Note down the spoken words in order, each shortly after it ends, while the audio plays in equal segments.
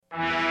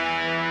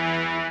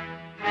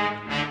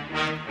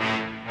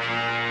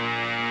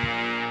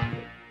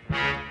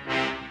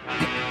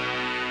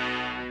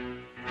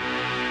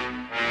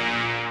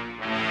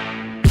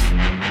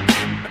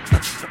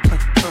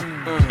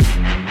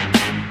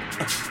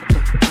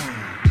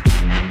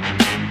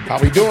How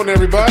we doing,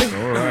 everybody?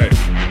 All right.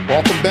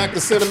 Welcome back to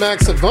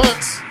Cinemax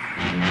Advance.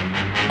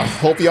 I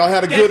hope y'all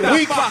had a good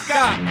week.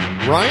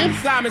 Ryan?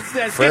 Simon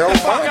says, Farrell? get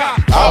the fuck up.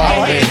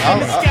 Oh, Okay,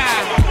 man. in the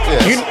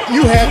sky.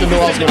 You had to know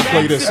I was going to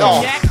play this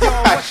song.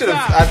 I should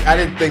have. I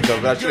didn't think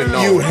of it. I should have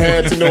known. You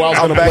had to know I was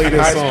going to back play in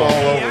this high school song.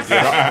 all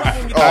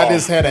over again. I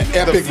just had an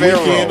epic Pharaoh.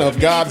 weekend of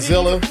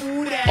Godzilla.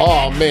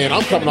 Oh, man,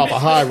 I'm coming off a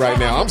high right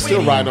now. I'm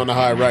still riding on the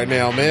high right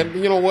now, man.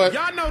 You know what?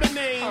 Y'all know the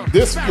name.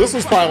 This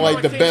was probably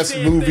like the best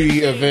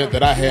movie event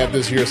that I had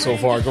this year so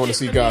far, going to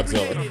see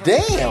Godzilla.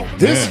 Damn.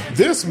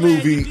 This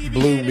movie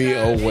blew me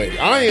away.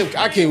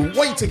 I can't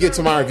wait to get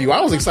to my review. I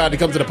was excited to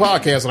come to the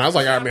podcast, and I was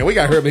like, all right, man, we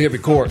got to hit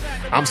record.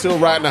 I'm still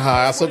riding the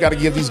high. I still got to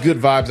give these good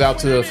vibes out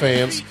to the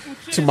fans,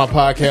 to my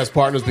podcast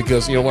partners,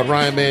 because you know what,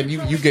 Ryan, man,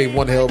 you gave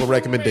one hell of a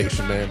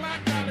recommendation, man.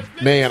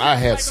 Man, I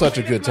had such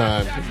a good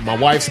time. My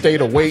wife stayed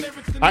awake.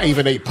 I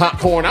even ate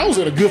popcorn. I was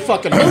in a good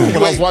fucking mood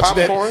when I was watching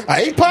popcorn? that. I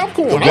ate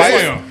popcorn.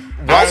 Damn.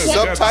 Why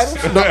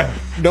subtitles?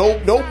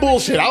 No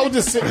bullshit. I was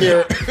just sitting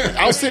there.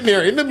 I was sitting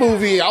there in the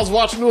movie. I was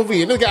watching the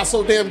movie, and it got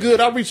so damn good.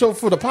 I reached over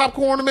for the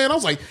popcorn, man. I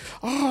was like,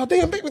 "Oh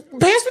damn, baby, pass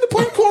me the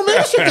popcorn, man.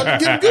 That shit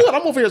getting good."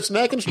 I'm over here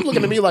snacking. She's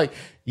looking at me like,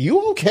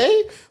 "You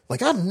okay?"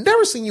 Like I've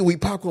never seen you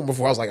eat popcorn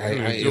before. I was like,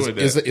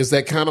 "Is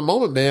that kind of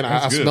moment, man?"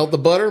 I smelled the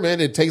butter,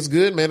 man. It tastes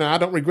good, man. And I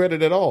don't regret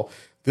it at all.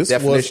 This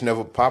Definition of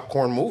a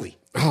popcorn movie.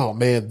 Oh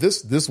man,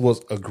 this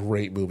was a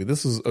great movie.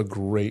 This is a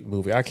great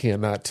movie. I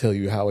cannot tell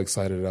you how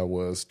excited I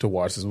was to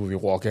watch this movie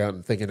and walk out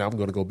and thinking I'm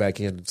going to go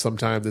back in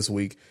sometime this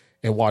week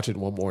and watch it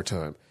one more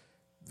time.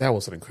 That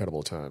was an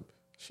incredible time.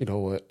 You know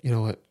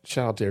what?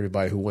 Shout out to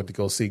everybody who went to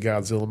go see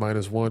Godzilla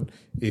 -1.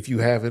 If you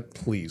haven't,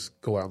 please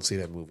go out and see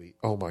that movie.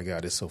 Oh my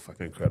God, it's so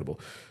fucking incredible.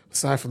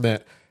 Aside from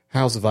that,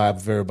 how's the vibe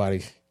of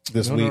everybody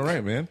this week? All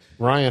right, man.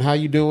 Ryan, how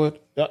you doing?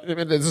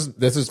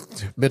 This is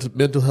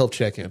mental health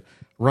check-in.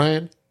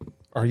 Ryan,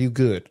 are you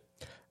good?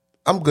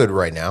 I'm good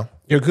right now.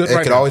 You're good It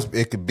right could now.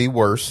 It could be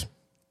worse.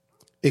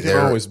 It can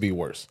always be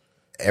worse.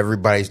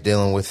 Everybody's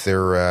dealing with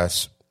their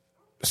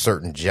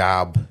certain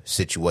job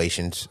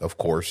situations, of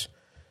course.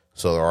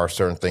 So there are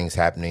certain things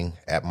happening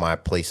at my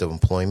place of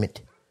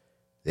employment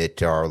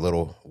that are a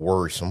little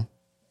worrisome.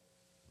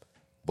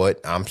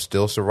 But I'm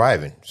still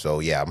surviving. So,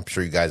 yeah, I'm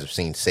sure you guys have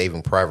seen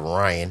Saving Private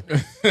Ryan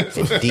and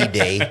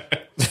D-Day.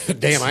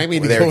 Damn, I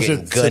mean, They were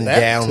getting gunned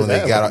down when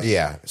they got.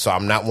 Yeah, so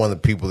I'm not one of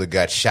the people that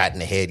got shot in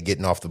the head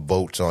getting off the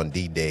boats on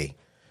D-Day.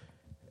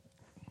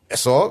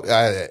 So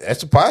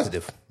that's a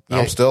positive. Yeah.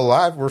 I'm still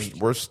alive.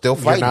 We're still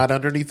You're fighting. not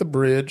underneath the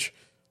bridge.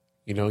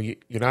 You know, you're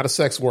not a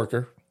sex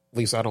worker. At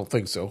least I don't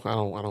think so. I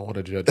don't want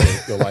to judge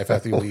your life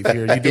after you leave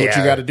here. You do what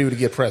you got to do to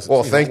get presents.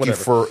 Well, thank you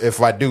whatever. for,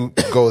 if I do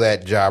go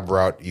that job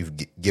route, you've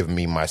given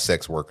me my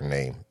sex worker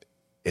name.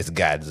 It's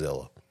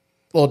Godzilla.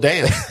 Well,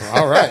 damn.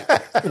 All right.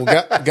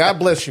 Well, God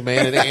bless you,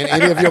 man, and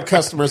any of your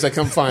customers that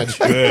come find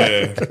you.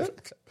 Yeah.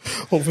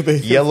 Hopefully they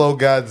Yellow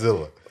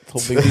Godzilla.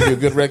 Hopefully, give you a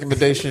good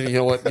recommendation. You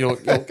know what?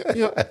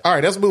 All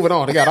right, let's move it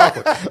on. It got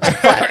awkward. All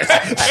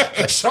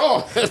right.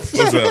 Sean, What's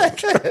up?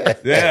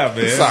 Yeah,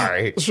 man.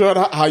 Sorry. Sean,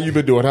 how you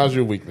been doing? How's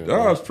your week, man?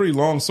 Oh, it's pretty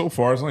long so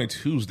far. It's only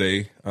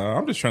Tuesday.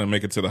 I'm just trying to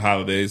make it to the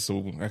holidays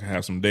so I can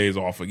have some days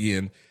off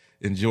again.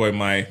 Enjoy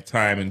my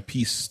time in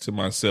peace to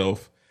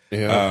myself.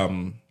 Yeah.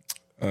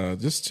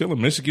 Just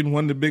chilling. Michigan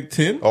won the Big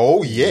Ten.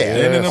 Oh, yeah.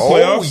 And in the Oh,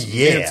 playoffs.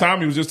 yeah. And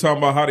Tommy was just talking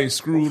about how they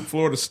screwed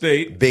Florida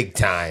State. Big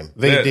time.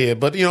 They that- did,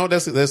 but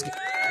let's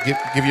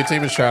give your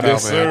team a shout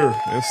Yes, out, man.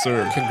 sir. Yes,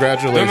 sir.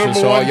 Congratulations The number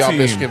to all one y'all team.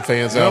 Michigan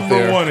fans out Number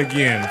there. one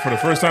again for the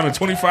first time in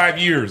 25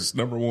 years.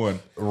 Number one.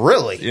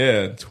 Really?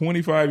 Yeah,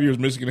 25 years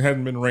Michigan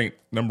hadn't been ranked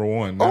number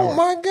one. Now Oh,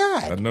 my I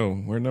God. know.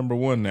 We're number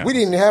one now. We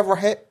didn't have our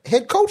head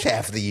coach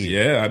half the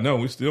year. Yeah, I know.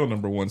 We're still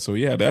number one. So,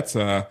 yeah, that's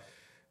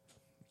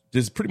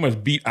just pretty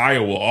much beat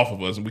Iowa off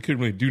of us. And we couldn't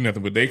really do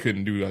nothing, but they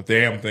couldn't do a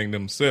damn thing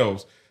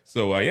themselves.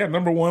 So, yeah,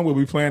 number one, we'll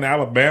be playing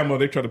Alabama.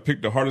 They try to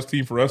pick the hardest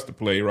team for us to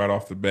play right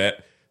off the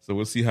bat. So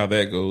we'll see how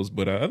that goes.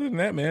 But other than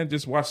that, man,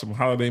 just watch some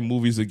holiday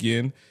movies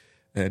again.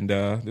 And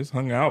just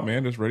hung out,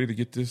 man. Just ready to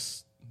get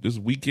this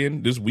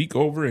week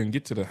over and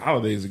get to the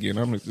holidays again.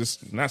 I'm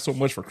just not so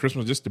much for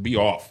Christmas, just to be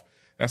off.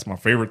 That's my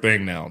favorite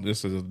thing now.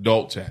 Just as an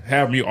adult, to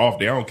have me off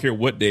day. I don't care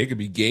what day. It could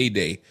be gay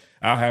day.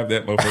 I'll have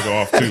that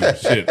motherfucker off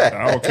too. Shit.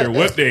 I don't care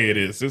what day it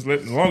is. As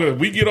long as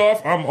we get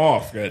off, I'm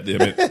off. God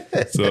damn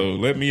it. So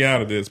let me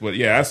out of this. But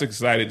yeah, I was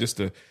excited just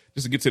to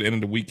get to the end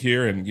of the week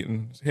here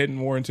and heading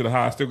more into the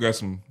high. I still got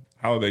some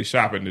holiday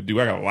shopping to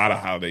do. I got a lot of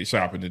holiday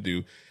shopping to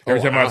do.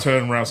 Every time I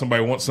turn around,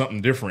 somebody wants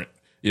something different.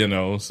 You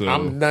know, so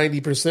I'm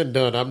 90%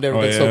 done. I've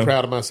never been so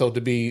proud of myself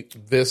to be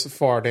this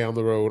far down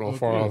the road on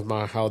far as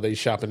my holiday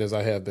shopping as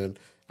I have been.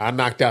 I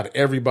knocked out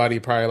everybody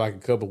probably like a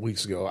couple of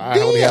weeks ago. I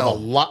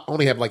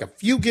only have like a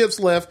few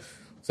gifts left.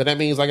 So that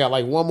means I got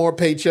like one more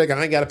paycheck.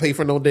 I ain't got to pay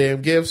for no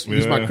damn gifts.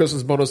 Use my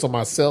Christmas bonus on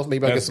myself.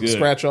 Maybe I get some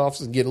scratch offs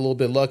and get a little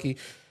bit lucky.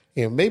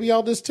 And maybe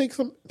I'll just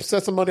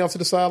set some money off to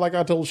the side like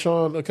I told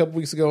Sean a couple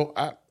weeks ago.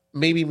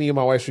 maybe me and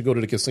my wife should go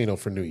to the casino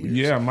for New Year's.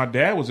 Yeah, my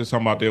dad was just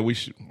talking about that. We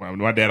should.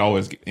 My dad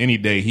always any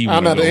day he.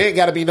 I'm not. It ain't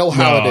got to be no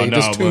holiday.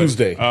 Just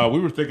Tuesday. We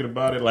were thinking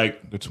about it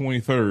like the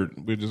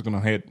 23rd. We're just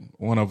gonna hit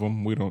one of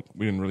them. We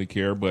didn't really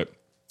care, but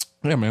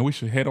yeah, man, we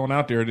should head on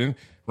out there. Then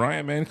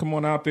Ryan, man, come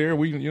on out there.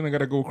 You don't got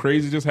to go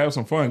crazy. Just have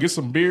some fun. Get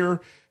some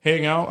beer.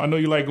 Hang out. I know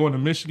you like going to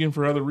Michigan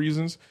for other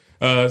reasons.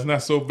 It's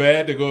not so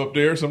bad to go up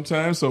there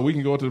sometimes, so we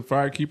can go to the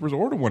Firekeepers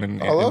or the one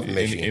in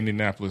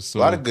Indianapolis. So,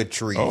 a lot of good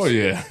trees. Oh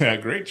yeah,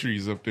 great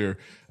trees up there.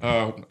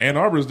 Ann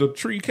Arbor is the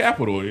tree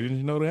capital. Didn't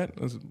you know that?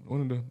 It's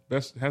one of the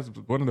best. Has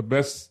one of the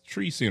best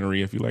tree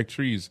scenery if you like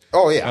trees.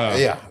 Oh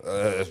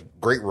yeah,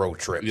 great road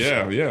trips.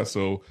 Yeah.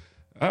 So,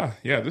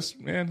 this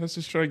man. Let's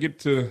just try to get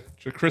to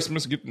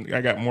Christmas.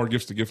 I got more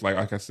gifts to gift,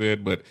 like I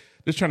said, but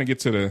just trying to get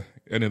to the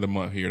end of the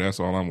month here. That's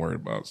all I'm worried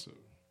about. So.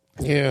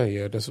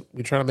 Yeah.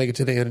 We try to make it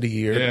to the end of the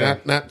year. Yeah.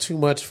 Not too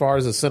much as far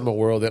as the cinema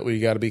world that we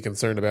got to be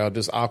concerned about.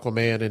 Just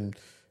Aquaman and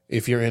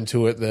if you're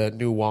into it, the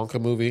new Wonka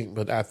movie.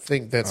 But I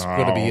think that's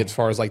going to be it as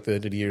far as like the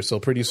end of the year. So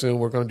pretty soon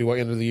we're going to do our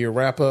end of the year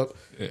wrap up.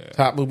 Yeah.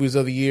 Top movies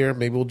of the year.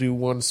 Maybe we'll do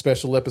one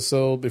special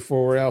episode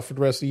before we're out for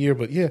the rest of the year.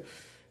 But yeah,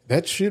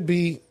 that should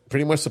be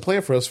pretty much the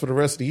plan for us for the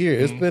rest of the year.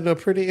 It's been a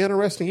pretty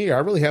interesting year. I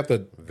really have to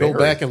go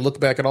back and look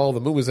back at all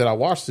the movies that I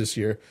watched this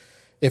year.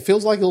 It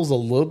feels like it was a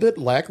little bit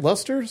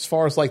lackluster as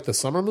far as like the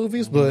summer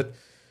movies, but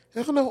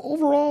I don't know.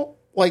 Overall,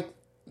 like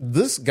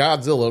this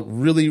Godzilla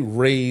really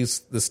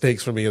raised the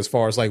stakes for me as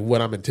far as like what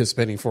I'm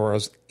anticipating for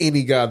us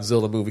any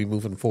Godzilla movie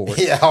moving forward.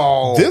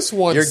 Yeah, this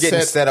one you're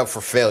getting set up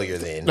for failure.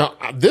 Then no,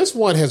 this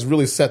one has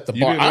really set the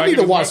bar. I need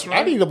to watch.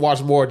 I need to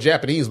watch more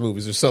Japanese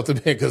movies or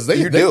something because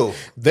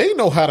they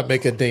know how to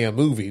make a damn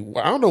movie.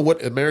 I don't know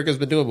what America's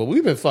been doing, but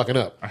we've been fucking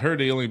up. I heard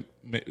it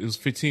was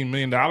 $15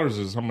 million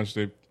is how much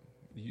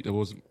it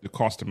was the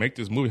cost to make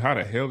this movie. How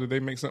the hell did they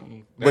make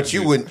something? But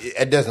you wouldn't.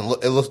 It doesn't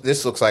look.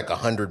 This looks like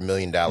 $100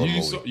 million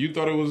movie. You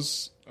thought it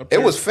was?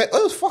 It was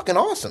fucking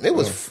awesome. It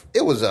was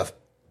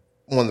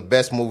one of the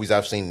best movies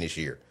I've seen this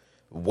year.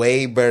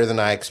 Way better than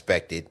I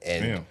expected,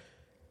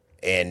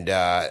 and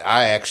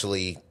I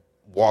actually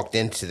walked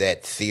into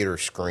that theater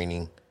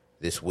screening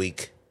this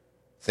week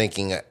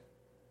thinking,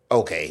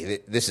 okay,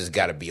 this has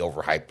got to be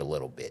overhyped a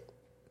little bit,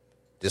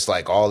 just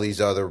like all these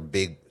other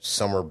big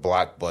summer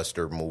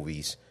blockbuster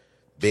movies.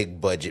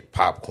 Big budget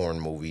popcorn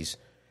movies.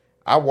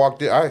 I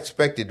walked in, I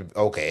expected,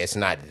 okay, it's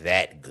not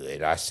that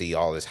good. I see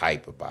all this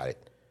hype about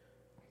it.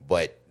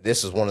 But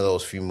this is one of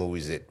those few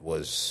movies that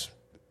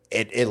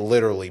it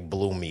literally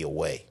blew me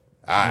away.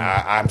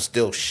 I'm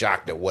still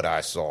shocked at what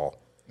I saw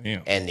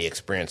and the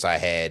experience I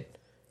had.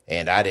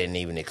 And I didn't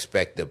even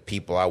expect the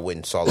people I went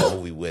and saw the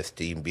movie with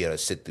to even be able to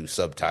sit through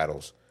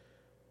subtitles.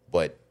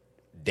 But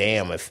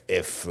damn,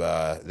 if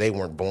they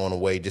weren't blown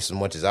away just as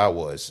much as I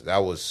was.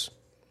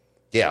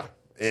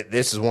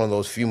 This is one of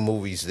those few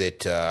movies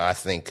that I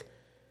think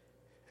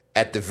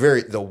at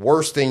the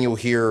worst thing you'll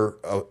hear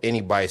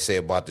anybody say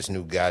about this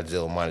new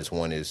Godzilla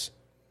 -1 is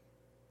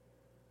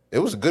it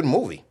was a good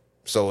movie.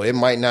 So it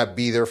might not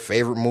be their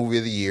favorite movie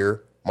of the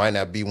year, might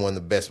not be one of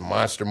the best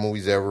monster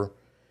movies ever,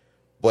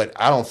 but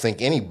I don't think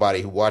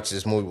anybody who watches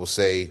this movie will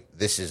say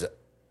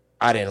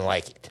I didn't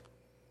like it.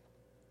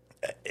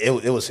 It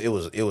was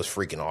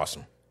freaking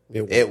awesome.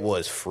 It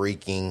was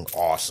freaking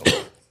awesome.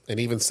 And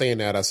even saying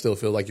that, I still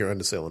feel like you're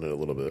underselling it a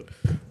little bit.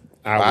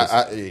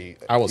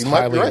 I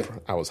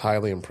was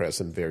highly impressed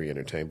and very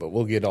entertained, but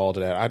we'll get all to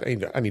that.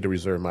 I need to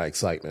reserve my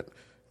excitement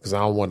because I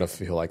don't want to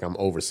feel like I'm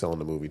overselling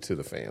the movie to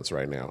the fans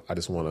right now. I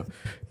just want to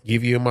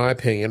give you my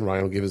opinion.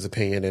 Ryan will give his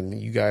opinion, and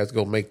you guys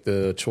go make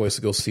the choice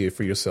to go see it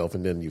for yourself,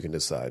 and then you can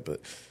decide. But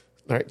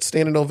all right,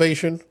 standing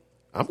ovation.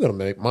 I'm gonna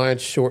make mine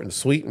short and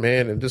sweet,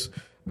 man, and just.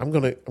 I'm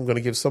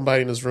gonna give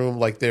somebody in this room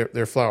like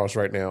their flowers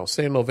right now.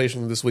 Standing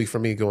ovation this week for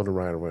me going to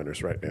Ryan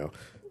Reynolds right now.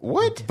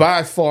 What?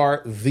 By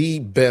far the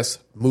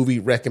best movie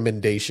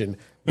recommendation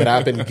that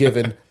I've been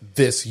given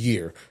this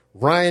year.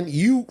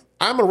 Ryan,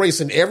 I'm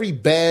erasing every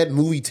bad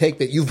movie take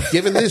that you've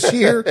given this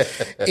year.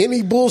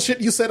 Any bullshit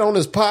you said on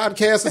this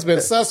podcast has been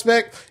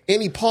suspect.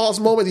 Any pause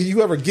moment that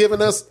you ever given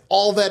us,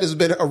 all that has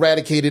been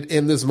eradicated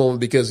in this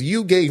moment because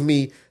you gave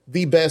me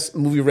the best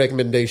movie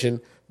recommendation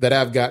that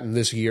I've gotten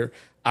this year.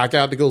 I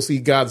got to go see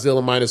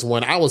Godzilla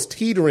 -1. I was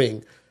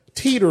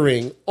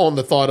teetering on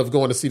the thought of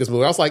going to see this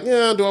movie. I was like,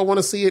 yeah, do I want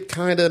to see it?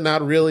 Kind of,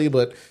 not really.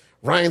 But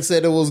Ryan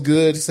said it was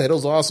good. He said it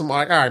was awesome. I'm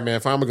like, all right, man,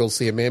 if I'm going to go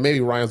see it, man,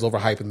 maybe Ryan's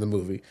overhyping the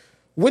movie.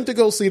 Went to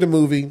go see the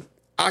movie.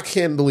 I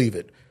can't believe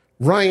it.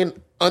 Ryan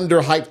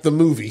underhyped the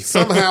movie.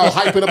 Somehow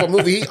hyping up a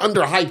movie, he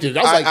underhyped it.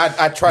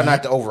 I try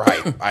not to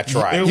overhype. I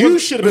try. You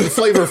should have been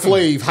Flavor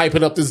Flav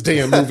hyping up this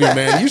damn movie,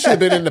 man. You should have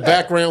been in the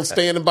background,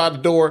 standing by the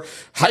door,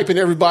 hyping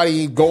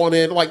everybody, going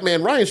in. Like,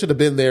 man, Ryan should have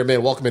been there,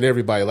 man, welcoming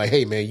everybody. Like,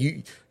 hey, man,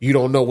 you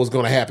don't know what's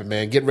going to happen,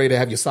 man. Get ready to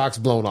have your socks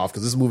blown off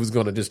because this movie's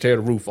going to just tear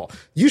the roof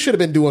off. You should have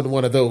been doing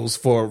one of those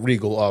for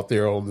Regal out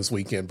there on this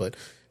weekend. But,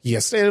 yeah,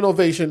 standing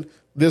ovation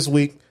this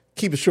week.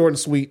 Keep it short and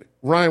sweet.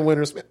 Ryan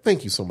Winters, man,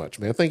 thank you so much,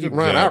 man. Thank you,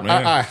 Ryan.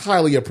 I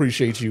highly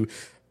appreciate you.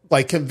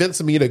 like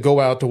convincing me to go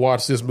out to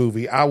watch this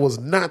movie. I was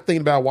not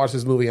thinking about watching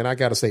this movie, and I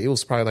got to say, it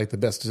was probably like the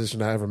best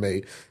decision I ever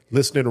made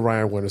listening to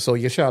Ryan Reynolds. So,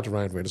 yeah, shout out to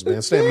Ryan Reynolds,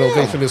 man. Standing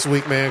ovation this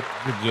week, man.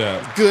 Good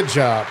job. Good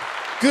job.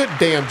 Good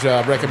damn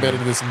job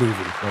recommending this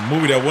movie. A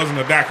movie that wasn't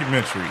a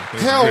documentary.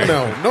 Hell Great.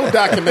 no. No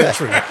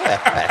documentary.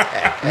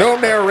 No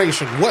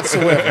narration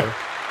whatsoever.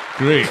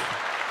 Great.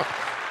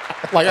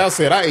 Like I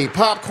said, I ate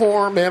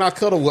popcorn, man. I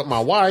cuddled with my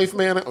wife,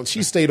 man.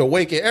 She stayed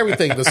awake and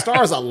everything. The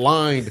stars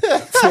aligned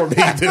for me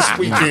this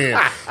weekend.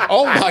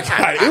 Oh my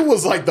God. It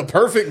was like the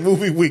perfect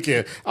movie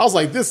weekend. I was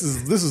like, this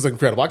is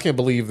incredible. I can't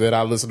believe that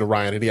I listened to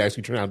Ryan and he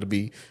actually turned out to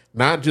be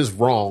not just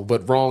wrong,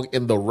 but wrong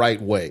in the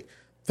right way.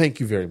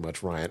 Thank you very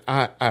much, Ryan.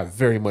 I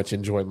very much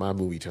enjoyed my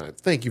movie time.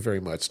 Thank you very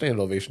much.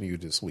 Standing ovation to you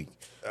this week.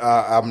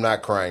 I'm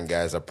not crying,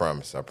 guys. I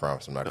promise. I'm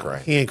not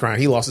crying. He ain't crying.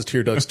 He lost his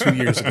tear ducts 2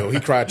 years ago. He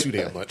cried too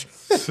damn much.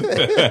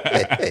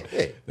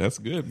 That's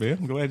good, man.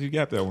 I'm glad you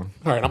got that one.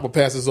 All right, I'm going to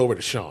pass this over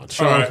to Sean.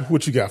 Sean, All right.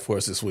 what you got for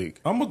us this week?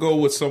 I'm going to go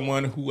with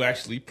someone who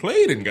actually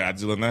played in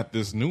Godzilla, not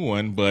this new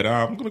one, but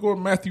I'm going to go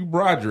with Matthew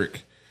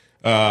Broderick.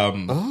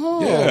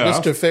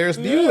 Mr. Ferris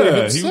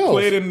Bueller himself. He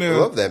played in I the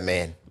love that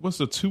man. what's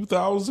the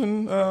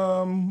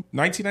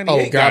 1998 Oh,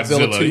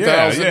 Godzilla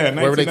 2000, yeah,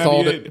 whatever they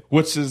called 1998, it.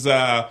 which is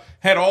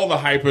had all the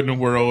hype in the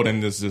world,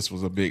 and this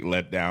was a big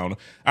letdown.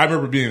 I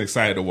remember being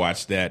excited to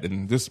watch that,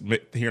 and just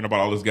hearing about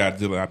all this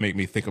Godzilla made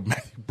me think of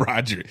Matthew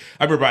Broderick.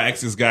 I remember I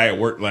asked this guy at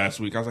work last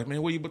week. I was like,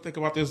 "Man, what do you think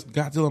about this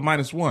Godzilla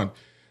 -1?"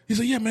 He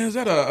said, "Yeah, man, is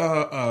that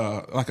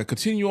like a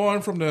continue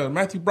on from the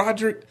Matthew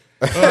Broderick?"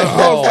 I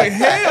was like,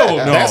 "Hell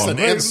no!" That's an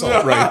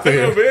insult right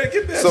there. Man,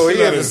 get that So shit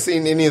he out of hasn't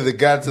seen any of the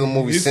Godzilla He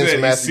movies said since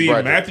he's Matthew seen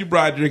Broderick. Matthew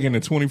Broderick in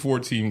the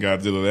 2014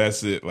 Godzilla.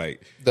 That's it.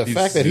 Like The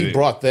fact that he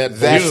brought that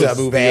That's that a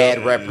movie bad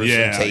up.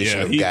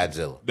 representation of He-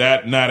 Godzilla.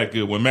 That not a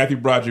good one. Matthew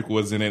Broderick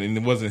was in it, and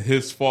it wasn't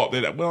his fault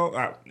that.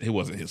 It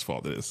wasn't his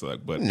fault that it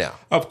sucked. But No.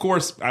 of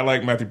course, I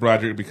like Matthew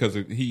Broderick because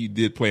he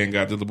did play in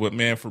Godzilla. But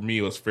man, for me,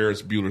 it was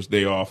Ferris Bueller's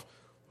Day Off.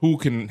 Who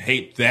can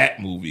hate that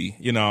movie?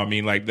 You know, what I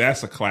mean, like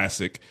that's a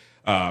classic.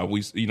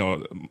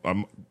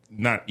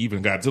 Not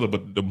even Godzilla,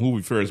 but the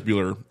movie Ferris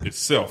Bueller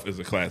itself is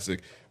a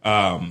classic.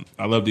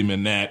 I loved him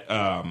in that.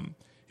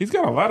 He's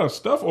got a lot of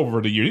stuff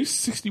over the years. He's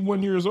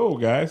 61 years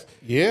old, guys.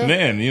 Yeah.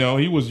 Man,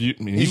 he was.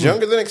 He's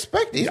younger than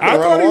expected. He's been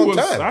around a long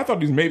time. I thought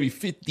he was maybe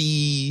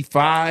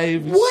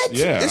 55. What?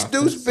 Yeah. This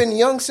dude's been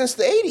young since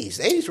the 80s.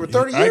 80s were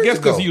 30 years I guess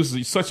ago. because he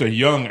was such a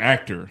young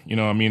actor. You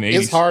know, what I mean, 80s,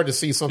 It's hard to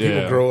see some people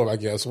Yeah. grow up, I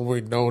guess, when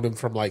we've known them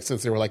from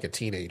since they were like a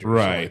teenager. Or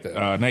something right? like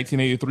that.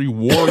 1983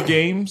 War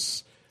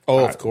Games.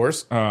 Oh, of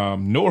course.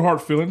 No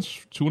Hard Feelings,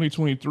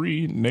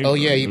 2023. Oh,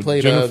 yeah, he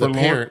played, Jennifer the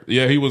Lawrence. parent.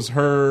 Yeah, he was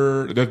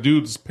the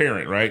dude's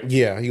parent, right?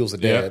 Yeah, he was a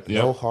dad.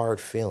 Yeah. No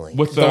hard feeling.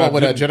 What's The one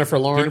with Jennifer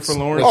Lawrence?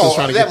 Jennifer Lawrence. Just Oh,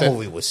 trying to that get that-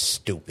 movie was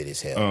stupid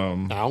as hell.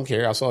 I don't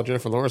care. I saw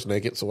Jennifer Lawrence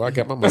naked, so I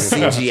got my money.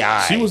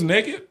 CGI. She was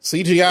naked.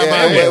 CGI Yeah,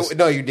 my ass.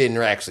 no, you didn't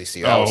actually see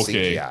her. That was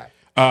okay.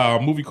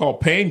 CGI. Movie called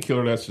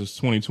Painkiller. That's just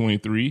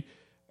 2023.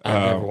 I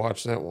never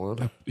watched that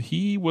one.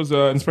 He was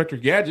Inspector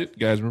Gadget.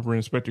 Guys, remember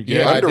Inspector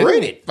Gadget? Yeah, I do.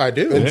 Underrated. I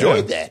do.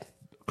 Enjoyed that.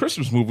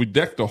 Christmas movie,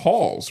 Deck the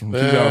Halls from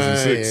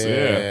 2006.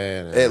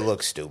 Yeah. It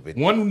looks stupid.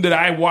 One that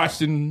I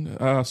watched in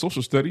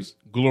social studies,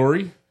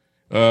 Glory,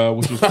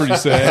 which was pretty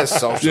sad. That's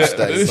social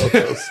studies.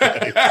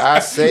 I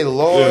say,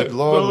 Lord,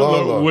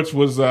 Lord. Which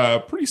was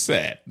pretty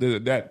sad.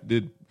 That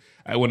did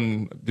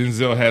when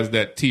Denzel has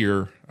that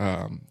tear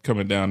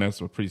coming down.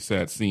 That's a pretty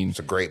sad scene. It's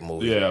a great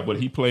movie. Yeah, but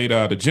he played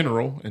the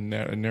general in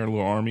their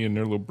little army, in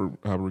their little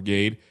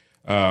brigade.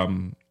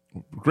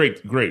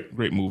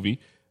 Great movie.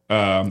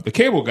 The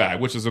Cable Guy,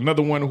 which is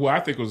another one who I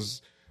think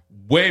was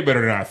way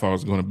better than I thought it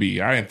was going to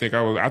be. I thought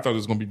it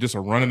was going to be just a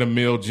run of the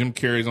mill Jim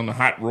Carrey's on the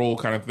hot roll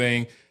kind of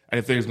thing. I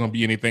didn't think it was going to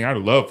be anything. I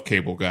love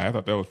Cable Guy. I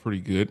thought that was pretty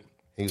good.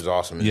 He was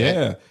awesome in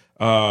that.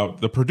 Yeah.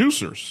 The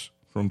Producers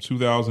from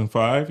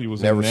 2005. He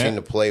was Never in that. seen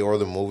the play or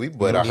the movie,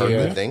 but I heard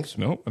good things.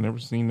 Nope, I never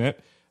seen that.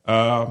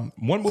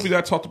 One movie that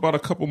I talked about a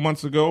couple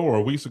months ago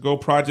or weeks ago,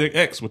 Project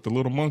X with the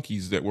little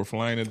monkeys that were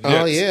flying in jets.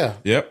 Oh, yeah.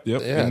 Yep. Yeah,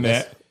 in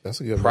that. that's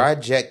a good one.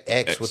 Project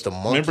X with the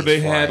monkeys. Remember they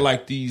had flying.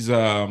 like these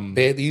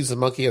They had used the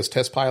monkey as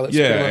test pilots.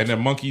 yeah, pretty much. and the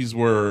monkeys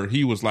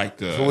he was like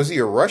the So was he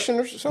a Russian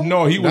or something?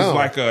 no, he was No.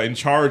 like in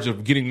charge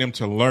of getting them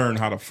to learn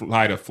how to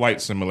fly the flight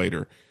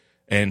simulator.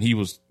 And he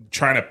was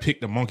trying to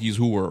pick the monkeys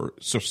who were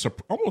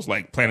almost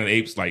like Planet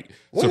Apes, like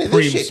When did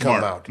supreme this shit come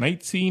smart. out?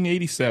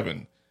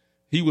 1987.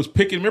 He was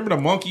picking. Remember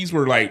the monkeys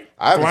were like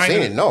I haven't flying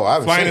seen in- it. No, I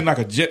haven't flying seen in it. like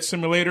a jet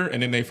simulator,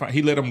 and then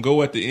he let them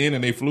go at the end,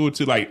 and they flew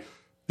to like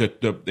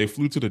they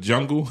flew to the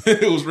jungle.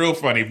 It was real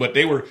funny, but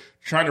they were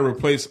trying to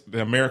replace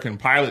the American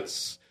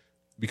pilots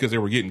because they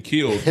were getting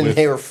killed And with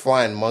they were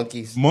flying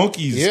monkeys.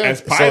 monkeys Yeah. as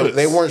So pilots. So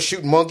they weren't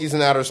shooting monkeys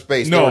in outer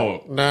space. They were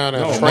no,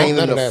 No, training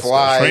none them of to that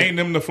fly. train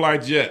them to fly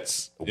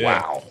jets. Yeah.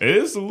 Wow. It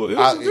is a You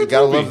good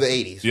gotta movie. love the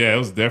 80s. Yeah, it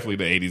was definitely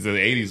the 80s. The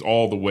 80s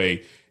all the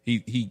way.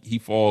 he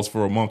falls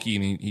for a monkey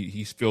and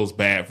he feels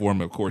bad for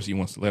him. Of course, he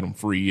wants to let him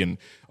free and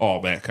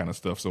all that kind of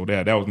stuff. So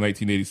that was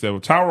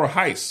 1987. Tower of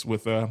Heist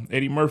with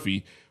Eddie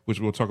Murphy, which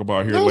we'll talk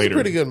about here That was later. a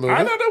pretty good movie.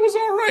 I thought that was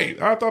all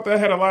right. I thought that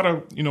had a lot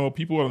of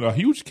people, a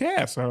huge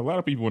cast. A lot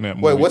of people in that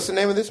movie. Wait, what's the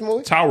name of this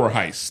movie? Tower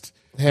Heist?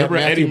 Had Remember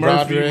Eddie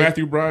Murphy, Broderick.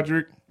 Matthew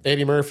Broderick,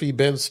 Eddie Murphy,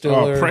 Ben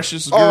Stiller.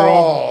 Precious Girl.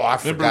 Oh, I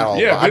Remember? forgot all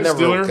Yeah, about it. I Ben never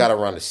Stiller. got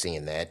around to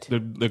seeing that. The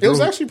It was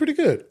girl- actually pretty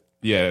good.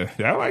 Yeah,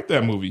 I like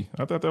that movie.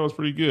 I thought that was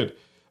pretty good.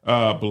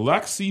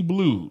 Black Sea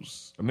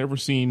Blues. I've never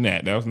seen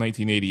that. That was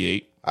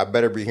 1988. I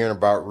better be hearing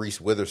about Reese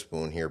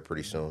Witherspoon here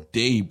pretty soon.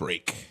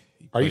 Daybreak.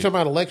 Are you talking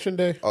about Election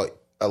Day? Oh,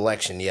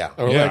 election, yeah.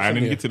 Or Yeah, Election, I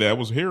didn't get to that. It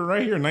was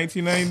right here,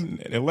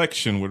 1999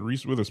 Election with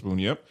Reese Witherspoon.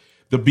 Yep.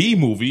 The B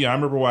movie. I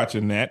remember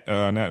watching that.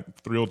 Not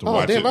thrilled to Oh,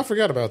 watch damn, it. I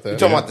forgot about that. You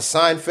talking about the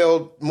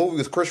Seinfeld movie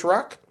with Chris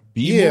Rock?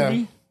 B yeah.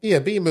 movie. Yeah,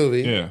 B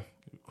movie. Yeah.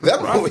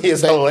 That movie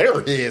is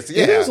hilarious.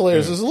 Yeah. It is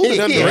hilarious. It's a little bit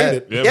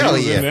underrated. Yeah, Hell he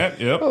was yeah. in that.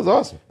 Yep. That was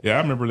awesome. Yeah,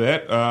 I remember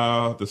that.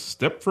 The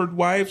Stepford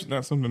Wives.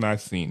 Not something I've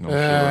seen. I'm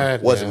sure.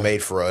 Wasn't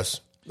made for us.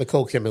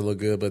 Nicole Kidman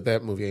looked good, but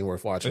that movie ain't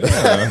worth watching.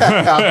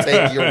 I'll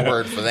take your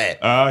word for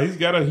that. He's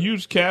got a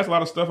huge cast, a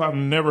lot of stuff I've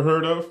never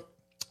heard of.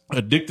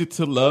 Addicted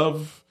to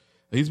Love.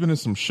 He's been in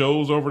some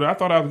shows over there. I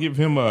thought I'd give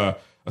him a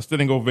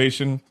standing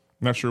ovation.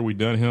 Not sure we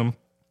done him.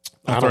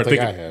 I don't started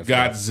think thinking I have.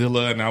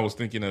 Godzilla, and I was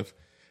thinking of,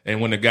 and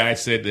when the guy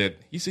said that,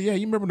 he said, "Yeah,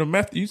 you remember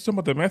you talking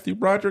about the Matthew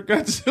Broderick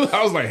Godzilla?"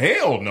 I was like,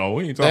 "Hell no,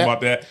 we ain't talking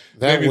about that."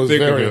 That Made me was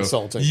think of very him.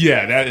 insulting.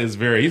 Yeah, that is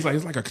very. He's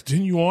like, I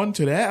continue on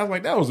to that. I was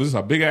like, that was just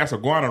a big ass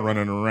iguana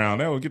running around.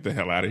 That would get the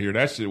hell out of here.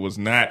 That shit was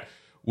not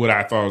what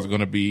I thought it was going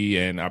to be,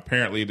 and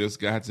apparently this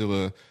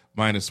Godzilla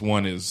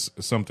 -1 is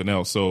something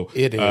else. So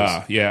It is.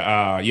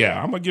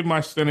 yeah. I'm gonna give my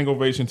standing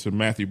ovation to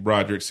Matthew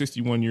Broderick,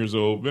 61 years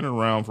old, been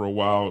around for a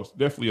while. It's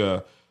definitely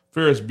a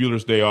Ferris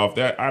Bueller's Day Off.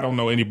 That I don't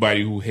know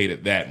anybody who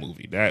hated that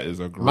movie. That is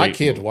a great. My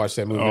kids movie. watched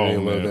that movie. Oh, They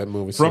love man. that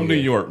movie. From So, New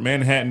yeah. York,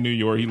 Manhattan, New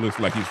York. He looks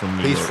like he's from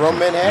New York. He's from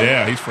Manhattan?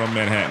 Yeah, he's from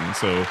Manhattan.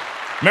 So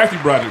Matthew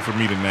Broderick for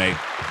me tonight.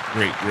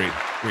 Great guy.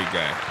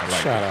 I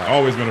like Shout it. out.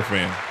 Always been a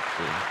fan.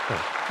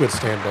 Good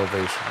stand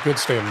ovation. Good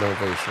stand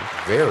ovation.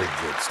 Very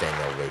good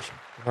standing ovation.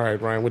 All right,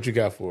 Ryan, what you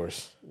got for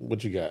us?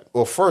 What you got?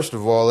 Well, first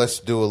of all, let's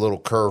do a little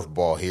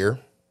curveball here.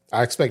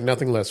 I expect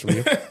nothing less from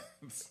you.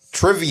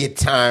 Trivia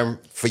time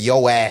for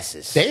your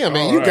asses. Damn,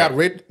 man, All you right. got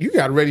ready. You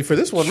got ready for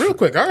this one real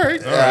quick. All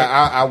right.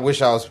 I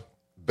wish I was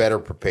better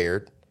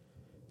prepared.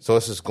 So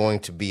this is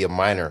going to be a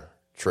minor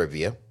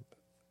trivia,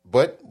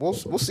 but we'll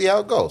see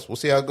how it goes. We'll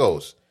see how it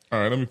goes. All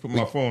right, let me put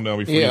my phone down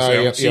before you Yeah, say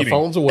I'm your cheating.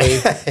 phone's away.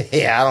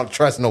 Yeah, I don't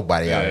trust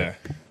nobody out Yeah.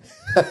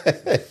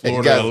 here.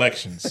 Florida guys-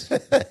 elections.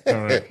 All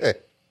right.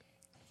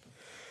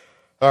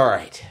 All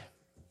right.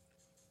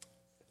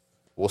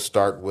 We'll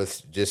start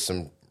with just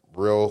some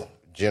real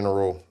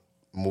general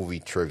movie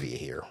trivia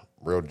here.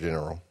 Real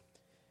general.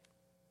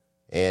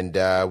 And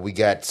we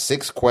got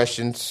 6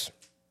 questions,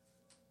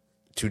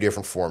 2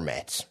 different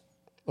formats.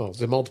 Oh,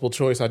 is it multiple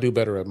choice? I do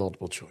better at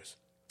multiple choice.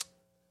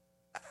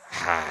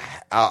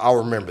 I'll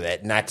remember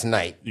that. Not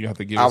tonight. You have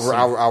to give I'll- us some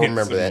I'll hints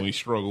remember when that. we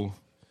struggle.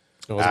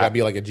 Oh, it's got to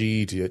be like a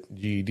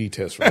GED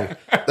test for me.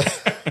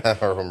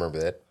 I'll remember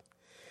that.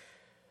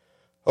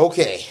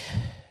 Okay.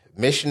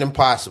 Mission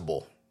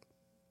Impossible.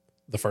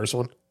 The first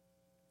one.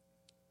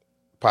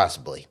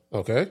 Possibly.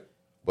 Okay.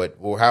 But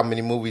well, how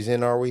many movies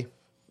in are we?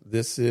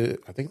 This is,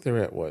 I think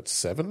they're at what,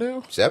 7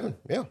 now? 7,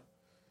 yeah.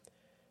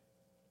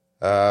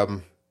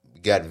 We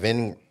got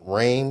Vin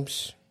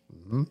Rames.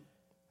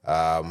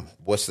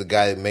 What's the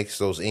guy that makes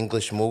those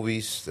English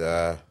movies?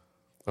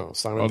 Oh,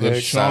 Simon Oh, the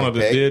Pegg. Shaun of the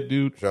Pegg. Dead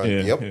dude. Shaun-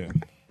 Yeah, yep.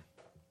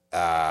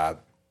 yeah.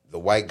 The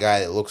white guy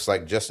that looks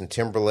like Justin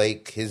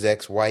Timberlake, his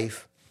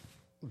ex-wife.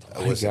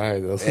 My guy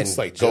that looks and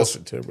like Ghost-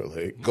 Justin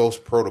Timberlake.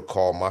 Ghost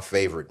Protocol, my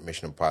favorite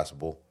Mission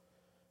Impossible.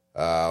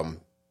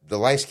 The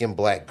light-skinned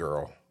black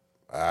girl.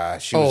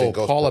 She was in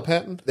Ghost Paula Pro-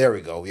 Patton? There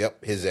we go.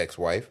 Yep, his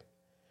ex-wife.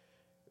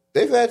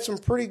 They've had some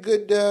pretty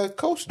good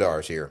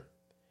co-stars here.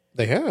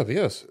 They have,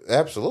 yes.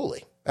 Absolutely.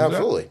 Is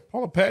Absolutely. that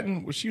Paula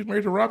Patton, she was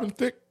married to Robin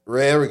Thicke?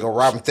 There we go.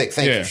 Robin Thicke.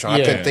 Thank Yeah. you, Sean. I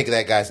Yeah. couldn't think of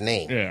that guy's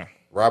name. Yeah.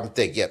 Robin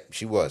Thicke. Yep,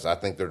 she was. I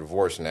think they're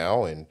divorced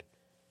now, and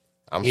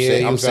I'm Yeah,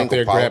 he I'm was out single.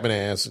 there Paula. grabbing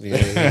ass. Yeah,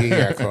 he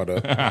got caught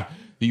up.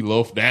 He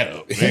loafed that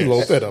up. He man.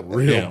 loafed that up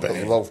real Yeah.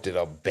 bad. Loafed it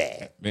up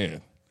bad.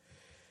 Man.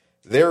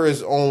 There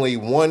is only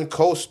one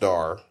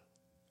co-star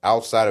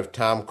outside of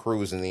Tom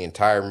Cruise in the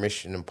entire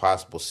Mission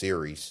Impossible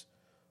series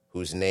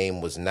whose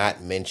name was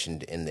not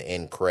mentioned in the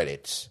end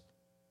credits,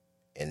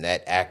 and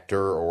that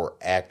actor or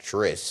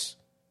actress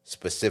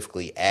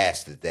specifically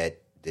asked that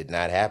did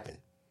not happen.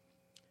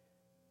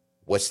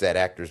 What's that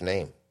actor's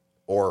name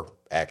or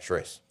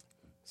actress?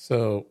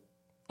 So,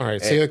 all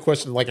right, say the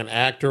question like an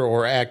actor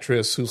or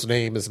actress whose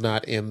name is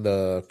not in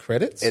the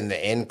credits. In the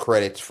end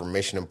credits for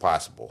Mission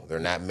Impossible, they're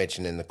not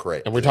mentioned in the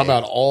credits. And we're talking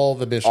about all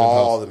the Mission all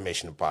Impossible. the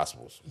Mission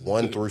Impossibles,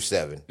 1 through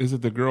 7. Is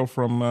it the girl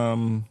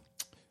from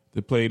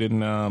that played in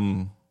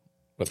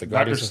But the Dr.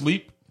 Guardians,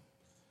 Sleep?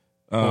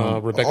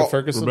 Rebecca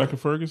Ferguson. Rebecca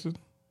Ferguson?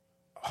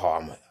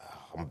 Oh,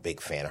 I'm a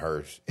big fan of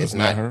hers. It's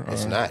not not her?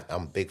 It's not.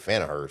 I'm a big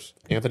fan of hers.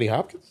 Anthony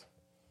Hopkins?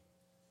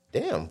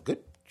 Damn, good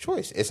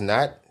choice. It's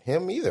not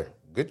him either.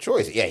 Good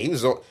choice. Yeah, he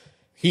was.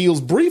 He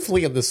was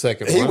briefly in the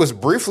second one. He was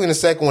briefly in the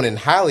second one and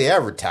highly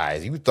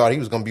advertised. You thought he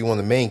was going to be one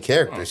of the main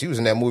characters. He was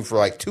in that movie for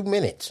like 2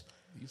 minutes.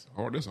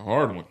 That's a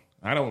hard one.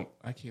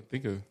 I can't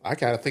think of. I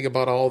got to think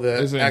about all the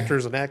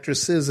actors and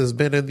actresses has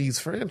been in these Is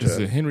franchises.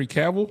 it Henry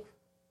Cavill?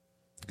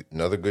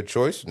 Another good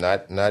choice.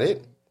 Not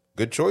it.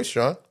 Good choice,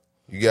 Sean.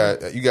 You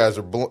guys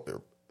are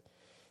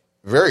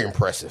very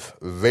impressive.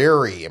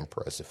 Very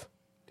impressive.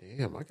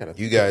 Damn, I got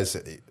to. You guys,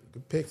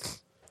 good pick.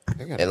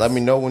 And let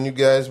me know when you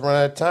guys run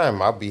out of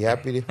time. I'll be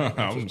happy to.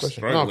 I'm No,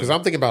 struggling. because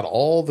I'm thinking about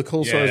all the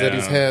co-stars that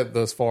he's Yeah. had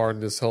thus far in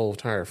this whole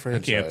entire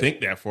franchise. Can't think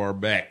that far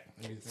back.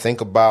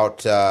 Think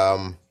about.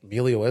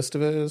 Emilio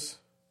Estevez.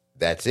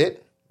 That's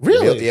it.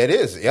 Really? Yeah, it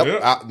is. Yep.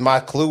 Yeah. My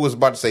clue was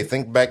about to say,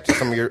 think back to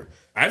some of your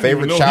I didn't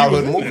favorite even know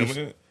childhood he was in movies.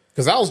 there, man.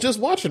 Because I was just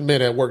watching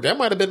Men at Work. That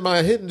might have been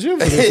my hidden gem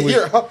for this week.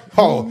 I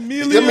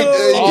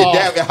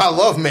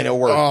love Men at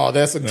Work. Oh,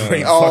 that's a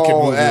great Oh, fucking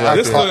movie. yeah, right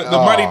This there. the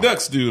Mighty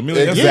Ducks dude.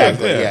 Amelia, that's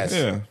Exactly. right. Yes.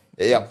 Yeah.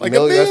 Yeah, Like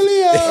Emilio.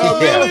 Emilio!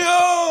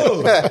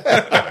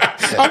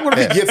 I'm going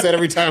to be gets that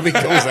every time he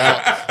goes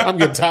out. I'm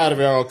getting tired of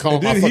it. I'll call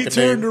my Then fucking he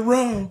turned name.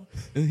 around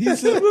and he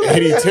said,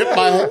 And he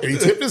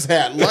tipped his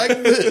hat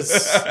like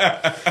this.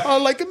 Oh,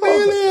 like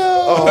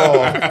Emilio.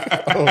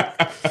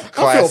 I feel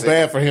Classic.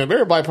 bad for him.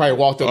 Everybody probably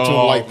walked up to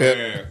him like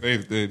that.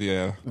 man. They,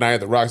 yeah. Night at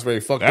the Roxbury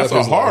fucked That's up a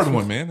his hard life.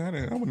 one, man. I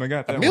wouldn't have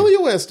got that one.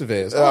 Emilio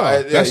Estevez. Oh,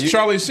 Yeah, That's you-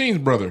 Charlie Sheen's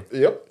brother.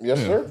 Yep. Yes,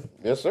 sir.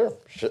 Yes, sir.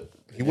 Shit.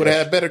 he would have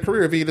had a better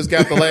career if he just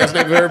got the last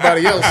name of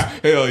everybody else.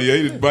 Hell yeah,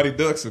 he did Mighty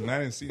Ducks, and I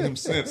didn't see him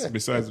since.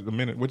 Besides the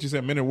minute, what you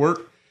said, minute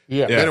work.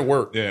 Yeah, Men at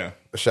Work. Yeah,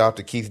 Shout out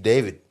to Keith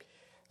David.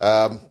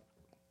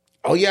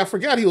 Oh yeah, I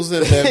forgot he was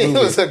in that movie. He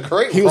was a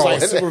great He was role.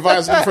 like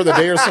supervising for the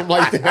day or something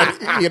like that.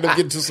 He ended up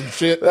getting to some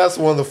shit. That's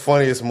one of the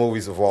funniest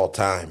movies of all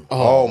time.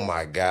 Oh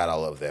my God, I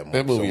love that movie.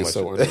 That movie is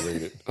so much.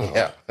 underrated. Oh.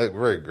 Yeah,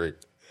 very great.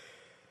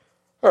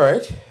 All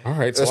right. All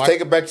right, Let's so take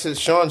it back to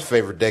Sean's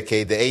favorite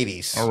decade, the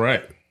 80s. all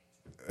right.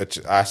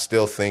 Which I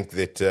still think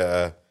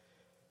that,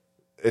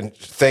 and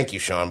thank you,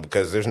 Sean,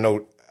 because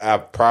I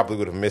probably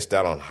would have missed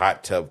out on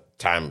Hot Tub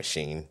Time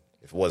Machine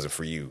if it wasn't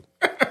for you.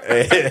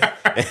 And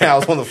that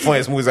was one of the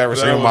funniest movies I ever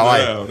seen in my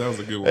life. That was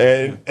a good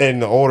one.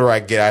 And the older I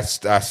get,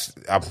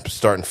 I'm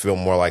starting to feel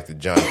more like the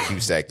John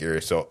Cusack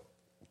era. So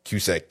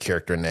Cusack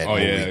character in that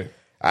movie. Yeah.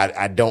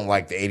 I don't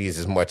like the 80s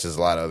as much as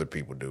a lot of other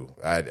people do.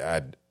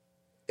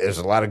 There's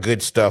a lot of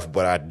good stuff,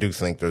 but I do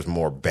think there's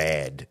more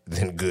bad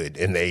than good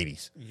in the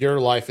 80s.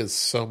 Your life is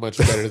so much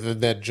better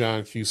than that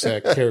John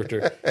Cusack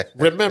character.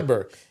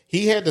 Remember,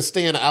 he had to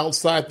stand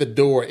outside the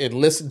door and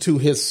listen to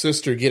his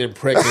sister get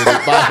impregnated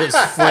by his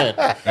friend.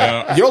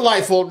 Your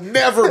life will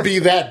never be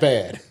that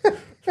bad.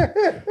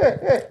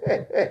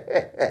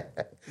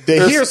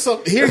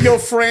 To hear your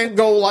friend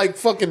go like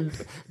fucking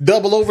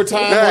double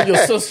overtime on your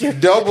sister.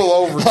 Double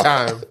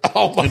overtime.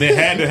 Oh my! And it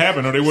had to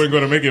happen, or they weren't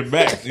going to make it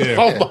back. Yeah,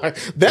 Oh my!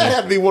 That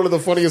had to be one of the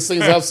funniest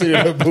things I've seen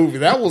in a movie.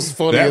 That was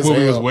funny that as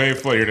movie was hell. way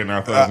funnier than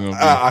I thought it was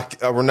going to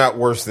be. We're not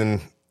worse than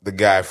the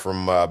guy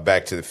from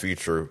Back to the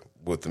Future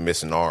with the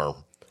missing arm.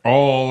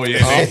 Oh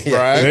yeah, they,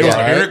 right, they was like,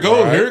 right, here it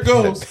goes, right. here it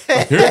goes, here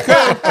it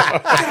comes.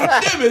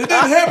 God damn it didn't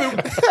happen.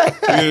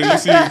 Yeah, you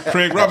see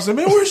Craig Robinson,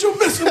 man, where's your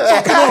missing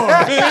fucking arm,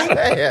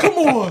 man? Come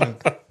on,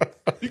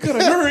 you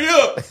gotta hurry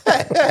up.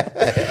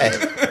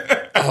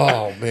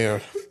 Oh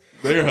man!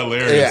 They're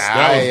hilarious.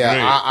 That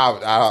was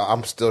great.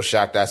 I'm still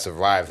shocked I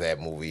survived that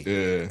movie.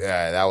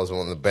 Yeah. That was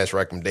one of the best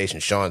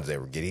recommendations Sean's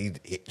ever get.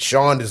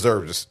 Sean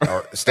deserves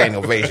a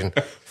standing ovation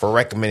for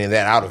recommending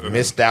that. I'd have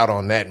missed out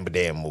on that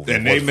damn movie.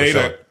 And they made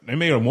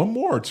a one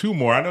more or two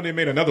more. I know they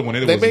made another one.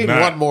 They made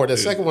one more. The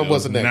second one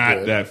wasn't that not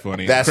good. that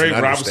funny. That's Craig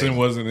an Robinson understatement.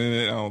 wasn't in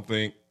it. I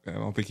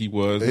don't think he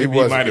was. He Maybe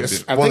wasn't. might have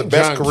It's been. I one think of the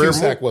best John career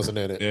Cusack mo- wasn't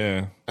in it.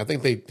 Yeah. I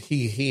think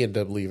he ended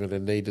up leaving,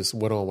 and they just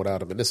went on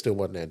without him, and it still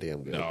wasn't that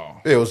damn good. No.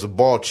 It was the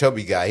bald,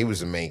 chubby guy. He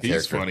was the main He's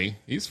character. funny.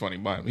 He's funny.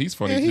 He's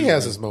funny. Yeah, he too,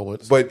 has man. his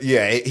moments, But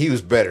yeah, he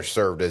was better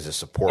served as a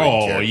supporting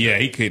Oh character. yeah,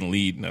 he couldn't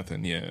lead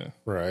nothing. Yeah.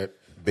 right?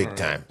 Big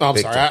time. Oh, I'm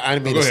Big sorry, time. I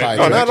didn't mean Go to ahead. side.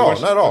 No, Go not ahead. at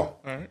all. Not at all.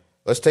 All right.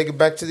 Let's take it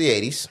back to the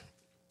 80s.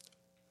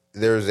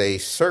 There's a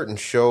certain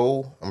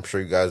show I'm sure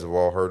you guys have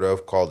all heard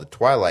of called The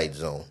Twilight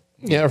Zone.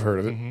 Yeah, I've heard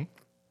of it. Mm-hmm.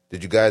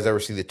 Did you guys ever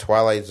see the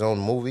Twilight Zone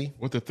movie?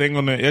 With the thing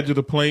on the edge of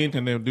the plane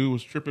and the dude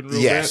was tripping real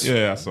Yes. bad?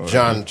 Yeah, I saw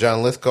that.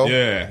 John Lithgow?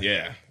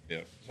 Yeah.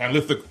 John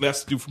Lithgow,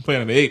 that's the dude from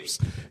Planet of the Apes.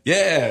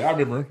 Yeah, I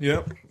remember.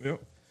 Yep.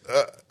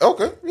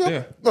 Okay. Yeah.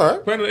 Yeah. All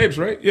right. Planet of the Apes,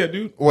 right? Yeah,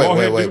 dude. Wait,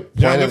 Bald-head wait. dude.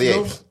 John Planet of the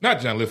Lithgow? Apes.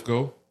 Not John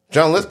Lithgow.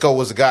 John Lithgow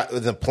was the guy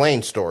in the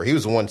plane store. He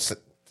was the one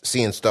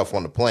seeing stuff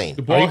on the plane.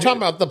 Are you talking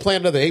about the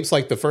Planet of the Apes,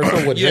 like the first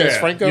one with Yeah, James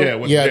Franco? yeah,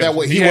 with that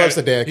James- he he had- was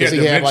the dad because he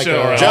he had had like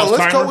dementia or John Alzheimer's?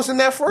 Lithgow was in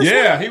that first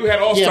Yeah, one? he had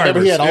Alzheimer's. Yeah,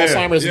 remember he had Yeah,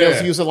 Alzheimer's. Yeah. He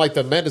was using like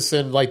the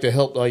medicine, like to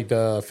help, like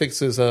to fix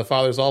his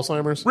father's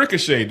Alzheimer's.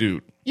 Ricochet,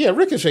 dude. Yeah,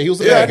 Ricochet. He was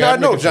the Yeah, bad guy. I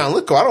know Ricochet. John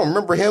Lithgow. I don't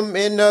remember him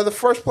in the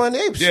first Planet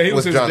of the Apes. Yeah, he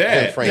was with his John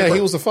dad. Franco. Yeah, he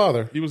was the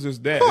father. He was his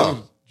dad. Huh. It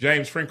was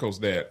James Franco's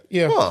dad.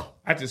 Yeah. Huh.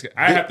 I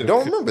have to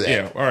Don't remember that.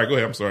 Yeah. All right, go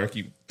ahead. I'm sorry. I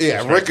keep.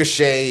 Yeah,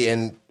 Ricochet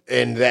and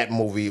that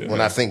movie.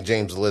 When I think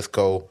James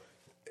Lithgow,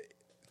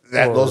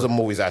 those are the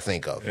movies I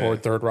think of. Or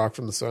Third Rock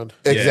from the Sun.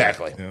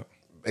 Exactly. Yeah.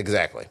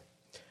 Exactly.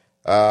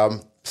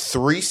 3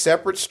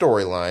 separate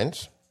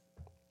storylines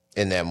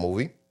in that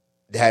movie.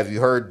 Have you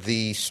heard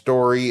the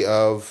story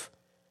of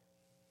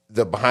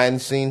the behind the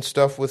scenes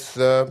stuff with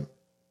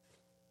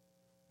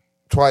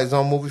Twilight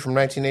Zone movie from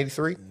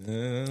 1983?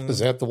 Is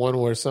that the one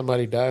where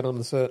somebody died on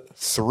the set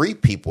 3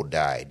 people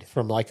died.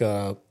 from like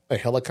a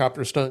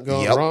helicopter stunt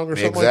going Yep, wrong or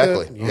something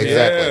exactly. like that?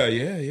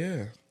 Exactly.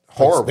 Yeah.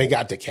 Horrible. They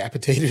got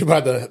decapitated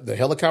by the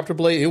helicopter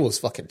blade. It was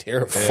fucking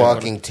terrifying.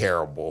 Fucking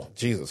terrible.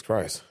 Jesus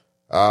Christ.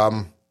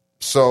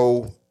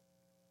 So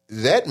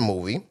that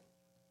movie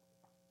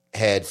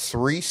had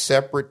 3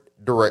 separate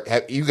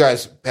you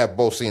guys have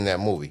both seen that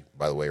movie,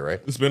 by the way, right?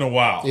 It's been a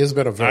while. It's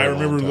been a very I long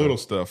remember time. little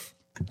stuff.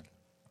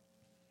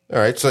 All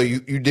right, so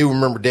you do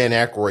remember Dan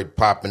Aykroyd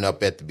popping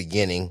up at the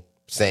beginning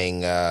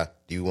saying,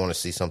 do you want to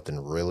see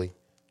something really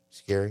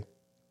scary?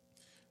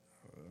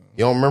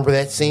 You don't remember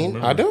that scene?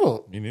 I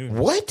don't. Me neither.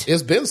 What?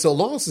 It's been so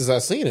long since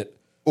I've seen it.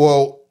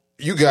 Well,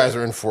 you guys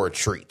are in for a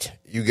treat.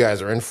 You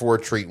guys are in for a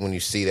treat when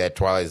you see that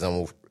Twilight Zone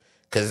movie.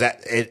 Because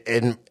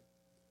in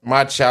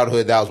my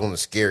childhood, that was one of the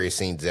scariest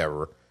scenes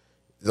ever.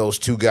 Those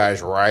 2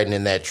 guys riding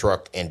in that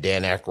truck and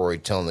Dan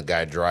Aykroyd telling the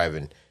guy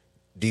driving,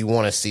 do you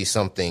want to see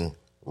something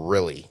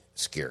really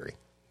scary?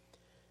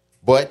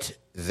 But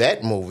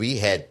that movie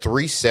had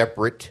 3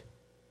 separate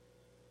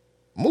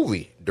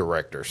movie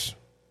directors.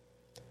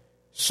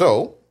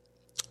 So,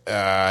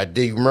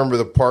 do you remember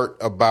the part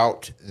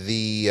about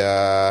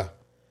there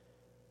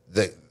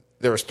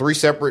was 3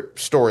 separate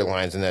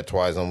storylines in that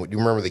Twilight Zone? Do you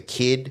remember the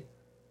kid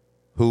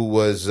who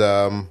was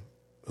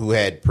who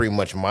had pretty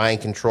much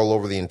mind control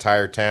over the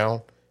entire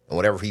town and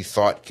whatever he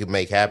thought could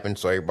make happen,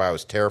 so everybody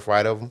was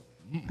terrified of him?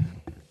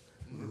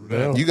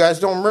 No. You guys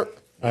don't remember?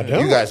 I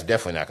don't. You guys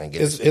definitely not going to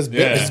get it.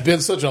 It's been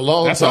such a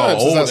long That's all time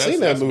since old. I've seen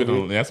that movie.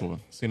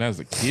 Seen that as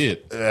a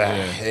kid.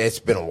 It's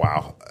been a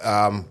while.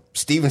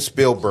 Steven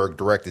Spielberg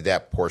directed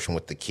that portion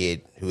with the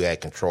kid who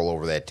had control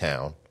over that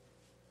town.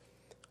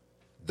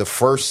 The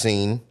first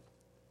scene,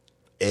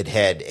 it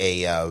had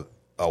a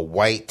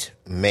white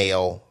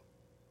male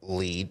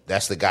lead.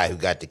 That's the guy who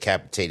got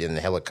decapitated in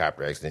the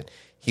helicopter accident.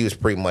 He was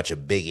pretty much a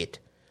bigot,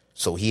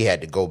 so he had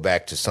to go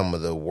back to some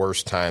of the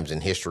worst times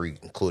in history,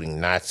 including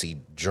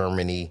Nazi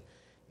Germany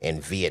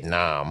and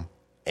Vietnam,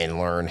 and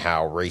learn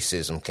how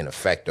racism can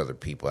affect other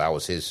people. That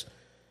was his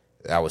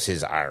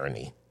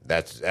irony.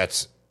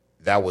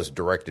 That was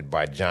directed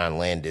by John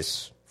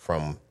Landis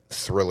from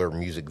Thriller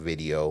music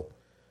video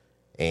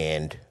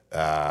and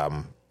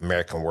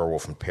American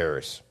Werewolf in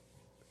Paris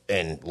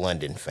and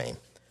London fame.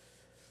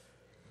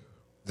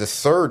 The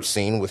third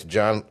scene with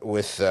John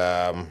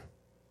Lithgow,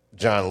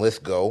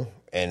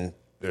 and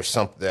there's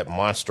that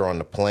monster on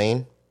the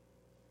plane,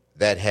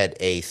 that had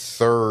a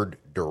third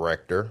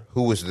director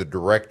who was the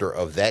director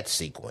of that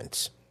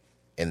sequence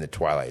in the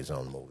Twilight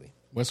Zone movie.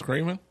 Wes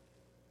Craven?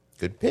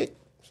 Good pick.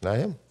 It's not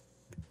him.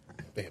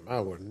 Damn, I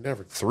would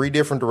never. 3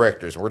 different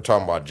directors. We're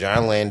talking about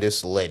John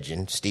Landis,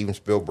 legend, Steven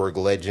Spielberg,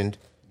 legend,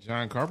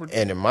 John Carpenter?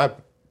 and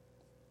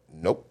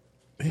nope,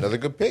 another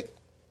good pick.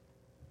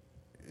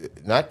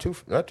 Not too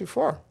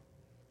far.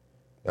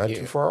 Not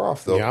too far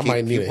off though. Yeah, I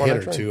might need a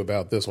hint or 2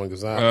 about this one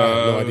because I have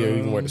no idea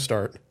even where to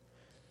start.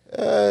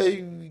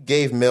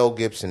 Gave Mel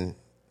Gibson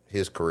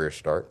his career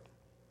start.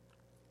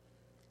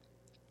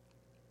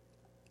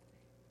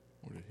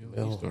 Where the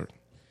hell did he start?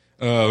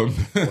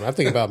 When I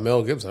think about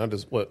Mel Gibson, I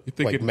just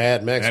like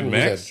Mad Max. Mad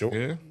Max?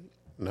 Yeah.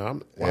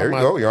 No, There you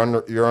go.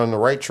 You're on the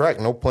right track.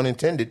 No pun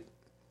intended.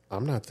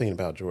 I'm not thinking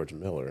about George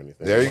Miller or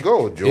anything. There you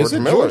go. Is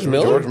it George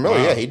Miller? George Miller.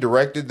 Wow. Yeah, he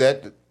directed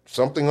that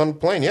something on the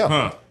plane. Yeah.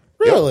 Huh.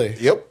 Really?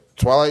 Yep.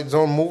 Twilight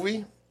Zone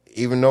movie.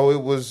 Even though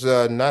it was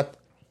not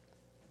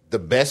the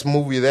best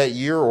movie of that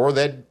year or of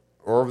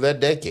that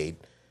decade,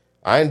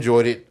 I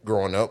enjoyed it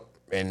growing up.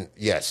 And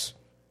yes,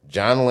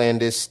 John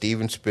Landis,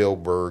 Steven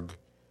Spielberg,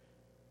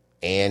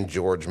 and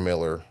George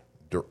Miller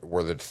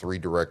were the 3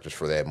 directors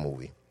for that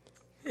movie.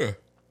 Yeah.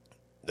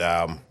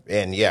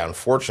 And yeah,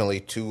 unfortunately,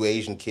 2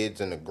 Asian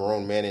kids and a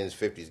grown man in his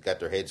 50s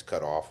got their heads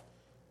cut off.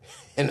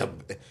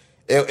 And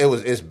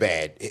it's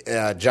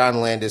bad.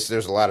 John Landis,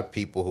 there's a lot of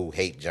people who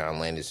hate John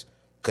Landis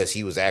because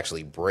he was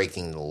actually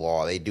breaking the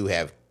law. They do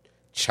have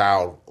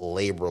child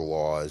labor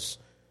laws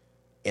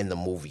in the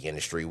movie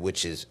industry,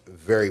 which is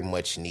very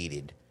much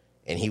needed.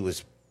 And he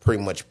was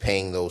pretty much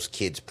paying those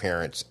kids'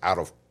 parents out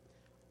of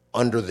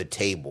under the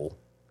table,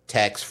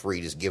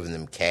 tax-free, just giving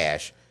them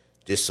cash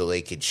just so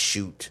they could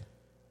shoot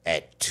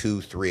at 2,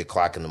 3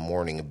 o'clock in the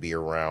morning and be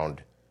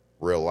around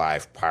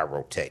real-life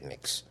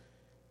pyrotechnics.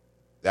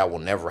 That will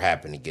never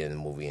happen again in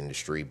the movie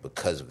industry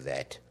because of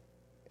that.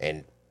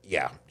 And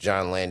yeah,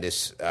 John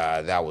Landis,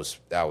 that was.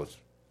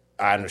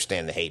 I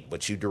understand the hate,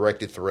 but you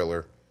directed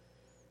Thriller,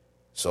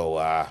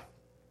 so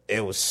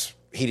it was.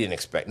 He didn't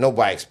expect.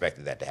 Nobody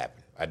expected that to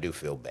happen. I do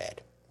feel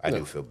bad. I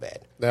do feel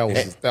bad. That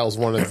was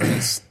one of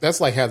these.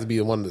 That's like had to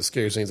be one of the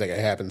scariest things that could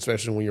happen,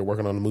 especially when you're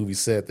working on a movie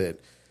set that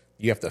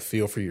you have to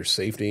feel for your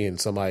safety and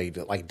somebody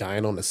like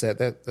dying on the set.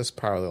 That's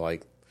probably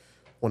like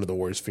one of the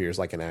worst fears,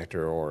 like an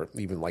actor or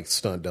even like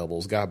stunt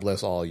doubles. God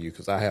bless all of you,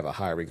 because I have a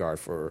high regard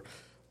for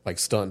like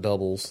stunt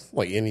doubles,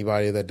 like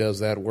anybody that does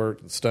that work,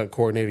 stunt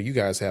coordinator. You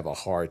guys have a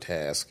hard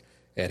task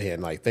at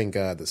hand. Like, thank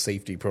God the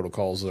safety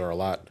protocols are a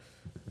lot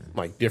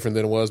like different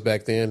than it was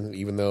back then,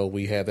 even though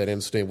we had that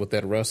incident with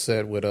that Rust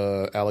set with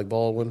Alec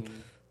Baldwin.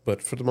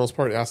 But for the most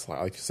part, I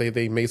like to say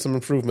they made some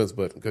improvements,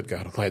 but good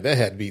God Almighty, that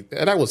had to be,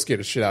 and that would scare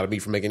the shit out of me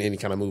from making any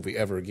kind of movie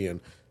ever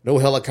again. No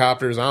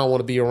helicopters. I don't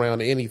want to be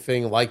around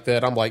anything like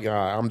that. I'm like,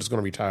 I'm just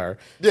going to retire.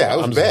 Yeah, it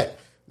was bad.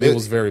 It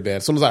was very bad.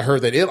 As soon as I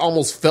heard that, it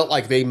almost felt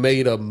like they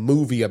made a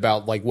movie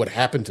about like what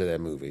happened to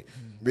that movie.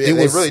 Yeah,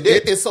 it really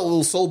did. It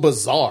was so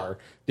bizarre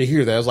to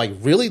hear that. I was like,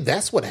 really?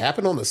 That's what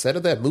happened on the set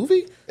of that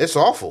movie? It's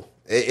awful.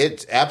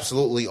 It's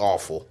absolutely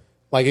awful.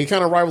 Like, it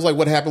kind of rivals like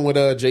what happened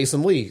with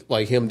Jason Lee,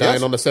 like him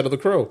dying on the set of The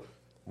Crow.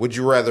 Would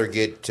you rather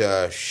get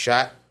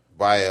shot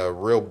by a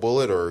real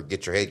bullet or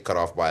get your head cut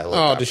off by a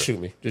helicopter? Oh, just shoot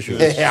me. Just shoot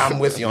me. Yeah, I'm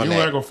with you on You're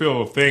that. not going to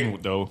feel a thing,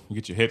 though. You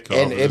get your head cut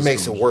And off. it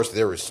makes it worse.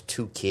 There was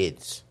 2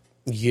 kids.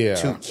 Yeah.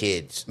 2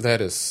 kids. That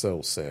is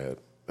so sad.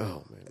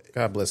 Oh, man.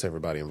 God bless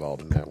everybody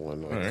involved in that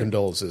one.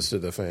 Condolences to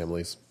the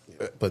families.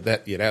 But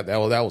that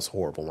was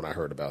horrible when I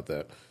heard about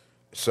that.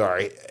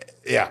 Sorry.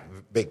 Yeah,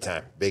 big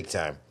time. Big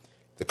time.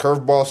 The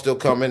curveball's still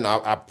coming.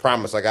 I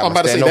promise. I got I'm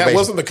my about to say, that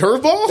wasn't the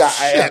curveball?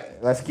 Shit.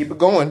 Let's keep it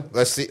going.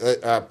 Let's see.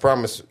 I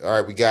promise. All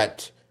right, we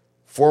got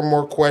 4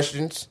 more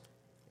questions,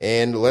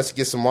 and let's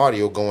get some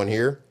audio going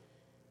here.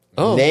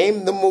 Oh.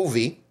 Name the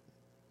movie.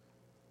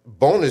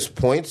 Bonus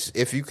points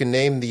if you can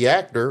name the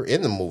actor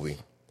in the movie.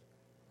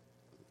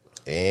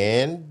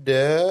 And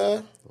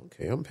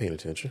Okay, I'm paying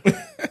attention.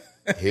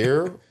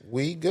 here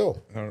we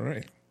go. All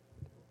right.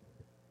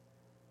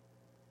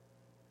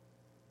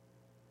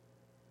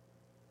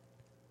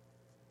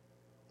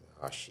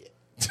 Oh, shit.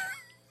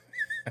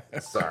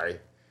 Sorry.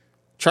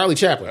 Charlie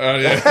Chaplin.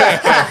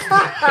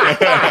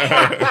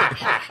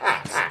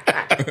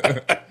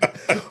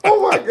 Oh,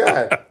 my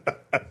God.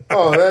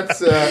 Oh, that's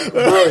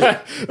brilliant.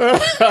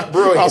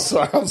 Brilliant. I'm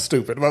sorry. I'm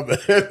stupid. My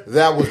bad.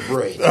 That was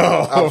brilliant.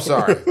 I'm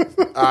sorry.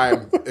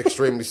 I'm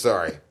extremely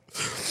sorry.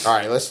 All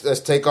right, let's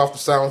take off the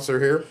silencer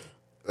here.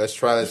 Let's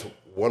try this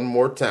one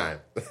more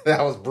time.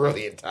 That was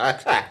brilliant.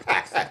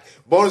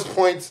 Bonus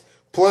points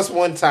plus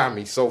 1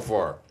 Tommy so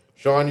far.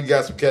 Sean, you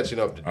got some catching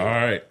up to do. All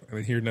right. I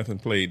didn't hear nothing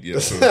played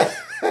yet. So.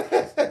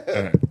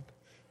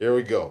 Here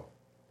we go.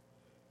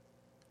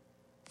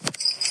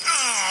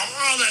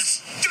 Oh,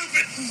 that's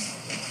stupid.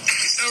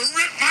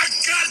 Rip my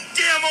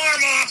goddamn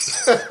arm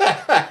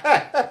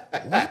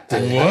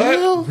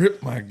off. What?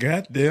 Rip my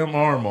goddamn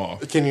arm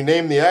off. Can you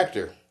name the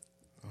actor?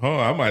 Oh,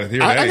 I might hear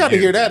that I got to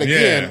hear that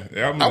again.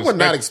 Yeah, I was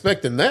not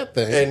expecting that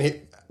thing.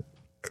 And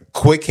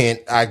quick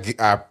hint,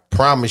 I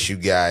promise you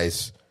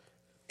guys,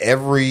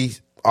 every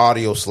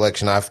audio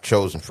selection I've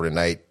chosen for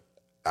tonight,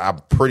 I'm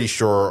pretty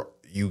sure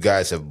you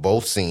guys have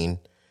both seen,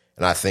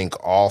 and I think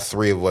all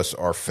 3 of us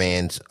are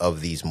fans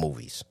of these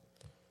movies.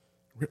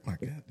 Rip my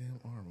goddamn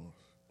arm off.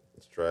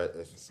 Let's try it.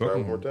 Let's try it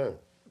one more time.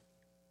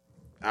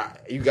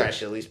 You guys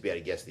should at least be able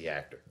to guess the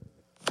actor.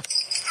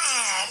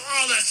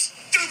 Oh, that's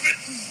stupid.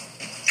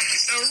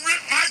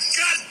 Rip my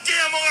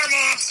goddamn arm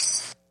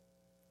off.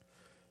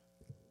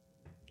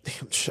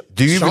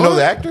 Do you even Sean? know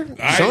the actor?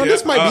 Sean,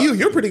 this might be you.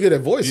 You're pretty good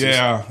at voices.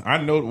 Yeah, I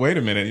know. Wait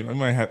a minute. I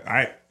might have.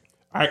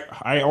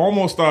 I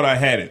almost thought I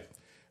had it.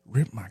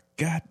 Rip my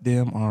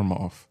goddamn arm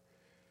off.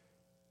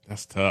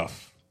 That's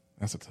tough.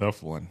 That's a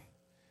tough one.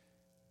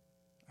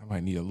 I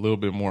might need a little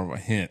bit more of a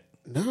hint.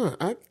 No,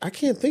 I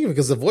can't think of it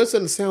because the voice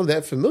doesn't sound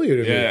that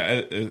familiar to me.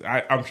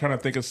 Yeah, I'm trying to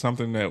think of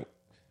something that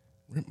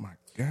rip my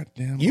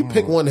goddamn. You arm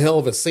pick off. one hell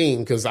of a scene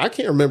because I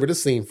can't remember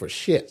this scene for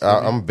shit.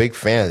 I'm a big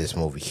fan of this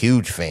movie.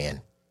 Huge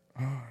fan.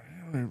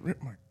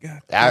 Rip my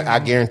goddamn. I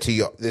guarantee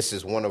you, this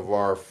is one of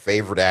our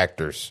favorite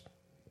actors.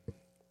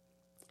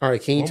 All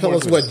right, can you One tell more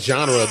us thing. what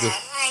genre this?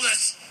 Oh,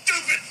 that's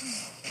stupid.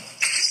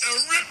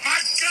 Rip my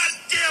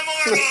goddamn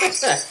arm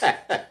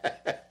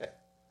off.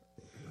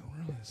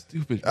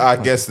 Stupid. I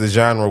guess the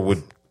genre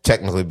would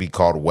technically be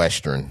called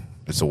Western.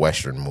 It's a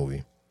Western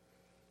movie.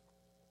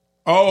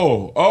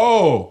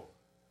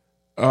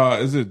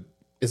 Is it?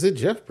 Is it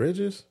Jeff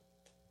Bridges?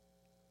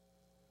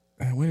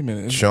 Wait a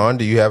minute. Sean,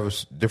 do you have a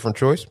different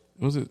choice?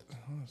 Was it?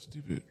 Oh,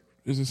 stupid.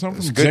 Is it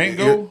something from good.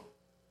 Django?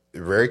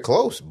 Very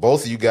close.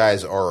 Both of you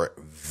guys are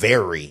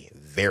very,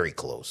 very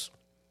close.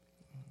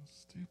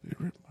 Stupid.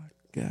 Rip my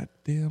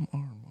goddamn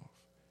arm off.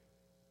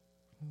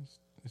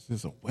 This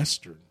is a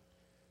Western.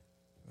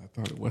 I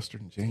thought a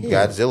Western Django.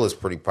 Godzilla's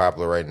pretty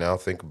popular right now.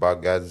 Think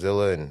about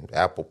Godzilla and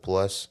Apple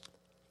Plus.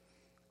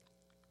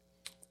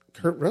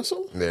 Kurt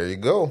Russell? There you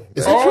go.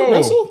 Is that Kurt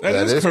Russell?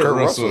 That is Kurt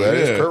Russell. That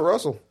is yeah. Kurt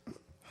Russell.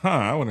 Huh,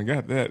 I wouldn't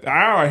have got that.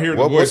 I hear the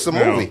What voice was the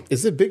now. movie?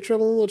 Is it Big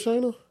Trouble in Little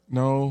China?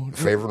 No.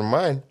 Favorite of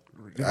mine.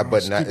 But not,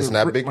 it's Stupid,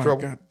 not rip Big my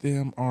Trouble.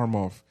 goddamn arm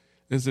off.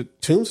 Is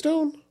it?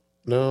 Tombstone?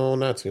 No,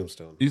 not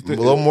Tombstone. You A think,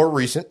 little more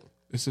recent.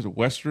 Is it a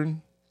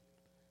Western?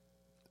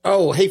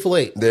 Oh, Hateful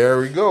Eight. There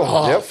we go.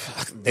 Oh, Yep.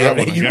 fuck, I damn it.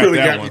 would've You got really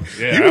that got one. me.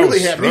 Yeah, You I really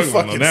was had me struggling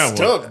on fucking that one.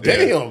 stumped. Yeah.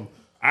 Damn.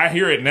 I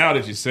hear it now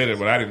that you said it,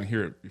 but I didn't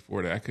hear it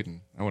before that.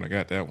 I wouldn't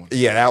have got that one.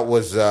 Yeah, that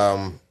was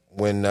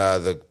when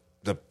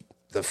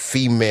the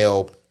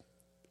female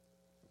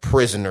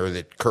prisoner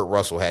that Kurt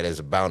Russell had as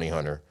a bounty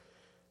hunter.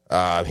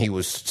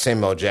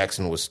 Samuel L.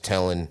 Jackson was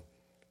telling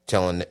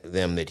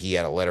them that he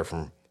had a letter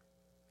from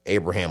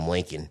Abraham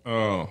Lincoln,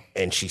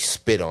 and she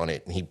spit on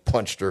it, and he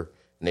punched her,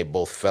 and they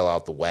both fell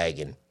out the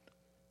wagon.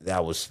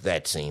 That was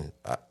that scene.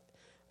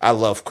 I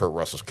love Kurt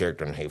Russell's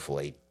character in Hateful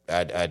Eight.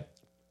 That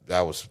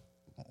was.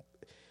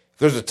 If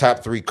there's a top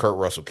 3 Kurt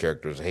Russell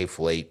characters,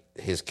 Hateful Eight,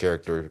 his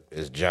character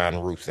is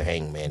John Ruth the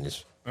Hangman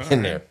is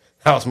in there.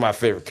 That was my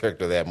favorite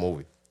character of that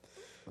movie.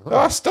 Oh,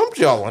 I stumped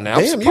y'all on that.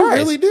 I'm Damn, you surprised.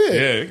 really did.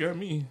 Yeah, it got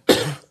me.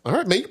 All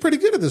right, man, you're pretty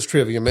good at this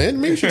trivia,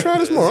 man. Maybe you should try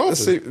this more often.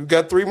 Let's see. We've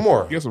got 3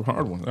 more. You got some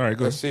hard ones. All right,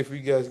 go Let's ahead. see if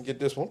you guys can get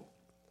this one.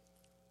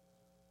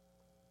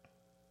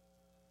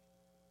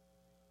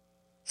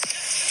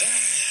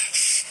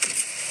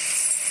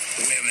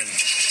 Women.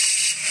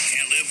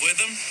 Can't live with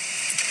them,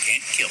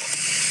 can't kill them.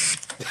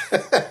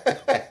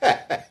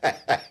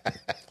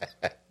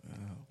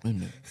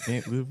 Women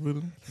can't live with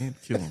them,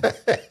 can't kill them.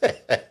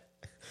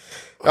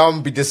 I'm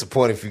gonna be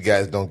disappointed if you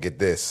guys don't get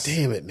this.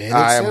 Damn it, man. It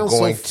I am sounds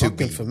going so to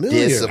be fucking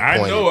familiar. disappointed.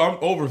 I know I'm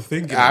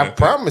overthinking. I that.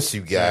 promise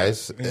you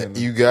guys,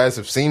 you guys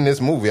have seen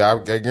this movie. I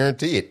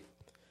guarantee it.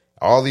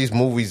 All these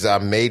movies, I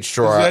made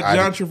sure Is that I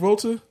John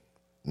Travolta?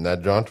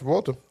 not John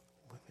Travolta.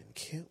 Women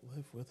can't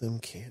live with them,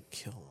 can't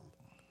kill them.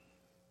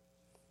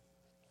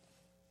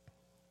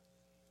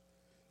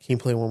 Can you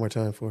play it one more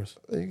time for us?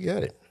 You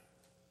got it.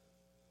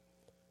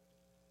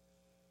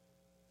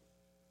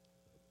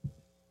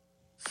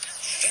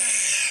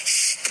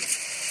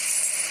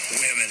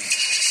 Women.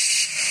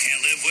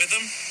 Can't live with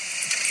them,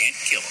 can't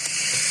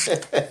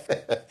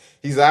kill them.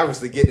 He's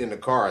obviously getting in the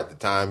car at the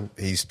time.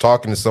 He's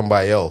talking to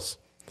somebody else.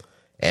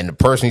 And the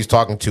person he's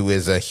talking to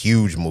is a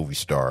huge movie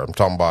star. I'm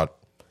talking about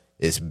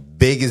as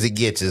big as it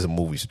gets as a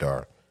movie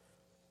star.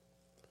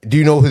 Do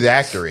you know who the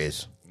actor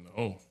is?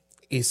 No.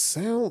 It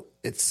sounds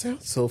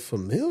so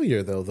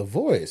familiar though, the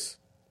voice.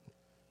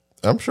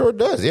 I'm sure it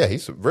does. Yeah,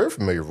 he's a very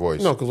familiar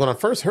voice. No, because when I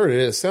first heard it,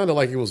 it sounded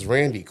like it was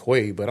Randy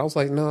Quaid, but I was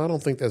like, no, I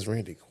don't think that's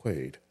Randy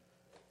Quaid.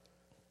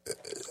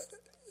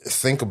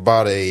 Think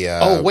about a...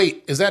 Oh,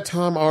 wait, is that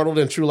Tom Arnold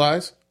in True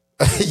Lies?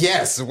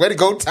 yes, way to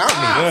go, Tommy.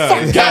 Yeah,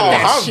 Fuck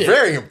that I'm shit.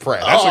 very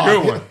impressed. That's a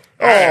good one.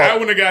 I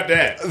wouldn't have got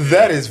that.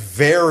 That is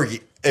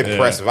very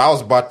impressive. I was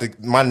about to...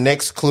 My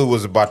next clue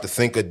was about to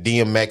think a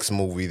DMX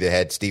movie that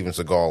had Steven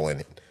Seagal in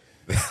it.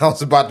 That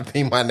was about to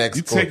be my next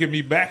You clue. taking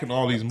me back in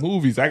all these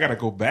movies. I got to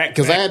go back.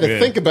 Because I had to there.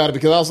 think about it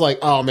because I was like,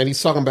 oh man,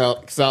 he's talking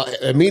about. Because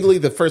immediately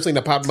the first thing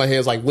that popped in my head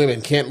is like, women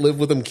can't live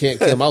with him, can't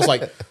kill him. I was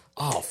like,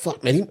 oh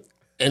fuck, man.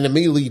 And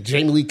immediately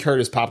Jamie Lee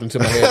Curtis popped into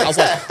my head. I was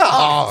like,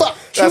 oh fuck,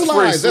 True That's pretty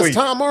Lies, that's sweet.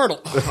 Tom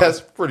Arnold.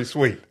 That's pretty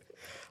sweet.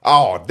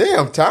 Oh,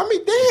 damn, Tommy,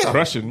 damn.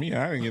 Crushing me.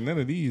 I didn't get none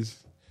of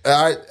these.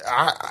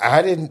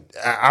 I didn't.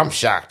 I'm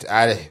shocked.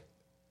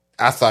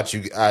 I thought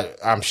you.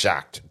 I'm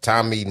shocked.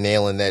 Tommy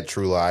nailing that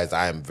True Lies.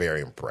 I am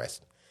very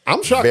impressed.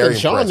 I'm shocked Very that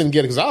Sean impressive. didn't get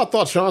it because I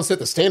thought Sean set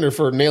the standard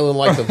for nailing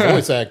like the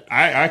voice act.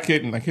 I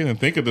couldn't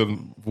think of the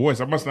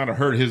voice. I must not have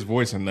heard his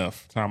voice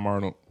enough. Tom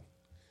Arnold.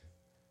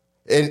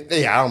 And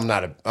yeah,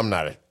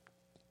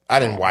 I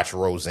didn't watch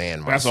Roseanne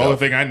myself. That's the only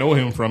thing I know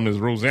him from is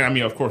Roseanne. I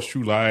mean, of course,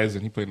 True Lies,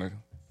 and he played in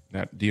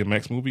that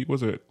DMX movie.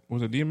 Was it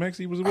DMX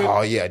he was with?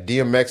 Oh yeah,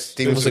 DMX,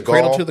 Steven Was it Seagal.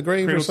 Cradle to the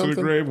Grave Cradle or to the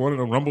something? Grave, one of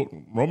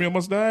them. Romeo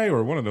Must Die,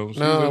 or one of those.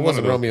 No, He was it in one wasn't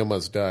of those. Romeo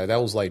Must Die.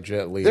 That was like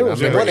Jet Li. There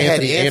was I remember one that had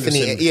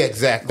Anthony. Anderson. Yeah,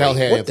 exactly. That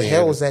had What Anthony the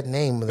hell Anderson. was that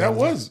name? Of That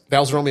was That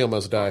was Romeo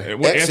Must Die.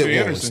 Exit Exit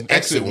Anderson. Wounds. Exit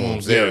Exit Wounds.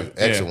 Wounds. There. Yeah.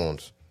 Exit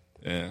Wounds.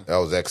 Yeah. That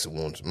was Exit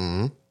Wounds.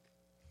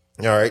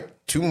 Mm-hmm. All right,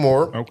 2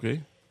 more.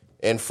 Okay.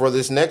 And for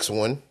this next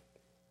one,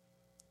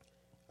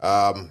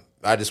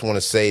 I just want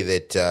to say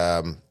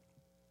that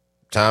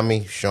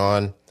Tommy,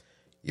 Sean,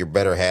 your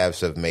better halves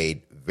have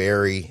made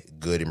very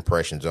good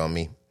impressions on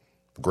me.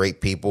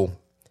 Great people.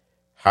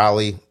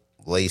 Holly,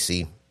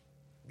 Lacey,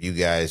 you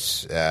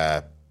guys,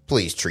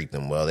 please treat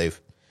them well.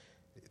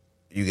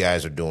 You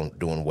guys are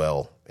doing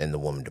well in the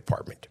woman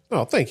department.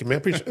 Oh, thank you, man.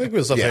 Appreciate it.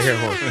 Give us something here,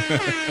 home.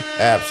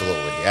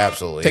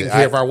 Absolutely. Taking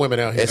care of our women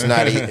out here. It's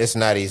not it's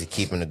not easy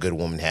keeping a good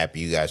woman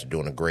happy. You guys are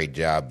doing a great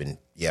job, and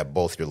yeah,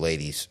 both your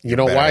ladies. You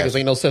know why? Because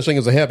ain't no such thing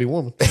as a happy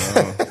woman.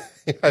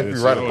 I'd be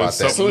right about As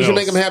that. soon as you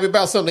make them happy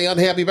about something, they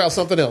unhappy about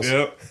something else.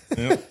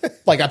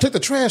 Yep. Like I took the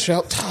trash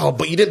out,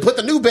 but you didn't put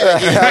the new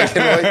bag in. I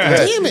can relate to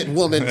that. Damn it,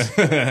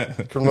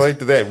 woman. Can relate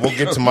to that. We'll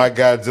get to my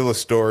Godzilla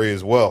story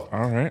as well.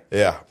 All right.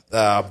 Yeah.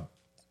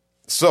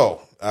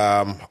 So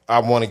I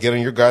want to get on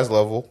your guys'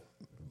 level.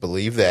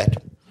 Believe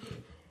that.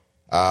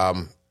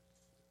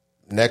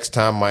 Next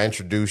time I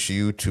introduce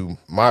you to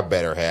my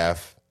better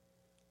half,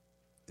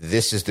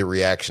 this is the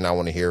reaction I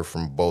want to hear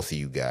from both of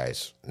you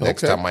guys.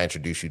 Next Okay. time I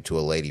introduce you to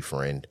a lady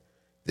friend,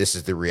 this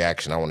is the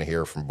reaction I want to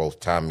hear from both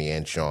Tommy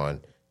and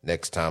Sean.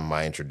 Next time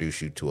I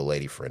introduce you to a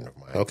lady friend of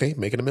mine. Okay,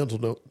 making a mental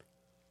note.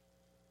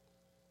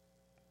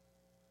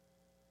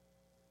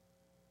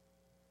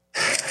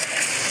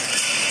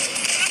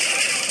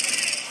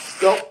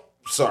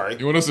 Sorry.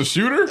 You want us to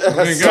shoot her?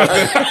 I ain't got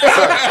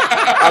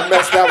that. I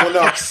messed that one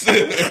up.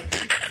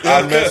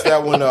 I messed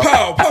that one up.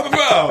 Pow, pow,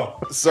 pow.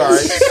 Sorry.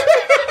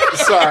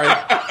 Sorry.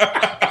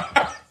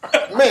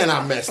 Man,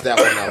 I messed that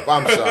one up.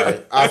 I'm sorry.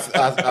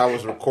 I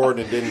was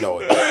recording and didn't know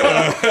it.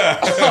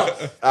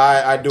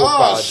 I do Oh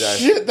apologize.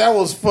 shit, that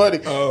was funny.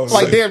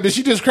 Like, damn, did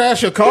she just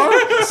crash your car?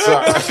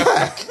 Sorry.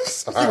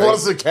 You want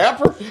us to cap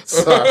her?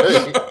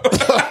 Sorry.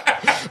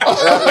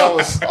 That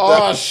was.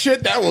 Oh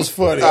shit, that was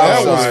funny. I'm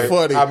That sorry. was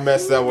funny. I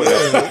messed that one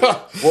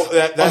up. Well,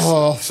 that's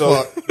Oh,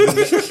 so.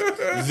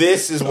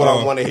 This is what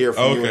I want to hear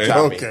from you and okay.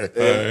 Tommy.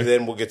 Okay. And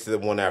then we'll get to the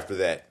one after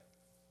that.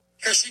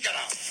 Here she got a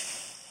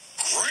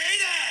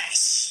great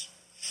ass.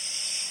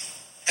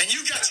 And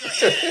you got your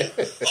head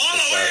all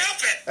the way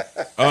up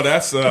it. Oh,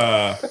 that's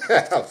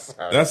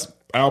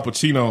Al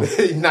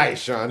Pacino.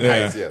 Nice, Sean. Yeah.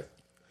 Nice, yeah.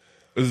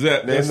 Is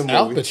that Name that's, the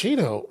Al movie.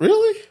 Pacino,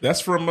 really?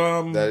 that's from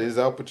That is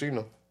Al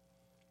Pacino.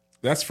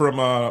 that's from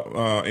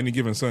Any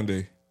Given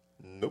Sunday?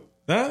 Nope.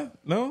 Huh?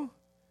 No.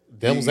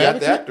 Devil's You got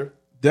the Advocate. actor.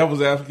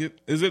 Devil's Advocate.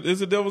 Is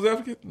it Devil's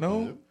Advocate?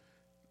 No.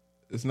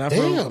 It's not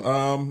Damn.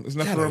 from it's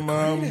not Got a from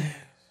great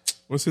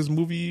what's his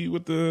movie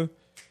with the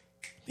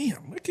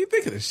damn, I can't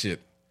think of this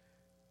shit.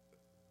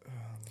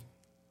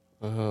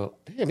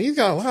 Damn, he's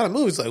got a lot of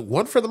movies. Like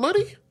One for the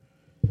Money.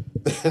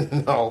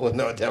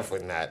 No,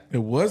 definitely not. It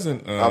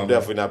wasn't I'm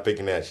definitely not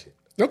picking that shit.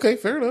 Okay,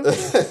 fair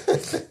enough.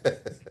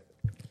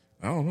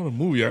 I don't know the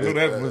movie. I know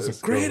that was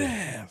it's a great cool.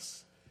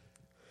 ass.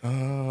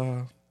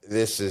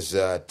 This is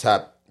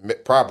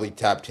probably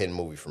top 10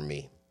 movie for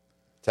me.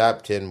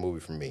 Top 10 movie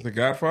for me. The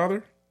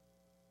Godfather?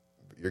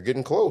 You're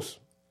getting close.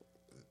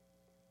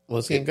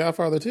 Was he in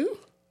Godfather 2?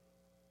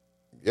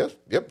 Yes,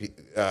 yep.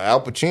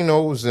 Al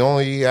Pacino is the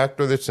only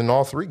actor that's in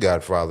all three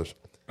Godfathers.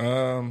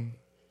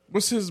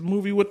 What's his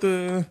movie with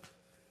the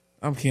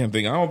I can't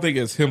think. I don't think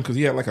it's him because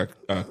he had like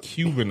a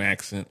Cuban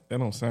accent. That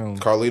don't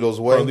sound Carlito's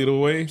Way.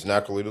 Carlito Way. It's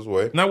not Carlito's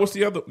Way. Now what's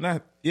the other?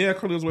 Not yeah,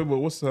 Carlito's Way. But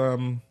what's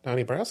Donnie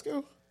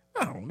Brasco?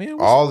 Oh man,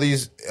 what's, All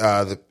these,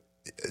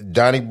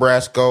 Donnie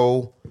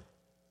Brasco,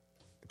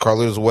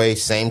 Carlito's Way,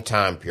 same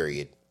time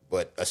period,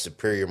 but a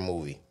superior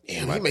movie.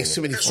 Damn, he makes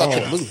too many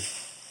fucking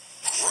movies.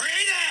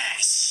 Great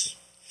ass.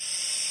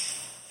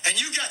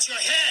 And you got your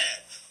head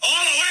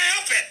all the way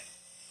up it.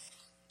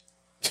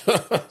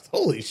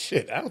 Holy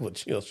shit, Al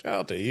Pacino, shout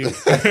out to you.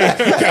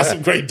 Got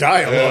some great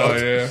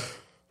dialogue. yeah.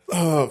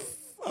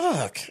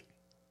 Fuck.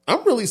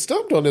 I'm really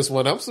stumped on this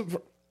one.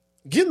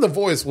 Getting the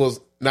voice was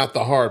not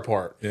the hard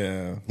part.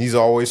 Yeah, He's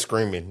always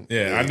screaming.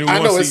 yeah. I knew. I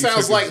know once it he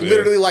sounds took like his-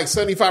 literally like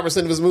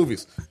 75% of his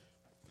movies.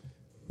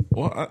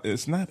 Well,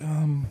 it's not.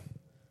 Yes,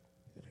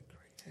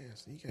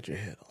 you got your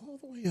head all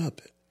the way up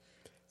it.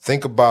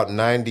 Think about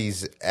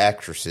 90s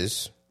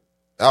actresses.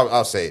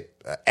 I'll say it.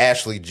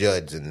 Ashley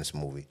Judd's in this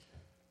movie.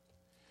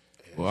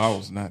 Well, I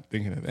was not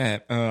thinking of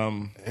that.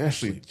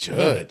 Ashley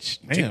Judge.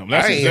 Damn,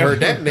 I ain't heard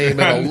that name in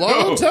a I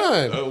long know.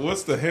 time.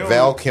 What's the hell?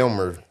 Val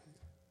Kilmer.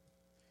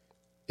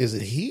 Is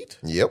it Heat?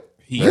 Yep.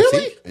 He- That's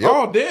Really? it. Yep.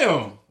 Oh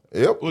damn!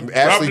 Yep. With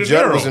Ashley Robert De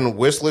Judd Niro. was in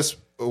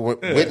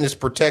Witness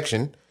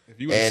Protection.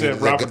 If you would have And said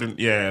the Robert, gu-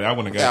 yeah, I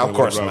wouldn't have got. Yeah, that of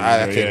course with not.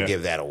 Robert I De Niro, couldn't yeah.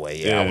 give that away.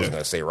 Yeah, I Yeah. was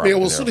going to say Robert. Yeah,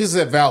 well, De as soon Niro. as it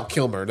said Val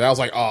Kilmer, I was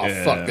like, oh,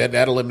 Yeah. fuck,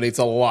 that eliminates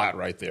a lot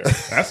right there.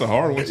 That's a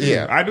hard one. Too.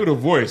 Yeah. I knew the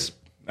voice.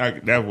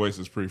 That voice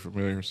is pretty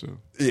familiar. So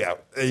Yeah,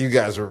 you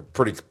guys were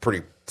pretty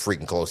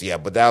freaking close. Yeah,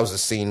 but that was a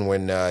scene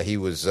when he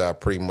was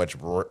pretty much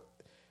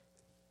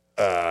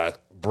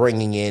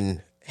bringing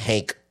in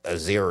Hank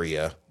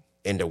Azaria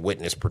into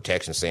witness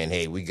protection, saying,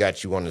 "Hey, we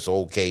got you on this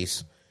old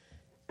case.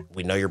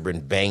 We know you've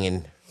been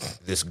banging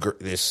this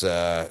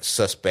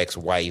suspect's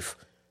wife.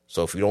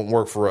 So if you don't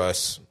work for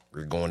us,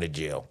 you're going to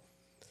jail."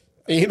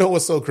 And you know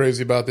what's so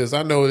crazy about this?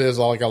 I know there's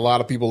like a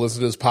lot of people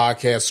listening to this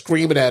podcast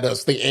screaming at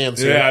us the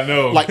answer. Yeah, I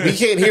know. Like, we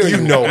can't hear you.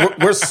 know,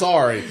 we're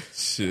sorry.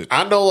 shit.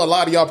 I know a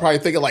lot of y'all probably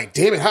thinking like,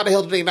 damn it, how the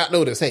hell did they not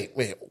know this? Hey,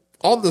 man,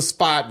 on the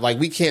spot, like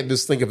we can't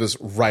just think of this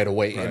right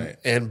away. Right.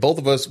 And both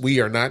of us,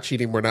 we are not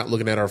cheating. We're not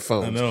looking at our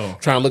phones. I know.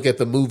 Trying to look at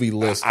the movie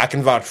list. I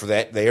can vouch for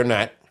that. They are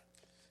not.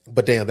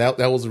 But damn, that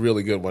was a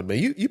really good one, man.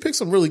 You picked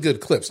some really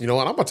good clips. You know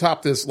what? I'm gonna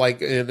top this like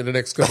in the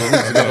next couple of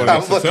weeks. I'm looking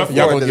tough forward one.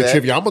 Y'all to gonna get that.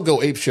 trivia. I'm gonna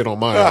go ape shit on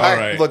mine. I'm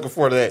right. looking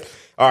forward to that.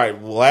 All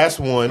right, last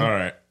one. All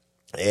right.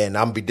 And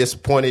I'm be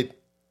disappointed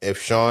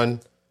if Sean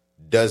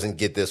doesn't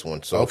get this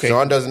one. So Okay. if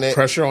Sean doesn't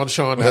Pressure on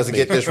Sean. not doesn't me.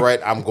 get this right,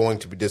 I'm going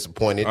to be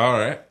disappointed. All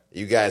right.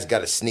 You guys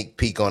got a sneak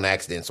peek on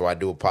accident, so I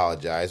do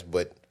apologize.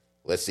 But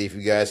let's see if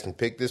you guys can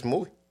pick this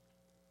movie.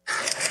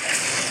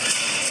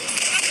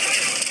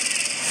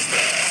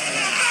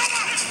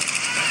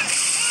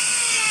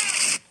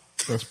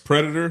 That's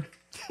Predator.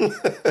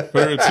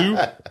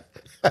 Predator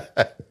 2.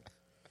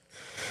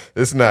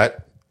 It's not.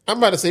 I'm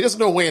about to say, there's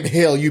no way in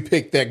hell you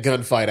picked that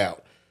gunfight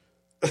out.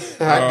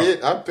 I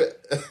did.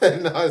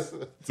 No,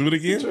 Do it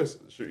again.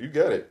 sure, you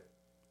got it.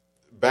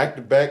 Back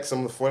to back,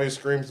 some of the funniest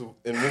screams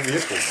in movie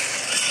history.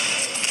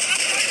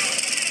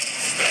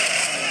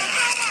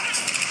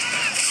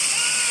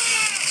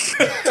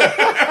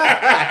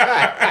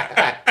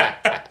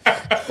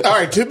 All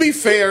right, to be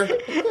fair,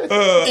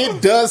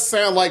 It does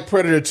sound like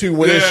Predator 2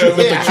 when they're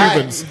shooting at the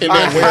Cubans in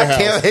that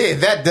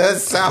warehouse. That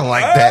does sound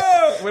like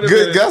that. wait a Good,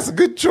 minute. that's a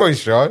good choice,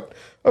 Sean.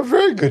 A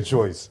very good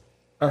choice.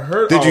 I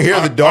heard. Did you hear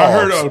the dogs? I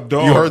heard a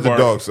dog. You heard the bark.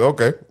 dogs.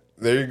 Okay,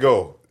 there you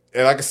go.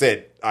 And like I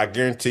said, I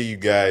guarantee you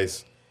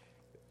guys,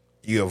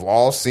 you have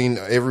all seen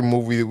every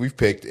movie that we've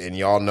picked, and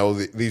y'all know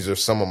that these are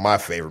some of my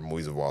favorite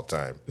movies of all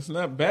time. It's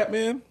not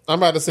Batman. I'm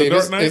about to say, The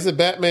Dark Knight? is it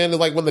Batman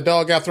like when the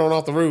dog got thrown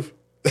off the roof?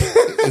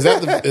 Is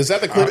that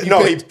the clip?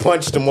 No, he picked?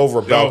 punched him over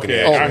a balcony.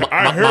 Okay, Oh,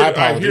 I my heard. I hear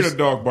apologies. the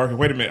dog barking.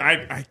 Wait a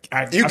minute.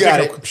 You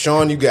got it,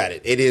 Sean. You got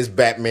it. It is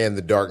Batman: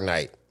 The Dark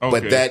Knight, Okay.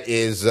 but that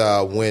is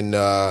when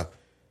the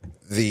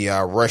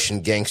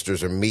Russian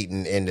gangsters are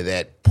meeting into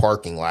that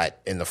parking lot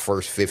in the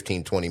first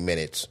 15, 20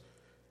 minutes,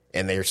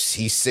 and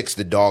he sicks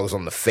the dogs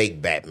on the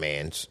fake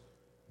Batmans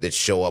that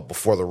show up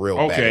before the real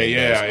Batman Okay,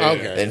 yeah, does. yeah.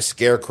 Okay. And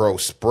Scarecrow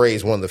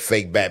sprays one of the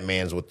fake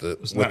Batmans with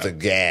the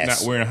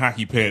gas. Not wearing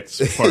hockey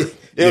pants. Part.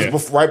 It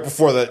was right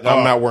before the.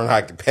 I'm not wearing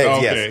hockey pants.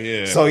 Okay,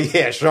 Yes. yeah. So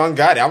yeah, Sean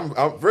got it.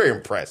 I'm very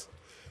impressed.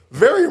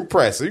 Very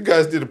impressed. You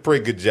guys did a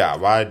pretty good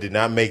job. I did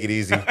not make it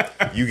easy.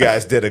 You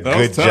guys did a That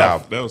was good tough.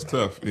 job. That was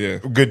tough. Yeah.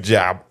 Good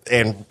job.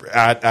 And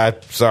I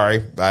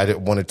sorry, I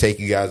didn't want to take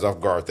you guys off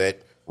guard. That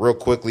real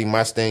quickly,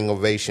 my standing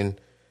ovation.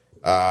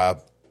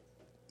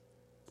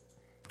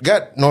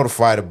 Got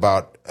notified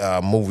about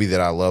a movie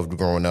that I loved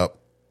growing up.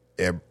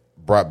 It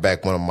brought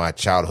back one of my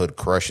childhood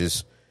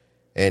crushes.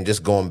 And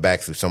just going back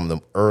through some of the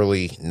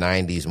early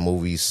 90s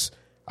movies,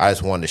 I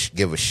just wanted to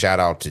give a shout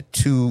out to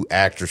two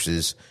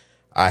actresses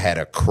I had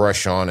a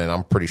crush on, and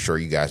I'm pretty sure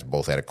you guys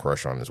both had a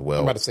crush on as well.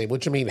 I'm about to say,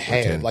 what you mean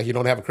had? Like you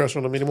don't have a crush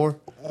on them anymore?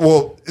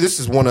 Well, this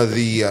is one of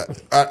the.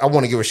 I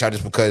want to give a shout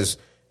just because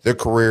their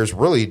careers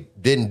really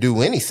didn't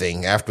do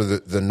anything after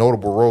the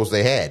notable roles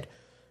they had.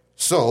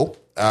 So,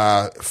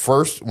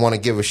 first, want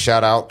to give a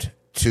shout out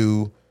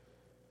to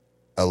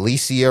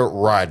Alicia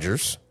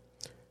Rogers,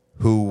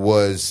 who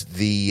was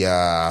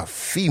the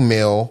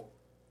female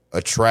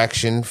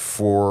attraction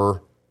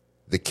for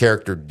the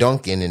character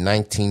Duncan in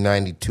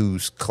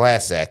 1992's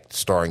Class Act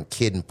starring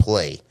Kid and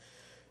Play.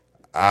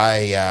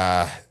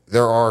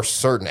 There are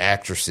certain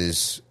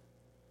actresses,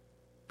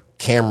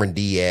 Cameron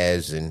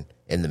Diaz in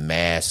The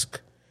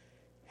Mask,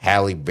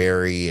 Halle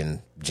Berry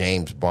and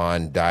James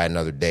Bond, Die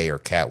Another Day, or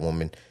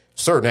Catwoman.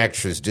 Certain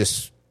actresses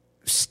just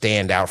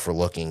stand out for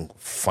looking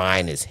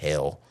fine as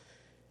hell.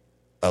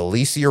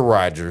 Alicia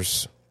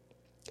Rogers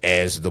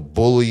as the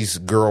bully's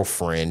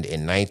girlfriend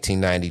in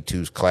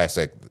 1992's Class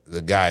Act,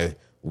 the guy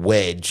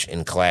Wedge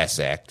in Class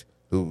Act,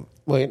 who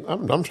Wait,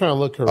 I'm trying to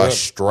look her a up.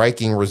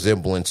 striking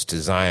resemblance to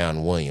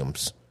Zion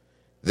Williams.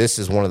 This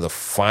is one of the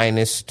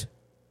finest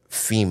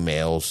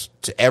females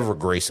to ever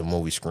grace a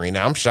movie screen.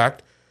 Now, I'm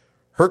shocked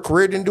her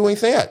career didn't do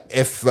anything yet.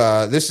 If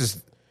this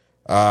is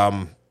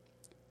Boys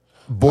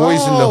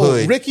in the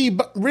Hood,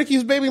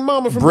 Ricky's baby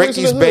mama from Boys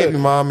in Ricky's the baby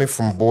Hood. mommy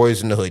from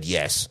Boys in the Hood,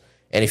 yes.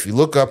 And if you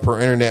look up her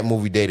Internet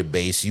Movie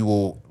Database, you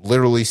will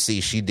literally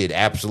see she did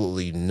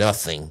absolutely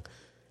nothing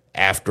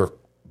after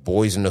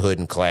Boys in the Hood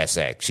and Class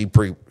Act.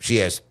 She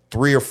has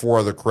 3 or 4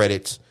 other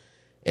credits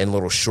and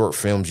little short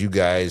films you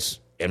guys,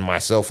 and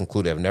myself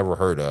included, have never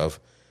heard of.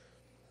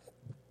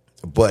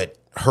 But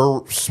her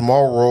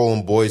small role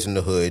in Boys in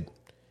the Hood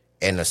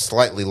and a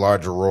slightly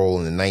larger role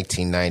in the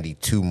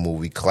 1992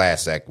 movie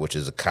Class Act, which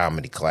is a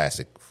comedy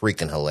classic,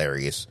 freaking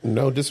hilarious.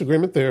 No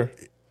disagreement there.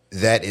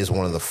 That is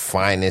one of the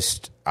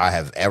finest I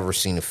have ever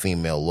seen a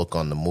female look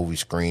on the movie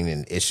screen,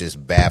 and it's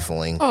just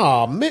baffling.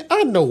 Oh man,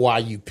 I know why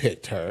you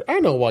picked her. I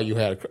know why you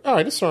had her. All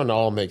right, this starting to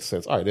all make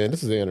sense. All right, then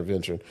this is the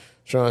intervention.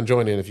 Sean,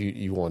 join in if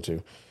you want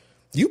to.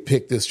 You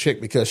picked this chick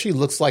because she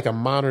looks like a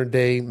modern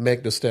day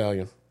Meg Thee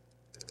Stallion.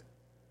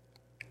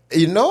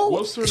 You know,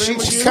 What's her she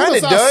name again? kind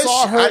of I does.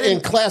 saw her I in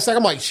didn't, Class Act.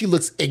 I'm like, she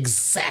looks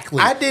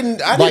exactly. I didn't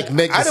like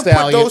Meg Thee I didn't put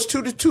Stallion. those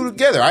two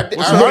together. I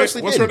What's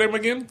honestly her didn't. name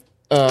again?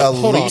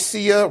 Hold on.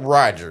 Alicia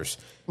Rogers.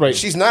 Right.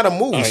 She's not a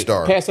movie All right,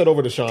 star. pass that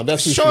over to Sean.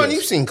 That's who Sean, she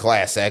you've is. seen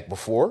Class Act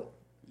before.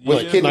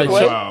 Yeah, Kid Like, and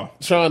Play? wow.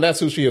 Sean, that's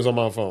who she is on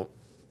my phone.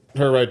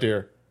 Her right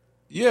there.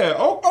 Yeah.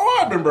 Oh,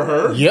 I remember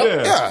her.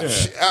 Yep.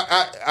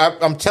 Yeah,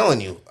 I'm telling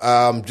you,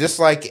 just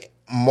like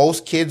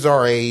most kids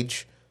our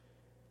age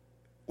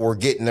were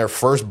getting their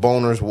first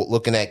boners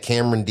looking at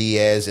Cameron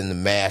Diaz in The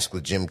Mask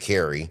with Jim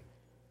Carrey.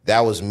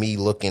 That was me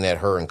looking at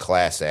her in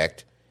Class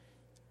Act.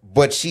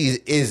 But she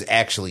is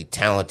actually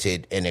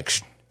talented and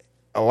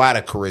a lot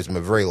of charisma,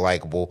 very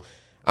likable.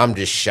 I'm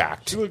just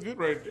shocked. She looked good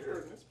right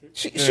there. in this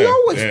picture. She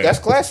always, yeah. that's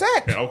Class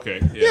Act. Yeah,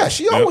 okay. Yeah,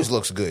 she always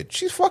looks good.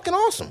 She's fucking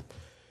awesome.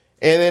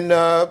 And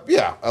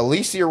then,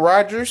 Alicia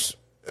Rogers,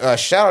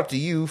 shout out to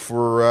you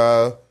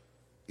for,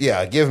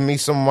 giving me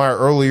some of my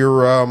earlier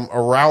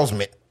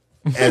arousement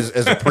as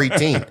a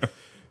preteen.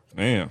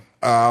 Damn.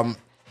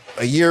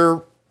 A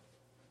year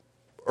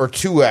or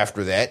two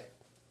after that,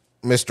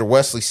 Mr.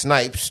 Wesley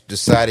Snipes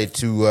decided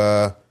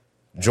to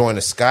join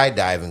a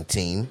skydiving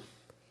team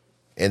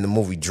in the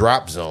movie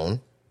Drop Zone.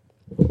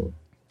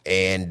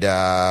 And,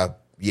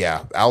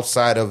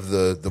 outside of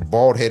the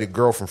bald-headed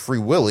girl from Free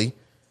Willy,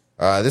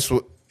 this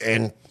was...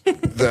 And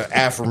the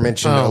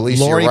aforementioned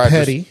Alicia Lori Rogers.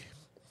 Petty.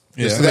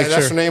 Just to That- make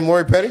that's sure. her name,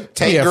 Lori Petty?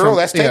 Tank Yeah, Girl? from-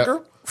 That's Tank yeah.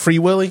 Girl? Free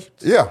Willy?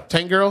 Yeah.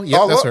 Tank Girl?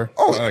 Yeah, that's her.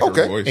 Oh, I like her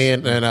okay. voice.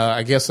 And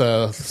I guess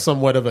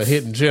somewhat of a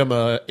hidden gem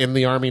in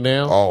the Army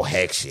now. Oh,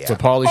 heck yeah. To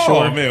Pauly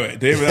Shore. Oh man,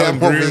 David That Allen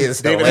movie Greer.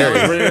 is David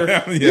hilarious.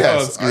 Allen Greer. yeah,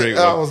 Yes, that's great.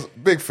 I was a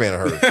big fan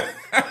of her.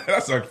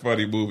 That's a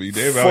funny movie.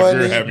 David Allen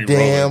Greer had Funny me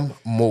rolling. damn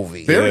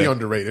movie. Very Yeah.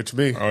 underrated to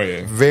me. Oh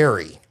yeah.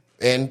 Very.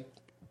 And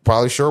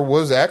Pauly Shore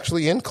was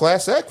actually in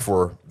Class Act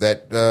for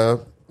that.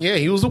 Yeah,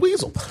 he was a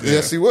weasel.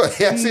 Yes, he was.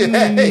 Yes, he,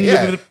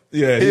 yeah.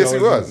 Yeah, Yes, he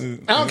was.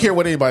 I don't care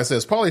what anybody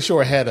says. Pauly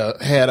Shore had a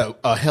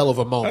hell of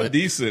a A moment.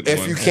 decent If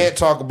one. you can't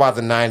talk about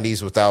the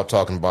 90s without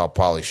talking about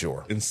Pauly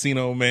Shore.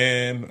 Encino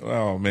Man.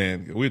 Oh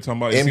man, we were talking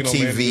about Encino Man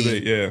MTV, today.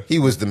 Yeah. he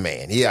was the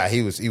man. Yeah,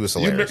 he was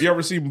hilarious. You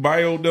ever seen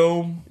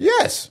Biodome?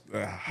 Yes.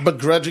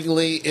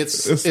 Begrudgingly,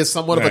 it's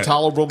somewhat of a Right.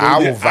 tolerable movie. I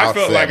will I vouch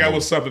felt for like that I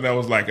was something that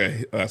was like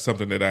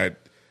something that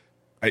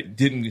I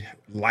didn't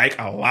like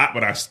a lot,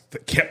 but I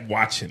kept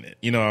watching it.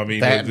 You know what I mean?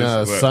 that It and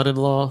just- but-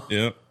 son-in-law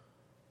Yeah.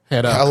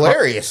 had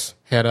Hilarious.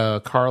 had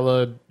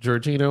Carla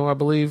Giorgino, I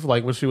believe,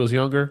 like when she was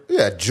younger.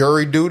 Yeah,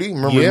 Jury Duty.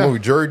 Remember Yeah. the movie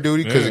Jury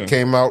Duty? Because Yeah. it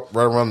came out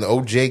right around the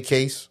OJ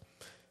case.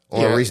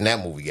 Only Yeah. reason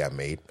that movie got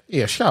made.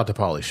 Yeah, shout out to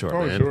Pauly Shore,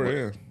 Oh man. sure,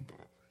 yeah.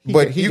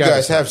 But he you got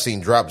guys it. have seen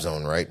Drop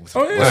Zone, right?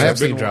 Oh yeah, I have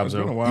It's been seen a- Drop it's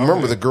been a Zone. while, You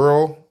remember yeah. the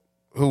girl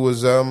who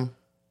was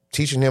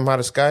teaching him how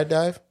to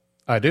skydive?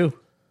 I do.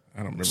 I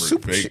don't remember.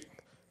 Super. Fake.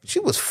 She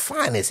was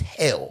fine as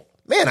hell.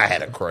 Man, I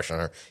had a crush on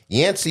her.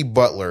 Yancey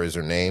Butler is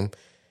her name.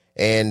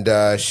 And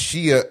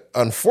she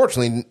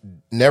unfortunately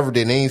never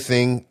did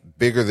anything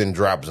bigger than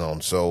Drop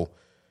Zone. So,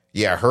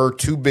 yeah, her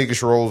two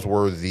biggest roles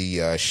were the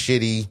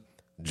shitty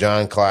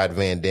John Claude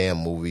Van Damme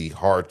movie,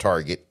 Hard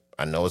Target.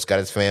 I know it's got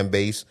its fan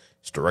base.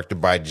 It's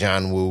directed by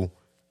John Woo.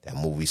 That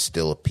movie's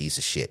still a piece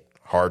of shit.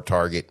 Hard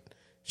Target.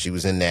 She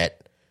was in that.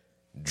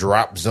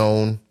 Drop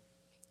Zone.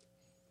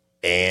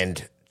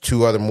 And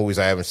two other movies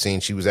I haven't seen.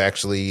 She was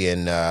actually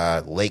in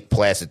Lake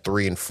Placid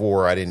 3 and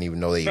 4. I didn't even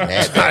know they even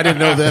had that. I didn't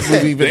know that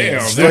movie even Damn,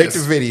 existed.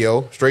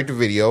 Straight to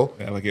video.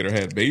 Alligator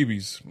had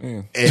babies.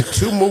 Man. And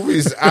two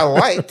movies I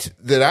liked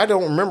that I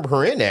don't remember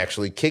her in,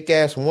 actually.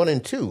 Kick-Ass 1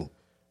 and 2.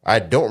 I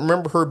don't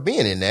remember her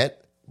being in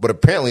that, but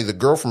apparently the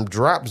girl from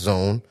Drop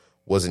Zone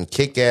was in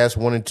Kick-Ass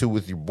 1 and 2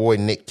 with your boy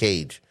Nick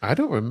Cage. I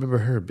don't remember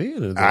her being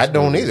in this I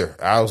don't movie. either.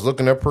 I was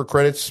looking up her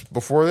credits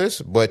before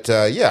this, but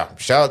yeah,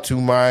 shout out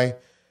to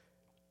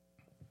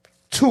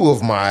two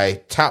of my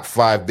top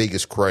 5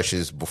 biggest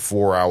crushes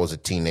before I was a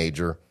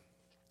teenager.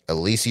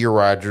 Alicia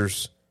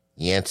Rogers,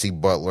 Yancey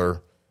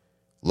Butler,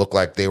 looked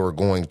like they were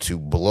going to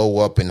blow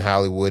up in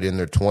Hollywood in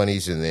their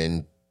 20s and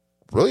then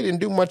really didn't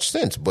do much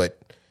since, but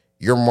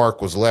your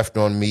mark was left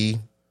on me,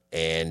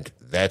 and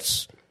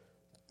that's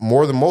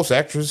more than most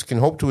actresses can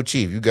hope to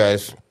achieve. You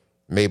guys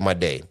made my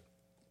day.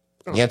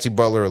 Yancey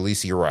Butler,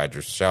 Alicia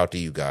Rogers. Shout out to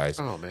you guys.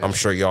 Oh, man. I'm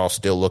sure y'all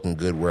still looking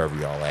good wherever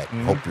y'all at.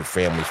 Hope your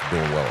families are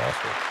doing well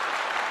also.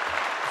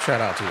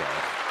 Shout out to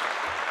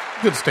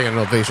y'all. Good standing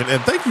ovation.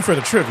 And thank you for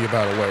the trivia,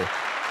 by the way.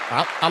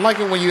 I like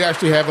it when you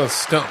actually have us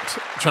stumped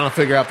trying to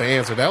figure out the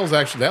answer. That was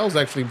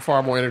actually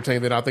far more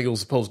entertaining than I think it was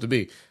supposed to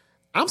be.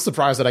 I'm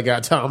surprised that I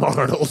got Tom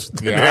Arnold.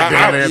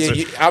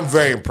 I'm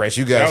very impressed.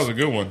 You That guys. was a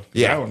good one.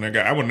 Yeah.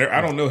 That one,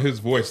 I don't know his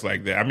voice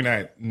like that. I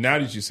mean, now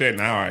that you said it,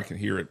 now I can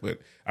hear it, but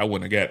I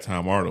wouldn't have got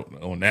Tom Arnold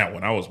on that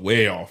one. I was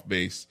way off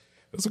base.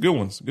 That's a good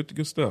one. It's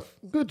good stuff.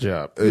 Good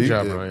job. Good You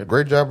job, did- Ryan.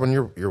 Great job on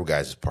your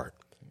guys' part.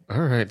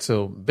 All right,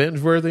 so binge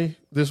worthy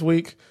this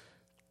week.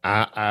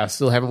 I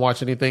still haven't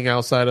watched anything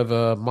outside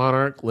of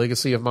Monarch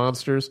Legacy of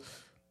Monsters.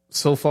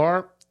 So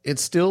far,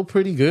 it's still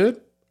pretty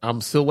good.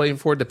 I'm still waiting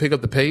for it to pick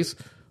up the pace.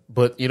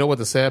 But you know what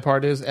the sad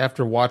part is?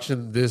 After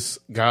watching this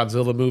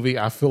Godzilla movie,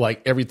 I feel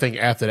like everything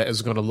after that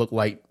is going to look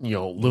like,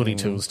 Looney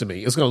Tunes to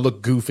me. It's going to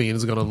look goofy and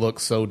it's going to look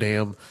so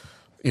damn,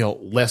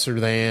 lesser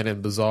than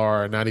and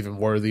bizarre and not even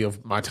worthy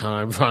of my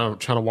time. I'm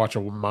trying to watch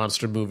a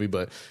monster movie,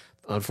 but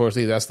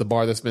unfortunately, that's the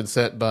bar that's been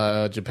set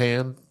by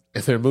Japan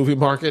at their movie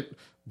market.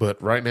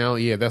 But right now,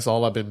 yeah, that's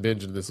all I've been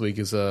binging this week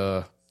is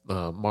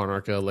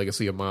Monarch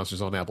Legacy of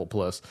Monsters on Apple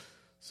Plus.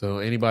 So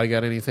anybody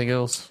got anything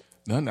else?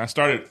 None. I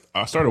started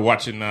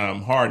watching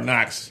Hard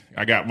Knocks.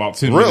 I got about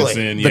 10 Really? minutes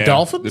in. The Yeah,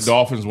 Dolphins? The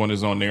Dolphins one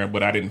is on there,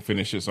 but I didn't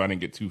finish it, so I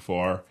didn't get too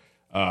far.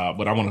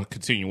 But I want to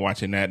continue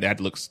watching that. That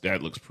looks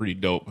pretty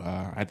dope.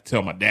 I had to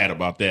tell my dad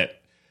about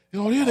that.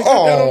 Oh yeah, they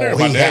got that on there. Oh,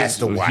 My he dad's has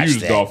to a watch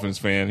huge that. Dolphins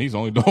fan. He's the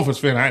only Dolphins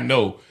fan I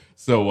know.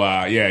 So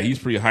yeah, he's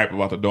pretty hype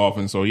about the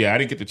Dolphins. So yeah, I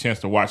didn't get the chance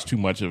to watch too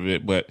much of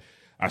it, but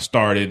I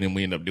started and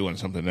we ended up doing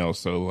something else.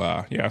 So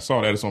yeah, I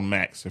saw that it's on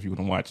Max if you want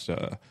to watch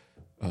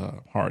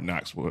Hard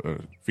Knocks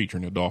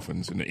featuring the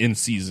Dolphins and the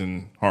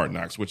in-season Hard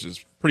Knocks, which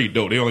is pretty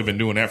dope. They only been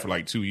doing that for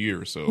like 2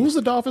 years. So Who's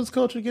the Dolphins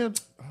coach again?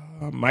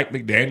 Mike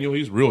McDaniel,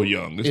 he's real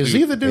young. This Is dude-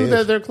 he the dude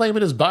that they're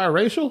claiming is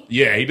biracial?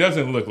 Yeah, he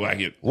doesn't look like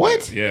it.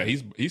 What? Yeah,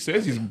 he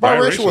says he's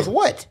Biracial with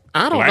what?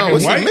 I don't Black know. and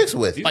What's white? he mixed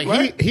with? He's Like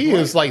black. he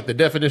is like the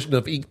definition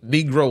of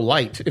Negro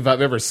light if I've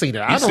ever seen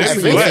it. I don't said see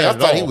he's that black. I at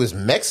thought he all. was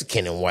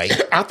Mexican and white.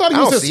 I thought he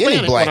I was don't see any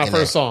Hispanic black when I in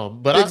first there. saw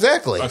him. But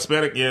Exactly.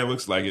 Hispanic, yeah, it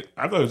looks like it.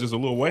 I thought it was just a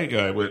little white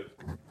guy, but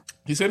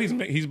He said he's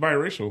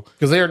biracial.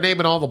 Because they were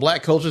naming all the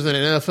black coaches in the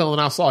NFL,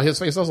 and I saw his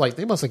face. I was like,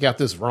 they must have got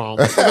this wrong.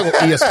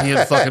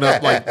 ESPN fucking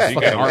up like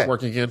fucking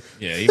artwork again.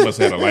 Yeah, he must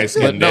have had a light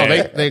skin. But no,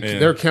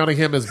 they're counting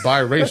him as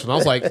biracial. And I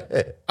was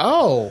like,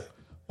 oh,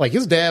 like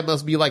his dad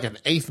must be like an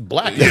eighth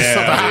black or something.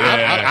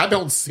 I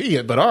don't see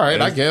it, but all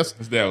right, I guess.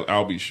 His dad,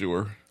 I'll be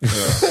sure. Shout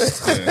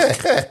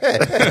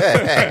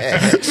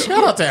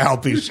out to Al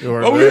B.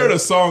 Sure. Oh, we heard a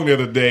song the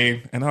other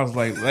day, and I was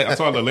like, I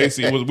saw the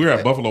Lacey. We were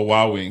at Buffalo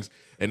Wild Wings,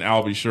 and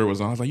Al B. Sure was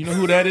on. I was like, you know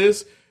who that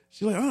is?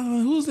 She's like,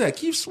 who's that?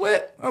 Keith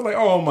Sweat. I was like,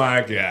 oh my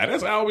God,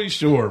 that's Al B.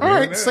 Sure. Man. All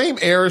right, same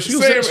era. She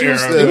was era.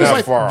 It was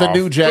like the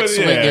new Jack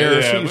Sweat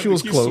era. She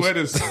was Keith close. Sweat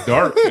is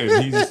dark,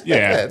 and he's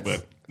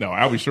but no,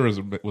 Al B. Sure was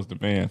the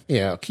man.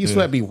 Yeah, Keith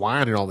Sweat be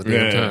whining all the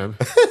damn time.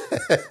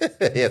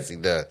 Yes, he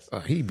does.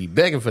 He'd be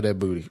begging for that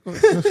booty.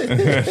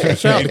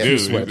 Shout out to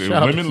Keith Sweat.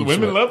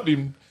 Women loved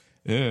him.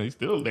 Yeah,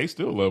 they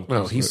still love him.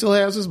 No, he still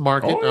has his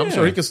market. Oh, I'm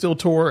sure he can still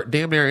tour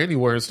damn near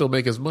anywhere and still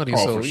make his money.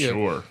 Oh, so, for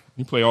sure.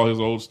 He play all his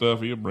old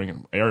stuff. He'll bring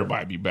him.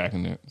 Everybody be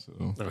backing that.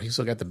 So. No, he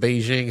still got the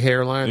Beijing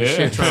hairline and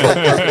shit. Trying to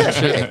and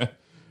shit.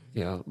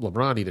 Yeah,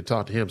 LeBron need to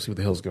talk to him, see what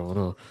the hell's going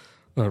on.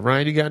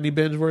 Ryan, you got any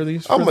binge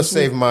worthies? I'm gonna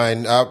save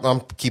mine. I'm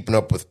keeping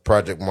up with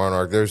Project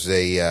Monarch. There's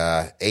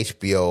a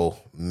HBO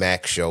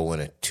Max show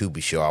and a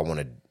Tubi show I want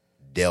to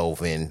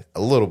delve in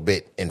a little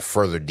bit in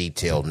further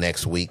detail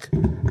next week.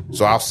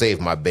 So I'll save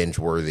my binge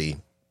worthy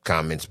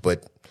comments.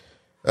 But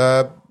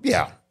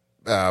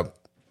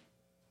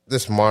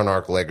this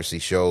Monarch Legacy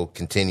show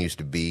continues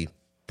to be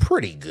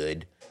pretty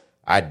good.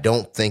 I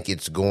don't think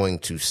it's going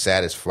to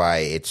satisfy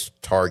its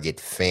target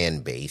fan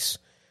base,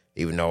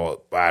 even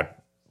though I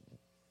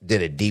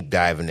did a deep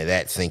dive into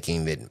that,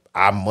 thinking that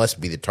I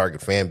must be the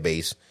target fan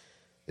base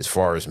as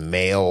far as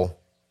male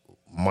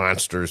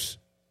monsters,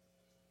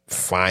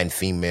 fine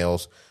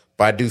females.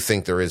 But I do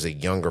think there is a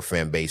younger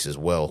fan base as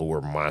well who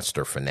are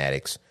monster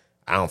fanatics.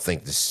 I don't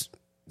think this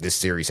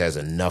series has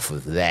enough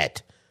of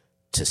that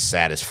to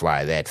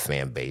satisfy that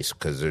fan base,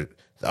 because the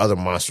other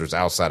monsters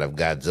outside of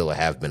Godzilla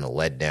have been a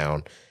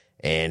letdown,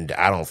 and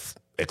I don't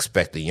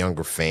expect the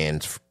younger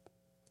fans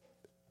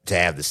to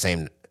have the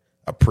same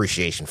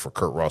appreciation for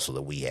Kurt Russell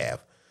that we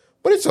have.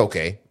 But it's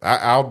okay.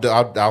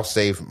 I'll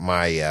save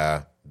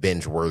my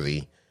binge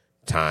worthy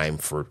time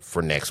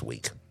for next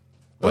week.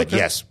 But okay.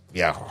 Yes,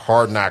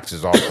 Hard Knocks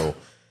is also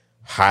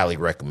highly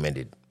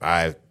recommended.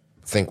 I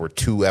think we're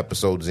 2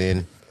 episodes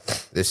in.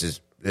 This is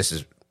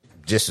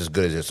just as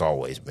good as it's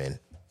always been.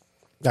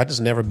 I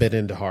just never been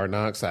into Hard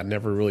Knocks. I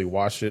never really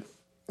watched it.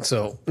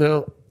 So,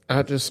 no,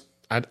 I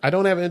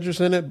don't have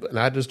interest in it, and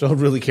I just don't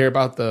really care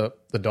about the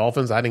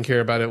Dolphins. I didn't care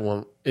about it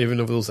when,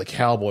 even if it was the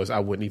Cowboys, I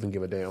wouldn't even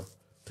give a damn.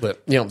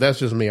 But, that's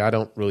just me. I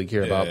don't really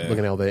care about looking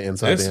at all the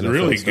inside It's the NFL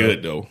really stuff.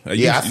 good, though.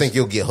 I think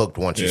you'll get hooked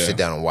once you sit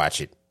down and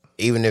watch it.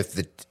 Even if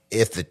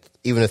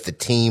the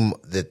team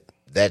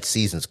that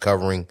season's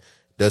covering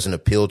doesn't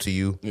appeal to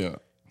you,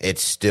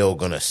 it's still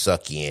gonna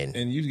suck you in.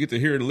 And you get to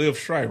hear Liv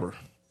Schreiber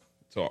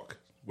talk,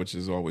 which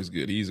is always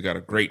good. He's got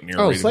a great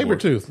narrative. Oh,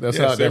 Sabretooth. That's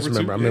how I just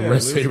remember. I remember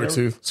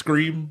Sabretooth.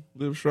 Scream,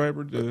 Liv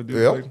Schreiber.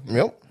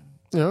 Yep.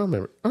 Yeah, I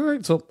remember. All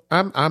right, so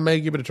I may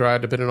give it a try,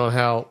 depending on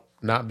how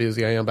not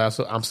busy I am, but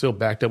I'm still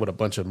backed up with a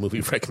bunch of movie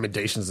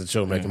recommendations and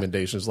show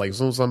recommendations. Like, as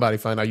soon as somebody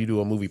find out you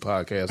do a movie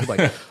podcast, it's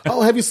like,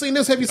 oh, have you seen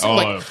this? Have you seen?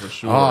 Like, for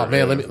sure. Oh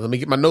man, let me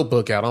get my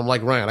notebook out. I'm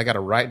like, Ryan, I got to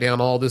write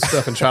down all this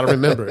stuff and try to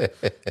remember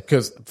it,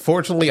 because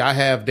fortunately, I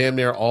have damn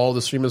near all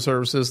the streaming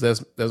services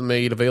that's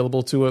made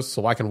available to us,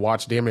 so I can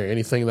watch damn near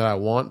anything that I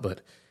want.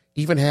 But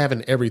even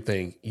having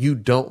everything, you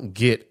don't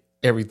get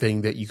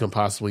everything that you can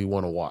possibly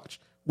want to watch,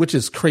 which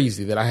is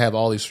crazy that I have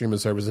all these streaming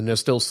services and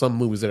there's still some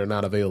movies that are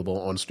not available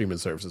on streaming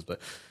services. But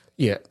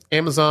yeah,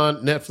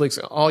 Amazon,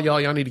 Netflix, all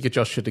y'all need to get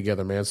y'all shit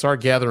together, man.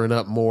 Start gathering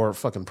up more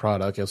fucking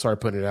product and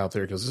start putting it out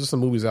there, because there's some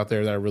movies out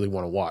there that I really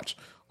want to watch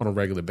on a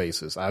regular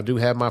basis. I do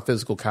have my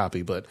physical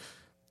copy, but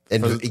for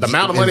the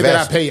amount of money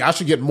that I pay, I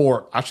should get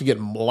more. I should get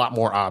a lot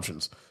more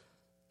options.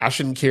 I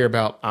shouldn't care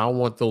about, I don't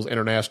want those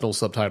international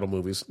subtitle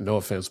movies. No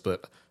offense,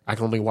 but I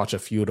can only watch a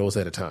few of those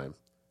at a time.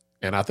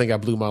 And I think I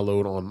blew my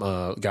load on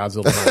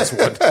Godzilla Minus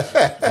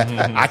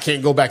One. I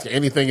can't go back to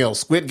anything else.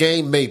 Squid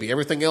Game, maybe.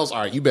 Everything else, all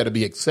right, you better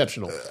be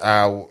exceptional.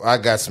 I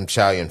got some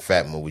Chow Yun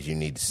Fat movies you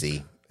need to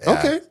see.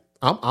 Okay.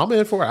 I'm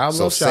in for it. I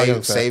So love Chow Yun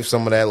Fat. save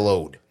some of that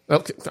load.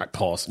 Okay. All right,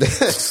 pause.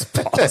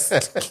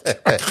 Pause.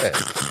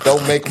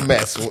 Don't make a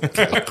mess.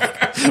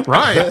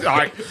 Ryan, all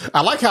right.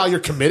 I like how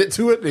you're committed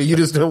to it and you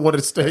just don't want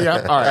to stay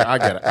out. All right, I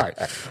get it.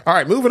 All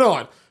right, moving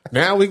on.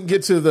 Now we can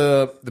get to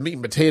the meat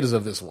and potatoes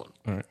of this one.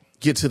 All right.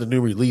 Get to the new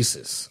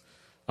releases.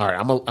 All right,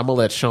 I'm gonna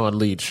let Sean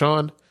lead.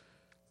 Sean,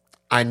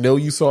 I know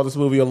you saw this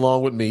movie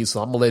along with me,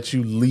 so I'm gonna let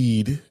you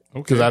lead,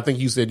 because I think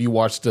you said you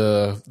watched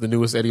the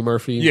newest Eddie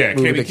Murphy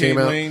movie that came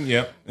out. Lane,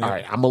 yep. All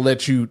right, I'm gonna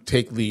let you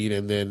take lead,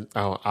 and then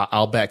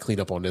I'll back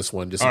clean up on this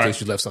one just in case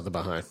you left something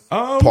behind.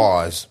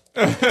 Pause.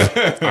 All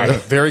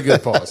right, very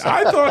good pause.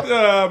 I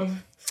thought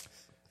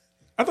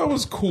it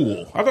was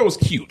cool. I thought it was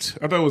cute.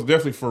 I thought it was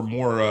definitely for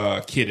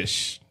more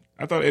kiddish.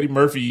 I thought Eddie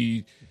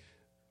Murphy.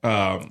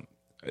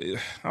 I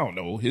don't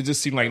know. It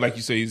just seemed like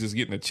you say, he's just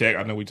getting a check.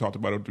 I know we talked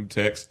about it through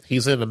text.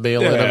 He's in the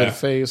mail end of it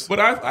phase. But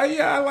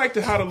I liked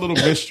how the little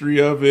mystery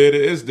of it.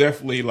 It's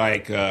definitely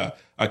like a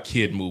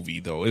kid movie,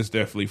 though. It's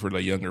definitely for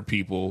the younger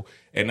people.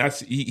 And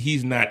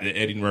he's not the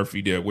Eddie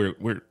Murphy that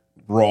we're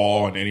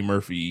raw and Eddie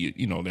Murphy,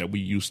 that we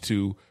used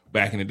to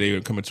back in the day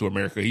when Coming to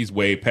America. He's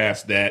way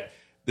past that.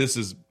 This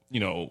is,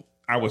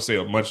 I would say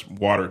a much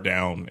watered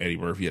down Eddie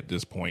Murphy at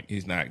this point.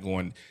 He's not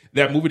going.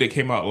 That movie that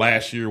came out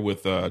last year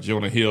with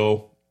Jonah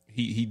Hill,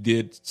 he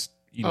did.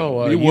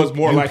 It was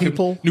more like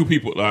People? New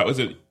People. Was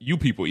it You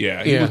People?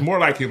 Yeah, he was more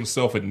like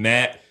himself in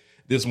that.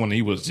 This one,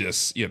 he was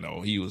just,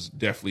 he was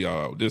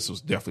definitely. This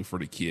was definitely for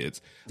the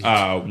kids.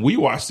 We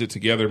watched it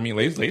together. Me and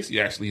Lacey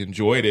actually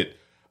enjoyed it.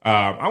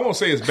 I won't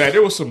say it's bad.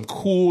 There was some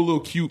cool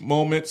little cute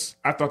moments.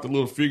 I thought the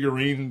little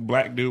figurine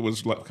black dude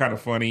was kind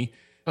of funny.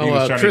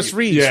 Chris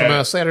Reeves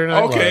from Saturday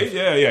Night Live.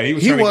 Okay, yeah.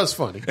 He was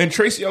funny. And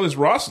Tracy Ellis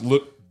Ross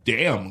looked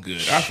damn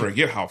good. I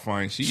forget how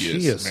fine she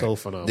is. She is so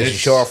phenomenal. Did she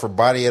show off her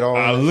body at all?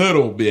 A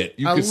little bit.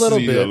 You can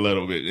see bit. a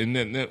little bit. And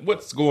then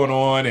what's going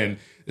on? And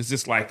it's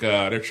just like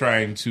they're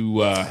trying to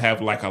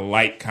have like a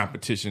light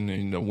competition,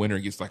 and the winner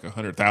gets like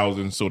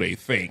 100,000, so they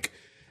think.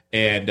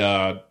 And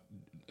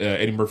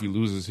Eddie Murphy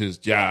loses his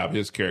job,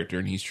 his character,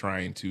 and he's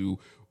trying to,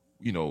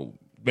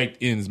 make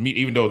ends meet,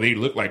 even though they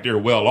look like they're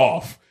well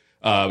off.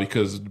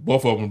 Because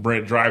both of them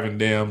are driving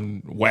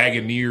damn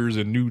Wagoneers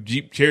and new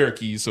Jeep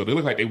Cherokees, so they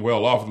look like they're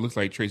well off. It looks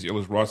like Tracy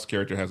Ellis Ross'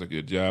 character has a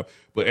good job,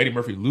 but Eddie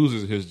Murphy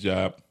loses his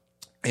job,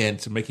 and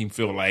to make him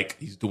feel like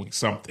he's doing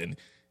something,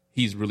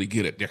 he's really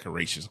good at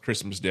decorations,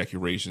 Christmas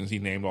decorations. He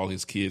named all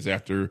his kids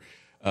after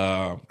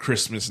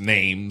Christmas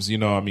names,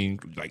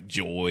 like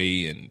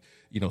Joy and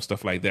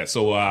stuff like that.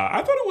 So I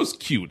thought it was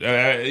cute.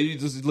 You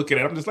just look at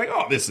it, I'm just like,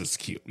 oh, this is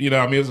cute.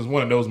 This is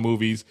one of those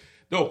movies.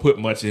 Don't put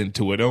much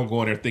into it. Don't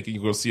go in there thinking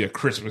you're going to see a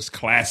Christmas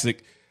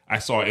classic. I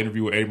saw an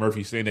interview with Eddie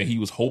Murphy saying that he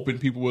was hoping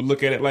people would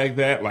look at it like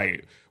that.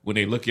 Like when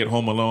they look at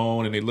Home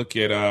Alone and they look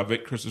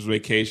at Christmas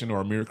Vacation or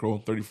A Miracle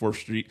on 34th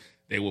Street,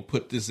 they will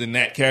put this in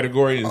that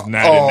category. It's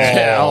not in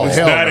that. It's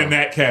not in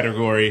that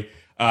category.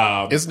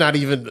 It's not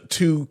even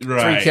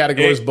 2-3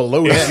 categories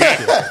below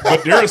that.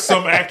 But there are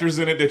some actors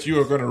in it that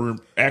you are going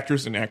to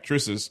actors and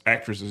actresses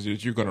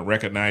that you're going to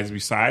recognize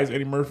besides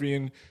Eddie Murphy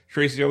and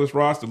Tracy Ellis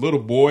Ross. The little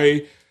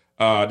boy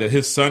that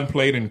his son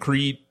played in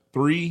Creed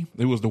 3.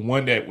 It was the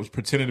one that was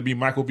pretending to be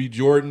Michael B.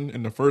 Jordan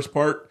in the first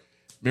part.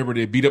 Remember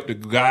they beat up the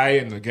guy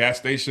in the gas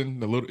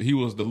station? He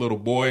was the little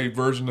boy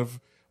version of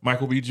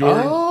Michael B.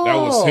 Jordan. That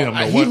was him.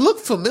 He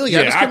looked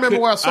familiar. I just can't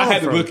remember where I saw him. I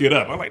had to look it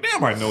up. I'm like,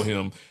 damn, I know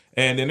him.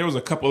 And then there was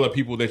a couple of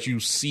people that you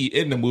see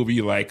in the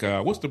movie, like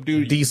what's the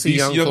dude? DC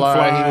Young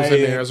Fly. He was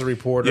in there as a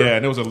reporter. Yeah,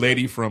 and there was a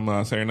lady from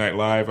Saturday Night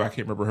Live. I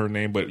can't remember her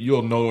name, but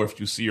you'll know if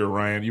you see her,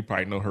 Ryan. You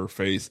probably know her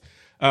face.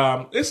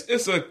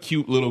 It's a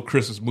cute little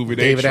Christmas movie.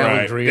 David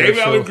Alan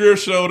Greer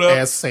showed up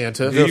as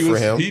Santa. Good for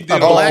him. He did a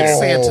Black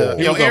Santa.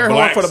 He was air a horn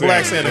Black for the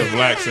Black Santa. Santa.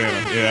 Black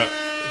Santa. Yeah.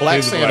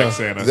 Black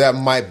Santa. That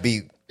might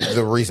be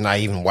the reason I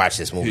even watched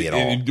this movie at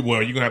all.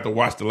 Well, you're gonna have to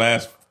watch the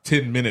last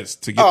 10 minutes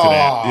to get to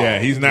that. Yeah,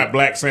 he's not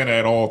Black Santa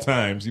at all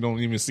times. You don't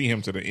even see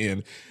him to the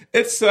end.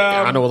 It's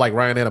I know, like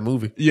Ryan had a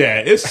movie. Yeah,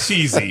 it's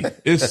cheesy.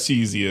 It's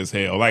cheesy as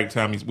hell. Like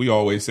Tommy, we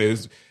always say,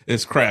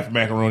 it's Kraft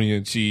macaroni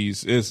and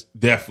cheese. It's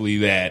definitely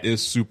that.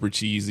 It's super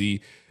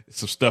cheesy.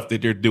 Some stuff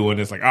that they're doing.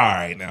 It's like, all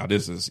right, now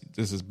this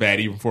is bad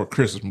even for a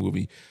Christmas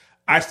movie.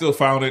 I still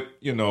found it,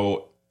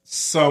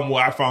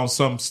 I found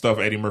some stuff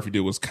Eddie Murphy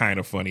did was kind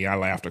of funny. I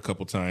laughed a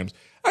couple times.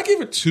 I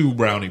give it 2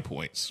 brownie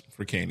points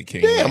for Candy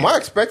Cane. Damn, I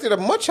expected a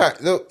much higher.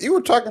 You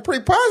were talking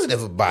pretty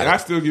positive about it. I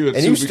still give it 2.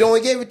 And you still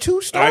only gave it 2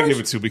 stars? I give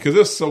it 2 because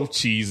it's so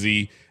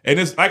cheesy. And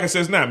it's, like I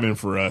said, it's not meant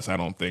for us, I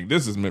don't think.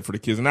 This is meant for the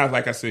kids. And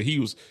like I said, he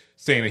was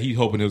saying that he's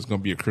hoping it was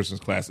going to be a Christmas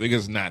classic.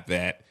 It's not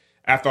that.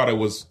 I thought it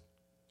was.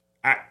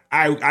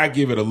 I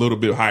give it a little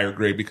bit higher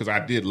grade because I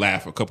did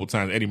laugh a couple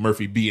times. Eddie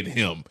Murphy being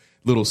him.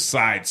 Little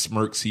side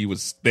smirks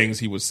things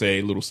he would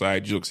say, little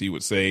side jokes he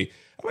would say.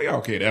 I'm like,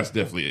 okay, that's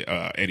definitely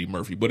Eddie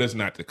Murphy, but it's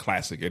not the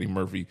classic Eddie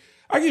Murphy.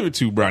 I give it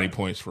 2 brownie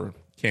points for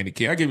Candy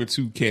Cane. I give it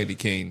 2 candy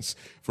canes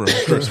for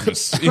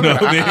Christmas. You know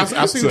what I mean?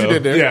 I see what you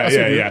did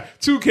there. Yeah.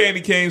 2 candy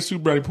canes, 2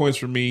 brownie points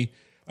for me.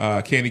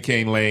 Candy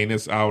Cane Lane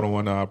is out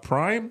on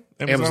Prime.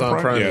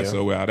 Amazon Prime. Yeah,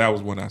 so that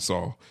was one I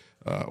saw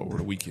over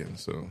the weekend.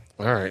 So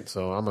all right,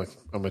 so I'm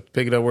gonna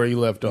pick it up where you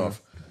left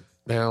off.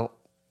 Now,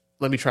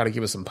 let me try to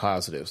give it some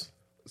positives.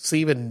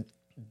 Seeing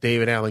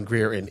David Alan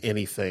Grier in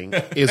anything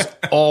is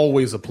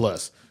always a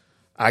plus.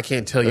 I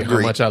can't tell you how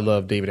much I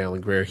love David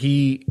Alan Grier.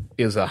 He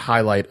is a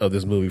highlight of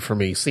this movie for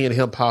me. Seeing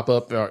him pop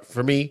up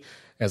for me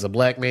as a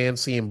black man,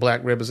 seeing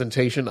black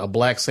representation, a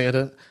Black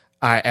Santa,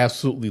 I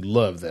absolutely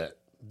love that.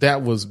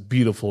 That was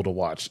beautiful to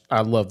watch.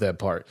 I love that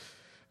part.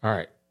 All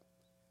right.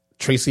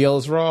 Tracy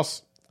Ellis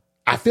Ross,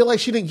 I feel like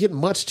she didn't get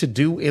much to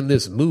do in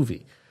this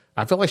movie.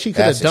 I feel like she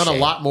could have done a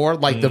lot more.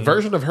 Like the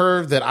version of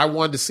her that I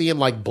wanted to see in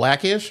like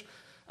Blackish,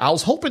 I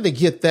was hoping to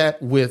get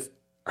that with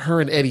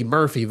her and Eddie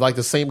Murphy, like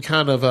the same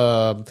kind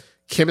of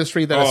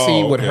chemistry that I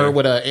see with her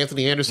with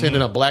Anthony Anderson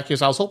in a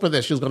Blackish. I was hoping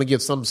that she was going to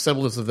get some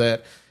semblance of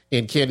that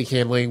in Candy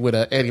Can Lane with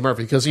Eddie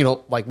Murphy because,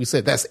 like we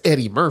said, that's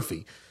Eddie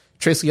Murphy.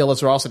 Tracy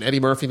Ellis Ross and Eddie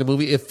Murphy in the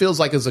movie, it feels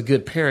like it's a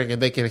good pairing and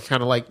they can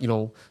kind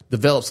of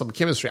develop some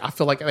chemistry. I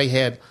feel like they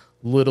had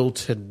little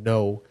to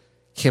no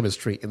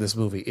chemistry in this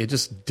movie. It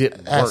just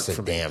didn't work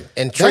for me.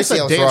 And Tracy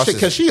Ellis Ross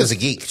is a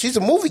geek. She's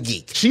a movie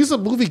geek. She's a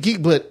movie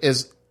geek, but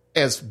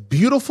as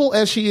beautiful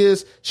as she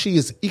is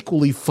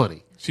equally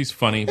funny. She's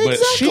funny, but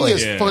she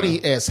is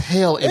funny as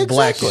hell in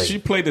Blackish. She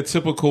played the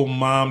typical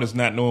mom that's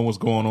not knowing what's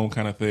going on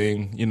kind of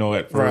thing,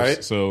 at first.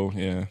 Right. So,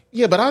 yeah.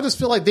 Yeah, but I just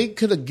feel like they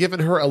could have given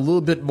her a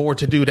little bit more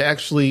to do to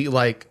actually,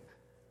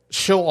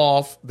 show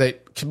off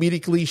that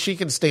comedically she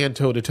can stand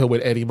toe-to-toe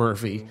with Eddie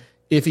Murphy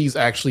if he's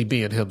actually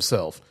being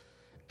himself.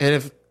 And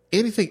if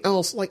anything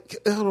else, I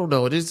don't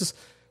know. It is just,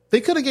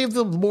 they could have gave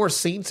them more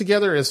scenes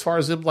together as far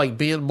as them,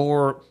 being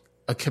more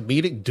a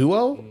comedic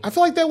duo. I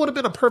feel like that would have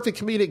been a perfect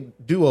comedic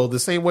duo, the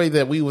same way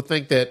that we would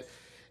think that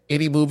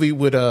any movie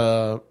with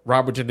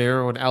Robert De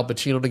Niro and Al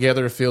Pacino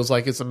together feels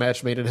like it's a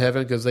match made in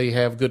heaven because they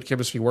have good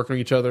chemistry working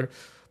with each other.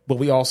 But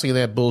we all seen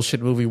that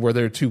bullshit movie where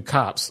they're two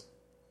cops.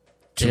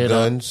 Two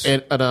Guns?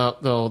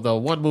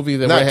 The one movie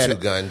that Not had Two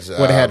Guns.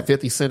 Where they had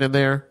 50 Cent in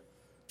there.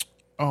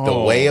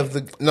 The Way of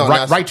the... No,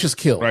 Righteous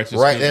Kill.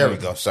 There we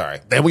go. Sorry.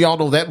 And we all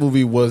know that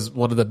movie was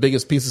one of the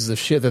biggest pieces of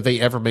shit that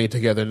they ever made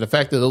together. And the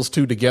fact that those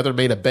two together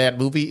made a bad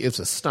movie is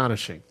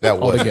astonishing. That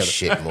was a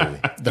shit movie.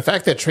 The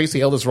fact that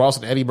Tracy Ellis Ross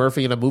and Eddie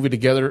Murphy in a movie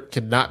together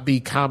cannot be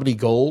comedy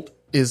gold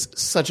is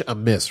such a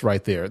miss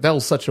right there. That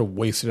was such a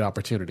wasted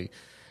opportunity.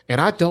 And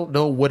I don't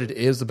know what it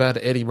is about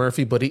Eddie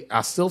Murphy, but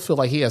I still feel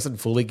like he hasn't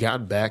fully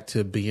gotten back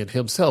to being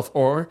himself.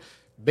 Or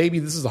maybe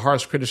this is the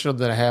harsh criticism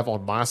that I have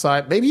on my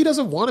side. Maybe he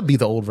doesn't want to be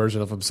the old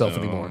version of himself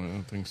anymore. I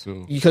don't think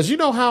so. Because you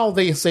know how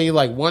they say,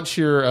 once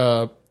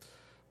your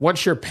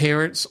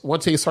parents,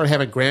 once they start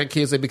having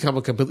grandkids, they become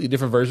a completely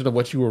different version of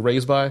what you were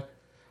raised by?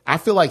 I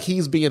feel like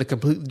he's being a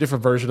completely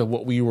different version of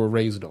what we were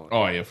raised on.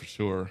 Oh, yeah, for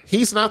sure.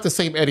 He's not the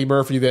same Eddie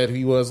Murphy that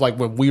he was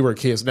when we were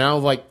kids. Now,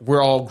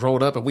 we're all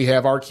grown up and we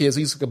have our kids.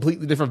 He's a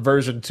completely different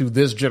version to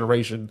this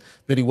generation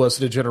than he was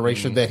to the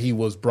generation that he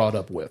was brought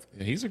up with.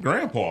 Yeah, he's a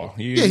grandpa.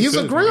 He's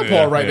a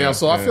grandpa right now.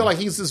 So I feel like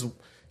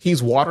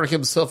he's watering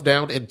himself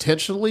down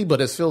intentionally, but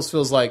it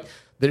feels like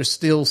there's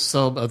still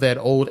some of that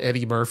old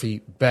Eddie Murphy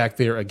back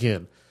there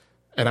again.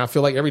 And I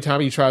feel like every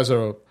time he tries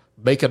to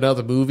make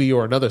another movie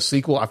or another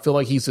sequel, I feel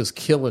like he's just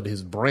killing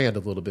his brand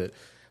a little bit.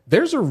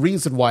 There's a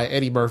reason why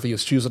Eddie Murphy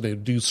is choosing to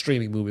do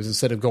streaming movies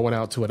instead of going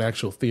out to an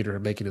actual theater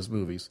and making his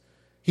movies.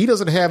 He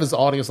doesn't have his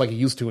audience like he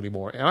used to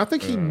anymore. And I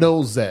think he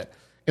knows that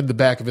in the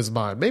back of his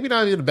mind. Maybe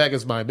not in the back of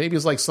his mind. Maybe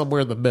it's somewhere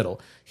in the middle.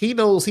 He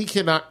knows he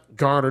cannot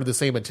garner the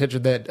same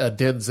attention that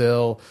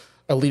Denzel,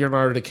 a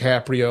Leonardo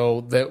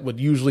DiCaprio, that would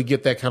usually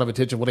get that kind of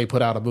attention when they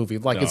put out a movie.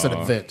 It's an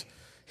event.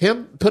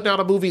 Him putting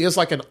out a movie is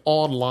like an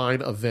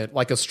online event,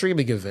 like a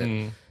streaming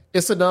event.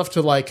 It's enough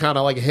to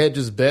hedge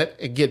his bet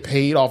and get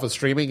paid off of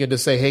streaming and to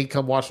say, hey,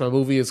 come watch my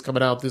movie. It's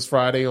coming out this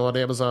Friday on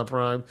Amazon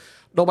Prime.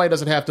 Nobody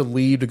doesn't have to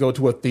leave to go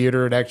to a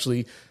theater and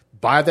actually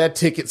buy that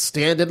ticket,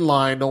 stand in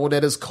line, knowing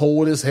that it's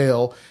cold as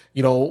hell.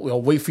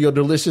 Wait for your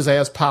delicious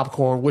ass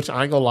popcorn, which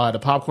I ain't gonna lie, the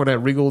popcorn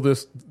at Regal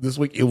this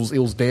week, it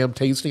was damn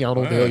tasty. I don't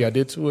know what the hell y'all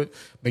did to it.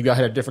 Maybe I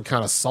had a different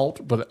kind of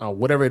salt, but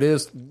whatever it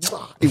is,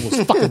 it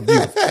was fucking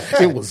beautiful.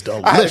 It was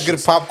delicious. I had a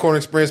good popcorn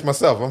experience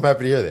myself. I'm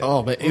happy to hear that.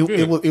 Oh man,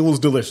 it was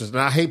delicious. And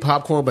I hate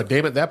popcorn, but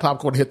damn it, that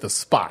popcorn hit the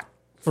spot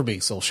for me.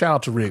 So shout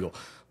out to Regal.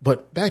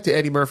 But back to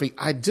Eddie Murphy,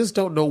 I just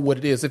don't know what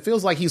it is. It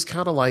feels like he's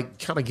kind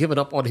of giving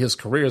up on his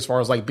career as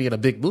far as being a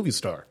big movie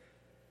star.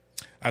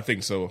 I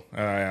think so.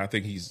 I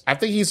think he's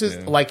just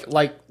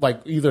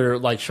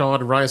either Sean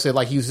and Ryan said,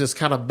 he's just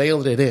kind of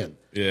mailing it in.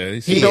 Yeah,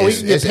 he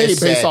can get paid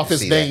based off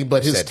his name,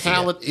 but his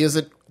talent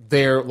isn't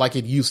there like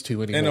it used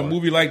to anymore. And a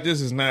movie like this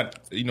is not,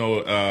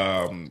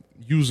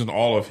 using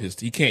all of his.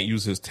 He can't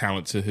use his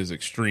talent to his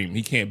extreme.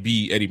 He can't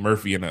be Eddie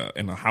Murphy in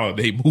a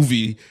holiday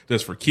movie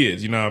that's for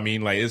kids. You know what I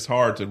mean? It's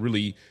hard to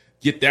really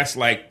get. That's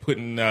like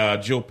putting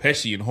Joe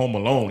Pesci in Home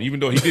Alone, even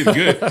though he did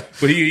good.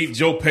 But he ain't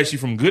Joe Pesci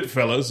from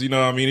Goodfellas. You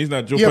know what I mean? He's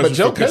not Joe Pesci. Yeah, but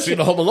Joe Pesci in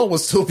Home Alone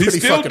was still pretty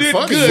fucking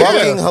funny. Good.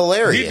 Fucking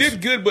hilarious. He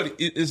did good, but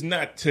it's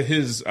not to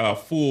his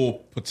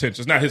full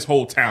potential. It's not his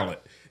whole talent.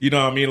 You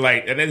know what I mean?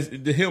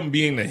 And him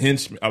being the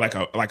henchman,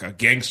 like a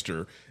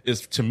gangster,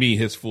 is to me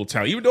his full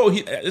talent. Even though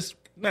it's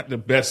not the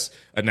best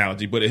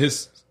analogy, but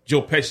his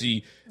Joe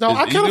Pesci. No,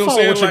 I kind of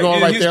follow what you're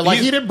going right there.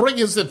 He didn't bring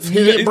his full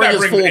toolbox.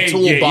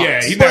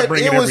 Yeah, he's not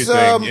bringing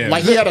everything.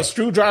 He had a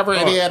screwdriver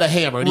and he had a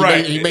hammer.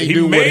 And he made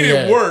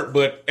it work,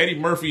 but Eddie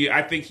Murphy,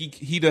 I think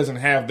he doesn't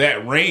have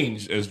that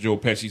range as Joe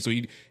Pesci. So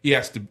he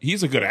has to.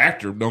 He's a good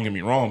actor. Don't get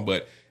me wrong,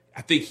 but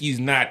I think he's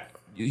not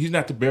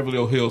the Beverly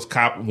Hills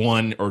Cop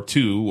 1 or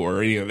 2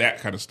 or any of that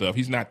kind of stuff.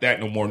 He's not that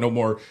no more. No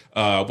more.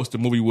 What's the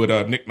movie with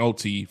Nick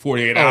Nolte?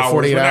 48 Hours.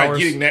 48 We're Hours. not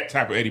getting that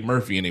type of Eddie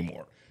Murphy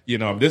anymore.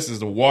 this is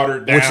the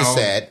watered down, Which is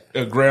sad.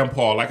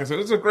 Grandpa. Like I said,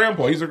 it's a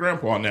grandpa. He's a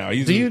grandpa now.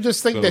 Do you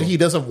just think that he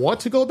doesn't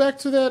want to go back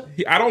to that?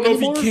 I don't know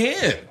anymore? if he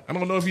can. I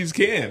don't know if he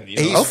can.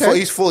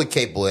 He's fully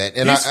capable of it.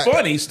 And he's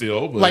funny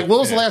still. But, like, when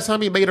was the last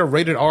time he made a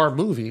rated R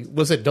movie?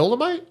 Was it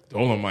Dolomite?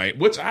 Dolomite,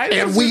 which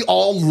we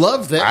all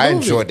loved that I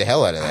movie. enjoyed the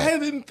hell out of that. I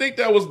didn't think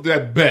that was the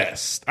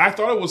best. I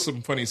thought it was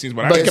some funny scenes,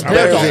 but It's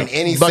better than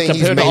anything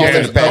he's made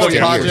in the past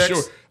 10 years.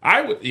 Sure.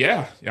 I would.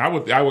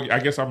 I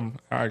guess I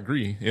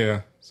agree.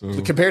 Yeah.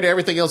 So Compared to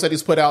everything else that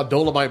he's put out,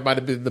 Dolomite might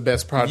have been the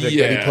best project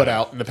that he put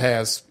out in the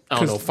past,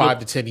 5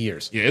 to 10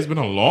 years. Yeah, it's been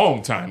a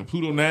long time.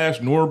 Pluto Nash,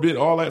 Norbit,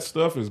 all that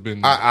stuff has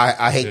been.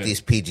 I hate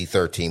these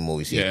PG-13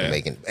 movies he's been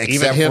making,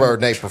 except for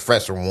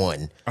Professor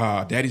One.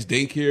 Daddy's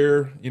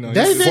Daycare.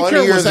 Daddy's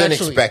funnier was than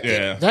actually, expected.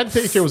 Yeah. Daddy's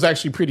Daycare was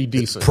actually pretty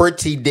decent.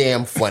 Pretty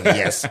damn funny,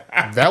 yes.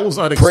 That was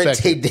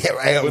unexpected. Pretty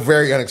damn,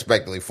 very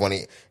unexpectedly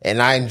funny.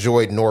 And I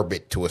enjoyed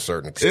Norbit to a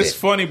certain extent. It's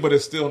funny, but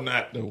it's still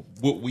not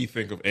what we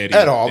think of Eddie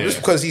at all, Yeah. just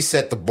because he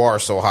set the bar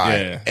so high.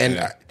 Yeah,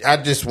 and I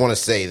just want to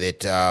say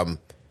that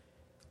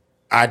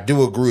I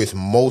do agree with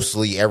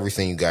mostly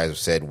everything you guys have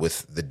said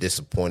with the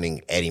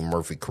disappointing Eddie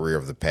Murphy career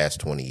of the past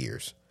 20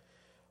 years.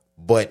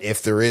 But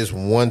if there is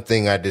one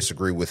thing I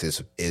disagree with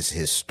is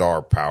his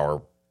star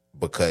power,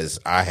 because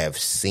I have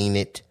seen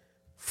it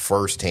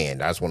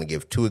firsthand. I just want to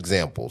give 2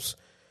 examples.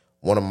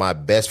 One of my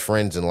best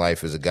friends in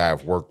life is a guy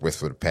I've worked with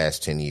for the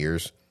past 10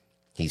 years.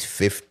 He's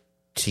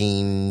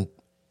 15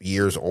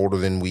 years older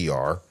than we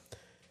are.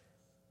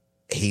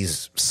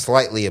 He's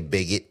slightly a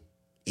bigot,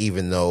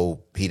 even though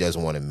he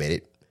doesn't want to admit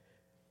it.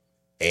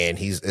 And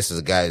this is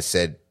a guy that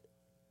said,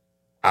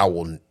 I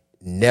will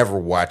never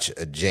watch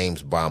a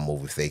James Bond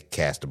movie if they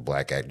cast a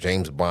black actor.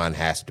 James Bond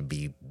has to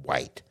be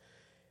white.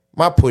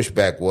 My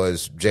pushback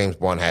was James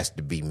Bond has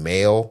to be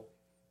male,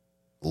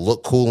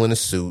 look cool in a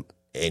suit,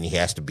 and he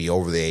has to be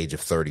over the age of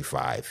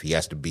 35. He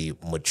has to be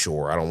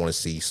mature. I don't want to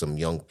see some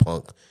young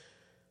punk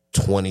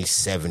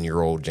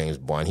 27-year-old James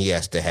Bond. He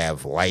has to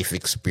have life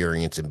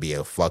experience and be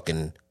a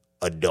fucking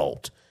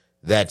adult.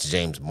 That's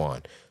James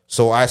Bond.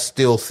 So I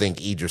still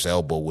think Idris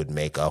Elba would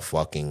make a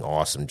fucking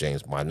awesome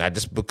James Bond. Not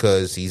just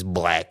because he's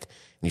black.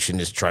 You shouldn't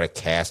just try to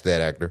cast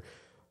that actor.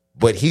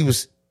 But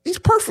he's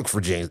perfect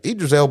for James.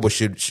 Idris Elba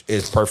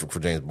is perfect for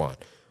James Bond.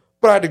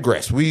 But I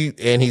digress.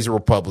 And he's a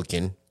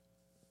Republican.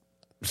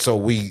 So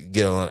we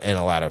get in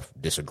a lot of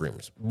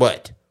disagreements.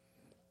 But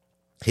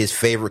his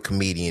favorite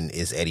comedian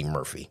is Eddie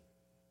Murphy.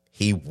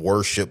 He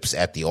worships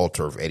at the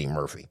altar of Eddie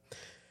Murphy.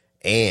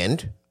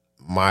 And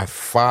my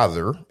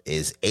father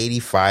is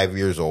 85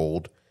 years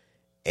old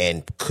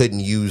and couldn't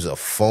use a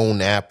phone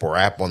app or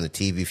app on the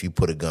TV if you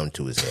put a gun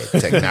to his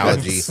head.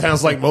 Technology.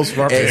 Sounds like most of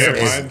our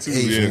parents.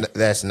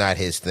 That's not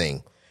his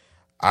thing.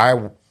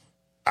 I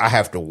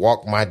have to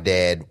walk my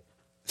dad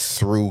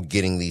through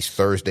getting these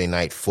Thursday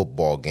night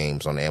football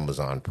games on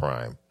Amazon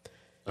Prime.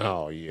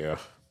 Oh, yeah.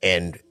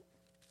 And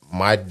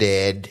my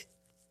dad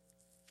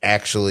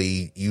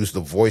actually used the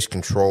voice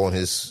control on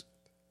his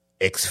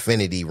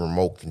Xfinity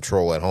remote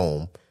control at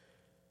home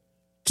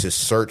to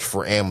search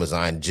for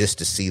Amazon just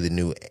to see the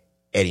new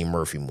Eddie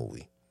Murphy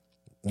movie.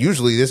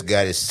 Usually this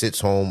guy just sits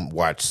home,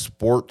 watch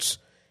sports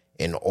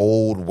and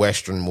old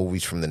Western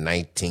movies from the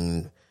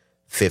 1950s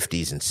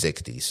and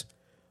 60s.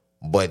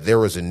 But there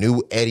was a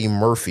new Eddie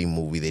Murphy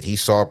movie that he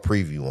saw a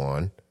preview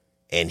on,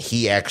 and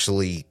he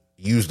actually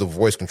used the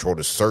voice control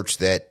to search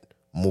that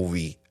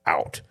movie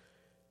out.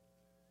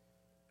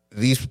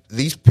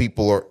 These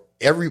people are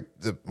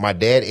my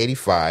dad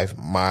 85,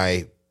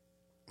 my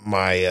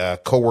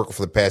coworker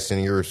for the past 10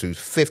 years who's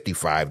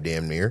 55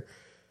 damn near.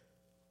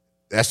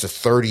 That's a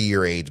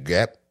 30-year age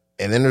gap.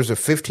 And then there's a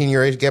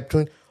 15-year age gap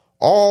between.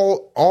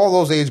 All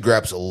those age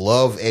gaps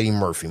love Eddie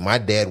Murphy. My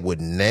dad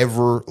would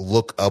never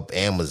look up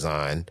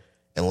Amazon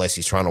unless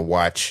he's trying to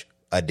watch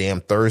a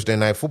damn Thursday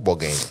night football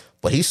game.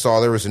 But he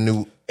saw there was a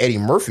new Eddie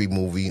Murphy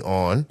movie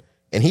on,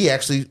 and he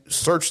actually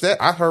searched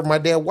that. I heard my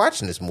dad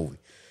watching this movie.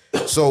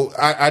 So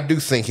I do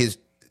think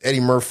Eddie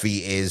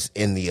Murphy is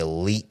in the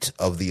elite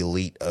of the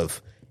elite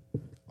of,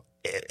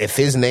 if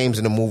his name's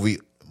in the movie,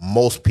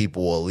 most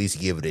people will at least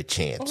give it a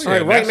chance. All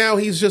right, right now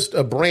he's just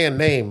a brand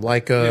name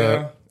like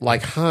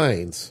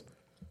Heinz.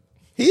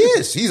 He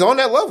is. He's on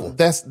that level.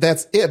 That's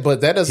it,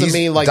 but that doesn't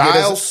mean like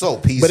Dial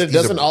soap. But it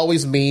doesn't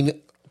always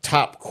mean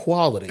top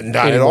quality.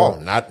 Not anymore. At all.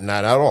 Not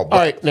at all. All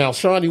right, now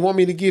Sean, you want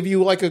me to give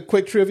you like a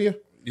quick trivia?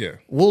 Yeah.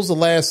 What was the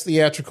last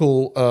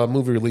theatrical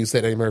movie release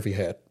that Eddie Murphy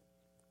had?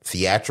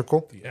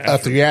 Theatrical? A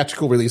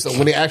theatrical release.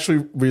 When they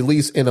actually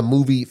released in a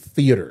movie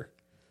theater.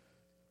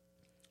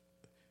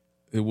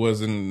 It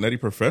wasn't Nutty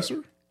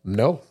Professor?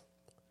 No.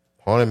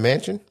 Haunted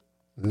Mansion?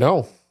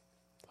 No.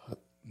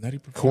 Nutty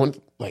Professor?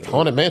 Like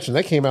Haunted Mansion,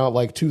 that came out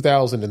like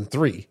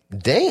 2003.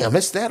 Damn,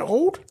 it's that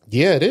old?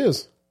 Yeah, it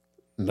is.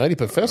 Nutty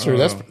Professor,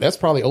 that's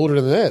probably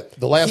older than that.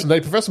 The last Nutty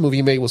Professor movie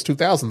he made was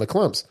 2000, The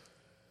Clumps.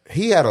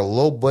 He had a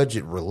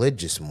low-budget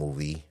religious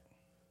movie.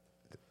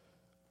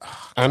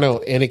 I know,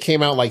 and it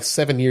came out like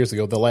 7 years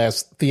ago, the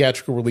last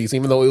theatrical release,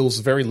 even though it was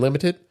very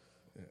limited.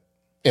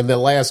 And the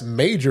last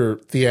major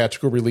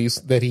theatrical release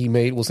that he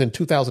made was in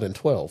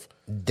 2012.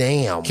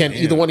 Damn. Can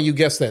either one of you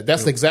guess that?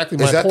 That's exactly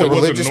my Is that point. the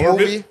religious Norbit?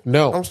 movie?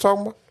 No. I was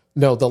talking about?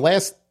 No, the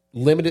last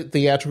limited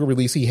theatrical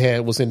release he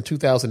had was in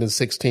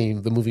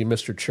 2016, the movie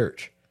Mr.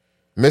 Church.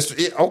 Mr.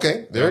 Yeah,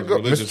 okay, there you go.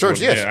 Religious Mr. Church,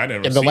 one. yes. Yeah, I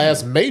never And the seen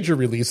last it. major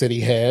release that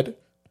he had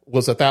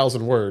was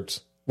 1,000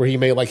 Words, where he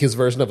made like his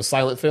version of a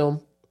silent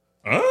film.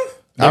 Huh?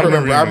 I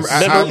remember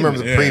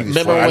the Yeah. previous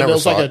Remember one. I when never there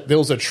was saw like it. there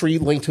was a tree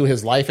linked to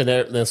his life, and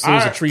as soon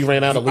as the tree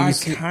ran out of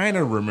leaves, I kind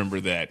of remember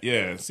that.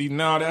 Yeah. See,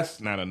 no,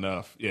 that's not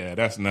enough. Yeah,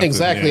 that's nothing.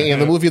 exactly. Yeah.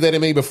 And the movie that he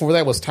made before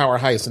that was Tower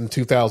Heist in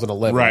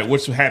 2011. Right,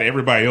 which had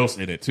everybody else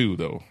in it too,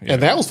 though. Yeah.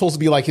 And that was supposed to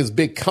be like his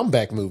big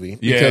comeback movie.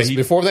 Yeah, Because he-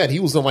 before that, he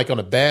was on like on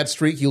a bad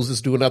streak. He was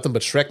just doing nothing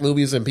but Shrek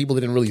movies, and people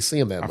didn't really see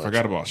him that I much.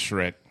 forgot about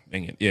Shrek.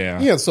 Dang it. Yeah.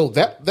 Yeah, so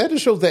that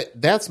just shows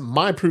that's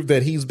my proof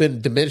that he's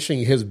been diminishing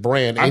his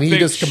brand, I and he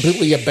think just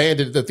completely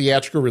abandoned the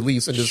theatrical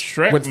release and just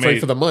Shrek went straight made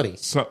for the money.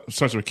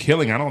 Such a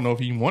killing. I don't know if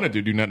he wanted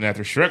to do nothing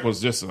after Shrek was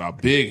just a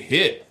big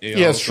hit. You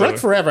know, Yeah, so- Shrek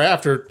Forever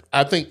After.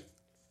 I think,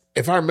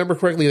 if I remember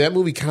correctly, that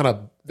movie kind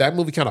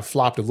of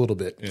flopped a little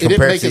bit. It didn't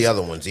Compared make to the as-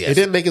 other ones, yes. It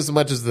didn't make as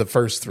much as the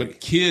first three.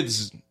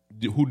 Kids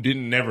who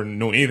didn't never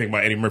know anything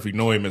about Eddie Murphy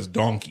know him as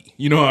Donkey.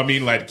 You know what I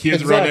mean? Like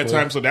kids around that Exactly.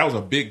 time, so that was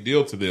a big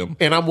deal to them.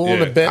 And I'm willing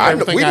Yeah. to bet I know-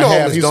 everything we I know him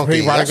have. as He's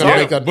Donkey. probably That's going all.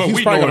 to make, But he's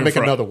we probably know gonna him make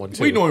for- another one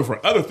too. We know him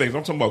for other things.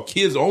 I'm talking about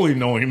kids only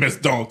know him as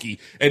Donkey,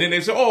 and then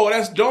they say, "Oh,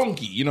 that's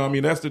Donkey." You know what I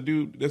mean? That's the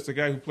dude. That's the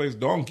guy who plays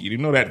Donkey. You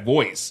know that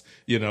voice.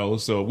 You know,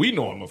 so we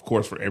know him, of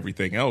course, for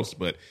everything else.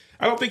 But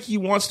I don't think he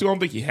wants to. I don't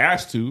think he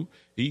has to.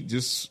 He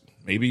just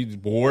maybe he's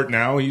bored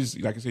now. He's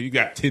like I said, you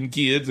got 10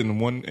 kids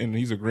and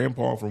he's a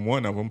grandpa from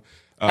one of them.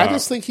 I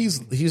just think he's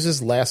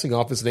just lasting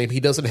off his name.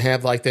 He doesn't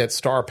have like that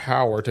star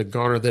power to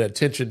garner that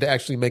attention to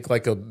actually make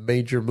like a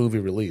major movie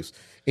release.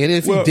 And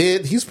if Well- he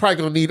did, he's probably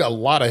going to need a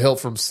lot of help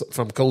from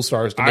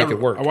co-stars to make it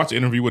work. I watched an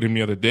interview with him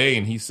the other day,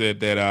 and he said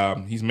that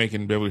he's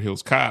making Beverly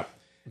Hills Cop.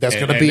 That's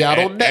gonna be out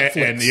on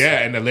Netflix.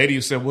 And the lady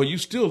said, "Well, you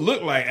still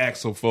look like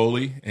Axel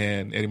Foley."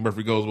 And Eddie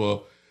Murphy goes,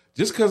 "Well,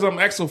 just because I'm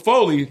Axel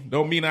Foley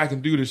don't mean I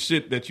can do the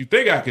shit that you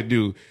think I could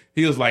do."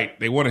 He was like,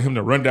 they wanted him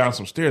to run down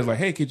some stairs. Like,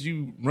 hey, could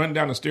you run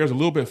down the stairs a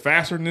little bit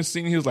faster in this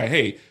scene? He was like,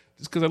 hey,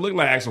 just because I look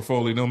like Axel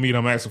Foley don't mean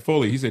I'm Axel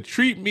Foley. He said,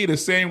 treat me the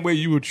same way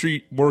you would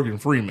treat Morgan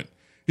Freeman.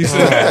 He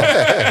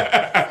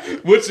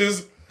said, which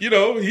is, you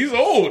know, he's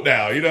old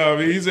now. You know what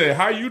I mean? He said,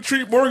 how you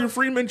treat Morgan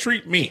Freeman,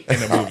 treat me in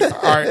the movie.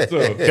 All right,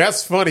 So-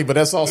 that's funny, but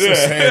that's also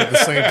sad at the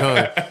same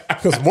time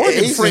because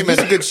Morgan He's Freeman.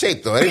 in good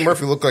shape, though. Eddie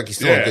Murphy looked like he's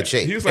still in good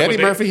shape. He was like, Eddie what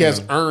they- Murphy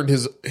has earned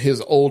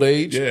his old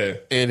age Yeah.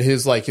 and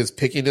his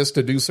pickiness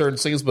to do certain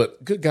scenes,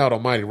 but good God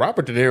Almighty,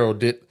 Robert De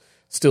Niro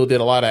still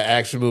did a lot of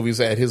action movies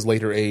at his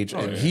later age,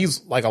 and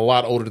he's like a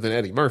lot older than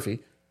Eddie Murphy.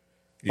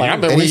 Like I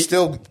remember and when he's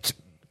still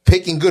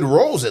picking good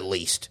roles, at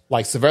least.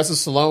 like Sylvester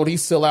Stallone,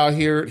 he's still out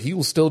here. He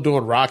was still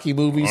doing Rocky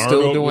movies, still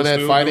Arnold doing was that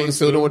still fighting, doing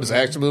still stuff. doing his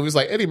action movies.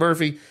 Like Eddie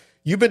Murphy,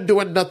 you've been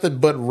doing nothing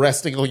but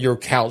resting on your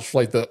couch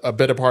for like a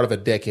better part of a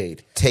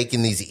decade.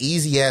 Taking these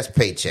easy-ass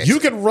paychecks. You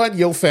can run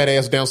your fat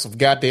ass down some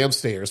goddamn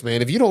stairs,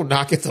 man. If you don't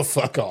knock it the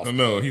fuck off.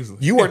 No, he's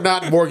You are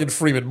not Morgan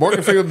Freeman.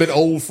 Morgan Freeman been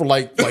old for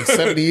like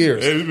 70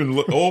 years. He's been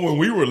old when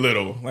we were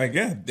little. Like,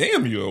 God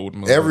damn, you old.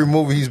 motherfucker. Every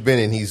movie he's been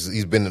in,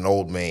 he's been an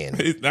old man.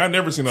 I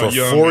never seen For a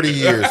young 40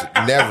 years.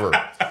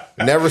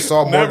 Never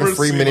saw Morgan Never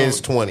Freeman seen in a-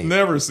 his 20s.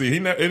 Never see.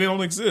 It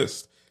don't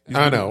exist.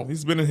 I know.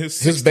 He's been in his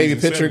Baby 60s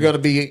and picture 70s. going to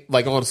be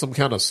like on some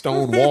kind of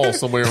stone wall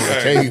somewhere in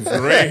a cave.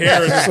 Gray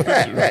hair in his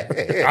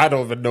picture. I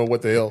don't even know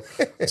what the hell.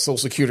 Social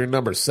security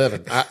number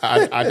 7.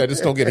 I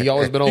just don't get it. He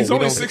always been old. He's We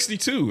only don't-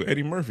 62,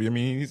 Eddie Murphy. I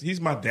mean,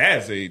 he's my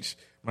dad's age.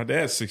 My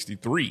dad's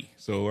 63.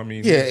 So, I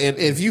mean. Yeah, and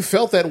if you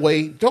felt that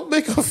way, don't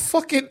make a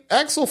fucking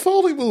Axel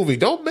Foley movie.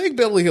 Don't make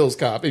Beverly Hills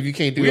Cop if you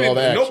can't do we all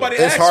didn't- that. Nobody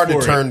It's asked hard to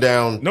for turn it.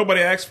 down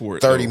Nobody asked for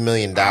it. $30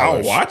 million.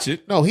 I'll watch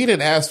it. No, he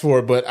didn't ask for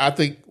it, but I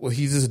think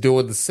he's just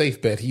doing the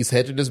safe bet. He's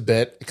hedging his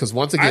bet because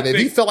once again, I if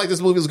he think- felt like this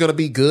movie was going to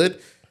be good,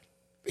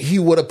 he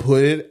would have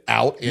put it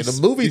out in a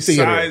movie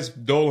theater. Besides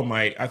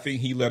Dolomite, I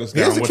think he let us He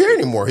down. doesn't with care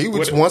the- anymore. He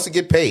with- wants to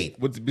get paid.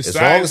 with- As besides-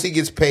 long as he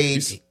gets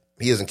paid,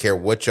 he doesn't care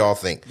what y'all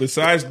think.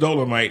 Besides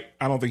Dolomite,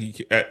 I don't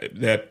think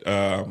that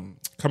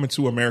Coming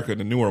to America,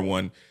 the newer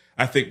one,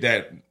 I think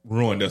that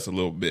ruined us a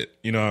little bit.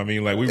 You know what I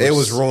mean? Like It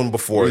was ruined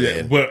before Yeah,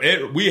 then. but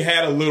we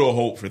had a little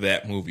hope for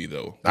that movie,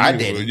 though. I We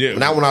didn't. were- yeah,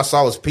 Not when I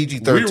saw it was we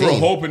PG-13. were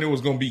hoping it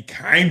was going to be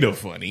kind of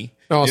funny.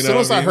 No, as You soon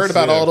know as what I mean? heard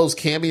about So, all those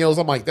cameos,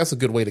 I'm like, that's a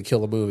good way to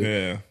kill a movie.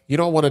 Yeah. You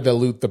don't want to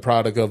dilute the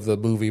product of the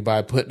movie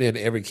by putting in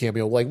every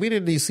cameo. Like, we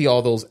didn't need to see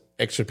all those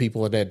extra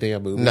people in that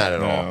damn movie. Not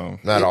at all.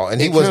 Not at all. And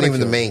he it wasn't kinda even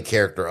the killed- main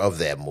character of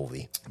that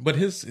movie. But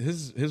his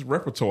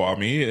repertoire, I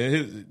mean,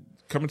 his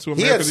Coming to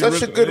He America. had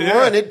such a good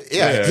run.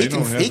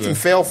 He can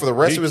fail for the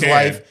rest of his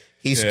life.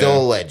 He's still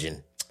a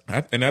legend.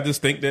 And I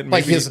just think that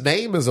Like, maybe, his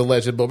name is a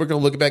legend, but we're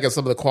going to look back at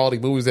some of the quality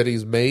movies that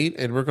he's made,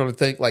 and we're going to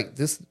think, like,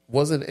 this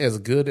wasn't as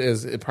good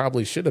as it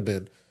probably should have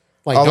been.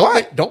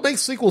 Like, don't make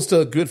sequels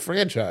to a good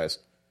franchise.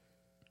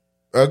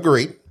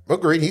 Agreed.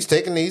 He's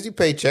taking an easy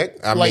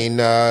paycheck. I Like- mean,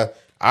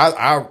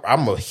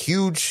 I'm a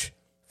huge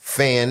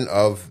fan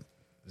of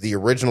the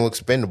original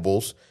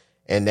Expendables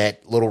and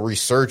that little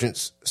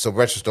resurgence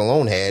Sylvester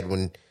Stallone had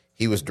when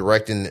he was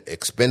directing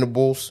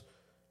Expendables.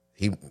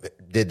 He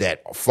did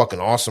that fucking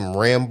awesome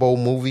Rambo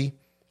movie.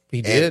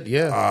 He did,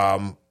 yeah.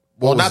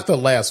 Well, not the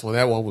last one.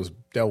 That one was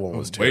way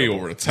terrible.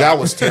 over the top. That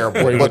was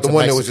terrible. Where he But went the to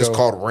one that was just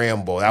Mexico. called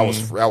Rambo, that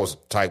was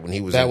tight when he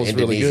was That in was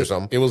Indonesia really good. or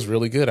something. It was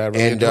really good. I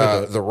really And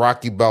enjoyed it. the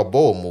Rocky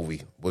Balboa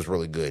movie was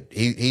really good.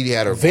 He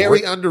had a Very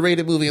great,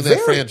 underrated movie in that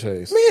very-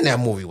 franchise. Man, that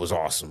movie was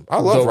awesome.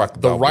 I love Rocky The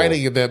Balboa.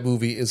 writing in that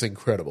movie is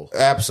incredible.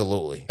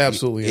 Absolutely.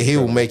 Absolutely He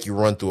will incredible. make you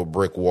run through a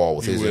brick wall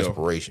with his will.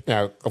 inspiration.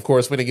 Now, of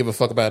course, we didn't give a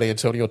fuck about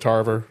Antonio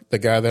Tarver, the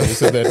guy that was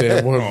in that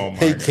damn one. Oh my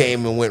He God.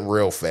 came and went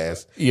real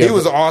fast. Yeah, he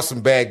was but- an awesome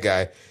bad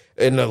guy.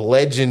 And the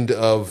legend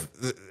of,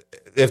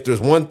 if there's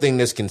one thing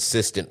that's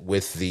consistent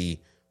with the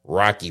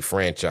Rocky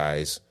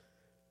franchise,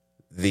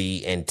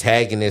 the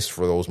antagonists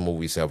for those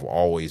movies have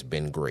always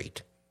been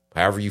great.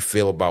 However you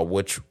feel about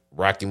which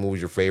Rocky movie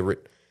is your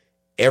favorite,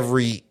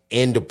 every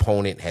end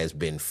opponent has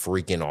been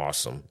freaking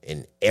awesome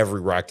in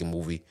every Rocky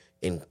movie,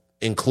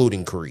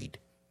 including Creed.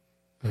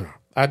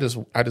 I just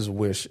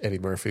wish Eddie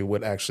Murphy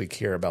would actually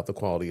care about the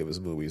quality of his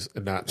movies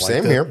and not like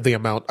Same here. the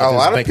amount A of his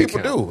lot of bank people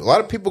account. do. A lot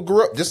of people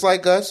grew up just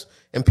like us,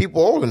 and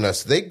people older than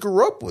us. They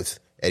grew up with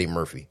Eddie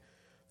Murphy,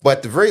 but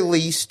at the very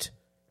least,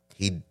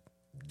 he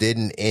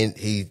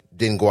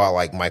didn't go out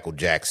like Michael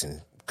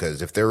Jackson.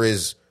 Because if there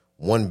is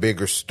one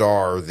bigger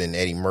star than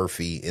Eddie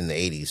Murphy in the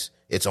 '80s,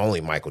 it's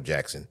only Michael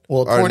Jackson.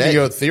 Well, Or according to that-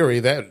 your theory,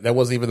 that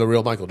wasn't even the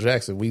real Michael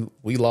Jackson.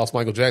 We lost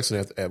Michael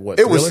Jackson at what?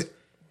 it was, Thriller?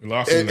 We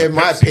lost him in that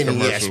my Pepsi opinion,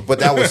 yes, commercial. but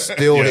that was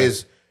still Yeah.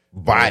 his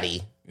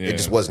body. Yeah. It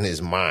just wasn't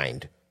his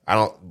mind.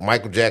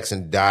 Michael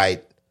Jackson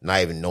died not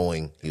even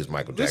knowing he was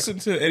Michael Jackson.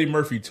 Listen to Eddie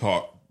Murphy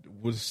talk.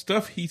 With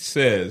stuff he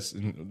says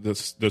and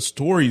the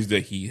stories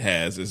that he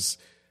has is,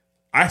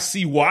 I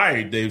see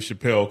why Dave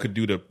Chappelle could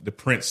do the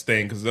Prince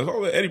thing, because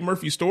all the Eddie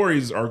Murphy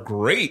stories are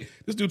great.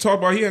 This dude talked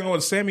about he hung out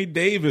with Sammy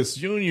Davis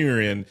Jr.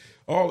 and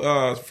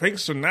all Frank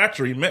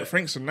Sinatra. He met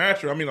Frank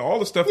Sinatra. I mean, all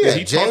the stuff Yeah, that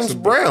he James talks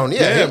about. Brown,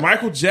 yeah.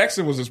 Michael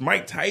Jackson was this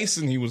Mike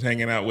Tyson he was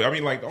hanging out with. I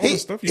mean, like all the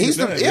stuff he's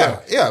done. yeah.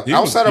 He was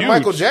Outside of huge.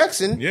 Michael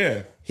Jackson,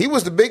 Yeah. he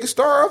was the biggest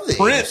star of the 80s.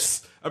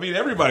 Prince. I mean,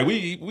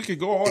 everybody. We could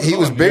go on. and He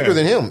was on. bigger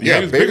than him. Yeah,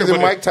 he was bigger than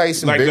but Mike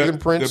Tyson, bigger than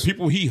Prince. The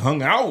people he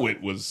hung out with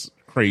was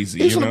crazy.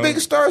 He's you one of know? the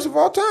biggest stars of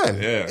all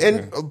time. Yeah,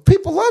 and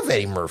people love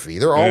Eddie Murphy.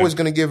 They're always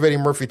going to give Eddie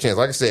Murphy a chance.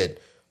 Like I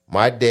said,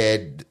 my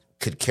dad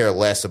could care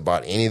less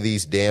about any of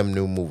these damn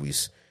new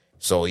movies.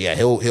 So yeah,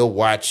 he'll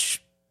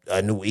watch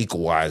a new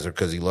Equalizer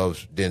because he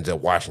loves Denzel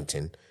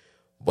Washington.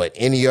 But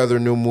any other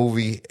new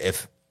movie,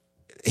 if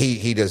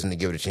he doesn't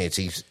give it a chance,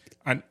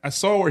 I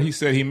saw where he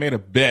said he made a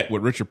bet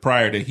with Richard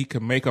Pryor that he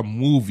could make a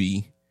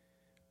movie,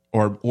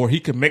 or he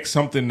could make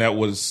something that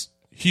was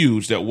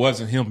huge that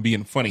wasn't him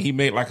being funny. He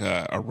made like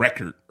a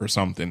record or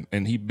something,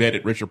 and he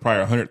betted Richard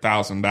Pryor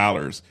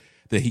 $100,000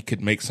 that he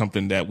could make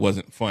something that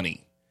wasn't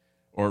funny,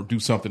 or do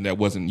something that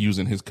wasn't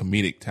using his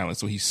comedic talent.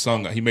 So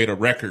he made a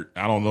record.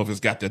 I don't know if it's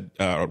got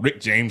the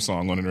Rick James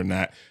song on it or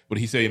not, but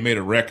he said he made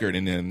a record,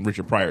 and then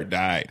Richard Pryor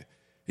died.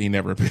 He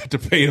never had to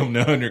pay him the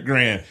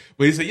 $100,000.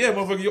 But he said, "Yeah,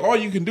 motherfucker, all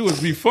you can do is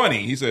be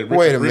funny." He said,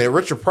 wait a minute,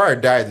 Richard Pryor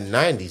died in the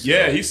 90s.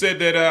 Yeah, though. he said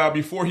that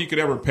before he could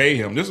ever pay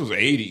him, this was the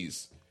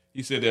 80s.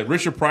 He said that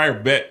Richard Pryor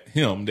bet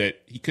him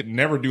that he could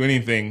never do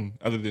anything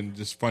other than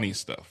just funny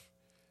stuff.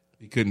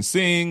 He couldn't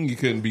sing, he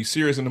couldn't be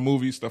serious in the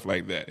movie, stuff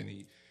like that.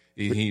 And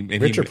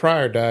Richard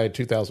Pryor died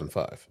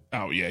 2005.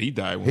 Oh yeah, he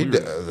died. When He we di-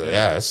 were-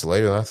 yeah, that's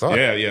later than I thought.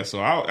 yeah.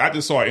 So I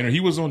just saw it. He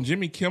was on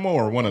Jimmy Kimmel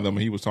or one of them,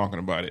 and he was talking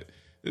about it.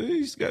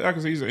 Like I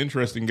said, he's an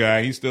interesting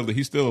guy. He's still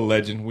a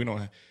legend.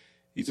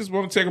 He just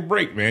want to take a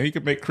break, man. He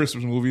could make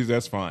Christmas movies.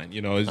 That's fine.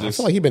 You know, it's I just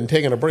feel like he's been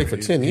taking a break for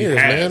 10 years,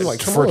 has. man. Like,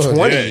 come For on.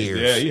 20 yeah, years.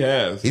 Yeah, he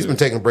has. He's been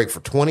taking a break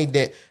for 20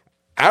 days.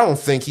 I don't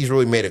think he's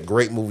really made a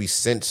great movie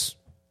since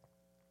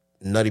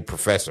Nutty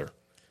Professor.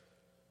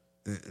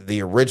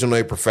 The original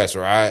Nutty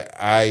Professor.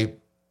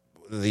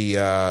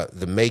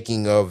 The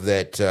making of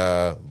that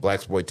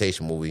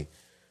blaxploitation movie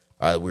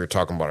we were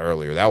talking about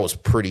earlier, that was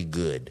pretty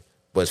good.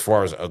 But as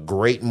far as a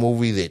great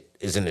movie that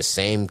is in the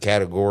same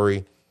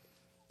category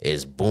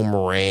as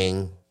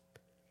Boomerang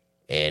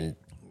and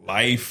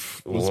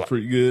Life was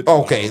pretty good.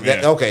 okay,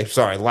 Yeah.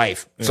 sorry,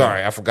 Life.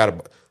 Sorry, I forgot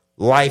about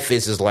Life.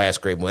 Is his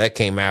last great movie that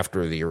came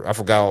after I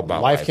forgot all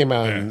about Life came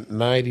out in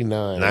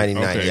 99.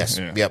 99. Okay, Yes,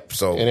 yeah. yep.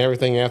 So And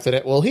everything after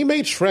that. Well, he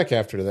made Shrek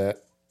after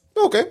that.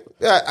 okay,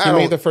 yeah, I He don't.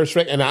 made the first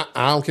Shrek. And I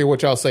don't care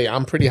what y'all say.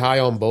 I'm pretty high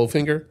on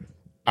Bowfinger.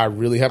 I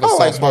really have a I soft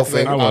like spot for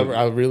that. Bowfinger.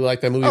 I really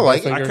like that movie, I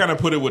like it. Bowfinger. I kind of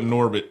put it with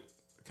Norbit,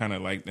 kind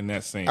of like in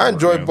that same. I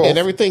enjoyed realm. both. And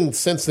everything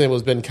since then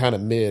was been kind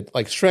of mid.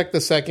 Like Shrek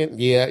the second,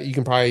 yeah, you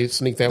can probably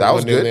sneak that That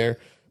was one in good. there.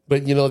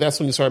 But that's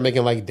when you start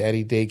making like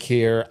Daddy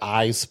Daycare,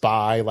 I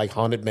Spy, like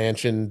Haunted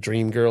Mansion,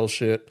 Dream Girl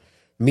shit.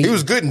 He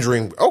was good in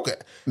Dream. Okay,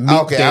 Meet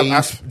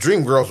okay.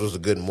 Dream Girls was a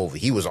good movie.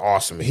 He was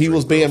awesome. In He Dream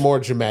was being Girls. more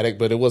dramatic,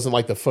 but it wasn't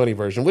like the funny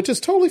version, which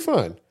is totally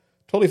fine.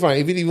 Totally fine.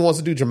 If he even wants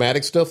to do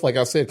dramatic stuff, like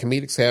I said,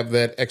 comedics have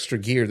that extra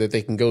gear that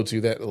they can go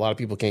to that a lot of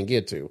people can't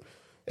get to.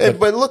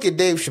 But look at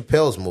Dave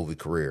Chappelle's movie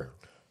career.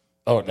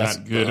 Oh, that's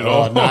Not good at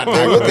all. Not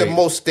Hey, look great. at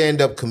most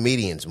stand-up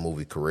comedians'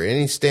 movie career.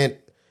 Any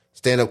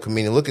stand-up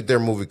comedian, look at their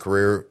movie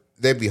career.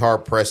 They'd be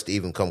hard pressed to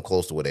even come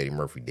close to what Eddie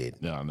Murphy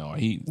did. No,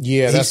 He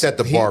he set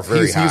the bar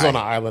very He's high. on an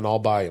island all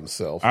by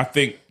himself. I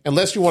think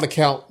Unless you want to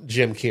count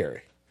Jim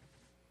Carrey.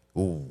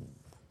 And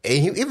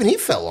even he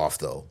fell off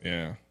though.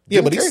 yeah. Yeah,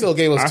 but he Carrey- still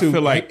gave us I two.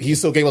 feel like- he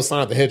still gave us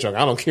Sonic the Hedgehog.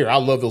 I don't care. I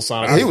love those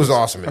Sonic. He was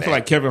awesome in I that. feel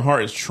like Kevin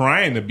Hart is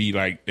trying to be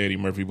like Eddie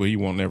Murphy, but he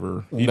won't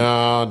never. He,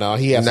 No,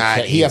 he has Not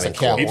he has a even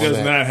cap he on does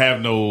that. not have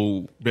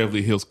no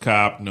Beverly Hills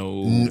Cop,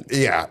 no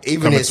yeah,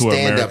 even Coming his to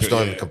stand-ups America, don't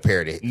yeah. even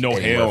compare to no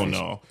Eddie hell Murphy's.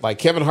 no. Like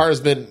Kevin Hart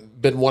has been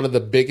one of the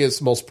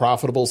biggest, most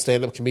profitable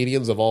stand-up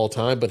comedians of all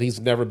time, but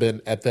he's never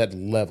been at that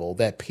level,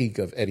 that peak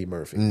of Eddie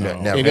Murphy. No,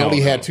 never. And he only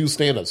no. had 2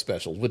 stand-up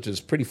specials, which is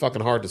pretty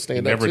fucking hard to stand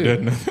up Never to.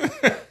 did nothing.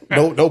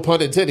 No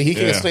pun intended. He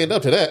can't Yeah. stand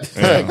up to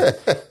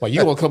that. Like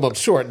you gonna come up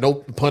short. No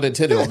pun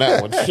intended on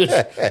that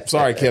one.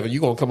 Sorry, Kevin. You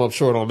gonna come up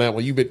short on that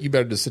one. You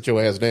better just sit your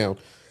ass down.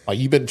 Like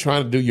you've been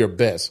trying to do your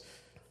best,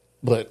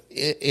 but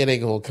it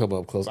ain't gonna come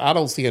up close. I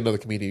don't see another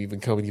comedian even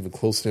coming even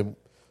close to him.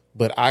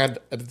 But at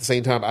the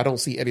same time, I don't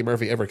see Eddie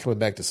Murphy ever coming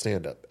back to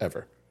stand up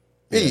ever.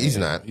 He's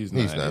not. He's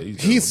He's not. not.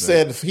 He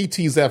said he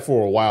teased that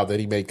for a while that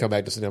he may come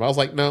back to stand up. I was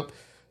like, no,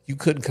 you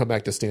couldn't come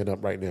back to stand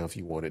up right now if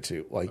you wanted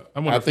to. Like I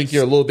wonder I if think he's-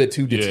 you're a little bit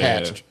too Yeah,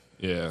 detached.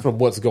 yeah. From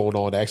what's going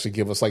on to actually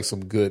give us like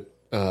some good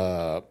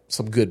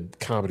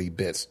comedy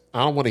bits. I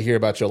don't want to hear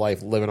about your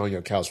life living on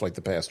your couch for like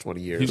the past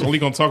 20 years. He's only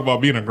going to talk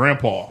about being a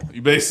grandpa.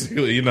 You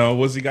basically,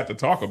 what's he got to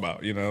talk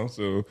about?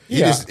 So He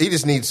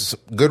just needs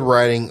good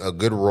writing, a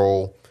good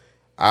role.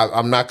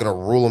 I'm not going to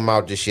rule him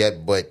out just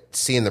yet, but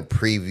seeing the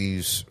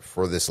previews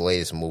for this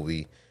latest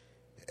movie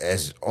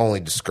has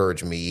only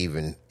discouraged me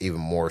even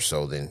more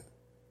so than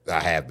I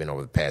have been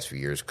over the past few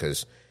years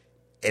because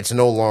it's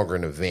no longer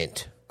an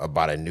event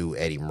about a new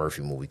Eddie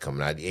Murphy movie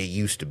coming out. It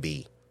used to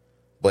be,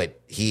 but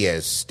he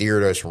has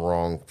steered us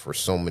wrong for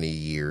so many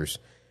years.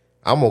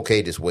 I'm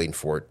okay just waiting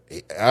for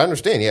it. I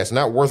understand, yeah, it's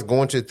not worth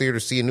going to the theater to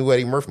see a new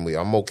Eddie Murphy movie.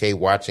 I'm okay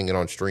watching it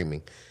on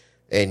streaming.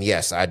 And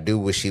yes, I do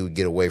wish he would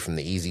get away from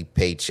the easy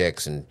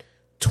paychecks and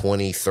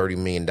 $20-30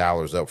 million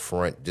up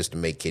front just to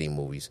make kiddie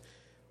movies.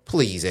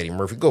 Please, Eddie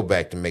Murphy, go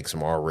back to make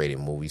some R-rated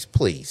movies,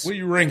 please. what do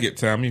you rank it,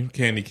 Tommy?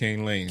 Candy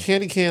Cane Lane.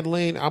 Candy Cane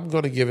Lane, I'm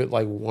going to give it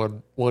like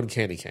one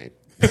candy cane.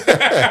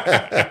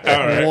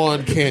 right.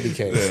 One candy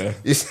cane.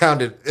 You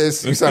sounded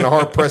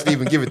hard pressed to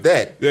even give it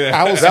that.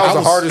 I was the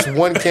hardest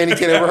one candy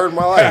cane I ever heard in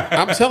my life.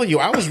 I'm telling you,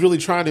 I was really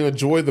trying to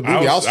enjoy the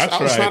movie. I was I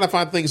tried. trying to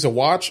find things to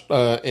watch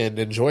and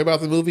enjoy about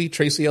the movie.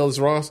 Tracy Ellis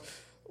Ross,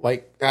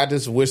 like I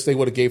just wish they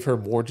would have gave her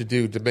more to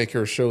do to make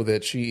her show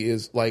that she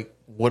is like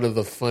one of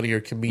the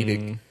funnier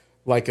comedic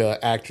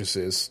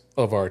actresses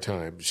of our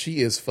time.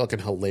 She is fucking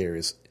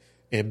hilarious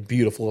and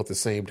beautiful at the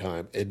same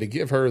time. And to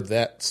give her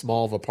that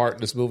small of a part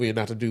in this movie and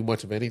not to do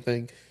much of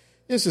anything,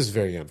 it's just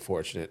very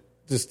unfortunate.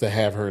 Just to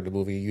have her in the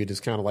movie, you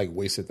just kind of like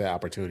wasted the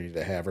opportunity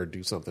to have her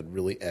do something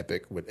really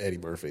epic with Eddie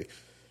Murphy.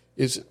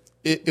 It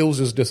was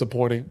just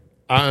disappointing.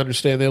 I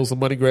understand there was a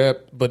money grab,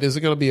 but is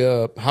it going to be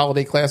a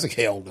holiday classic?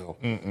 Hell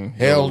no.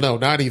 Hell no,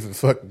 not even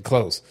fucking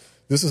close.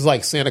 This is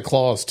like Santa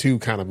Claus 2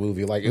 kind of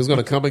movie. Like it's going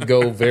to come and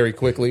go very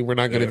quickly. We're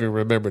not going to even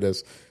remember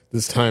this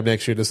time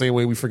next year. The same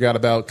way we forgot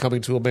about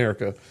Coming to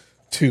America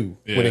 2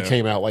 when it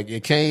came out. Like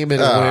it came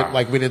and it went.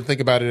 Like we didn't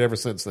think about it ever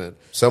since then.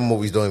 Some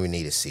movies don't even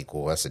need a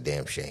sequel. That's a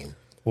damn shame.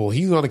 Well,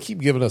 he's going to keep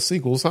giving us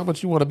sequels. How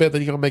much you want to bet that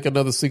he's going to make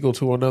another sequel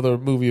to another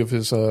movie of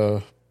his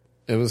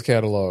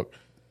catalog?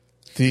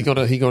 He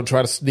gonna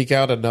try to sneak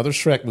out another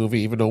Shrek movie,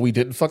 even though we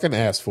didn't fucking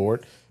ask for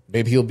it.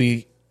 Maybe he'll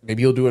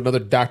do another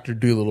Dr.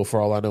 Dolittle for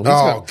all I know.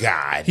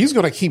 God. He's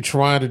gonna keep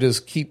trying to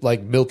just keep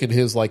like milking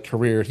his like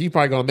career. He's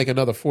probably gonna make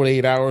another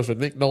 48 Hours with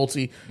Nick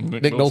Nolte.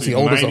 Nick Nolte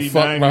old as a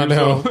fuck right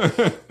now.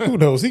 Who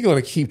knows? He's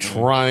gonna keep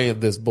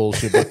trying this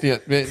bullshit. But yeah,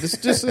 man,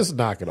 just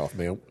knock it off,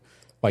 man.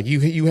 Like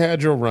you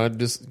had your run.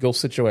 Just go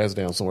sit your ass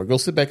down somewhere. Go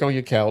sit back on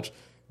your couch.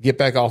 Get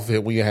back off of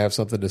it when you have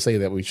something to say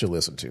that we should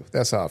listen to.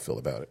 That's how I feel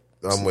about it.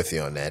 I'm with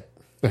you on that.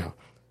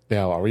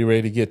 Now, are we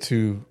ready to get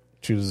to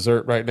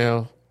dessert right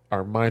now?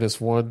 Our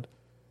 -1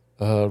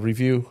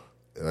 review.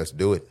 Let's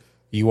do it.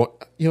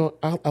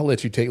 I'll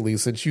let you take lead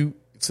since you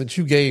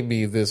gave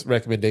me this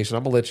recommendation.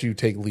 I'm gonna let you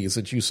take lead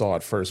since you saw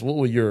it first. What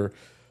were your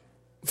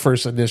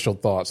first initial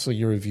thoughts on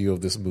your review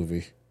of this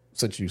movie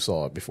since you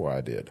saw it before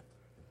I did?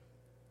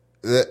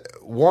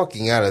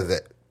 Walking out of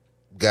that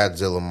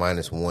Godzilla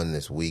 -1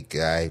 this week,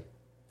 I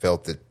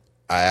felt that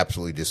I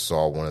absolutely just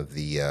saw one of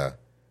the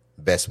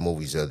best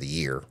movies of the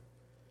year.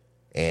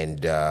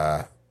 And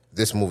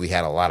this movie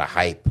had a lot of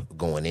hype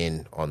going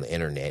in on the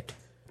internet.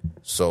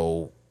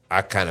 So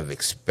I kind of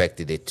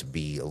expected it to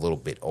be a little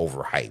bit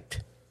overhyped.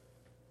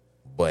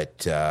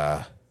 But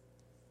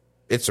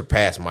it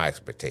surpassed my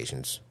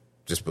expectations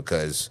just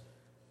because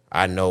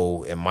I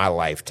know in my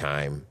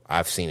lifetime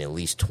I've seen at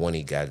least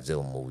 20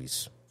 Godzilla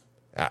movies.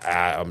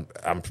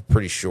 I'm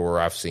pretty sure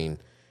I've seen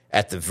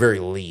at the very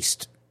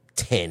least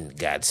 10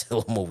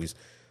 Godzilla movies.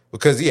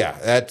 Because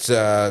that's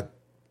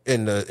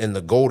in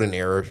the golden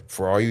era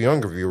for all you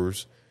younger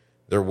viewers,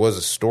 there was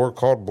a store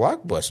called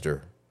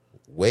Blockbuster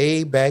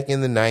way back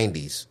in the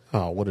 90s.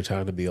 Oh, what a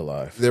time to be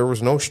alive. There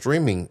was no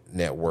streaming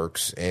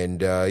networks.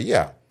 And,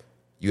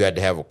 you had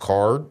to have a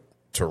card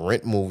to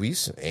rent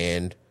movies.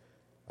 And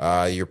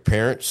your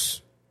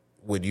parents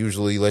would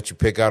usually let you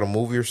pick out a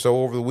movie or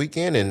so over the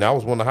weekend. And that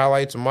was one of the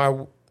highlights of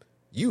my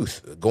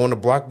youth, going to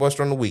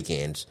Blockbuster on the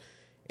weekends.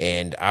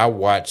 And I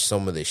watched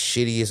some of the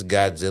shittiest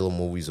Godzilla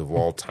movies of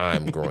all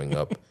time growing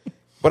up.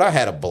 But I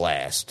had a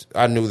blast.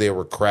 I knew they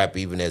were crap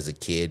even as a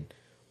kid,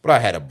 but I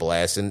had a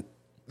blast. And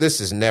this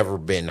has never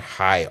been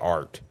high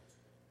art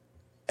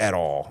at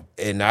all.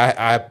 And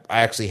I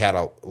actually had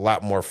a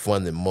lot more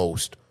fun than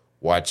most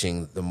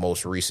watching the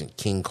most recent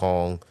King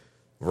Kong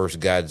versus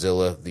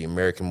Godzilla, the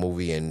American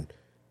movie, and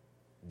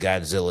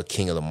Godzilla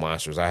King of the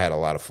Monsters. I had a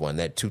lot of fun.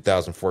 That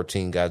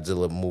 2014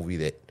 Godzilla movie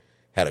that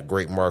had a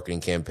great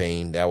marketing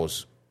campaign, that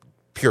was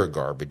pure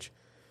garbage.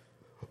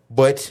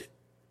 But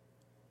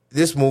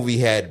this movie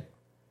had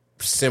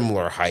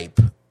similar hype,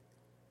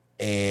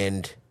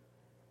 and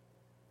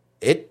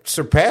it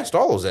surpassed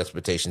all those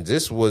expectations.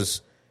 This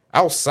was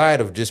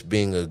outside of just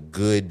being a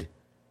good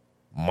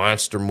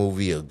monster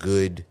movie, a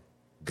good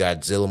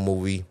Godzilla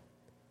movie.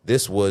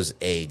 This was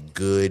a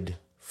good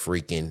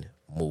freaking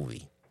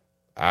movie.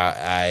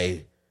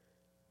 It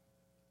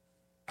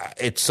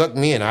sucked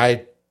me in.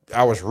 I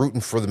was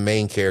rooting for the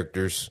main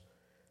characters.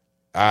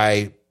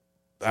 I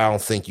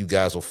don't think you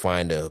guys will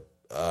find a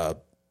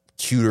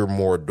cuter,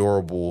 more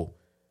adorable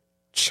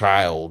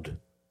child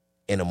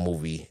in a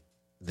movie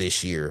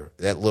this year.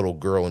 That little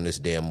girl in this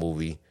damn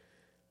movie,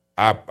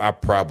 I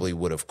probably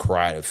would have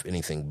cried if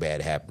anything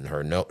bad happened to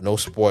her. No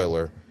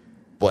spoiler,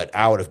 but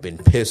I would have been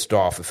pissed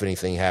off if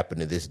anything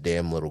happened to this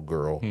damn little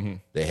girl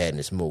they had in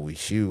this movie.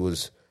 She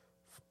was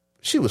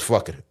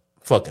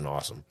fucking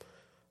awesome.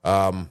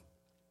 A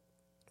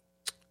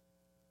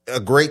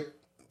great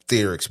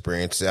theater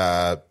experience.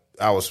 I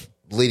was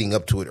leading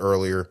up to it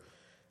earlier.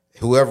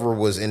 Whoever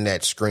was in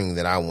that screening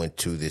that I went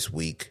to this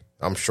week,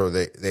 I'm sure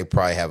they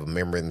probably have a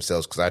memory of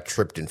themselves because I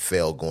tripped and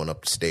fell going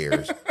up the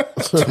stairs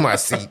to my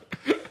seat.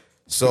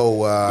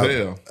 So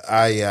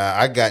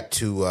I got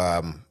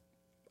to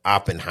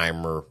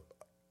Oppenheimer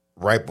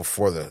right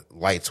before the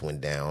lights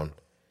went down,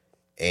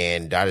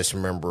 and I just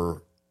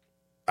remember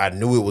I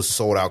knew it was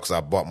sold out because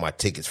I bought my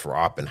tickets for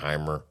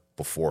Oppenheimer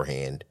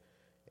beforehand,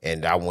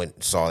 and I went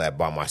and saw that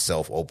by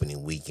myself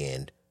opening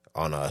weekend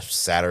on a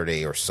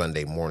Saturday or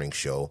Sunday morning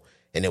show,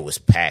 and it was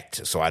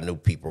packed, so I knew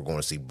people were going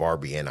to see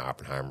Barbie and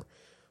Oppenheimer.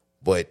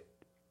 But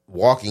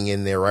walking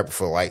in there right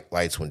before the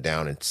lights went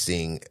down and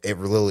seeing, it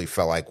literally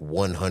felt like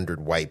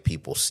 100 white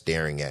people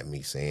staring at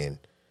me saying,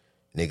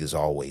 "Niggas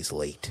always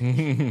late."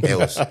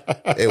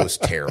 It was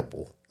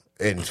terrible.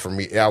 And for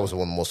me, that was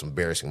one of the most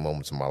embarrassing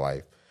moments of my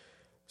life.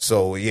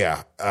 So,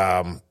 yeah,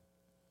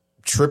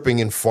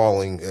 tripping and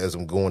falling as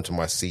I'm going to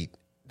my seat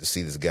to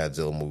see this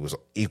Godzilla movie was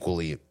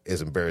equally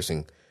as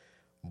embarrassing.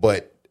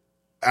 But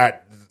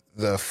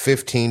the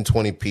 15,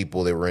 20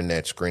 people that were in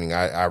that screening,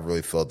 I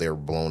really felt they were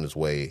blown as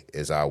way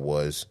as I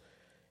was.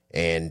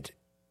 And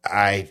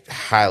I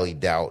highly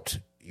doubt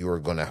you are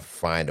going to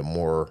find a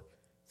more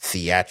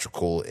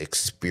theatrical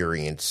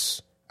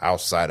experience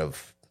outside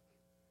of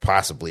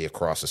possibly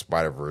Across the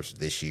Spider-Verse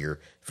this year.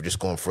 If you're just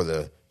going for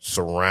the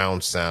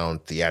surround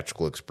sound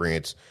theatrical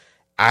experience,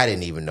 I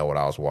didn't even know what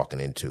I was walking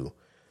into.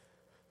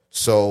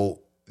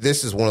 So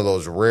this is one of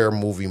those rare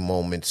movie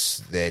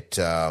moments that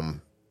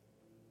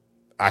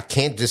I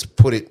can't just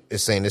put it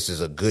as saying this is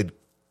a good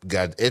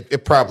God.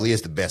 It probably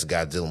is the best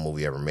Godzilla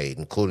movie ever made,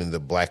 including the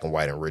black and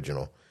white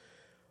original.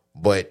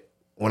 But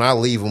when I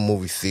leave a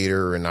movie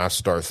theater and I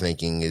start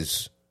thinking,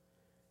 is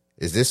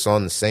this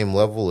on the same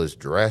level as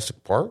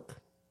Jurassic Park?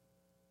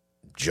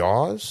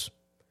 Jaws?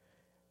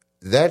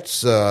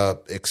 That's an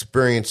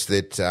experience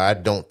that I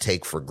don't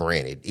take for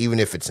granted, even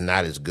if it's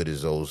not as good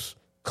as those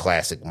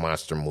classic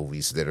monster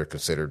movies that are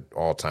considered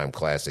all-time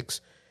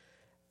classics.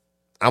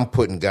 I'm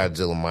putting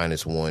Godzilla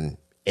 -1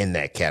 in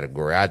that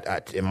category.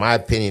 In my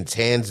opinion, it's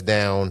hands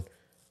down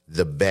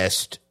the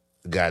best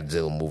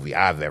Godzilla movie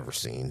I've ever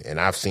seen, and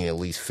I've seen at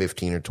least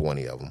 15 or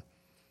 20 of them.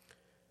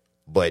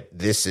 But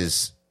this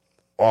is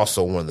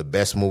also one of the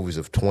best movies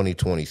of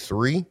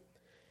 2023,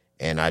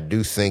 and I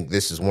do think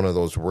this is one of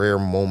those rare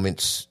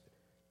moments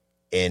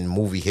in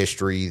movie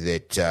history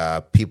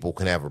that people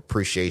can have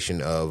appreciation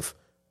of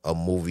a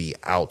movie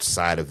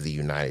outside of the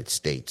United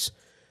States.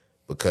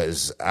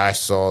 Because I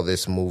saw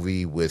this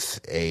movie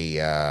with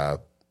a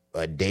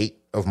date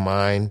of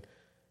mine,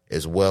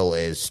 as well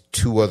as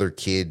two other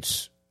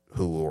kids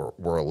who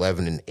were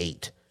 11 and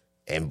 8.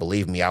 And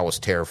believe me, I was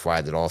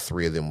terrified that all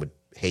three of them would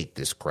hate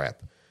this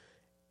crap.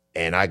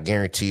 And I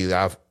guarantee you,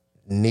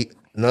 none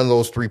of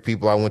those three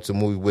people I went to the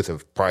movie with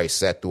have probably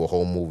sat through a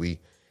whole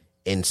movie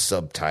in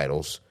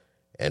subtitles.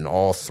 And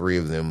all three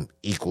of them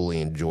equally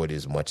enjoyed it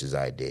as much as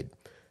I did.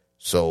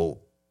 So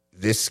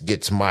this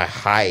gets my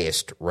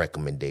highest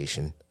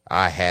recommendation.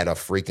 I had a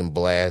freaking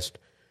blast.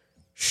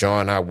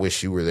 Sean, I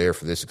wish you were there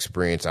for this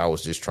experience. I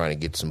was just trying to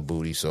get some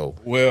booty, so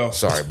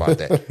sorry about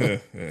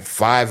that.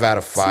 5 out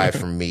of 5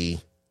 from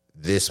me.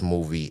 This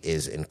movie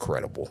is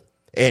incredible.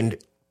 And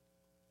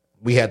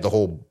we had the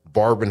whole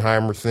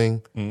Barbenheimer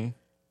thing.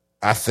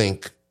 I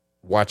think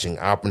watching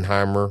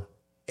Oppenheimer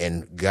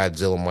and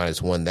Godzilla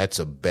 -1, that's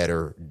a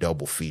better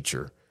double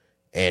feature.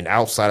 And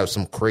outside of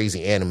some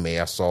crazy anime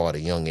I saw at a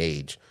young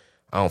age,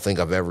 I don't think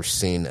I've ever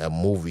seen a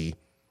movie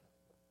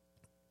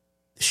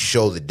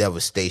show the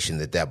devastation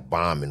that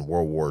bomb in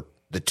World War,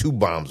 the 2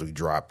 bombs we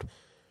dropped,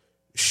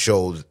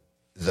 showed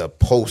the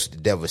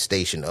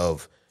post-devastation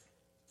of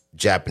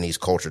Japanese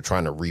culture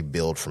trying to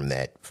rebuild from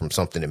that, from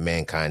something that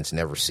mankind's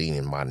never seen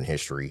in modern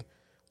history,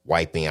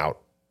 wiping out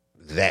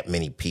that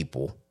many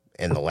people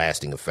and the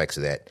lasting effects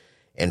of that.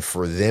 And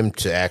for them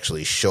to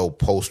actually show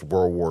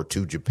post-World War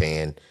II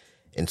Japan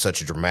in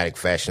such a dramatic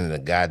fashion in a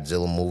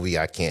Godzilla movie,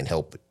 I can't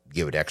help but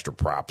give it extra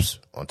props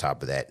on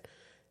top of that.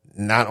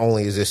 Not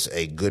only is this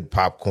a good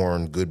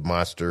popcorn, good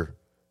monster,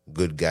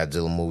 good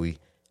Godzilla movie,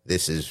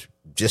 this is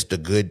just a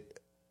good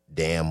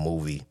damn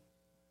movie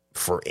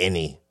for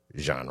any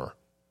genre.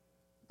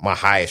 My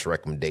highest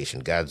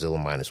recommendation, Godzilla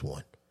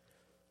 -1.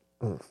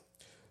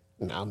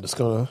 Now I'm just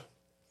going to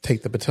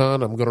take the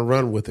baton. I'm going to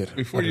run with it.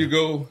 Before you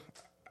go,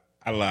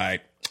 I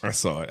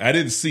saw it. I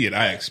didn't see it.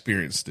 I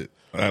experienced it.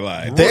 I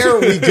lied. There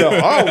we go.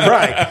 All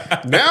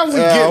right. Now we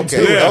get okay.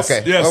 to it. Yes.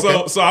 Okay. Yeah.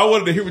 Okay. So I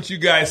wanted to hear what you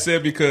guys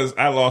said because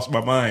I lost my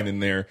mind in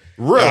there.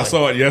 Really? I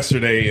saw it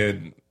yesterday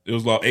and it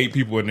was about 8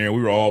 people in there.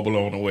 We were all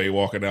blown away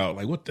walking out.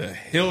 Like, what the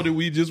hell did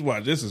we just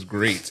watch? This is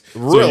great.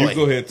 Really? So you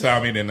go ahead,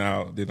 Tommy, then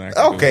I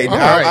Okay, go.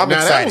 now right. I'm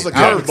Now, excited. that was a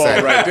I'm curveball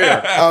excited. right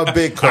there. A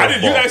big You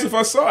curveball. asked if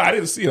I saw it. I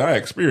didn't see it. I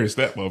experienced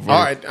that motherfucker.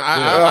 All right.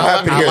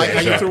 happy to I hear like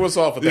that. how you threw us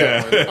off with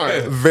that one. All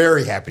right.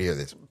 Very happy to hear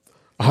this.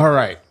 All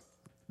right.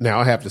 Now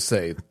I have to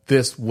say,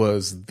 this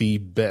was the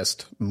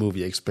best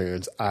movie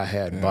experience I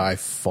had by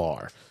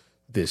far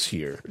this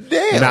year.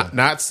 Damn.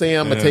 Not saying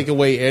I'm gonna take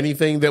away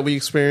anything that we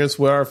experienced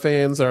with our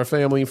fans, our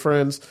family and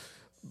friends,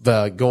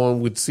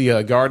 going with see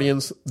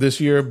Guardians this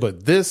year,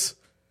 but this,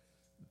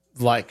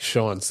 like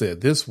Sean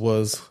said, this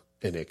was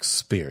an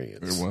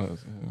experience. It was.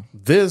 Yeah.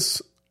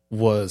 This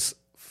was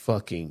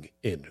fucking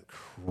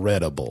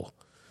incredible.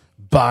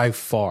 By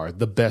far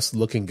the best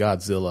looking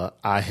Godzilla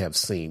I have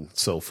seen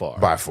so far.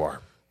 By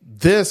far.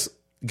 This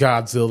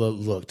Godzilla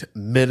looked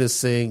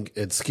menacing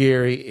and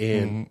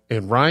scary.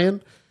 And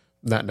Ryan,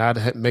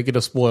 not making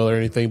a spoiler or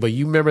anything, but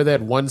you remember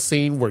that one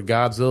scene where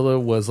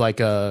Godzilla was like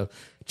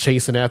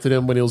chasing after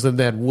them when it was in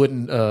that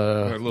wooden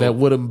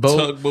boat,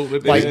 tugboat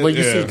that they like had? when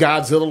you Yeah. see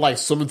Godzilla like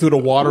swimming through the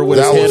water with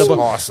That his head was above.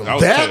 awesome. That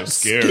was That kinda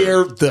scary.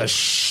 scared the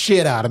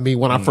shit out of me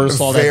when I first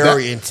saw that.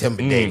 Very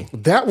intimidating.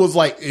 That was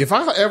like, if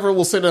I ever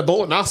was in a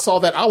boat and I saw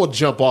that, I would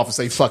jump off and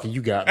say, fuck it,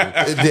 you got me.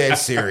 Dead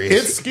serious.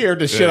 It scared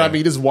the shit out of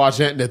me just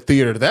watching that in the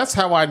theater. That's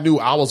how I knew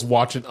I was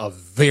watching a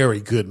very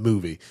good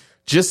movie.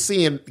 Just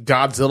seeing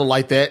Godzilla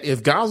like that.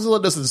 If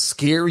Godzilla doesn't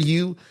scare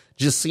you,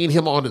 just seeing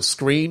him on the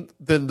screen,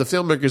 then the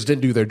filmmakers didn't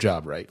do their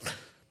job right.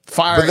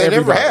 Fire But they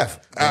never everybody. have.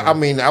 I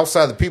mean,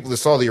 outside the people that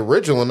saw the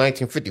original in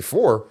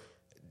 1954,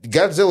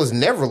 Godzilla's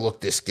never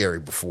looked this scary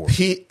before.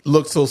 He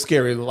looked so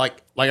scary.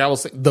 Like I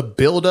was saying, the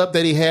buildup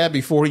that he had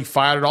before he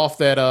fired off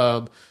that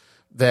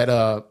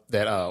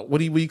what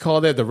do you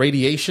call that? The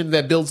radiation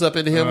that builds up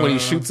into him when he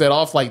shoots that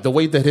off. Like the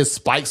way that his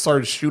spikes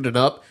started shooting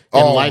up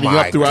and Oh lighting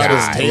my up throughout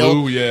God. his tail.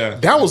 Blue, yeah.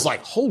 That was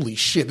like, holy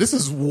shit, this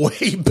is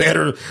way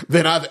better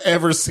than I've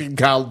ever seen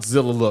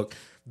Godzilla look.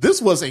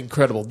 This was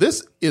incredible.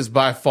 This is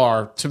by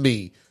far, to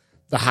me,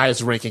 the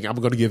highest ranking I'm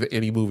going to give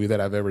any movie that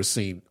I've ever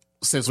seen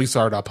since we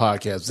started our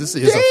podcast.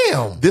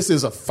 This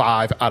is a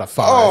 5 out of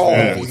 5.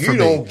 Oh, movie for you me.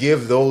 don't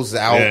give those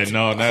out Yeah,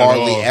 no, not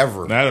hardly at all.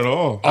 ever. Not at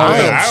all. I am I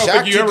don't shocked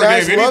think you you ever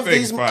guys gave love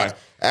anything these. 5.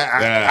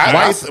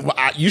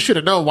 You should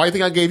have known. Why do you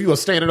think I gave you a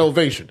standing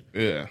ovation?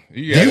 Yeah,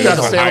 You got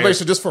a a standing higher-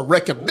 ovation just for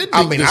recommending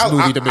I mean, this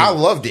movie to me. I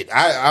loved it.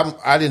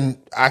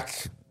 I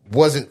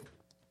wasn't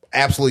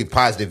absolutely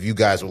positive you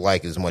guys would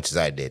like it as much as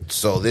I did.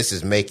 So this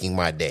is making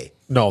my day.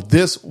 No,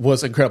 this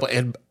was incredible.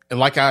 And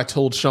like I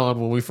told Sean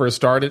when we first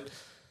started,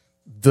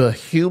 the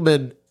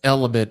human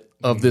element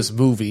of this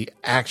movie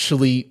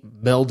actually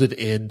melded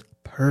in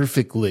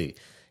perfectly.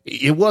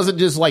 It wasn't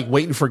just like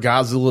waiting for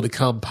Godzilla to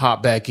come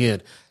pop back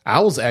in.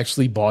 I was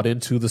actually bought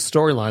into the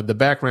storyline, the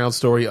background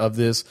story of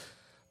this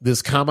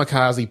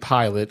kamikaze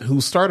pilot who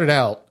started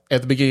out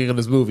at the beginning of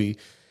this movie.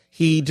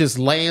 He just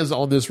lands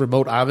on this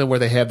remote island where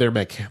they have their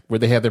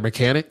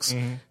mechanics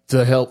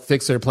to help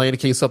fix their plane in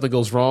case something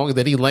goes wrong. And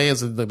then he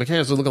lands, and the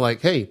mechanics are looking like,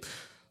 "Hey,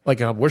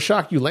 we're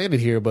shocked you landed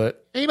here,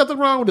 but ain't nothing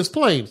wrong with this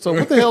plane. So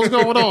what the hell's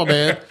going on,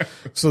 man?"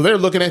 So they're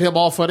looking at him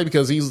all funny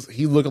because he's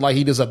looking like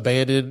he just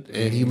abandoned,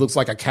 and he looks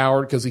like a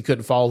coward because he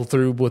couldn't follow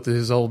through with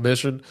his whole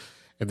mission.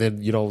 And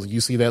then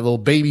you see that little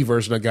baby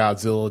version of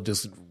Godzilla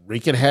just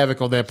wreaking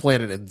havoc on that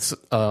planet and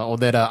on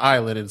that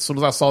island. And as soon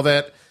as I saw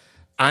that,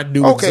 I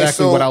knew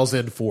exactly what I was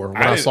in for when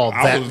I saw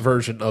that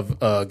version of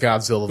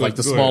Godzilla, like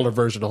the smaller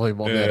version of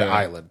him on that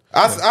island.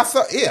 I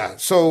thought, yeah.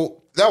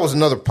 So that was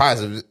another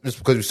positive, just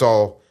because we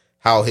saw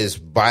how his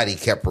body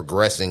kept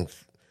progressing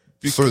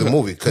through the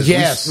movie. Because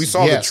we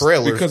saw the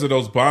trailer. because of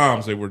those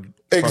bombs they were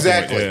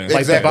Exactly. Yeah. Like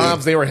Exactly. the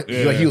bombs, they were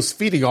Yeah. he was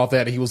feeding off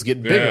that, and he was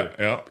getting bigger.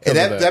 Yeah. And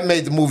because of that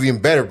made the movie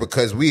even better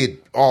because we had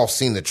all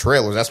seen the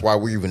trailers. That's why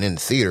we were even in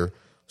the theater.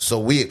 So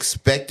we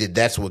expected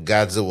that's what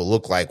Godzilla would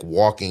look like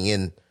walking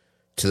in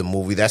to the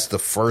movie. That's the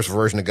first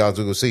version of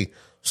Godzilla we'll see.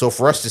 So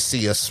for us to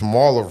see a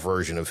smaller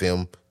version of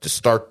him to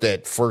start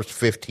that first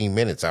 15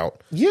 minutes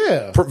out,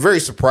 Yeah, very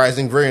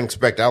surprising, very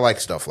unexpected. I like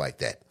stuff like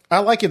that. I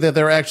like it that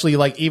they're actually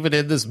like even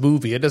in this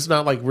movie, and it's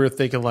not like we're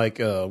thinking like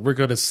we're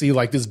going to see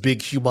like this big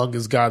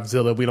humongous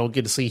Godzilla. We don't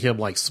get to see him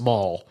like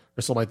small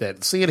or something like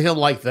that. Seeing him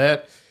like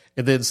that,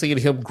 and then seeing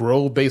him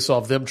grow based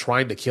off them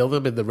trying to kill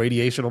him and the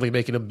radiation only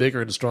making him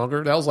bigger and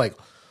stronger. That was like,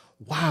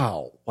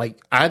 wow! Like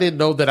I didn't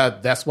know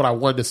that that's what I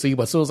wanted to see,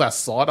 but as soon as I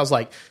saw it, I was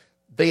like,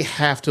 they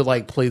have to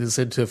like play this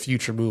into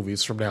future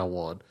movies from now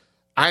on.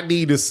 I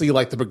need to see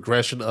like the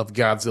progression of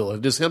Godzilla,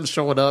 just him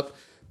showing up.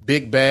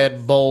 Big,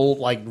 bad, bold,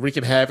 like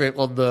wreaking havoc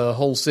on the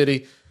whole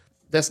city.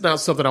 That's not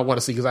something I want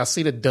to see because I've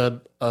seen it done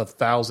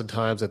 1,000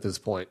 times at this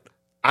point.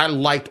 I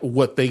liked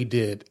what they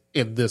did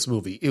in this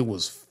movie. It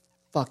was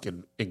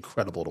fucking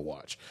incredible to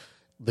watch.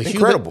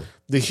 Incredible.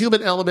 The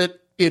human element,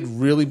 it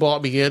really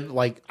brought me in.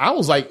 Like I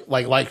was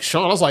like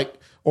Sean, I was like,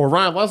 or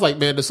Ryan, I was like,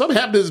 man, did something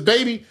happen to this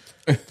baby?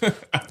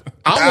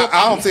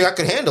 I don't think I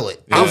could handle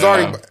it. It was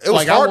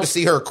Like, hard to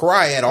see her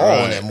cry at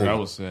all in that movie. That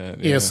was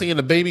sad. Yeah, seeing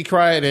the baby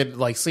cry and then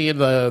like seeing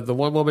the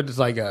one woman just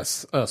like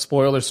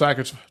spoiler try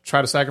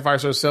to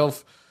sacrifice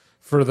herself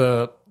for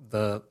the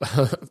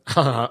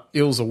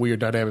it was a weird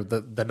dynamic.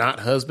 The not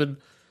husband,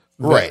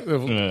 Right.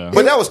 Yeah.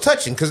 But that was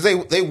touching because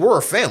they were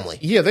a family.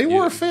 Yeah, they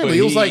were a family.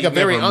 It was like a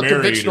very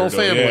unconventional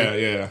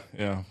family.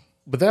 Yeah.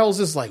 But that was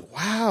just like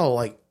wow,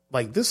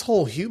 like this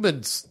whole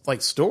human like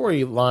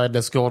storyline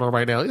that's going on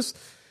right now.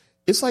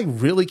 It's like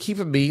really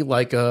keeping me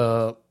like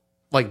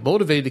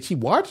motivated to keep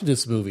watching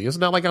this movie. It's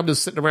not like I'm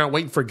just sitting around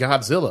waiting for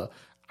Godzilla.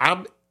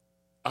 I'm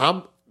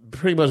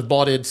pretty much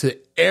bought into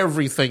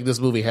everything this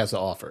movie has to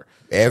offer.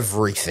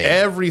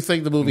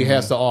 Everything the movie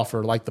has to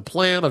offer, like the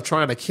plan of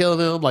trying to kill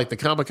him, like the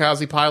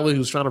kamikaze pilot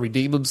who's trying to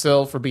redeem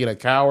himself for being a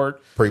coward.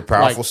 Pretty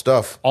powerful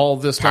stuff. All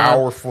this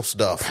powerful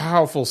stuff.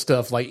 Powerful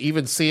stuff. Like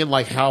even seeing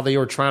like how they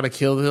were trying to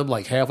kill him,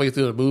 like halfway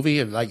through the movie,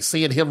 and like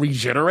seeing him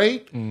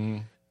regenerate.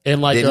 And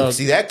like Didn't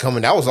see that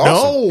coming. That was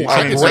awesome. No,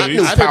 I did great not-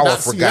 new I did power not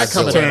for see that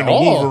coming Godzilla. at Turned to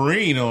all.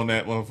 Wolverine on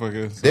that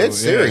motherfucker. So, Dead yeah.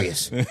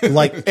 serious.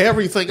 Like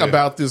everything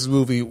about this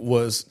movie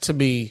was to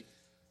me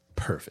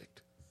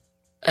perfect,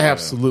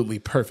 absolutely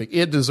perfect.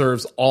 It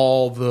deserves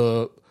all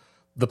the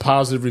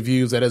positive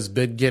reviews that has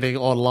been getting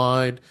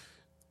online.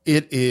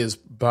 It is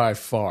by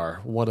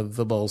far one of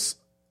the most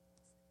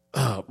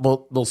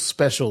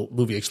special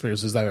movie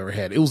experiences I've ever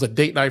had. It was a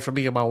date night for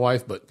me and my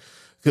wife, but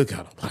good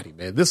God Almighty,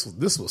 man, this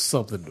was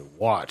something to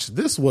watch.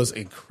 This was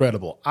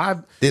incredible.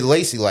 Did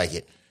Lacey like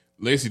it?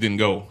 Lacey didn't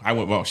go. I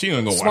went. Well, she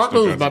didn't go. Smart watch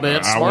move, my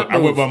man. I Smart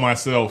went move. by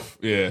myself.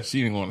 Yeah,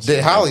 she didn't want to.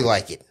 Did Holly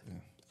like it?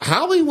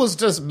 Holly was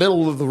just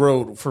middle of the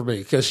road for me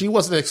because she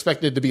wasn't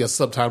expected to be a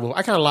subtitle movie.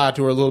 I kind of lied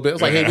to her a little bit. I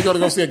was like, hey, we're going to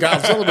go see a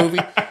Godzilla movie.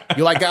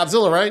 You like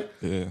Godzilla, right?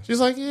 Yeah. She's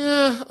like,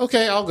 yeah,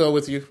 okay, I'll go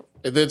with you.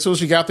 And then as soon as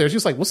she got there, she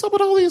was like, what's up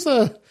with all these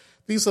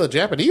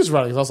Japanese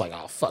writings? I was like,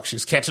 oh, fuck,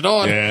 she's catching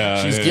on.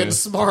 Yeah, she's yeah. getting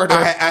smarter.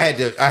 I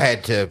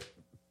had to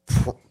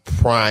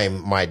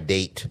prime my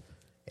date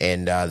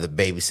and the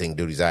babysitting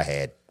duties I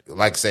had.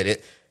 Like I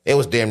said, it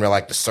was damn near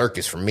like the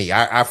circus for me.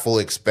 I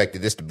fully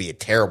expected this to be a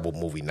terrible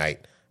movie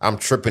night. I'm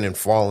tripping and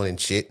falling and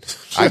shit.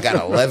 I got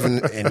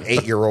 11 and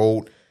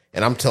 8-year-old,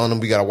 and I'm telling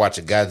them we got to watch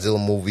a Godzilla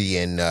movie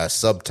and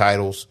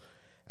subtitles.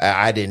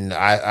 I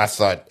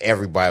thought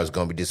everybody was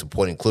going to be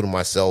disappointed, including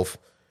myself.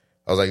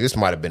 I was like, this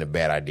might have been a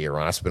bad idea,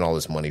 Ron. I spent all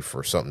this money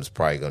for something that's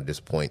probably going to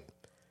disappoint.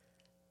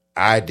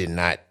 I did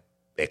not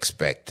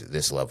expect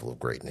this level of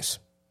greatness.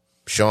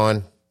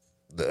 Sean,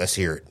 let's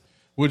hear it.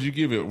 Would you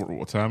give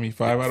it, Tommy?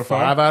 5 out of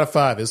 5? 5 out of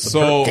 5. It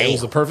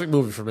was a perfect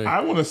movie for me. I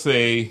want to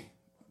say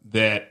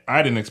that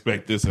I didn't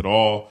expect this at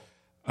all.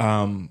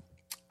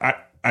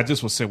 I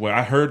just would say, well,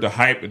 I heard the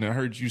hype and I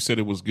heard you said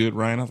it was good,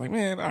 Ryan. I was like,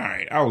 man, all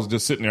right. I was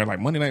just sitting there like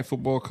Monday Night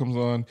Football comes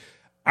on.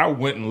 I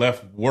went and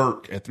left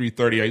work at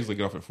 3:30. I usually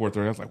get off at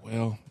 4:30. I was like,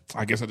 well,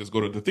 I guess I just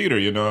go to the theater,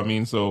 you know what I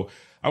mean? So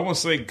I want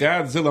to say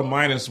Godzilla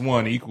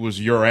 -1 equals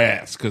your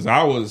ass because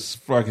I was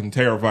fucking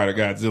terrified of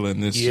Godzilla in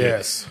this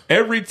Yes. shit.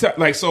 Every time,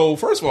 like, so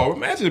first of all,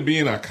 imagine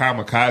being a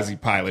kamikaze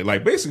pilot.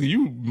 Like, basically,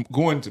 you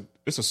going to,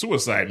 it's a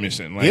suicide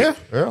mission. Like,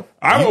 Yeah.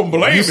 I don't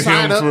blame you him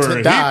sign up for to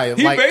it. die,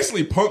 He like-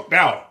 basically punked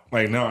out.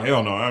 Like, no,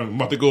 hell no. I'm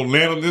about to go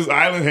land on this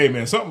island. Hey,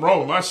 man, something wrong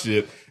with my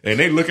shit. And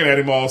they looking at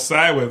him all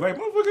sideways. Like,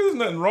 motherfucker, there's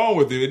nothing wrong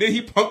with it. And then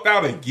he punked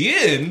out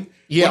again.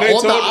 Yeah, when they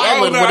on the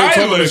island when they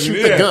told him to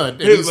shoot the gun.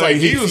 And It's he's like,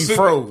 he sitting-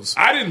 froze.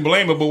 I didn't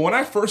blame him, but when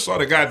I first saw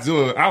the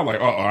Godzilla, I was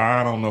like,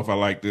 I don't know if I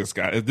like this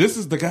guy. If this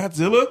is the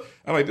Godzilla,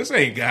 I'm like, this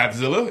ain't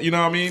Godzilla. You know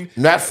what I mean?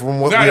 Not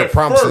from what Not we were at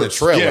promised in the first.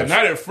 trailer. Yeah,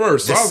 not at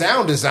first. The So I was-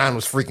 sound design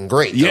was freaking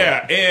great. though.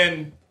 yeah,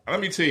 and let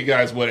me tell you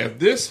guys what, if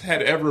this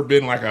had ever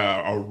been like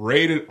a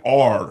rated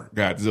R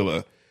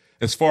Godzilla,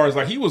 as far as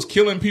like he was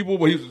killing people,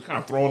 but he was kind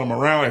of throwing them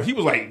around. If he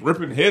was like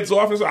ripping heads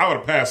off, I would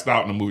have passed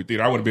out in the movie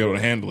theater. I wouldn't be able to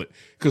handle it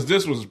because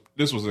this was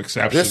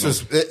exceptional.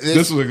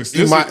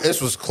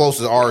 This was close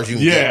as R as you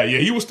can yeah, get. yeah.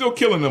 He was still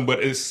killing them, but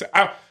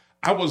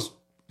I was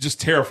just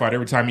terrified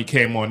every time he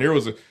came on. There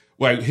was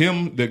like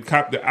him, the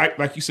cop,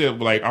 like you said,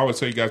 like I always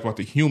tell you guys about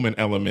the human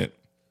element.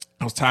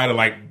 I was tired of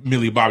like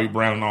Millie Bobby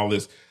Brown and all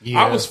this.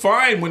 Yeah. I was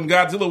fine when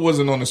Godzilla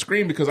wasn't on the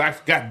screen because I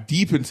got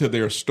deep into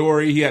their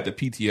story. He had the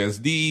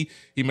PTSD.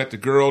 He met the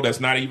girl that's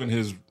not even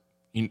his.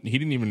 He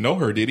didn't even know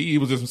her, did he? He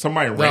was just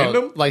somebody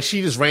random. Like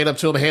she just ran up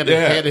to him,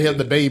 handed him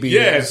the baby.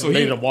 Yeah, and so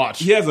made him watch.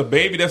 He has a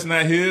baby that's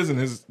not his, and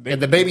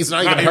the baby's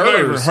not even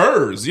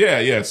hers. Yeah,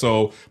 yeah.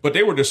 So, but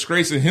they were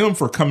disgracing him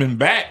for coming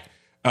back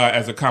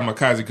as a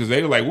kamikaze because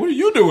they were like, "What are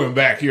you doing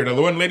back here?" The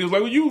one lady was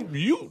like, "Well,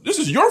 you, this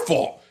is your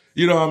fault."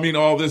 You know what I mean?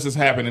 All this has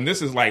happened, and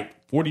this is like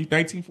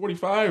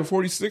 1945 or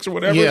 46 or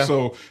whatever. Yeah.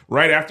 So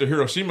right after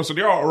Hiroshima, so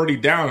they're already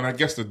down, and I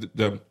guess the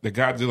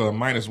Godzilla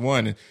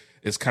 -1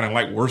 is kind of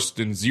like worse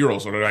than 0.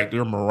 So they're like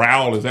their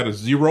morale is at a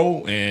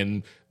 0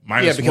 and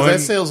 -1. Because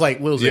that sounds like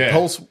what was it?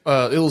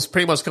 Yeah. It was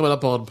pretty much coming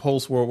up on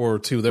post World War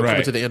II. They were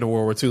coming to the end of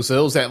World War II, so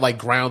it was at like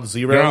ground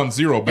zero. Ground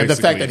zero, basically. And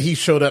the fact that he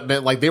showed up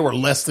meant like they were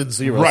less than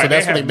 0. Right, So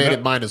that's when they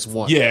have made it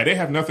 -1. Yeah, they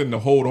have nothing to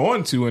hold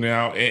on to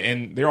now,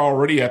 and they're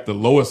already at the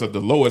lowest of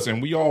the lowest.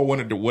 And we all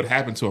wondered what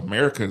happened to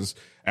Americans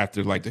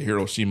after like the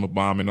Hiroshima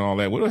bomb and all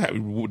that. What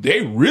happened?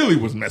 They really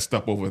was messed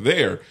up over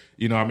there.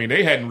 You know, I mean,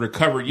 they hadn't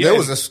recovered yet. There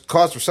was a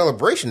cause for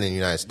celebration in the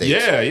United States.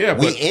 Yeah, yeah.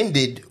 We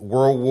ended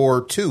World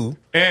War II.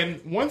 And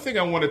one thing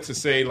I wanted to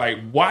say, like,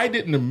 why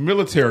didn't the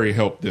military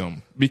help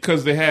them?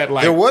 Because they had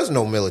like There was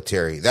no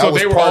military. That so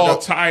was they were part all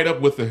of, tied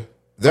up with the.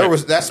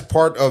 That's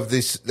part of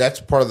this. That's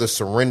part of the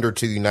surrender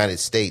to the United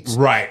States.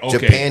 Right. Okay.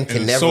 Japan can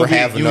And never Soviet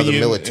have another Union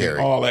military.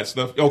 and all that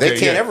stuff. Okay, They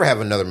can't ever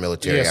have another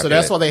military. Yeah, so after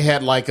that's that. why they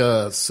had like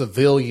a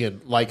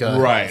civilian, like a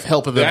right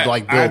helping them that,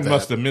 like build I that.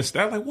 must have missed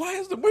that. Like,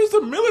 where's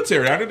the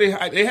military? I know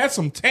they had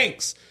some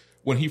tanks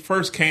when he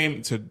first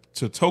came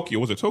to Tokyo.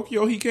 Was it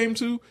Tokyo he came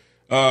to?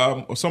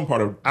 Or some part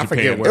of Japan. I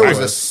forget where it was.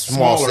 A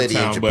small Smaller city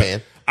town, in but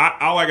Japan.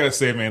 all I gotta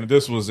say, man,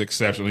 this was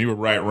exceptional. You were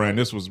right, Ryan.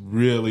 This was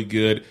really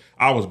good.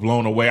 I was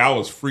blown away. I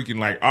was freaking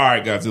like, all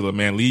right, Godzilla,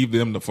 man, leave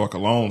them the fuck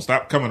alone.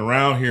 Stop coming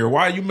around here.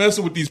 Why are you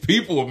messing with these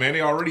people, man? They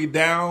already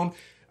down.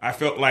 I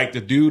felt like the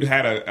dude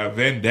had a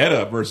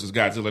vendetta versus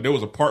Godzilla. There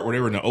was a part where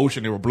they were in the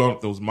ocean. They were blowing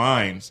up those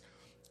mines.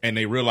 And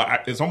they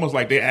realized, it's almost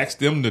like they asked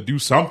them to do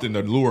something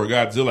to lure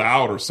Godzilla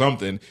out or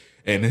something.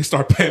 And they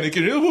start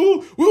panicking.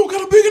 We don't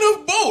got a big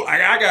enough boat.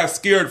 I got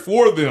scared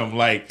for them.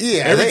 Like,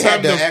 Yeah, every they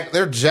time had to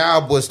their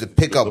job was to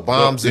pick up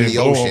bombs in the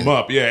blow ocean. them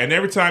up. Yeah, and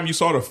every time you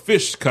saw the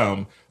fish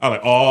come, I was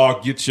like,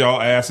 "Oh, get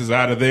y'all asses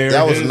out of there!"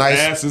 That was His nice.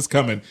 Ass is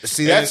coming.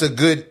 See, And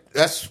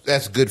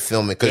that's good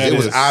filming because That it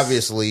was is.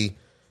 obviously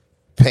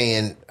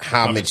paying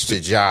homage to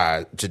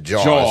Jaws.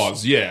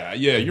 Jaws. Yeah,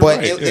 you're But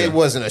right. it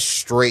wasn't a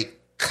straight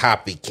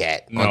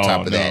copycat on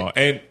top of that.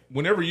 And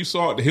whenever you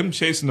saw him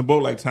chasing the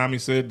boat, like Tommy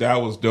said, that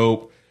was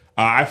dope.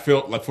 I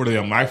felt like for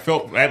them, I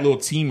felt that little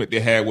team that they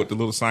had with the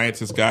little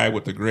scientist guy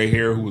with the gray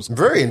hair who was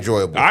Very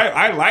enjoyable.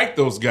 I like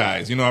those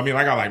guys. You know what I mean?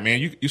 Like, I like, man,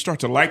 you start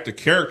to like the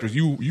characters.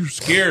 You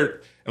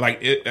scared. Like,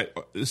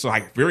 it's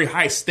like very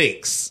high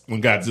stakes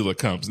when Godzilla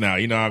comes now.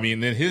 You know what I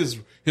mean? And then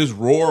his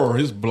roar or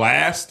his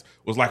blast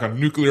was like a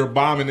nuclear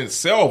bomb in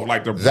itself.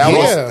 Like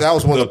that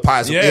was one of the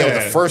positives. Yeah.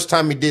 Yeah, the first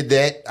time he did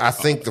that, I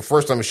think the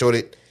first time he showed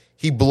it,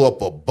 he blew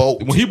up a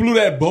boat. When he blew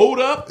that boat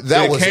up,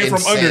 That was came from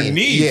insane.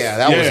 underneath. Yeah,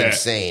 that was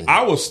insane.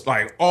 I was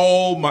like,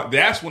 oh my,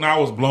 that's when I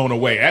was blown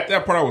away. At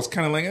that part, I was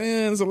kind of like,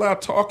 there's a lot of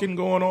talking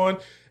going on.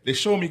 They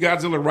showed me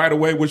Godzilla right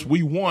away, which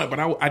we want, but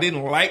I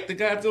didn't like the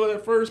Godzilla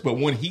at first. But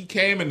when he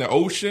came in the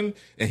ocean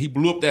and he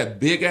blew up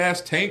that big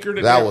ass tanker,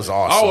 That was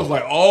awesome. I was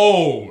like,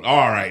 oh,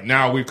 all right,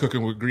 now we're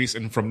cooking with grease.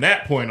 And from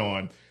that point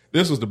on,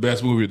 this was the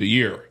best movie of the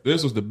year.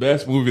 This was the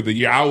best movie of the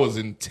year. I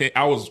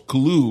was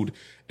glued.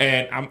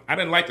 And I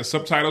didn't like the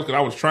subtitles because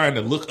I was trying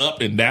to look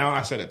up and down.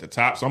 I said at the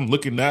top, so I'm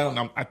looking down.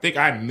 And I think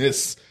I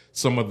missed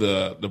some of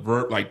the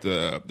verb, like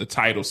the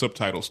title,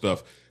 subtitle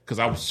stuff, because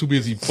I was too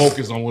busy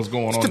focused on what's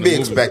going on. To in be the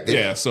movie. expected.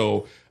 Yeah.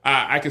 So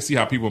I can see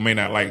how people may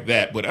not like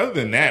that, but other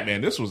than that, man,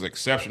 this was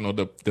exceptional.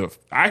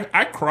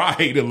 I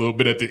cried a little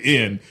bit at the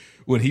end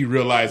when he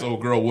realized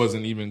old girl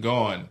wasn't even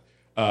gone.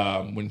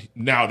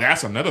 Now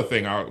that's another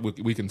thing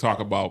we can talk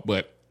about,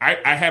 but I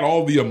had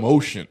all the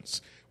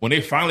emotions. When they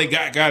finally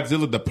got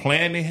Godzilla, the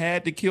plan they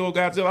had to kill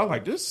Godzilla, I was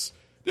like, this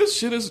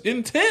shit is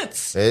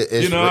intense.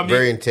 It's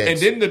very intense. And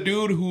then the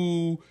dude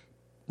who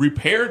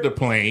repaired the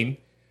plane,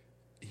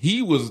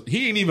 he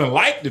didn't even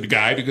like the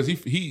guy because he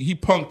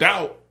punked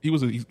out. He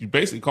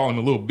basically calling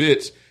him a little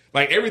bitch.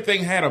 Like,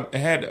 everything had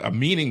a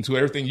meaning to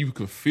everything. You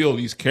could feel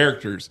these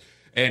characters.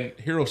 And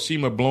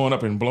Hiroshima blowing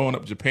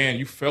up Japan,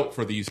 you felt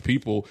for these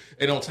people.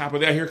 And on top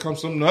of that, here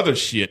comes some other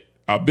shit.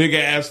 A big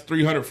ass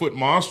 300-foot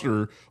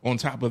monster on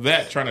top of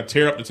that, trying to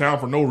tear up the town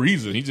for no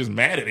reason. He's just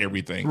mad at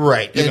everything,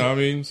 Right. You know what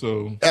I mean?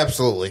 So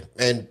Absolutely.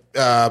 And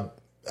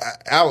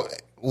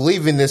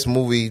leaving this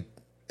movie,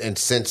 and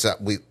since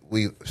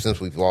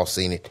we've all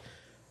seen it,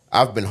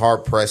 I've been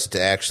hard pressed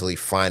to actually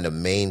find a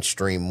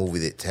mainstream movie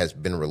that has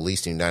been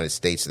released in the United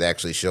States that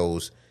actually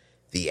shows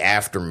the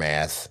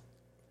aftermath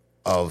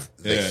of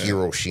the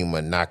Hiroshima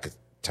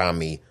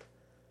Nakatomi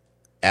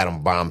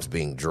atom bombs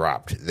being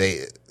dropped.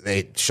 They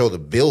show the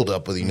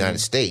buildup of the United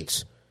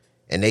States,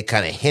 and they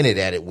kind of hinted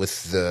at it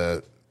with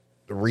the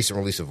recent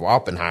release of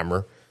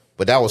Oppenheimer,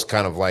 but that was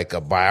kind of like a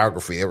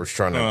biography. They were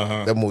trying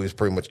to. That movie was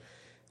pretty much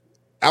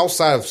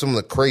outside of some of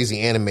the crazy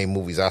anime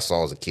movies I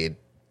saw as a kid.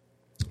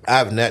 I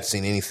have not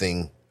seen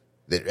anything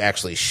that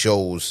actually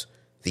shows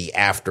the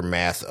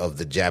aftermath of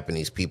the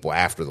Japanese people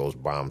after those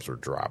bombs were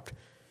dropped.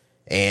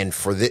 And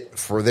for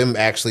them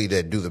actually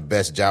to do the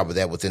best job of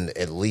that within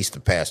at least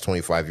the past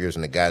 25 years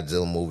in the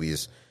Godzilla movie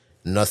is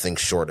nothing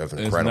short of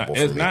incredible.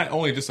 It's not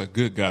only just a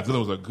good Godzilla, it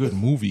was a good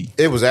movie.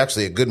 It was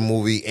actually a good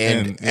movie,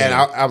 and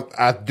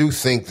I do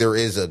think there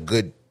is a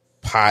good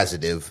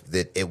positive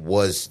that it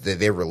was that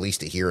they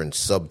released it here in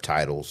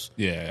subtitles.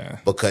 Yeah,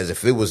 because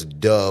if it was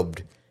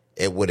dubbed,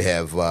 it would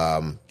have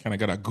kind of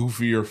got a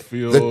goofier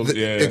feel.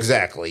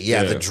 Exactly.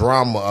 Yeah, the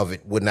drama of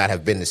it would not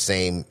have been the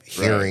same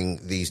hearing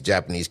these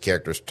Japanese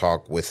characters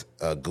talk with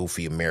a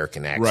goofy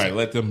American accent. Right,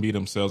 let them be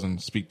themselves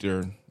and speak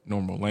their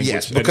normal language.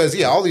 Yes,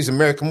 because all these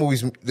American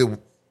movies that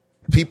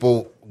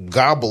people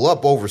gobble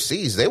up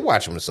overseas, they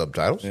watch them in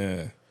subtitles.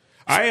 Yeah,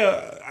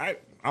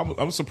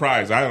 I'm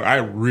surprised. I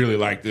really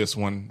like this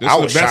one. I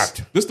was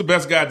shocked. This is the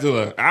best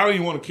Godzilla. I don't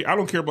even want to. I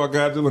don't care about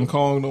Godzilla and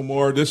Kong no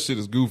more. This shit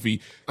is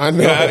goofy. I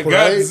know, right?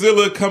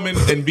 Godzilla coming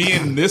and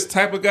being this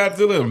type of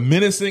Godzilla,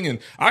 menacing, and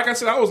like I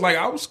said, I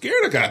was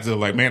scared of Godzilla.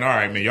 Like, man, all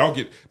right, man, y'all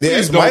get.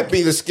 This might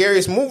be the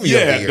scariest movie.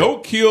 of the year.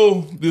 Don't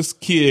kill this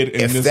kid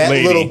and if this that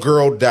lady. Little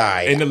girl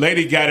died, and the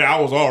lady got it. I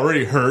was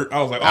already hurt.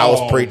 I was like, I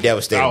was pretty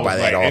devastated by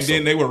that. Also, and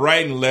then they were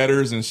writing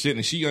letters and shit,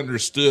 and she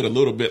understood a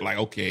little bit. Like,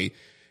 okay.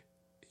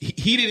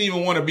 He didn't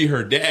even want to be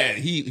her dad.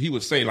 He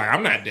would say, like,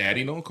 I'm not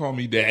daddy. Don't call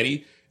me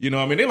daddy. You know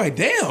what I mean? They're like,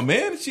 damn,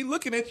 man, she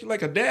looking at you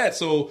like a dad.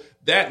 So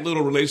that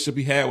little relationship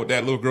he had with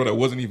that little girl that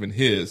wasn't even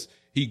his,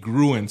 he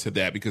grew into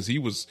that because he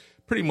was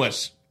pretty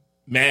much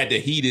mad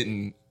that he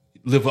didn't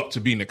live up to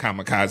being a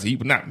kamikaze. He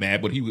was not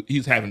mad, but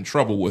he's having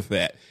trouble with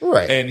that.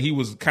 Right. And he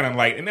was kind of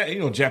like, and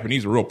that,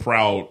 Japanese are real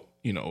proud,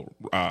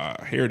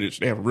 heritage.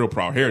 They have a real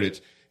proud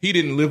heritage. He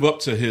didn't live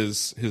up to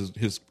his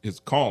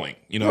calling,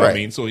 you know what I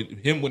mean? So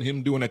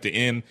him doing at the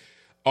end,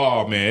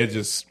 oh man,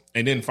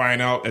 and then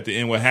find out at the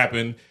end what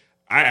happened.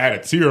 I had a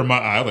tear in my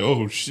eye. I was like,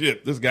 oh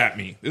shit, this got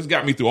me. This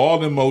got me through all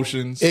the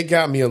emotions. It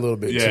got me a little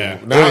bit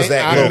too. Now,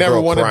 I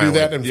never want to do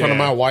that in front of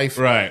my wife.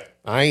 Right.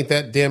 I ain't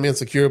that damn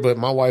insecure, but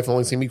my wife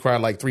only seen me cry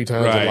like 3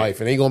 times in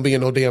life, and ain't gonna be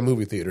in no damn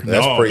movie theater.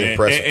 That's pretty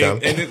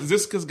impressive. And it's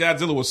just because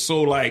Godzilla was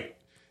so like,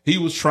 he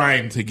was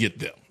trying to get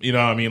them. You know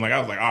what I mean? Like, I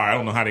was like, all right, I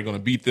don't know how they're going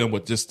to beat them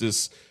with just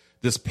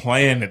this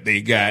plan that they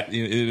got.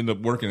 It ended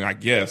up working, I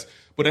guess.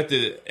 But at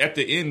the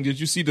end, did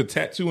you see the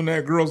tattoo on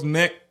that girl's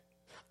neck?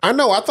 I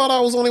know. I thought I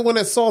was the only one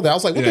that saw that. I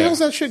was like, what the hell is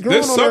that shit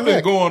growing on her neck? There's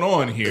something going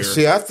on here.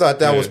 See, I thought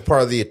that was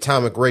part of the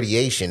atomic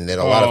radiation that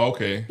a lot of...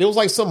 okay. It was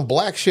like some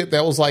black shit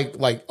that was like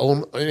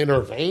in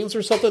her veins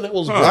or something that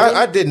was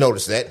I did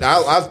notice that.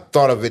 I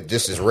thought of it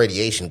just as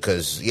radiation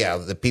because,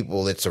 the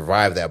people that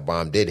survived that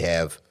bomb did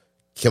have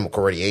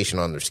chemical radiation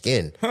on their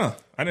skin. Huh.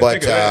 I didn't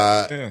think of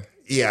that.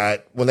 Yeah,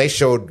 when they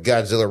showed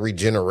Godzilla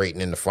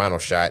regenerating in the final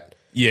shot,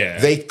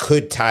 they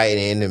could tie it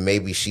in, and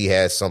maybe she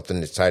has something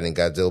that's tied in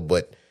Godzilla.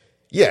 But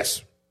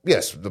yes,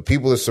 the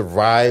people that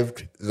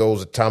survived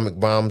those atomic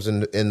bombs in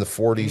the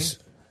 40s,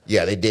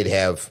 they did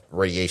have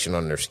radiation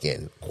on their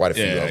skin. Quite a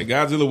few of them.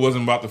 Godzilla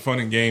wasn't about the fun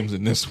and games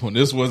in this one.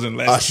 This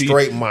wasn't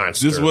straight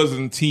monster. This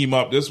wasn't team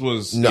up. This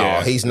was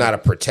he's not a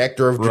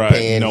protector of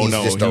Japan. He's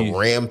just a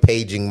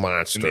rampaging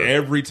monster. And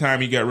every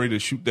time he got ready to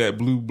shoot that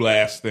blue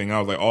blast thing, I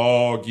was like,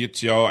 "Oh,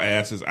 get y'all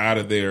asses out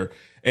of there!"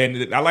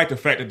 And I like the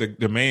fact that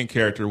the main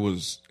character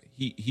was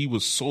he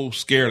was so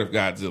scared of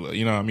Godzilla.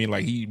 You know what I mean?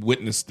 Like, he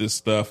witnessed this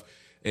stuff.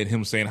 And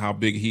him saying how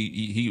big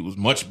he was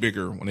much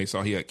bigger when they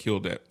saw he had tore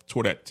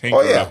that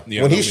tanker up.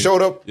 When he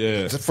showed up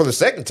for the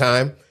second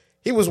time,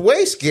 he was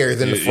way scarier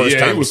than the first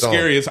time. He was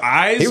scary. His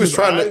eyes. He was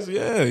trying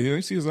to.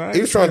 You see his eyes.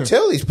 He was trying to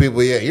tell these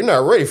people, you're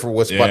not ready for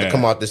what's about to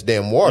come out this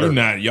damn water. You're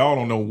not. Y'all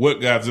don't know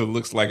what Godzilla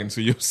looks like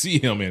until you see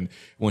him. And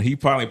when he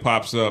finally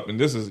pops up, and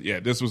this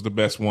was the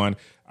best one.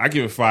 I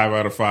give it 5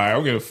 out of 5.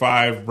 I'll give it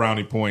 5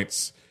 brownie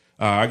points.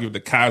 I give it the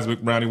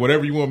cosmic brownie,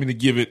 whatever you want me to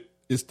give it.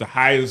 It's the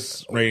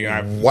highest rating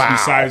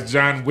besides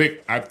John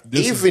Wick.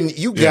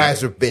 You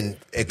guys have been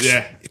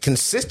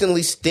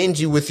consistently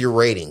stingy with your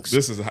ratings.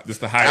 This is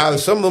the highest. Out of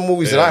some of the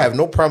movies that I have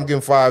no problem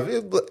giving 5,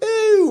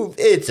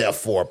 it's a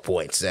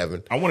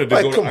 4.7. I wanted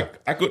to go.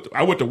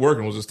 I went to work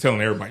and was just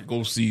telling everybody,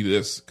 go see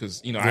this because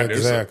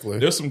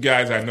there's some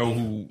guys I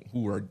know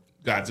who are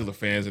Godzilla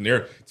fans, and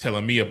they're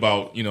telling me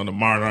about the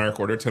Monarch,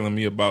 or they're telling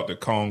me about the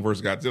Kong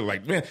versus Godzilla.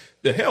 Like, man,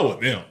 the hell with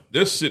them.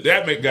 This shit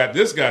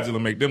this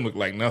Godzilla make them look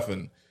like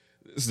nothing.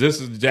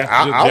 This is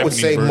I would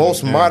say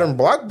most modern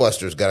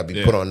blockbusters got to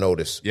be put on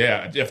notice.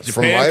 Yeah, if Japan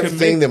from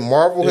everything that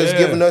Marvel has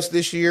given us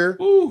this year,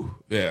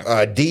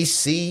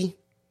 DC,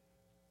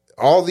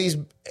 all these,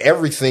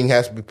 everything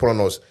has to be put on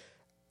notice.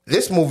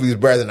 this movie is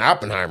better than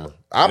Oppenheimer.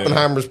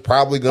 Oppenheimer's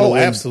probably going to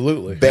win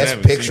absolutely. I Best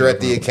haven't seen Picture at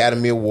the Oppenheimer.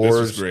 Academy Awards.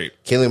 This is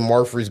great. Cillian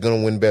Murphy's going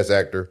to win Best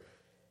Actor.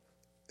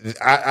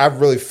 I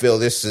really feel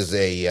this is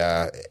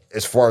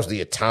as far as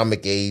the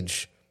atomic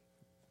age.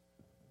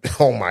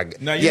 Oh my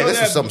god! Now, you know this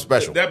that, is something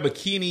special. That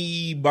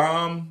bikini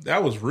bomb,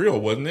 that was real,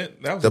 wasn't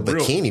it? That was The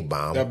real, bikini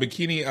bomb? That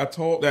bikini, I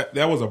told that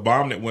was a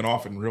bomb that went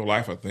off in real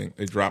life. I think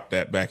they dropped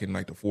that back in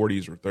like the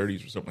 40s or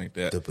 30s or something like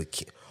that. The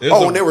bikini. It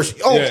was And they were.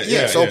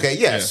 Yes. yeah, Okay.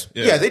 Yes.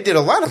 yeah. Yeah. They did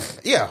a lot of.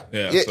 Yeah.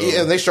 Yeah, Yeah.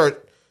 so- And they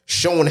start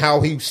showing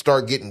how he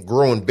start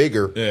growing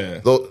bigger.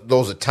 Yeah.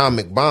 Those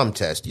atomic bomb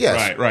tests.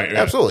 Yes. Right.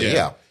 Absolutely.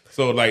 Yeah.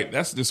 So like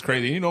that's just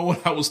crazy. You know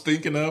what I was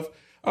thinking of?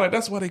 I'm like,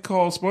 that's why they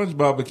call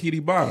SpongeBob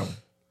Bikini Bottom.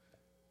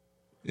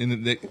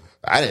 And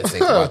I didn't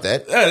think about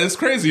that. yeah, it's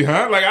crazy,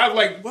 huh? Like I was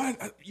like,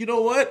 what? You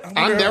know what?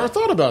 I never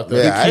thought about that.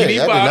 Yeah. Bikini that did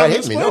not Bottom hit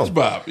and me, no.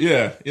 SpongeBob.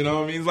 Yeah, you know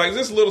what I mean? It's like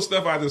this little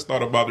stuff I just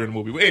thought about during the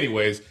movie. But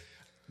anyways,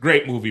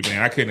 great movie,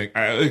 man. I couldn't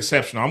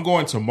exceptional. I'm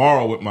going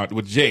tomorrow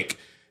with Jake.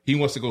 He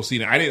wants to go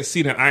see it. I didn't see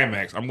it in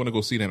IMAX. I'm going to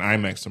go see it in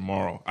IMAX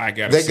tomorrow. I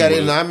got. They got it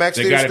in IMAX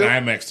They theater got it still?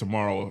 in IMAX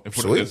tomorrow.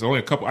 Sweet. There's only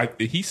a couple.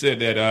 He said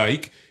that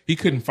he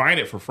couldn't find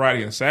it for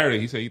Friday and Saturday.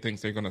 He said he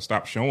thinks they're going to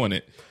stop showing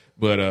it.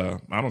 But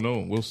I don't know.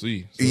 We'll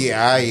see. So,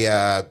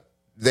 Yeah.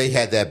 They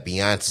had that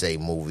Beyonce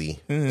movie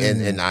in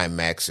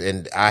IMAX,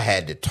 and I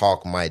had to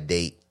talk my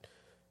date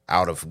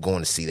out of going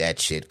to see that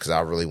shit because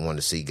I really wanted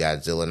to see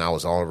Godzilla, and I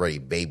was already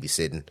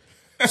babysitting.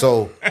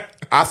 So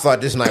I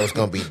thought this night was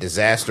going to be a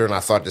disaster, and I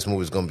thought this movie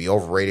was going to be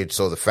overrated.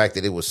 So the fact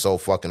that it was so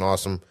fucking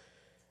awesome,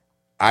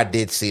 I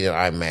did see it in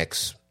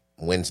IMAX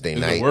Wednesday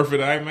Is night. it worth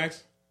it,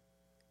 IMAX?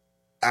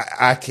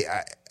 I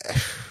can't.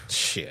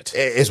 Shit.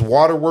 Is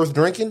water worth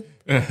drinking?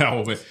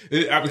 Oh, man.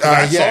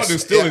 I saw it and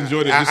still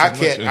enjoyed it. Just I as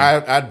can't.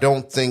 Much. I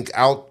don't think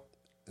out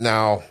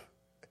now.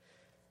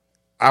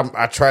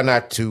 I try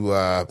not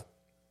to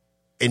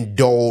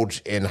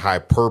indulge in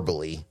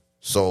hyperbole,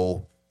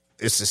 so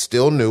this is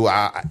still new.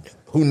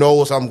 Who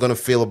knows how I'm going to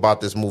feel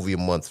about this movie a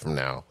month from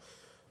now?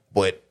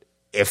 But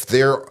if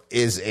there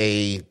is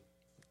a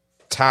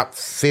top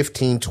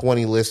 15,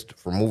 20 list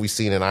for movies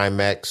seen in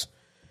IMAX,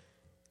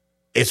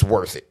 it's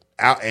worth it.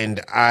 And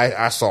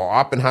I saw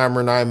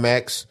Oppenheimer in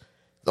IMAX.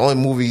 The only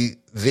movie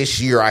this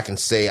year I can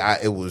say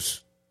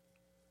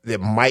that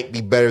might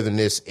be better than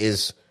this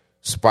is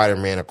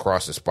Spider-Man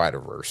Across the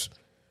Spider-Verse.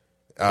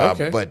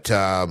 Okay. But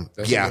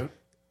yeah. good.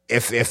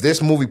 If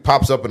this movie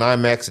pops up in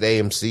IMAX at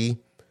AMC,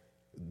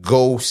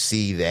 go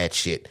see that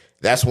shit.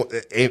 That's one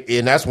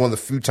of the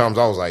few times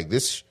I was like,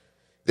 this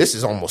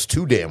is almost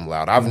too damn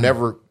loud. I've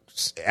never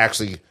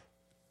actually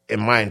in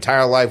my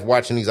entire life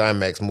watching these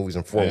IMAX movies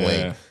in Fort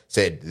Wayne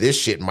said this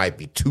shit might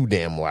be too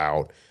damn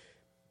loud.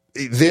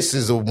 This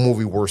is a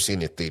movie worth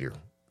seeing in theater.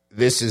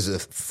 This is a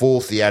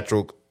full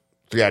theatrical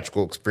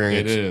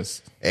experience. It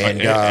is. And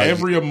Like,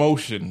 every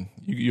emotion.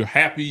 You're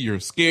happy, you're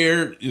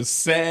scared, you're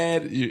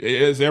sad.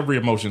 It's every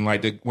emotion.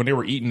 Like when they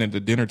were eating at the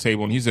dinner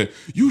table and he said,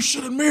 "You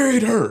should have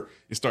married her."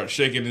 He started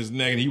shaking his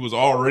neck and he was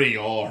already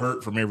all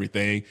hurt from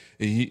everything.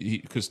 And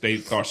because they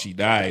thought she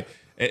died.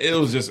 It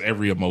was just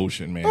every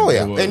emotion, man. Oh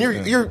yeah, It was,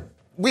 and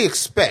we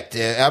expect.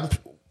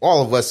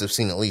 All of us have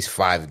seen at least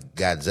 5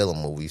 Godzilla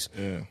movies.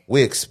 Yeah.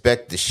 We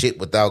expect the shit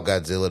without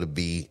Godzilla to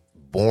be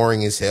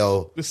boring as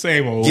hell. the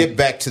same old. Get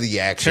back to the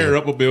action. Tear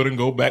up a building,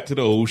 go back to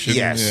the ocean.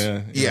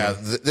 Yes. Yeah.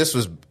 This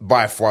was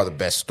by far the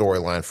best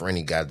storyline for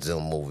any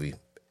Godzilla movie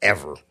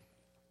ever,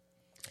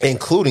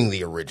 including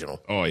the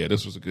original. Oh yeah,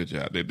 this was a good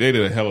job. They did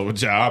a hell of a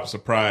job. I'm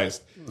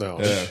surprised.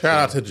 No, shout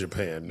out to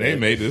Japan. They man.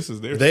 made this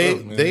is their They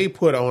stuff, man. they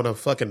put on a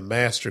fucking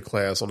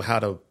masterclass on how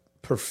to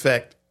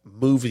perfect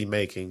movie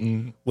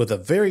making with a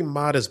very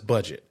modest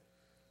budget.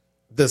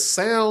 The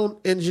sound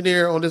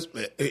engineer on this,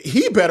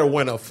 he better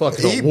win a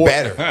fucking He award.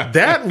 better.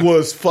 That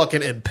was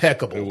fucking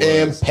impeccable.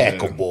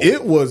 Impeccable.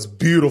 It was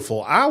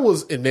beautiful. I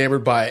was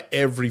enamored by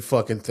every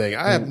fucking thing.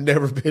 I have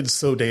never been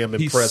so damn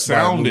he impressed by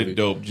a movie. sounded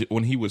dope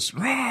when he was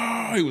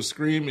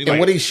screaming. And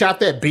when he shot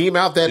that beam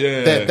out,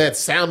 that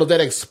sound of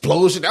that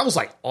explosion, that was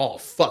like, oh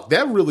fuck,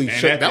 that really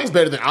that was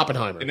better than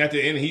Oppenheimer. and at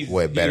the end, he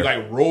better.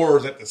 like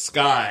roars at the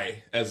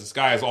sky as the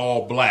sky is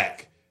all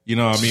black. You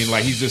know what I mean?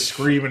 Like he's just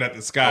screaming at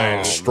the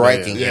sky.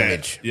 Striking yeah,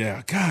 image.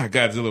 Yeah, God,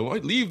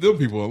 Godzilla, leave them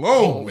people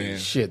alone, Holy man.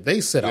 shit,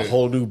 they set a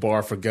whole new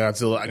bar for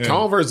Godzilla.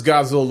 Kong vs.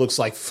 Godzilla looks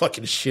like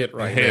fucking shit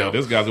right Hell, now.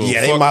 this guy's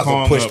Yeah, they might as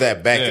well push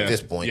that back at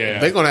this point. Yeah,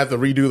 They're gonna have to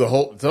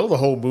redo throw the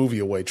whole movie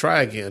away.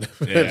 Try again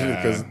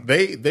because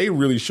they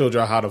really showed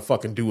y'all how to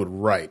fucking do it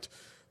right.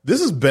 This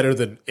is better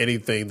than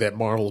anything that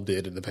Marvel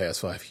did in the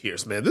past 5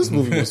 years, man. This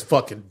movie was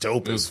fucking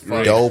dope as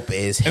fuck. Dope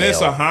as hell. And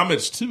it's a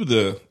homage to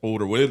the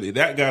older way.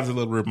 That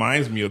Godzilla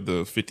reminds me of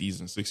the 50s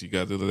and 60s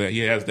Godzilla. That he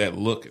has that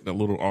look, the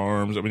little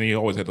arms. I mean, he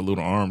always had the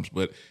little arms,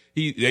 but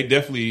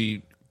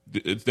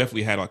it's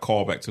definitely had a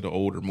callback to the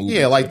older movies.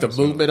 Yeah, like the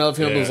So, movement of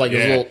him was like a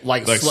little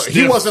like slow. He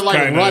stiff wasn't like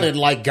kinda- running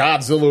like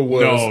Godzilla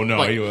was. No,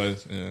 Like, he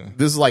was. Yeah.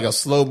 this is like a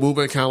slow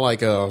movement, kind of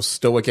like a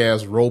stoic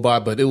ass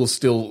robot, but it was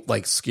still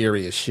like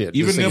scary as shit.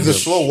 Even This thing them- is the a-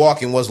 slow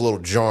walking was a little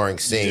jarring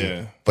scene.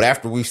 Yeah. But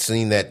after we've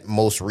seen that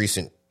most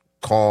recent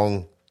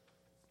Kong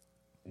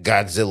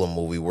Godzilla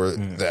movie where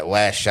that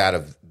last shot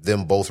of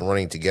them both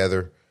running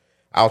together.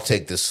 I'll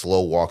take this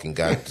slow walking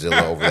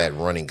Godzilla over that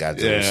running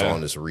Godzilla we saw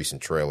in this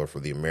recent trailer for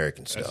the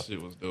American stuff. That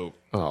shit was dope.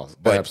 Oh,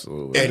 But-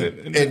 absolutely.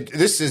 And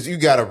this is, you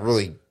got to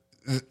really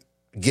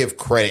give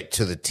credit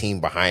to the team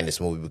behind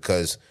this movie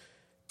because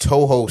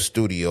Toho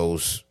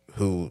Studios,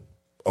 who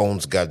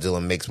owns Godzilla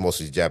and makes most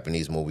of these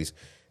Japanese movies,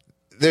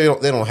 they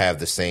don't have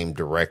the same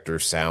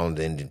directors, sound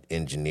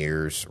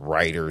engineers,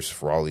 writers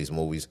for all these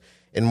movies,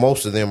 and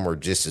most of them are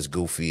just as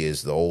goofy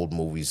as the old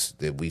movies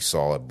that we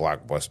saw at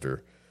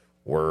Blockbuster,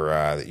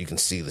 where you can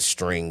see the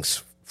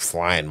strings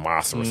flying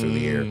Mothra through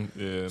the air.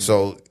 Yeah.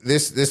 So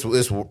this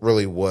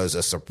really was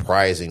a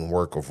surprising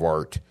work of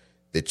art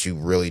that you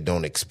really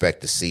don't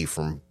expect to see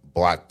from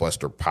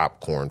Blockbuster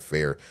popcorn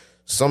fare.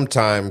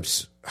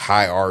 Sometimes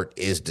high art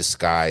is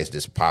disguised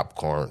as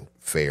popcorn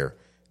fare.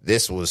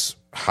 This was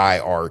high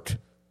art,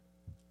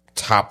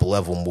 top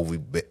level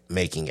movie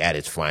making at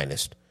its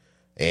finest.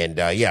 And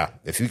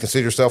if you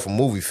consider yourself a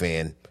movie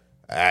fan,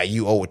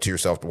 you owe it to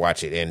yourself to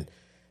watch it. And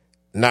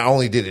not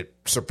only did it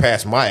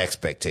surpass my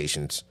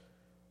expectations,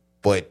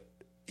 but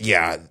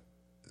that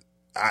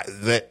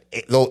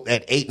 8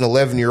 and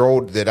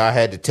 11-year-old that I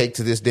had to take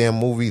to this damn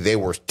movie, they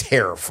were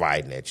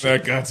terrified in that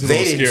shit. That got a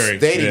little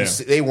scary.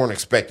 They weren't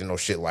expecting no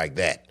shit like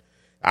that.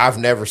 I've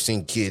never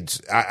seen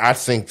kids. I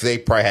think they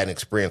probably had an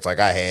experience like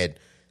I had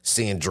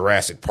seeing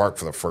Jurassic Park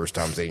for the first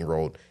time as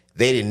 8-year-old.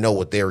 They didn't know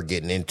what they were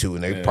getting into,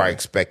 and they probably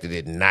expected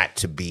it not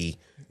to be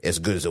as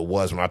good as it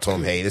was. When I told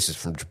them, "Hey, this is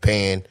from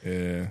Japan.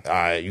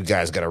 You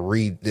guys got to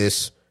read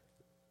this."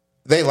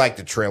 They liked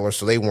the trailer,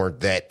 so they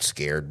weren't that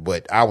scared.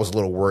 But I was a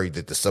little worried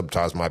that the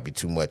subtitles might be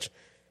too much.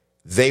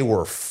 They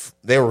were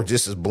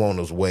just as blown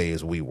away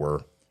as we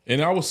were. And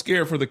I was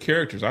scared for the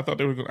characters. I thought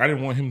they were. I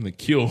didn't want him to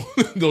kill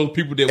those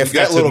people that If we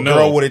got that little to know.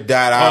 girl would have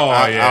died,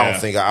 I yeah. don't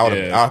think I would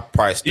have. Yeah. I'd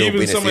probably still Even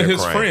been in some of theater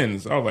his crying.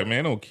 friends. I was like,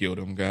 man, don't kill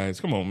them guys.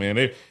 Come on, man.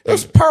 It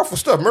was powerful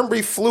stuff. Remember,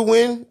 he flew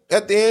in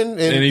at the end,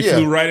 And he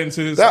flew right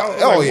into his. That- I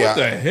was oh, like, yeah. What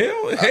the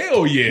hell?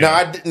 Hell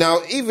yeah.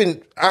 Now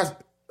even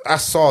I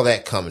saw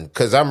that coming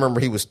because I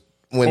remember he was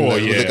when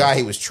the guy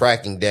he was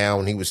tracking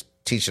down. He was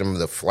teaching him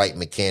the flight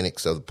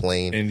mechanics of the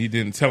plane. And he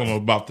didn't tell him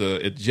about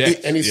the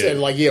eject. And he said,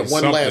 like, one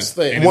something. last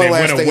thing. And One they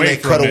last went thing, away they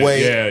from cut it.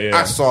 away. Yeah.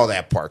 I saw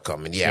that part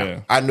coming.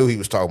 Yeah. I knew he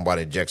was talking about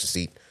ejection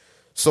seat.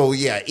 So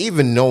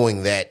even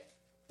knowing that,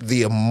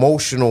 the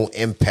emotional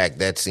impact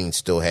that scene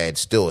still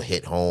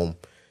hit home.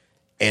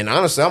 And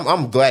honestly,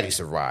 I'm glad he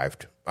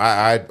survived.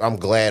 I'm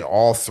glad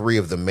all three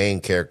of the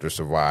main characters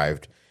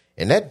survived.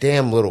 And that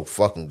damn little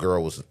fucking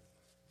girl was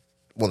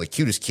one of the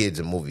cutest kids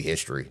in movie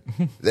history.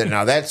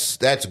 Now that's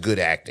good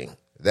acting.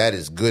 That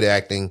is good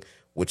acting,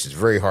 which is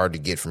very hard to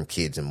get from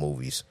kids in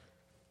movies.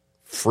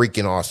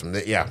 Freaking awesome.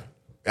 Yeah.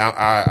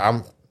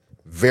 I'm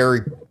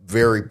very,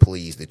 very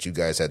pleased that you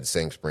guys had the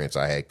same experience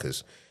I had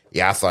because,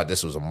 I thought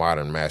this was a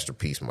modern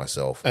masterpiece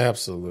myself.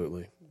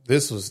 Absolutely.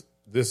 This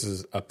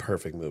is a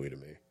perfect movie to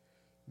me.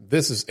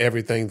 This is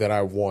everything that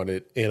I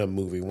wanted in a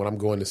movie when I'm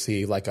going to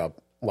see like a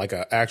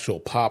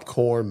actual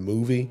popcorn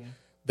movie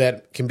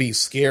that can be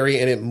scary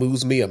and it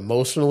moves me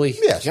emotionally.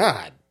 Yes.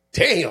 God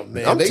damn,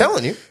 man. I'm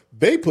telling you.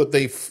 They put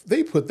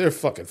their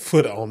fucking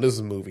foot on this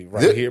movie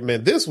here,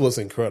 man. This was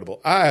incredible.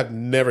 I have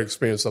never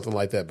experienced something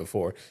like that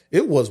before.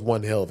 It was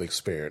one hell of an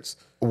experience.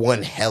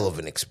 One hell of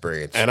an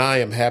experience. And I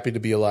am happy to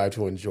be alive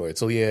to enjoy it.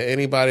 So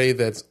anybody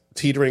that's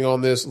teetering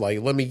on this, like,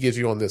 let me get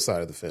you on this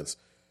side of the fence.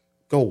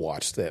 Go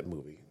watch that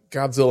movie.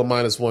 Godzilla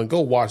 -1.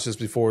 Go watch this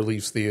before it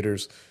leaves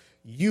theaters.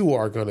 You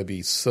are going to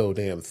be so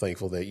damn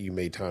thankful that you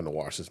made time to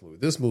watch this movie.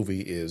 This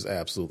movie is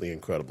absolutely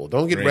incredible.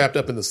 Don't get wrapped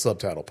up in the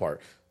subtitle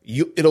part.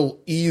 It'll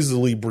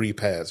easily breeze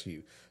past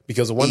you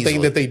because the one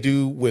thing that they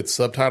do with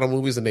subtitle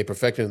movies, and they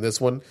perfected in this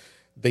one,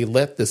 they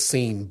let the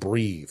scene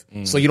breathe.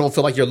 So you don't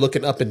feel like you're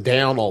looking up and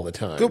down all the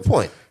time. Good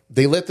point.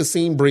 They let the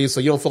scene breathe so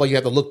you don't feel like you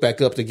have to look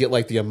back up to get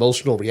like the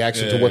emotional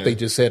reaction to what they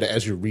just said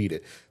as you read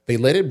it. They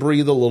let it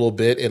breathe a little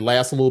bit. It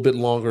lasts a little bit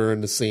longer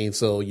in the scene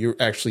so you're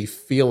actually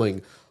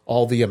feeling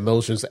all the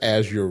emotions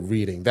as you're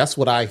reading. That's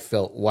what I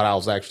felt while I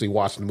was actually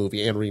watching the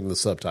movie and reading the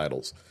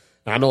subtitles.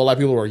 I know a lot of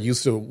people are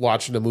used to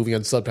watching a movie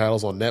on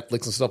subtitles on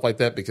Netflix and stuff like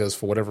that because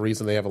for whatever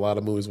reason they have a lot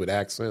of movies with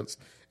accents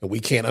and we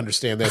can't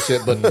understand that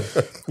shit.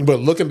 But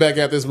looking back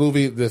at this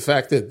movie, the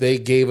fact that they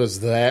gave us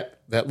that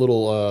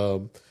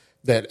little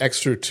that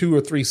extra 2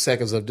 or 3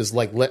 seconds of just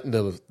like letting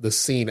the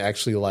scene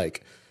actually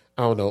like,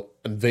 I don't know,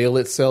 unveil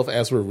itself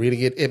as we're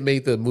reading it, it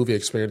made the movie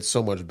experience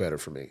so much better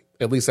for me.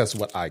 At least that's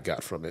what I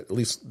got from it. At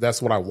least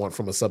that's what I want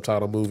from a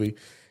subtitle movie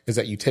is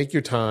that you take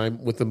your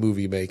time with the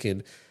movie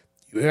making.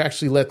 You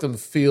actually let them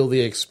feel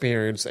the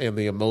experience and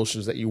the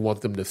emotions that you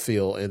want them to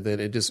feel, and then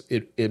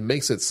it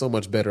makes it so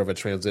much better of a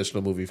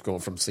transitional movie going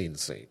from scene to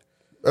scene.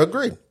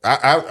 Agreed.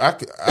 I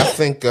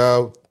think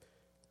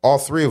all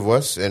three of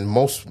us and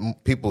most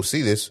people who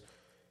see this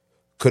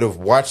could have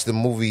watched the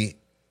movie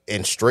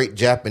in straight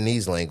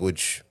Japanese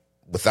language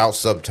without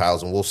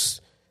subtitles, and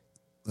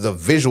the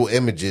visual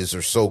images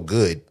are so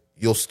good,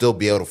 you'll still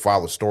be able to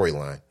follow the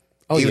storyline.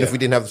 Even if we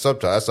didn't have the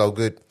subtitles, that's how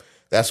good.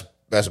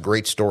 that's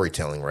great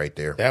storytelling right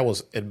there. That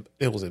was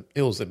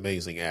it was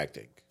amazing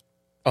acting.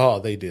 Oh,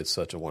 they did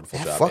such a wonderful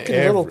That job. fucking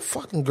little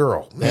fucking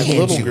girl. That Man,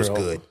 little she was girl.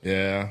 good.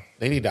 Yeah.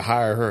 They need to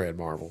hire her at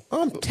Marvel.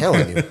 I'm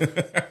telling you.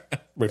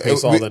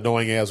 Replace all the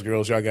annoying ass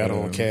girls y'all got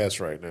on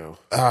cast right now.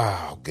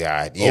 Oh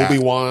God. Yeah.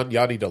 Obi-Wan,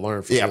 y'all need to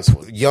learn from Yeah, this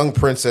one. young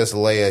Princess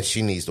Leia,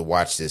 she needs to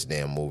watch this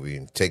damn movie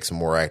and take some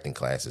more acting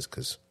classes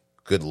because,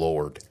 good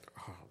Lord.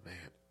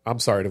 I'm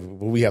sorry,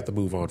 we have to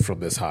move on from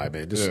this high,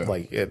 man. Just Yeah.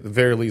 like at the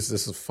very least,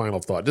 this is final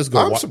thought. Just go.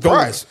 I'm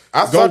surprised.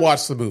 I Go thought-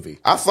 watch the movie.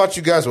 I thought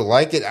you guys would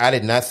like it. I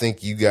did not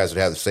think you guys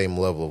would have the same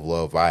level of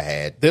love I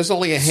had. There's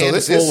only a So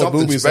this is handful of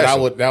something movies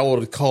special. that I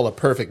would call a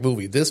perfect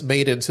movie. This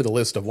made it into the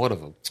list of one of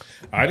them.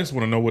 I just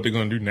want to know what they're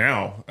going to do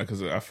now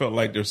because I felt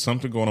like there's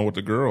something going on with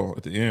the girl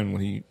at the end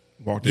when he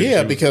walked in. Yeah, She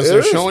was- because There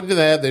they're is. showing you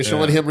that. They're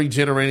showing Yeah. him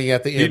regenerating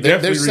at the he end. They're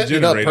definitely setting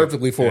it up regenerated.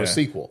 perfectly for Yeah. a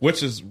sequel.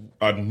 which is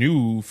a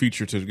new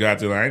feature to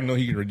Godzilla. I didn't know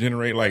he could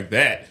regenerate like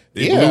that.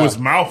 They Yeah. blew his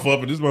mouth up,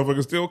 and this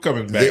motherfucker's still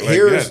coming back. Like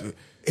here's that.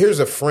 here's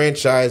a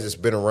franchise that's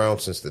been around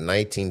since the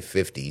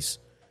 1950s,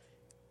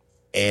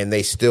 and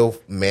they still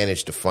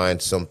managed to find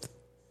some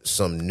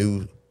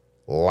new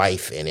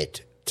life in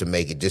it to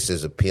make it just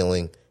as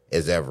appealing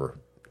as ever.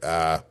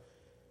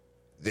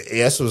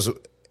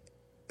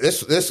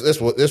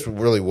 This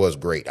really was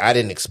great. I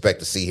didn't expect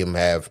to see him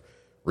have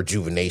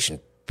rejuvenation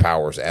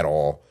powers at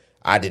all.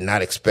 I did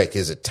not expect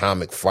his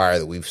atomic fire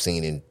that we've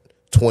seen in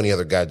 20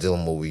 other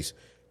Godzilla movies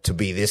to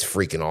be this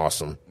freaking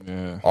awesome.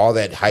 Yeah. All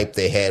that hype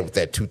they had with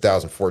that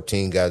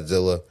 2014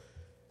 Godzilla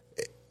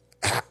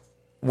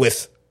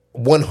with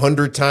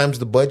 100 times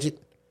the budget.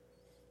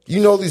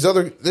 You know,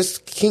 this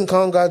King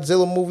Kong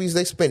Godzilla movies,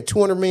 they spent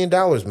 $200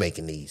 million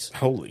making these.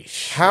 Holy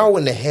shit. How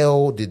in the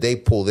hell did they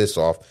pull this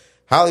off?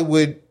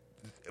 Hollywood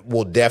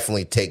will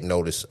definitely take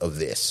notice of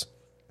this.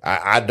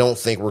 I don't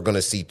think we're going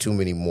to see too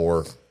many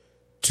more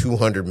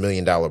 $200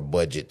 million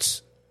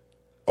budgets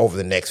over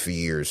the next few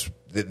years.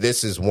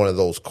 This is one of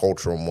those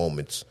cultural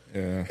moments.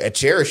 Yeah. I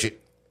cherish it.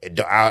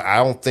 I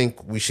don't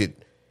think we should.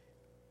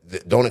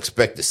 Don't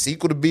expect the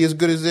sequel to be as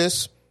good as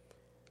this.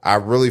 I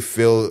really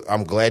feel.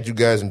 I'm glad you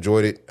guys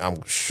enjoyed it.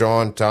 I'm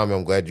Sean, Tommy.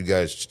 I'm glad you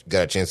guys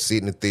got a chance to see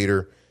it in the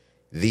theater.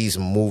 These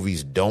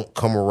movies don't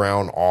come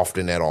around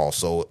often at all.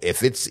 So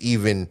if it's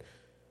even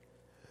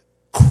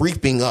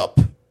creeping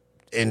up,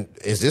 and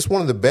is this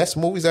one of the best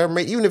movies I ever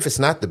made? Even if it's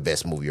not the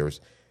best movie ever,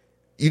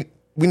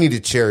 we need to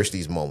cherish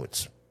these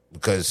moments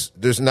because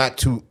there's not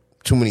too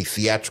many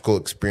theatrical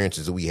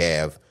experiences that we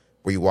have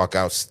where you walk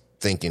out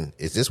thinking,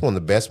 "Is this one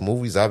of the best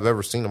movies I've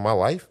ever seen in my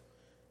life?"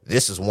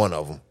 This is one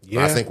of them.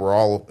 Yeah. I think we're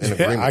all in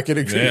agreement. I can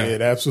agree. Yeah.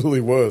 It absolutely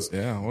was.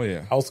 Yeah, oh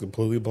yeah. I was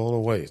completely blown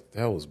away.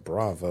 That was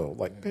bravo.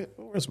 Like, man,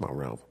 where's my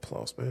round of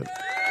applause, man?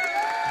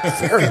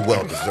 Very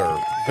well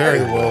deserved. Very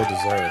well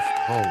deserved.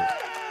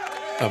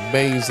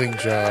 Amazing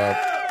job.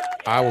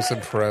 I was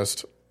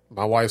impressed.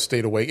 My wife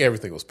stayed awake.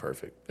 Everything was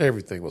perfect.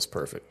 Everything was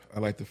perfect. I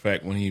like the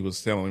fact when he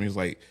was telling him, he was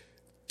like,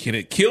 "Can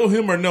it kill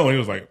him or no?" And he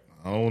was like,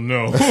 "I don't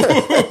know."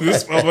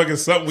 This motherfucker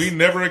is something we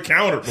never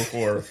encountered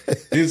before.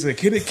 He said,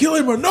 "Can it kill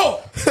him or no?"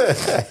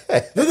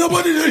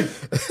 Nobody. He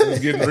was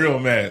getting real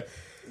mad,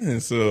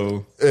 and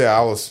so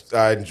Yeah,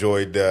 I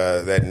enjoyed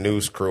that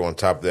news crew on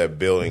top of that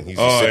building. He's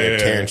just sitting there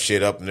tearing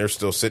shit up, and they're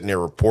still sitting there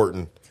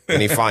reporting.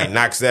 And he finally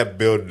knocks that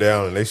building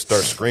down, and they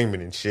start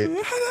screaming and shit. A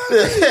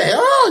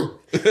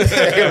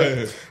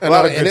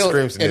lot of good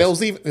screams. And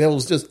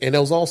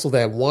there was also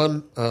that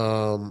one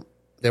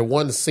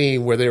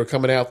scene where they were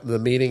coming out the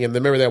meeting, and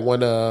remember that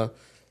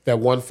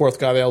one fourth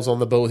guy that was on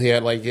the boat. He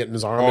had like getting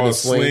his arm in a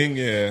sling,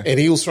 yeah. And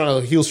he was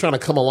trying to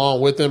come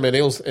along with them, and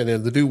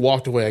then the dude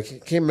walked away. I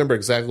can't remember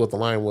exactly what the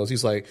line was.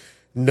 He's like,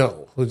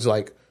 "No," he's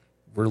like,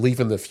 "We're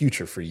leaving the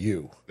future for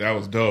you." that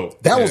was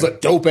dope. That was a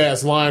dope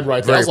ass line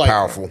right there. Very I was like,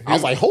 powerful. I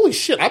was like, "Holy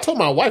shit!" I told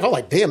my wife, I was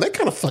like, "Damn, that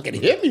kind of fucking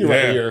hit me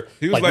right Yeah. here."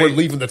 He was Like, like- we're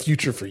leaving the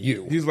future for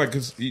you. He's like,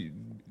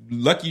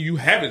 lucky you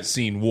haven't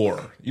seen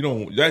war. You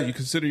don't. You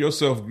consider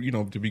yourself,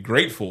 to be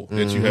grateful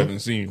that you haven't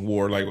seen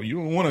war. Like you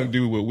don't want to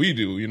do what we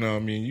do. You know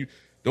what I mean? You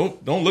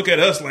don't look at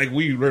us like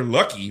we're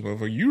lucky, but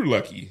you're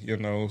lucky.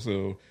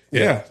 So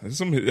yeah,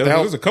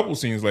 there's a couple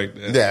scenes like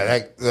that. Yeah,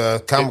 like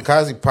the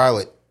kamikaze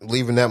pilot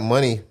leaving that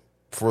money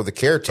for the That was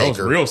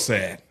caretaker. real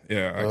sad.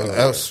 Yeah,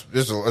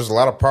 There's a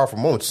lot of powerful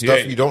moments, stuff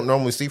Yeah. you don't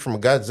normally see from a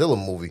Godzilla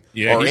movie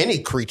Yeah, or he- any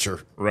creature.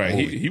 right.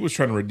 movie. He was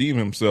trying to redeem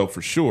himself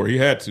for sure. He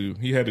had to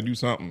do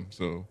something.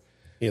 So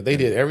Yeah, they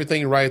did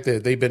everything right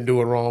that they've been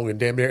doing wrong in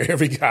damn near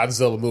every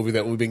Godzilla movie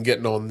that we've been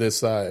getting on this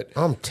side.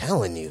 I'm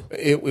telling you.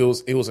 It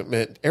was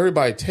meant.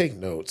 Everybody take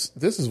notes.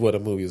 This is what a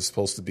movie is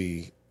supposed to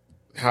be.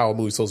 How a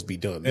movie's supposed to be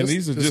done. and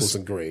these are this just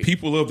wasn't great.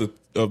 people of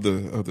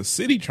the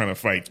city trying to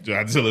fight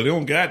Godzilla. They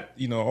don't got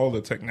all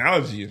the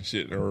technology and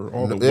shit or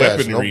all the Yeah,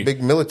 it's weaponry. no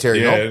big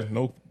military. Yeah,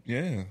 No.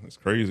 yeah, it's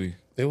crazy.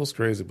 It was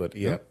crazy, but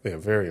yeah,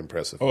 very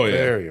impressive. Oh, yeah.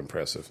 Very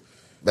impressive.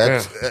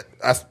 That's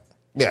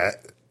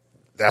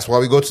that's why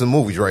we go to the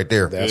movies right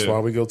there. That's Yeah. why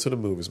we go to the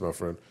movies, my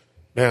friend.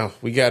 Now,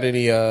 we got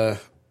any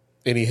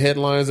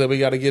headlines that we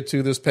got to get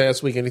to this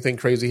past week? Anything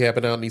crazy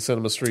happen out in these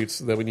cinema streets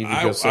that we need to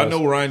discuss? I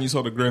know, Ryan, you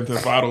saw the Grand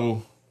Theft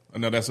Auto I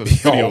know that's a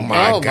video. Oh,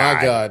 my Oh God.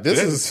 my God!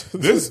 This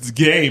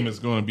game is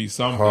going to be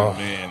something,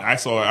 man. I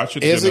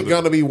should. Is it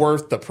going to be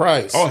worth the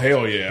price? Oh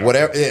hell yeah!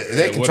 Whatever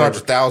they can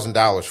charge whatever.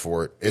 $1,000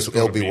 for it.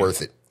 It'll be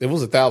worth it. It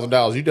was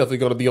 $1,000. You definitely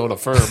going to be on a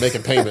firm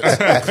making payments.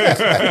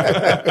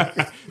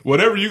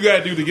 Whatever you got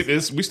to do to get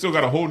this, we still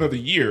got a whole nother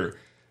year.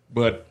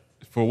 But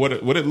for what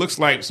it looks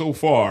like so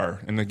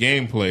far in the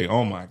gameplay,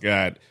 oh my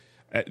God,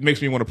 it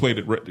makes me want to play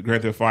the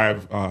Grand Theft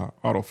 5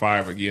 Auto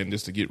 5 again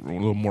just to get a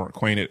little more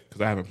acquainted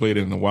because I haven't played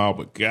it in a while.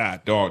 But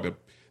God, dog,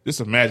 just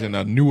imagine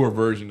a newer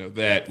version of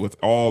that with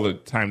all the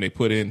time they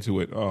put into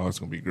it. Oh, it's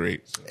gonna be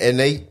great. So, And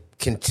they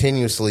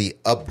continuously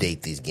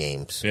update these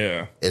games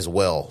yeah. as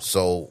well.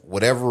 So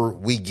whatever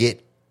we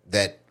get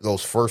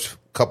those first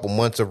couple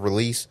months of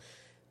release,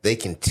 they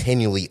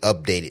continually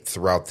update it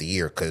throughout the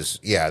year. Because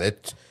they're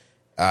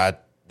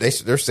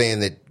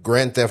saying that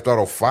Grand Theft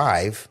Auto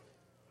 5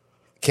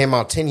 came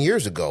out 10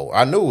 years ago.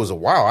 I knew it was a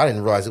while. I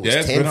didn't realize it was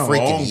Yeah, it's 10 been a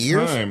freaking long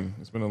years. time.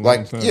 It's been a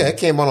long time. Yeah, it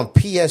came out on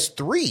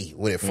PS3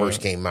 when it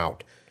first came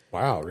out.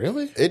 Wow,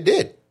 really? It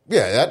did.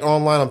 Yeah, that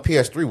online on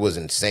PS3 was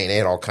insane. They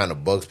had all kind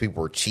of bugs.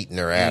 People were cheating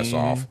their ass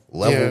off.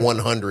 Level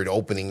 100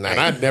 opening night. And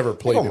I never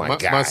played Oh it. my My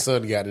God.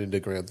 son got into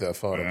Grand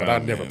Theft Auto, but I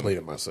never played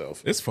it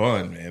myself. It's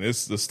fun, man.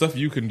 It's the stuff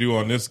you can do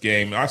on this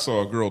game. I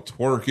saw a girl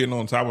twerking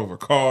on top of a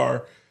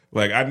car.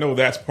 Like, I know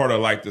that's part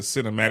of like the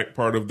cinematic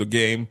part of the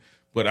game,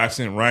 but I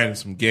sent Ryan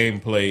some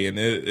gameplay, and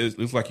it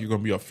looks like you're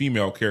going to be a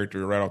female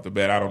character right off the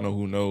bat. I don't know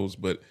who knows,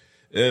 but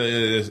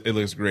it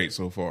looks great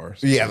so far.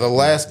 So, Yeah, the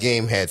last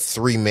game had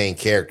 3 main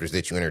characters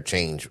that you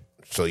interchange.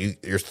 So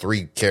there's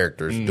 3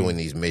 characters doing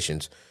these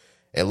missions.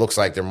 It looks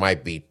like there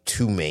might be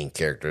 2 main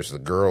characters, the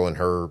girl and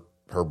her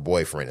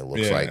boyfriend, it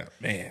looks yeah, like.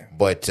 man.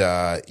 But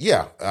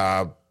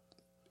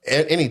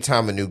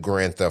anytime a new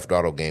Grand Theft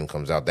Auto game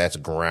comes out, that's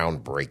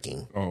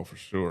groundbreaking. Oh, for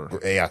sure.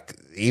 Yeah,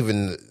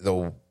 even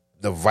the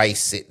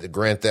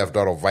Grand Theft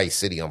Auto Vice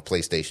City on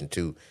PlayStation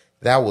 2,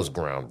 that was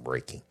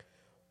groundbreaking.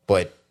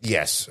 But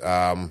yes,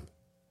 I've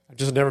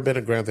just never been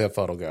a Grand Theft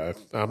Auto guy.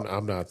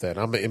 I'm not that.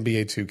 I'm an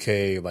NBA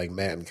 2K like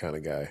Madden kind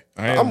of guy.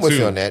 I'm with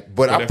you on that.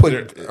 But I'm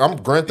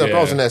Grand Theft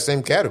Auto's in that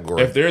same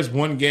category. If there's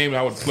one game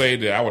I would play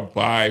that I would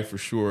buy for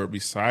sure,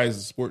 besides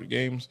the sport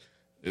games,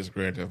 is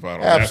Grand Theft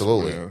Auto.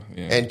 Absolutely.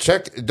 Yeah. And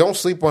don't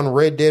sleep on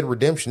Red Dead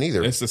Redemption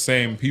either. It's the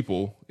same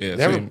people. Yeah,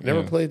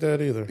 Never played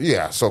that either.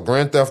 Yeah, so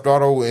Grand Theft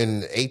Auto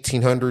in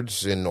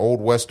 1800s in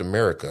Old West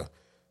America.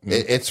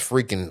 It's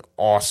freaking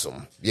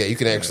awesome. Yeah, you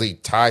can actually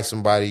tie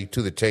somebody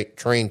to the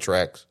train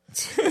tracks,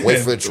 wait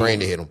for the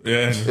train to hit them.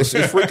 Yeah. It's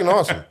freaking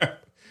awesome.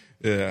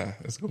 Yeah,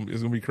 it's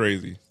gonna be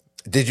crazy.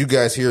 Did you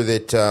guys hear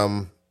that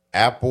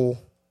Apple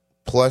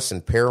Plus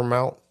and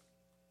Paramount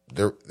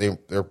they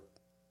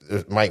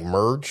might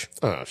merge?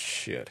 Oh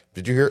shit!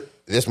 Did you hear?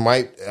 This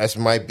might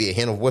be a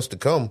hint of what's to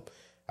come.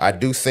 I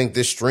do think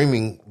this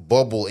streaming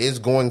bubble is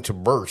going to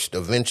burst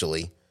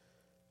eventually.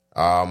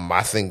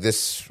 I think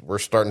we're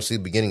starting to see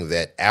the beginning of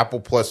that.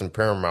 Apple Plus and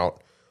Paramount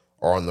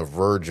are on the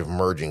verge of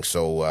merging.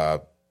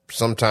 So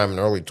sometime in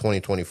early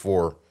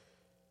 2024,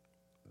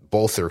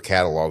 both their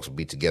catalogs will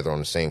be together on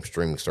the same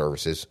streaming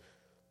services.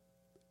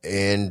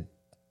 And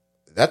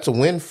that's a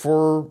win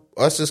for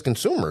us as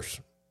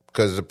consumers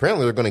because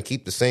apparently they're going to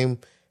keep the same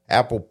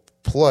Apple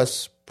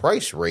Plus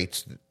price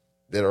rates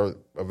that are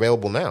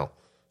available now.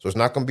 So it's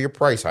not going to be a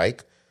price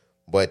hike.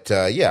 But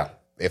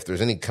if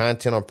there's any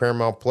content on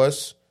Paramount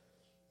Plus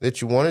that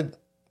you wanted,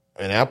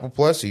 an Apple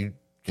Plus, you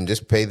can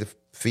just pay the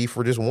fee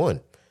for just one.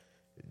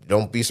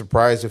 Don't be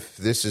surprised if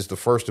this is the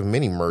first of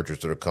many mergers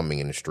that are coming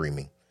into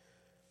streaming.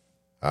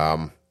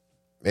 I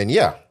think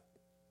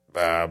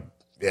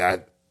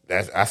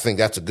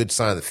that's a good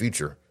sign of the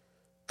future.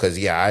 Because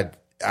I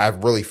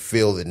really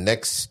feel the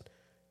next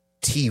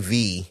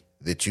TV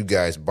that you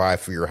guys buy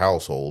for your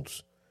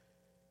households,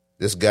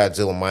 this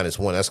Godzilla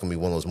 -1, that's going to be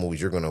one of those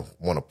movies you're going to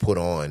want to put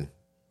on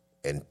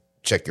and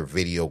check your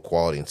video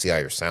quality and see how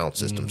your sound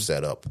system's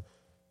set up.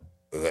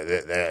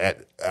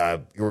 You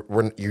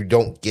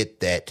don't get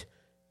that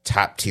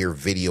top tier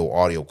video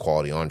audio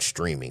quality on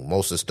streaming.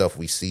 Most of the stuff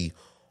we see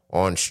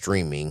on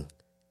streaming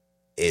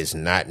is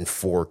not in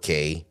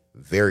 4K.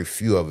 Very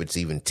few of it's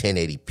even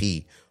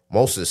 1080p.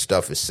 Most of the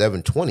stuff is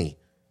 720p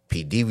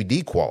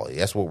DVD quality.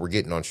 That's what we're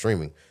getting on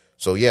streaming.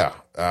 So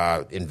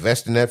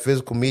invest in that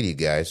physical media,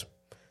 guys.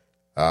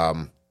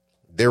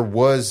 There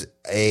was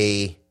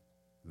a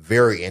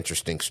very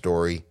interesting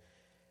story.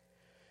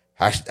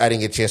 I didn't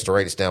get a chance to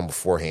write this down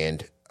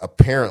beforehand.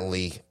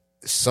 Apparently,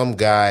 some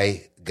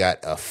guy got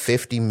a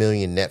 $50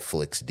 million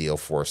Netflix deal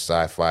for a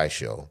sci-fi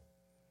show.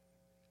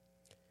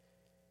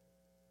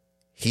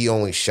 He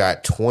only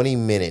shot 20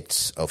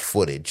 minutes of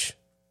footage,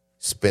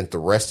 spent the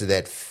rest of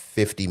that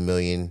 $50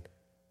 million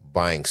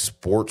buying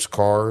sports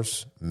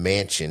cars,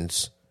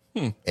 mansions,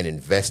 and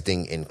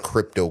investing in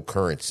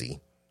cryptocurrency.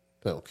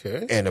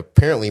 Okay. And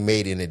apparently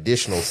made an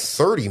additional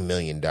 $30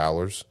 million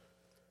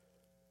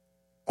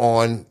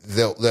on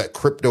that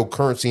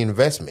cryptocurrency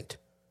investment.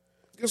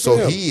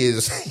 So he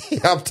is,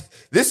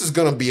 this is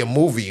going to be a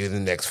movie in the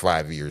next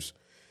 5 years.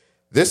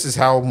 This is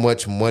how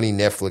much money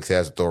Netflix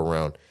has to throw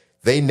around.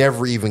 They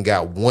never even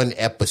got one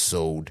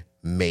episode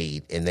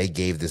made, and they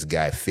gave this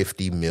guy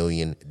 $50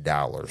 million.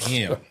 Yeah.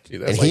 Gee,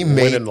 that's And like he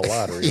made winning the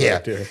lottery. Yeah,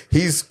 right there.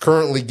 he's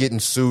currently getting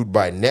sued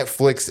by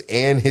Netflix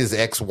and his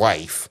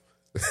ex-wife.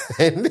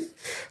 And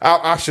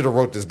I should have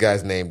wrote this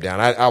guy's name down.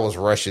 I was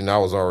rushing. I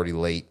was already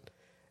late.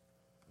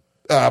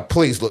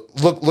 Please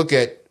look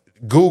at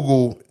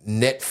Google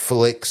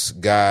Netflix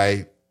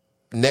guy,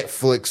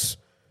 Netflix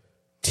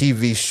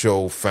TV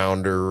show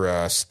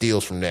founder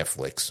steals from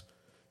Netflix.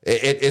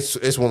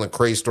 It's one of the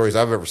crazy stories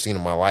I've ever seen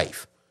in my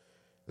life.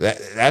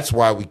 That's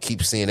why we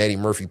keep seeing Eddie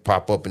Murphy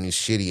pop up in these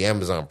shitty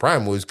Amazon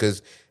Prime movies,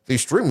 because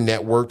these streaming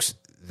networks,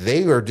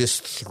 they are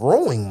just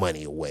throwing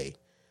money away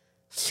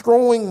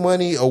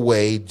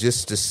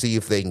just to see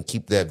if they can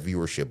keep that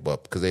viewership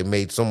up, because they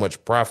made so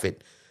much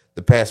profit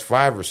the past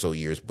 5 or so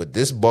years. But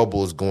this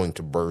bubble is going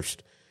to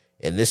burst,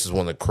 and this is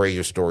one of the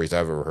craziest stories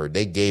I've ever heard.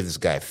 They gave this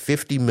guy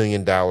 $50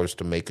 million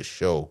to make a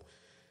show.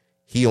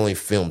 He only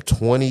filmed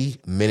 20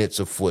 minutes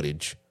of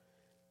footage.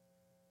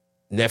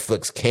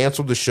 Netflix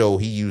canceled the show.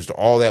 He used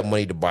all that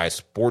money to buy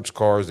sports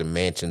cars and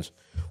mansions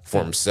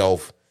for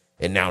himself,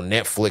 and now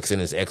Netflix and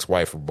his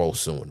ex-wife are both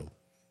suing him.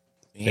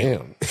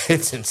 Damn.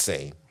 It's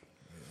insane.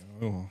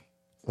 Oh,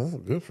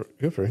 good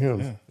for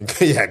him.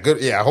 Yeah,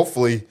 good. Yeah,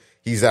 hopefully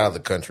he's out of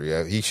the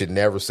country. He should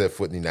never set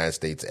foot in the United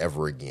States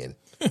ever again.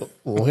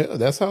 Well, hell,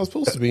 that's how it's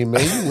supposed to be,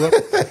 man.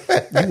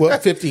 You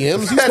up 50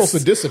 M's, you're supposed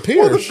to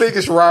disappear. One of the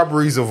biggest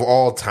robberies of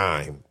all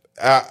time.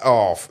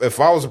 If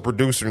I was a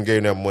producer and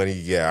gave them money,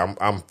 yeah,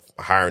 I'm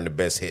hiring the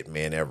best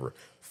hitman ever.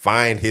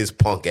 Find his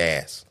punk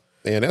ass.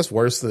 Man, that's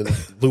worse than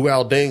Lou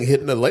Alding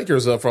hitting the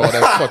Lakers up for all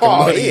that fucking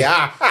money.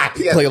 Yeah.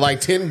 He played like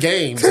 10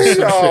 games. Or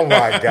some Oh shit.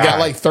 my God. Got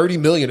like $30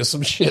 million or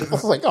some shit. I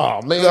was like,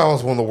 oh man. That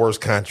was one of the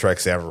worst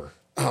contracts ever.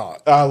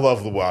 I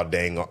love Lou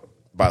Alding.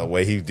 By the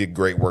way, he did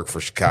great work for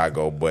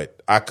Chicago,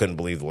 but I couldn't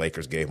believe the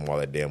Lakers gave him all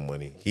that damn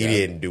money. He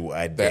didn't do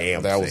a damn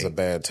thing. That was a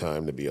bad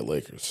time to be a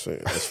Lakers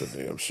fan. That's for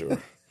damn sure.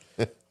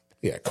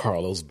 Yeah,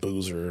 Carlos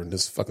Boozer and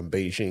this fucking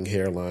Beijing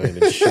hairline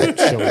and shit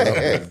showing up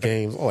in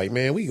games. Oh, like,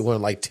 man, we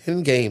won like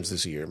 10 games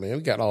this year, man.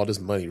 We got all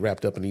this money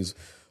wrapped up in these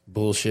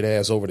bullshit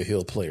ass over the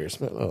hill players.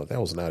 Man, oh, that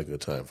was not a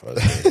good time for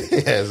us.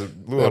 Yes,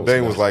 Lou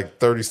Alding was like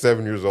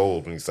 37 years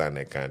old when he signed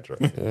that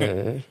contract.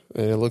 And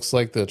it looks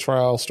like the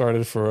trial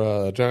started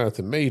for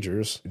Jonathan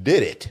Majors.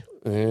 Did it?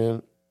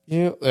 And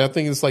yeah, I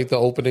think it's like the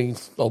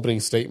opening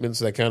statements,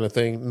 that kind of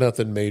thing.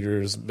 Nothing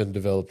major has been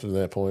developed at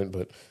that point,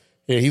 but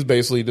yeah, he's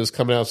basically just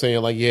coming out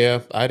saying like,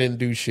 yeah, I didn't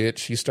do shit.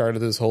 She started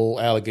this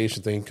whole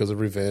allegation thing because of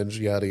revenge,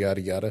 yada,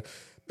 yada, yada.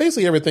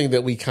 Basically everything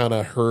that we kind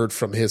of heard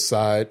from his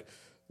side,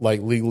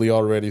 like legally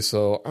already.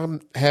 So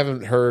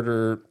haven't heard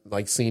or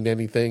like seen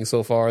anything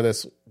so far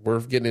that's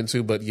worth getting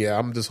into. But yeah,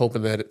 I'm just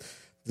hoping that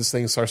this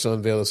thing starts to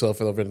unveil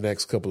itself over the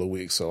next couple of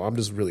weeks. So I'm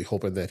just really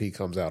hoping that he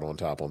comes out on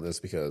top on this,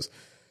 because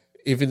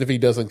even if he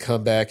doesn't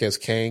come back as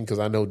Kang, because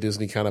I know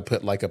Disney kind of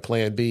put like a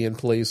plan B in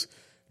place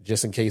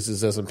just in case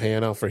this doesn't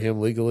pan out for him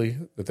legally,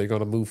 that they're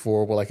going to move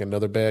forward with like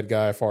another bad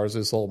guy as far as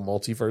this whole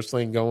multiverse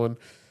thing going.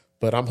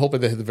 But I'm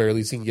hoping that at the very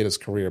least he can get his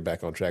career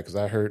back on track, because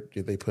I heard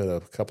they put a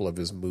couple of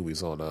his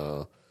movies on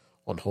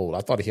hold.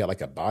 I thought he had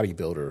like a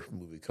bodybuilder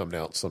movie coming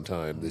out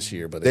sometime this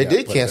year, but They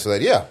did cancel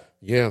that, yeah.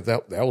 Yeah,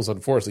 that was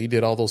unfortunate. He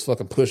did all those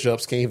fucking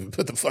push-ups, can't even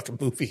put the fucking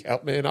movie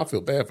out, man. I feel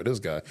bad for this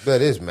guy.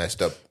 That is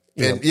messed up.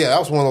 And yeah, that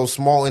was one of those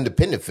small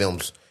independent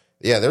films.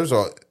 Yeah, there's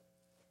a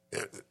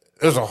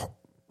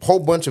whole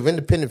bunch of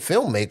independent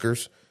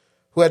filmmakers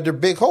who had their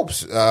big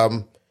hopes.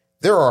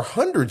 There are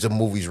hundreds of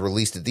movies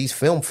released at these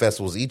film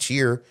festivals each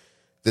year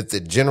that the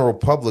general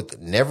public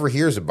never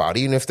hears about,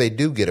 even if they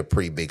do get a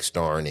pretty big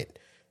star in it.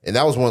 And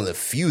that was one of the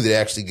few that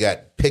actually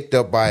got picked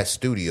up by a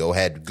studio,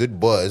 had good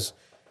buzz,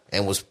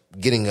 and was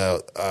getting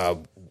a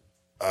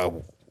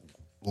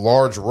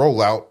large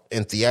rollout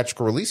and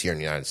theatrical release here in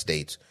the United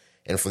States.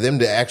 And for them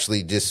to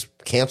actually just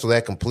cancel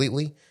that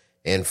completely,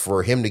 and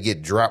for him to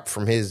get dropped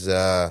from his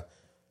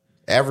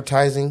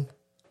advertising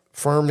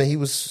firm that he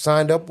was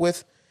signed up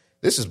with,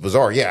 this is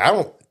bizarre. Yeah, I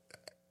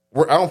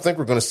don't think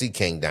we're going to see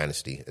Kang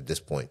Dynasty at this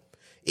point.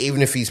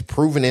 Even if he's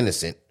proven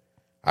innocent,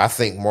 I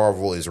think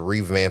Marvel is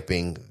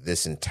revamping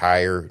this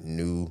entire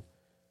new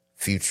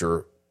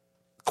future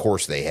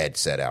course they had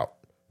set out.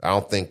 I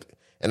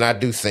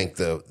do think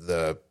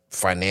the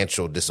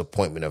financial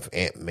disappointment of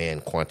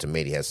Ant-Man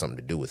Quantumania has something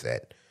to do with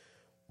that.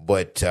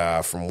 But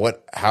from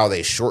how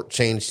they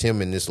shortchanged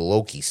him in this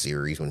Loki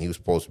series when he was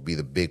supposed to be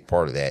the big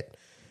part of that,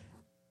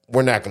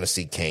 we're not going to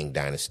see Kang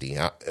Dynasty.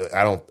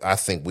 I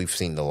think we've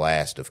seen the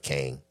last of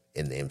Kang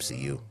in the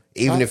MCU,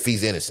 even if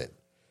he's innocent.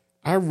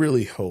 I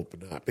really hope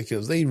not,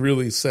 because they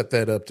really set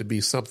that up to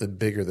be something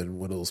bigger than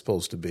what it was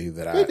supposed to be.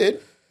 They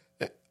did.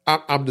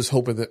 I'm just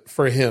hoping that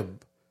for him,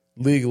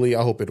 legally,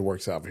 I hope it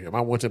works out for him.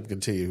 I want him to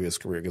continue his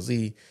career, because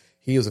he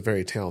is a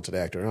very talented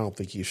actor. I don't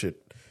think he should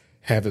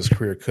have his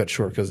career cut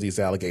short because of these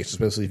allegations,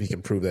 especially if he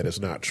can prove that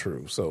it's not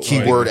true. So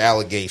keyword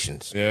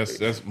allegations. Yes,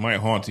 that might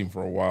haunt him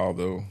for a while,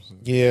 though.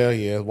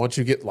 Yeah. Once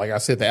you get, like I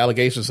said, the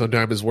allegations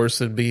sometimes is worse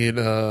than being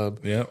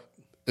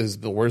is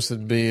worse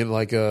than being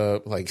like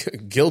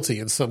guilty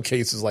in some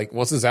cases. Like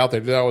once it's out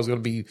there's always going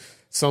to be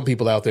some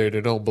people out there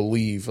that don't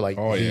believe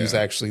he's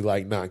actually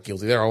like not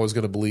guilty. They're always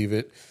going to believe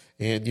it.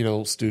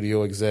 And,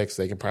 studio execs,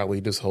 they can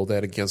probably just hold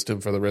that against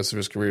him for the rest of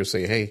his career.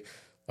 Say, hey,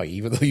 like,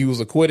 even though you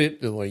was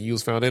acquitted and like you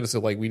was found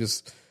innocent, like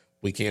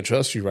we can't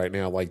trust you right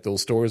now. Like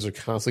those stories are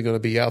constantly going to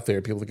be out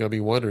there. People are going to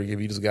be wondering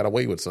if you just got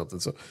away with something.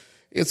 So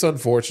it's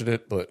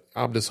unfortunate, but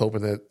I'm just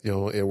hoping that,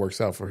 it works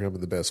out for him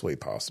in the best way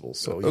possible.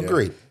 So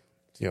agreed.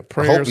 Yeah. I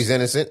Prayers, hope he's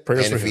innocent. And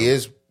if he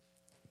is,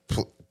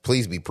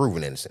 please be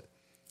proven innocent.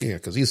 Yeah.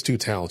 Cause he's too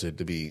talented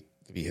to be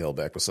held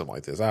back with something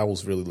like this. I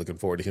was really looking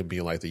forward to him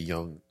being like the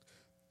young,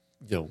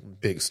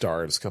 big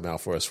star that's come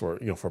out for us for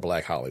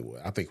Black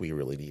Hollywood. I think we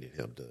really needed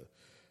him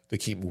to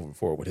keep moving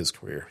forward with his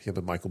career. Him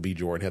and Michael B.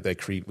 Jordan had that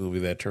Creed movie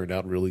that turned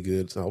out really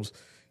good. So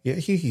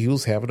he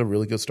was having a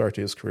really good start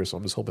to his career. So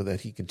I'm just hoping that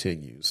he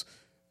continues,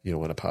 in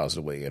a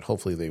positive way, and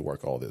hopefully they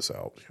work all this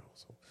out.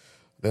 So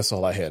that's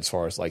all I had as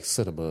far as like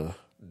cinema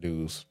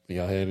news.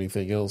 Y'all had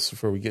anything else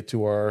before we get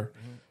to our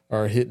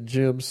hidden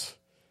gems?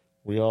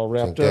 We all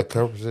wrapped up. That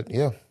covers it.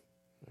 Yeah.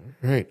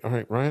 All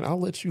right, Ryan, I'll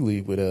let you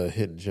lead with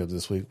hidden gems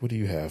this week. What do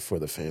you have for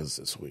the fans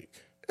this week?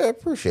 I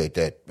appreciate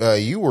that.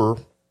 You were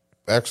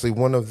actually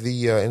one of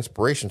the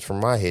inspirations for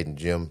my hidden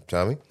gem,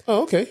 Tommy.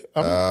 Oh, okay.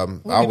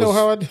 Know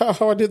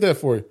how I did that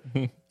for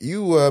you.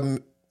 You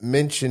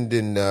mentioned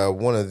in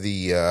one of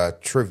the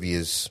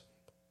trivias,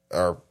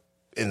 or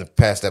in the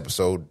past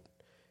episode,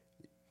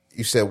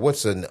 you said,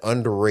 "What's an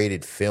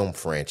underrated film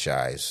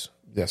franchise?"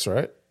 That's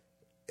right.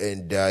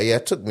 And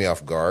it took me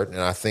off guard, and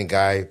I think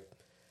I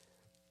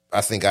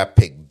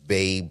picked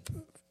Babe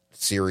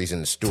series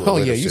and the Stuart Little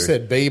you series.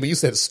 said Babe, you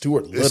said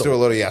Stuart Little. Stuart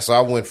Little, yeah. So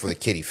I went for the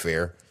Kiddie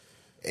Fair.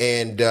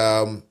 And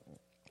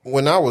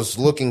when I was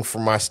looking for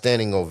my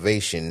standing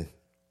ovation,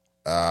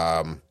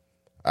 my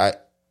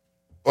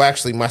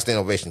standing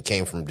ovation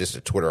came from just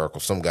a Twitter article.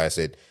 Some guy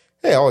said,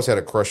 "Hey, I always had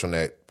a crush on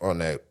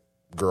that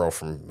girl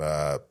from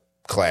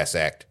Class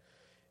Act."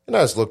 And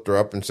I just looked her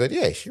up and said,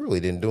 "Yeah, she really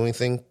didn't do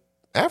anything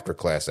after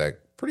Class Act.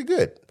 Pretty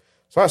good."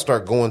 So I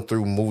started going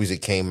through movies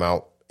that came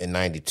out in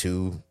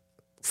 92,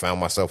 found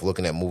myself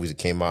looking at movies that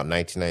came out in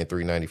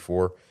 1993,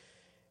 94.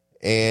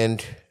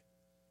 And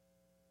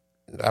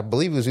I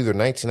believe it was either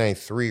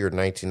 1993 or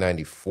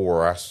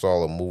 1994, I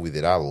saw a movie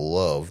that I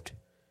loved,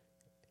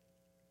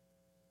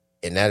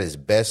 and that is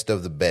Best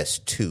of the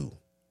Best 2.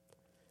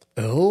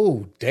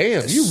 Oh,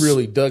 damn. You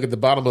really dug at the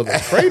bottom of the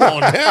crate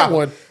on that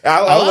one.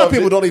 A lot of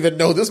people don't even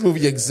know this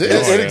movie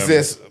exists. It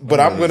exists, but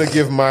I'm going to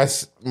give my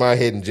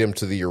hidden gem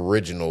to the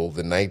original,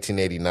 the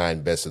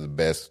 1989 Best of the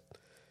Best.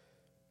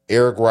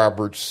 Eric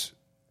Roberts,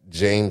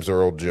 James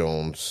Earl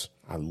Jones.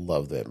 I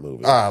love that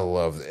movie. I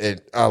love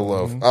it. I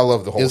love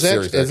the whole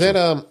series. Is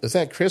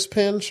that Chris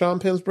Penn, Sean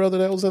Penn's brother,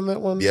 that was in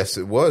that one? Yes,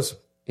 it was.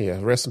 Yeah,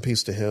 rest in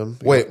peace to him.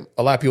 Wait,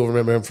 a lot of people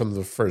remember him from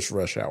the first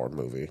Rush Hour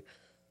movie.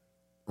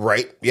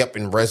 Right. Yep.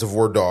 In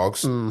Reservoir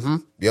Dogs. Mm-hmm.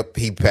 Yep.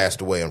 He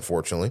passed away,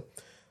 unfortunately.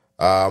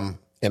 And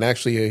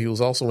actually, he was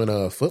also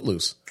in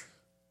Footloose.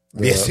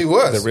 Yes, he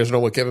was. The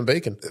original with Kevin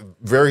Bacon.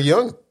 Very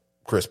young,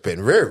 Chris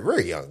Penn. Very,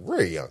 very young.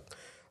 Very young.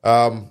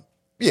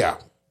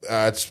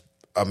 It's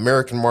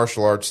American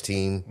martial arts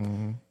team.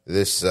 Mm-hmm.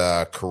 This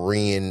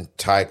Korean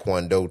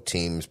Taekwondo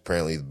team is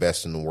apparently the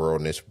best in the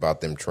world, and it's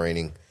about them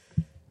training.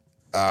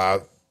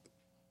 One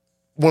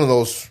of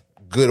those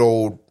good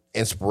old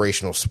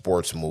inspirational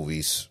sports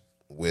movies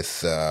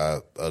with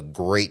a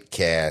great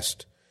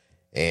cast,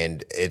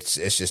 and it's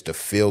just a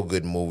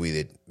feel-good movie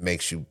that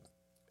makes you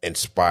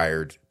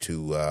inspired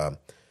to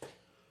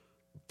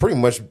pretty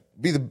much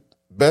be the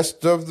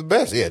best of the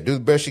best. Yeah, do the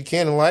best you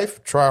can in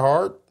life, try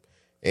hard,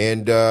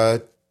 and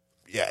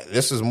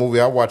this is a movie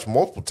I watched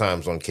multiple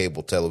times on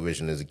cable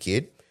television as a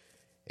kid,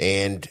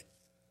 and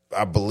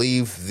I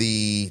believe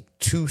the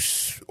 2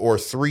 or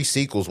 3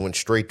 sequels went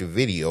straight to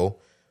video,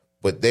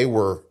 but they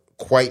were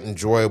quite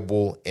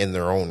enjoyable in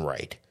their own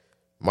right.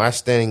 My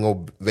standing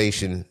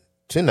ovation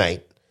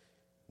tonight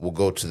will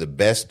go to the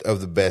Best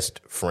of the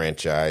Best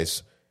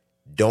franchise.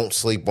 Don't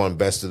sleep on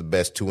Best of the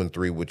Best 2 and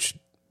 3, which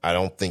I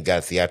don't think got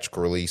a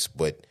theatrical release,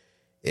 but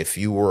if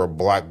you were a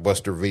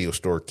Blockbuster video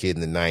store kid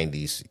in the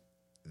 90s,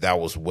 that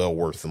was well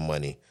worth the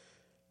money.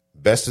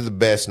 Best of the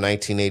Best,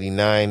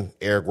 1989,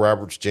 Eric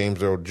Roberts,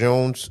 James Earl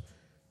Jones.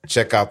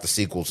 Check out the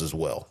sequels as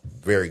well.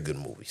 Very good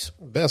movies.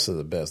 Best of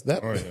the Best.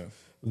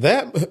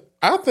 That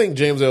I think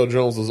James Earl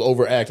Jones was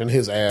overacting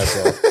his ass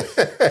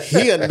off.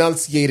 He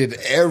enunciated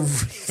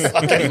every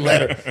fucking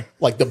letter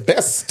like the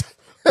best.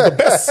 The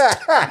best.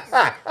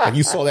 And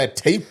you saw that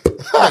tape.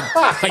 Like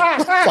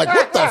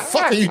what the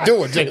fuck are you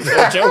doing, James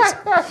Earl Jones?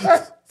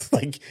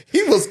 Like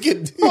he was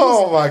getting.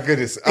 My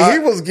goodness! He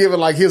was giving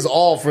like his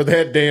all for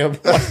that damn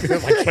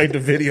like the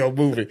video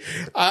movie.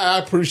 I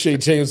appreciate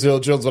James Earl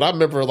Jones, but I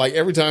remember like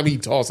every time he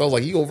talks, I was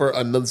like he over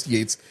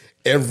enunciates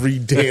every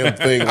damn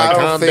thing. Like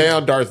calm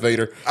down, Darth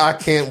Vader. I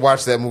can't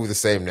watch that movie the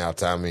same now,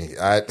 Tommy.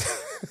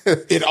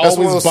 It That's one of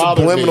always those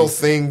bothered subliminal me.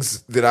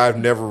 things that I've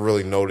never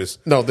really noticed.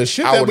 No, the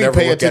shit I that would we never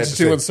pay look at it attention and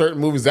to say- in certain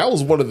movies, that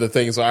was one of the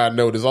things I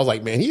noticed. I was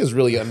like, man, he is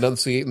really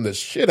enunciating the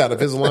shit out of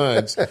his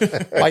lines.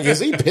 Like, is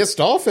he pissed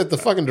off at the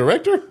fucking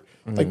director?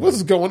 Like, what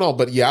is going on?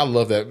 But yeah, I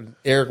love that.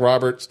 Eric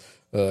Roberts,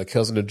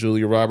 cousin of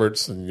Julia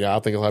Roberts. And yeah, I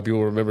think a lot of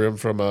people remember him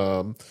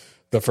from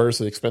the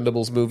first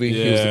Expendables movie.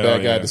 He was the Yeah, bad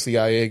guy, yeah. the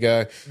CIA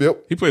guy.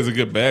 Yep. He plays a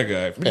good bad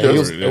guy. For And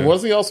he sure,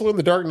 was he also in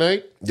The Dark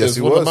Knight? Yes, As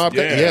he one of the was. mob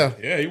guys? yeah,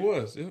 Yeah. he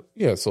was. Yep.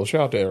 Yeah, so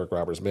shout out to Eric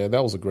Roberts, man.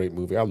 That was a great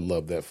movie. I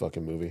love that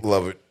fucking movie.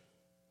 Love it.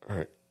 All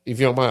right.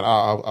 If you don't mind,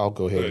 I'll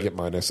go ahead and get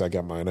mine next. I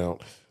got mine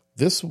out.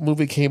 This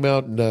movie came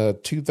out in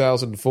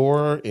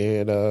 2004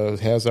 and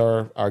has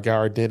our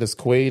guy Dennis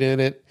Quaid in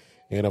it.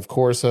 And of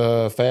course,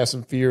 Fast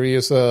and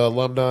Furious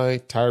alumni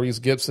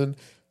Tyrese Gibson.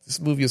 This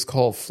movie is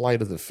called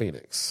Flight of the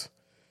Phoenix.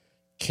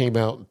 Came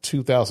out in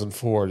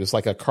 2004. It's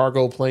like a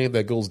cargo plane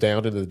that goes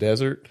down into the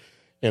desert.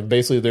 And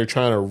basically, they're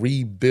trying to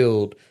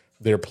rebuild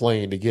their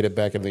plane to get it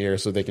back in the air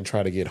so they can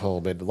try to get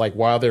home. And like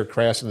while they're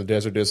crashing in the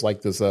desert, there's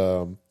like this.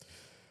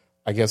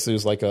 I guess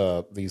there's like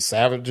these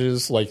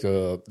savages like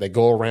that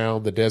go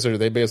around the desert.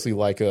 They basically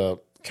like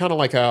kind of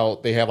like how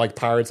they have like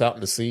pirates out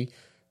in the sea.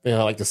 They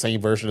have like the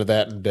same version of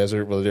that in the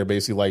desert where they're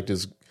basically like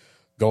just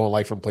going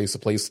like from place to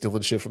place,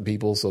 stealing shit from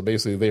people. So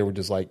basically they were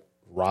just like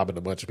robbing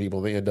a bunch of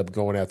people. They end up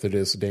going after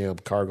this damn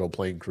cargo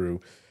plane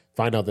crew.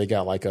 Find out they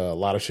got like a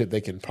lot of shit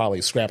they can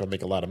probably scrap and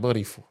make a lot of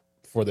money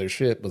for their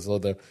shit. But so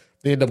they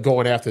end up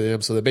going after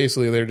them. So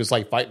they're just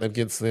like fighting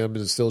against them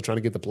and still trying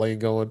to get the plane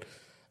going.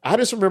 I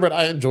just remembered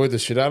I enjoyed the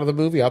shit out of the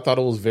movie. I thought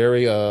it was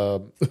very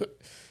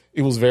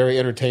it was very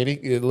entertaining.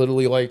 It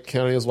literally like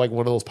kind of is like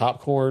one of those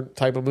popcorn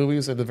type of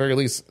movies. At the very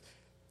least,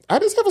 I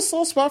just have a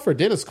soft spot for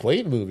Dennis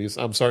Quaid movies.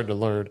 I'm starting to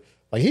learn.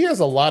 Like he has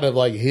a lot of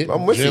like hidden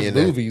I'm with you gem in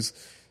that. movies.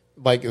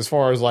 Like as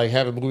far as like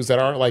having movies that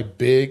aren't like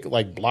big,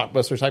 like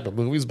blockbuster type of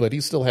movies, but he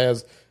still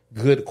has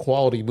good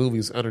quality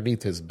movies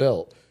underneath his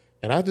belt.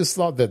 And I just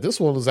thought that this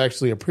one was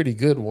actually a pretty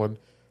good one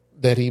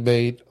that he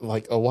made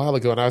like a while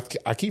ago. And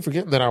I keep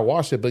forgetting that I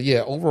watched it, but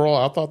yeah,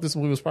 overall, I thought this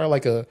movie was probably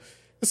like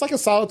it's like a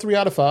solid 3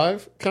 out of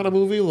 5 kind of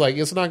movie. Like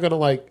it's not going to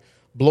like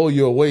blow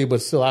you away,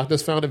 but still, I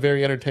just found it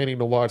very entertaining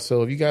to watch.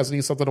 So if you guys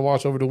need something to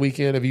watch over the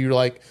weekend, if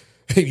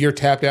you're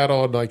tapped out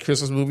on like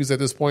Christmas movies at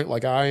this point,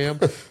 like I am,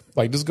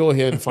 like just go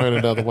ahead and find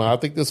another one. I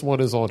think this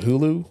one is on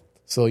Hulu.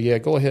 So yeah,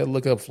 go ahead and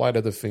look up Flight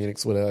of the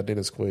Phoenix with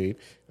Dennis Quaid.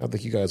 I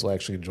think you guys will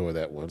actually enjoy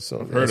that one.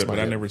 So Heard it, but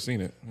I never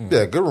seen it.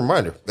 Yeah, good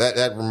reminder.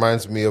 That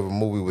reminds me of a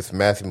movie with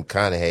Matthew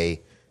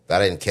McConaughey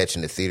that I didn't catch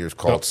in the theaters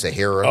called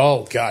Sahara.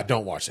 Oh God,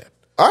 don't watch that.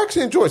 I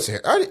actually enjoyed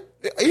Sahara.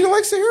 You don't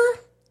like Sahara?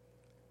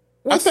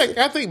 I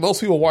think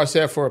most people watch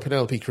that for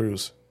Penelope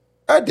Cruz.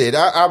 I did.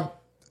 I'm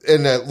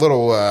and that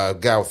little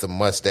guy with the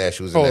mustache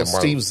who was in that.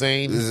 Steve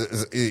Zahn.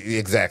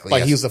 Exactly. Like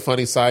yes. he was the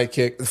funny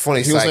sidekick. The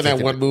funny he was in sidekick that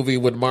in one it. movie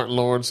with Martin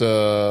Lawrence,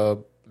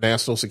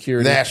 National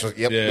Security. National.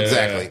 Yep. Yeah.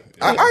 Exactly.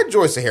 Yeah. I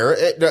enjoy Sahara.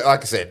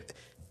 Like I said,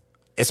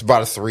 it's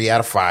about a 3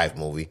 out of 5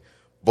 movie.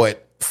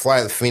 But Fly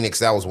of the Phoenix,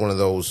 that was one of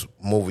those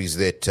movies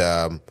that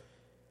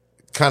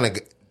kind of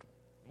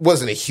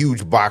wasn't a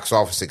huge box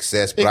office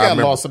success. But It I got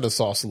remember lost in the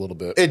sauce a little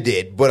bit. it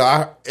did.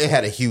 But it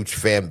had a huge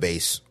fan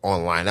base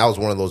online. That was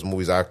one of those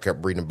movies I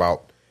kept reading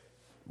about.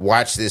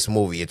 Watch this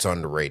movie; it's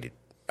underrated.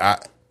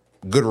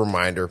 Good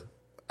reminder.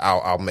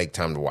 I'll make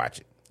time to watch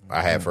it.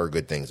 I have heard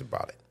good things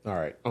about it. All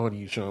right, on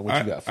you, Sean. What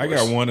you got for I us?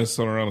 got one that's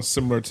around a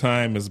similar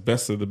time as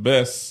Best of the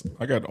Best.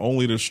 I got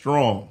Only the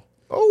Strong.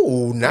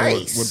 Oh,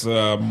 nice.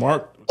 With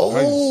Mark.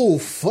 Oh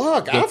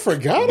fuck! I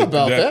forgot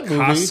about that movie.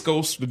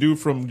 Costco, the dude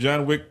from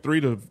John Wick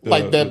 3.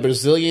 Like that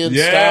Brazilian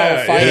Yeah,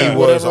 style fighting. yeah. He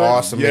was whatever.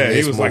 awesome. Yeah, in he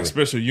this was movie. like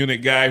special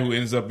unit guy who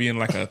ends up being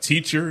like a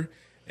teacher,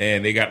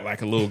 and they got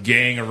like a little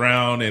gang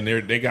around, and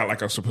they got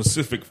like a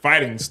specific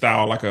fighting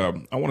style, like I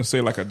want to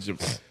say like a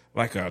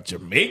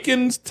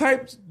Jamaican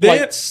type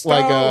dance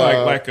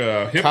style, like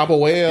a hip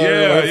capoeira,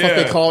 whatever the fuck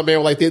they call it,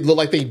 man. Like they look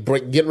like they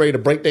getting ready to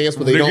break dance,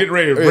 but They're don't. getting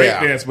ready to break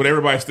Yeah. dance, but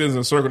everybody stands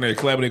in a circle and they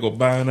clap and they go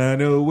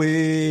banana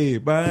way,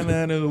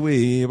 banana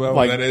way.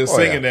 Like- And they're Oh,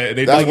 singing yeah. that.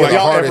 They That's do one of like the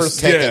y'all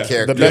hardest ever- Tekken yeah,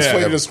 characters. The best Yeah.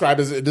 way to describe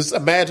it is just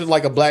imagine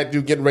like a black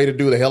dude getting ready to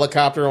do the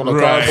helicopter on a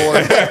Right.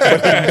 cardboard,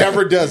 but he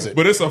never does it.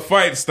 But it's a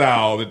fight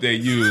style that they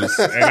use,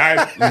 and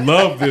I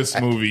love this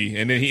movie.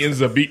 And then he ends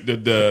up beating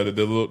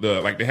the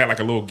like they had like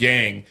a little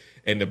gang,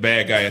 and the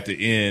bad guy at the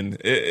end.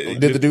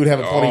 Did the dude have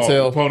a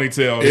ponytail?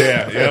 Ponytail,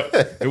 yeah,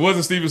 yep. It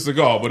wasn't Steven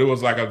Seagal, but it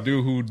was like a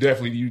dude who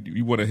definitely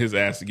you wanted his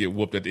ass to get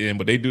whooped at the end.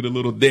 But they do the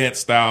little dance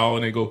style,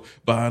 and they go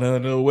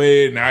banana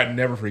way, and I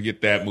never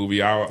forget that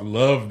movie. I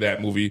love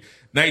that movie.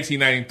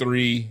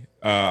 1993.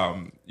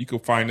 You can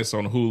find this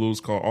on Hulu. It's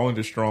called Only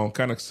the Strong,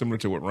 kind of similar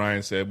to what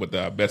Ryan said, but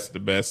Best of the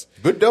Best.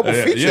 Good double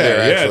feature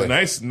there, actually.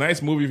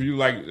 Nice movie. If you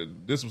like,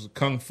 this was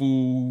kung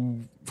fu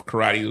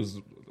karate. It was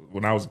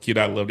when I was a kid.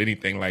 I loved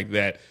anything like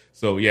that.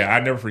 So yeah, I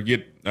never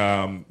forget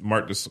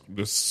Mark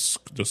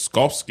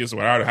Duskovskis,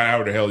 or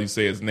however the hell you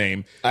say his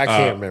name. I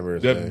can't remember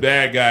his the name.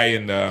 bad guy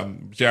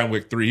in John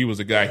Wick 3. He was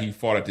the guy he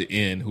fought at the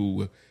end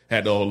who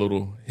had all the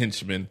little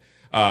henchmen.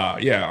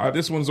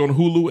 This one's on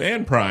Hulu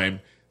and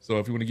Prime. So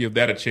if you want to give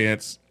that a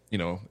chance,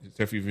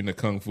 definitely in the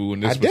kung fu.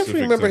 And I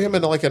definitely remember him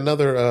in like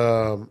another.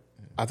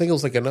 I think it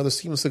was like another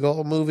Steven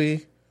Seagal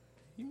movie.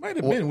 He might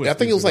have been. With I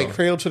think it was like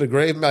Cradle to the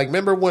Grave. Like,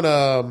 remember when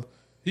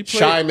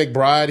Shy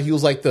McBride? He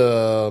was like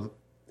the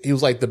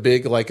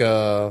big like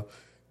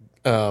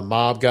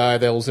mob guy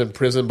that was in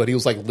prison, but he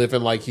was like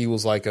living like he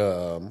was like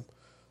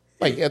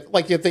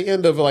at the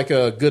end of like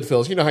a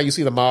Goodfellas. You know how you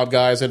see the mob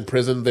guys in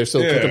prison? They're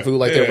still cooking food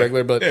like they're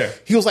regular, but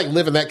he was like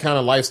living that kind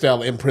of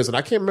lifestyle in prison.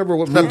 I can't remember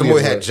what movie. Not the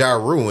movie had Ja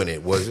Rule in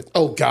it, was it?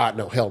 Oh God,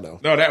 no, hell no.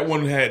 No, that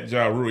one had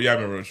Ja Rule. Yeah, I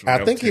remember.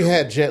 I think he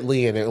had Jet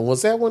Li in it. And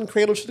was that one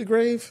Cradle to the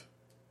Grave?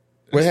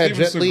 Where it had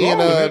Jet Li and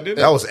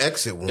that was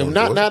Exit Wounds.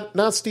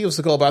 Not Steven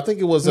Seagal, but I think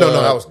it was no,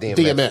 that was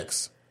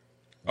DMX.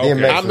 Okay.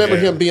 I remember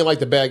him being like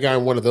the bad guy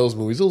in one of those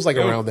movies. It was like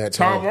around that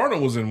time. Tom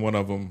Arnold was in one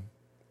of them.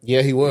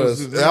 Yeah, he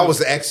was. That was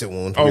the Exit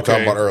Wounds we were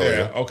talking about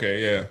earlier. Yeah,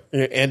 okay, yeah.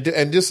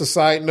 And just a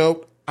side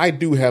note, I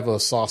do have a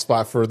soft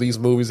spot for these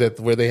movies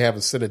where they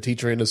haven't sent a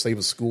teacher in to save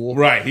a school.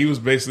 Right, he was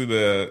basically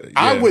the.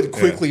 I would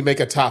quickly make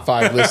a top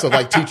 5 list of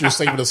like teachers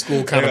saving a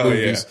school kind of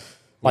movies. Yeah.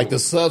 Like The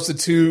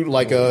Substitute,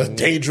 like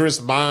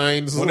Dangerous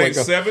Minds.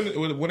 187,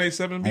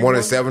 187,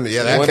 187,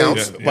 yeah, that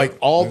counts. Like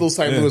all those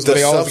type of movies where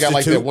they always got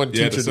like that one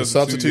teacher, The The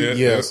Substitute.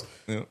 Yes.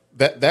 Yeah.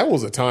 That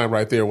was a time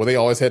right there where they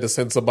always had to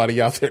send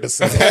somebody out there to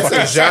send That's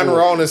somebody. a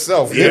genre on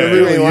itself. Yeah, You're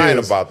really really lying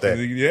is. about that.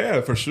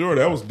 Yeah, for sure.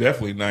 That was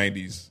definitely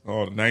 90s.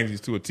 Oh, the 90s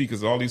to a T,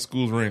 because all these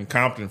schools were in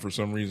Compton for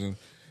some reason.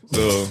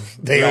 So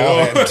They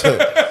all had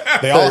to.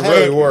 They all They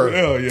really had. were.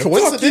 Hell yeah.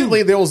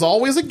 Coincidentally, there was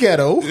always a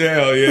ghetto.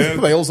 Hell yeah.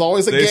 There was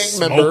always a They're gang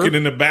smoking member.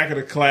 in the back of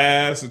the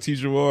class. The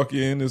teacher walk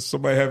in, there's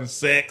somebody having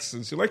sex,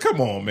 and she's like,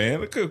 "Come on, man!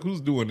 Look at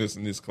who's doing this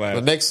in this class."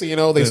 The next thing you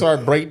know, they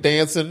start break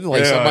dancing.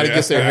 Like Yeah, somebody yeah.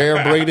 gets their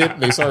hair braided.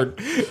 And they start.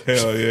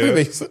 Hell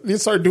yeah. They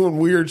start doing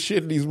weird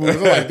shit in these movies.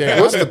 I'm like,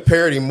 damn, What's the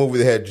parody movie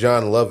that had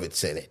John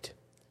Lovitz in it?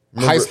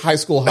 high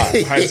school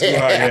high. High school,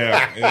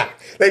 yeah.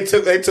 They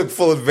took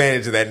full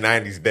advantage of that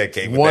 90s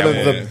decade. With One that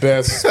of movie. the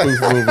best spoof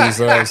movies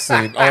that I've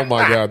seen. Oh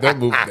my god, that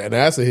movie! And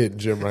that's a hidden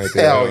gem right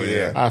there. Hell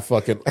yeah. I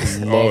fucking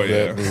love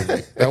yeah. that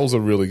movie. That was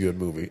a really good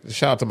movie.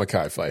 Shout out to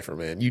Mekhi Phifer,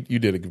 man. You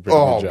did a pretty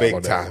Oh, good job big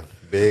on that time. one.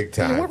 Big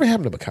Man, time. whatever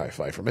happened to Mekhi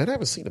Phifer, man? I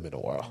haven't seen him in a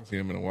while. Seen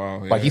him in a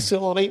while. Yeah. Like he's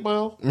still on 8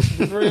 Mile.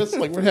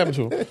 Like what happened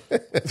to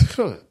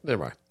him?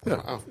 Never mind.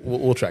 No,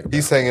 we'll track him.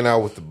 He's hanging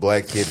out with the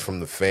black kid from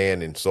The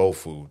Fan and Soul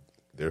Food.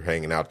 They're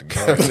hanging out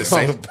together in the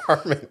same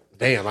apartment.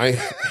 Damn, What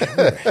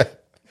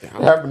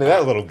happened to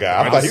that little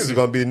guy? I thought he was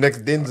going to be the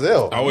next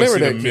Denzel. I always see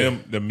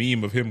Remember the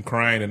meme of him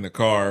crying in the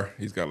car.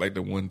 He's got like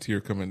the one tear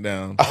coming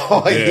down.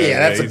 Oh, yeah,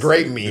 that's a he's-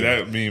 great meme.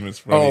 That meme is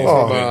funny.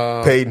 Oh,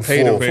 Yeah. Paid in Paid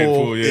in Full. Paid Full.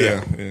 full,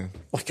 yeah.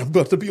 like I'm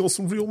about to be on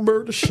some real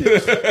murder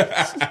shit.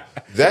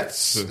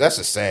 That's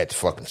a sad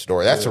fucking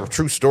story. That's a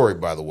true story,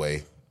 by the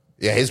way.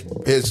 Yeah,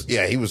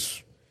 he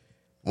was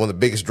one of the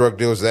biggest drug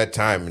dealers at that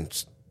time,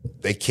 and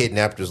they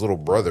kidnapped his little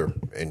brother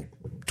and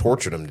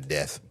tortured him to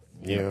death.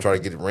 Yeah. Try to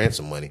get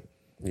ransom money.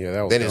 Yeah,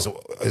 that was Then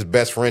dope. his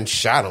best friend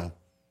shot him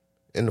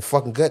in the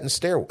fucking gut and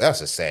stairwell.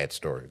 That's a sad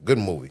story. Good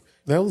movie.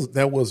 That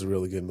was a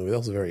really good movie. That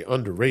was a very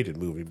underrated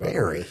movie, by the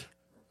Very. way.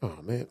 Oh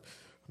man.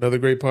 Another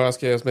great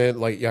podcast, man.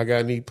 Like y'all got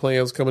any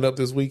plans coming up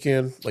this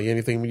weekend? Like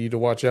anything we need to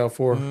watch out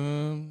for?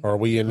 Or are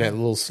we in that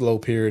little slow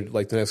period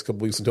like the next couple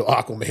weeks until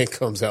Aquaman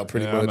comes out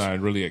pretty Yeah, I'm much? not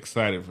really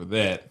excited for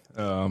that.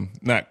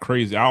 Not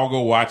crazy. I'll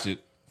go watch it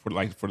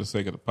for the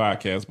sake of the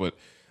podcast, but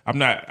I'm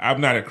not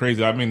that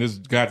crazy. I mean, this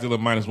Godzilla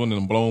 -1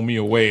 has blown me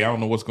away. I don't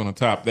know what's going to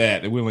top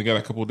that. We only got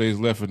a couple of days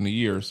left in the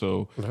year,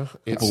 so a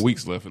couple of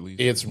weeks left at least.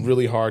 It's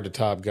really hard to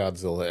top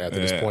Godzilla at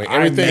this Yeah. point. I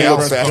Everything never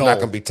else That's is not dull.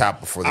 going to be top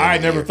before the I end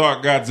of the never year.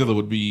 thought Godzilla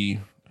would be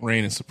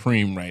reigning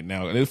supreme right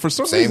now. And for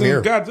some Same reason,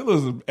 here.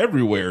 Godzilla's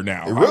everywhere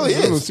now. It really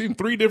I've is. seen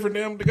 3 different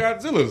damn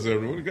Godzillas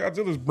everywhere.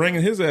 Godzilla's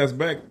bringing his ass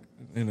back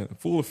in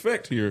full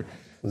effect here.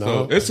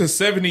 So it's a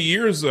 70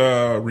 years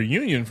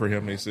reunion for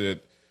him, they said,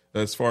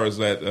 as far as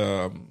that.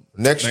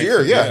 Next year,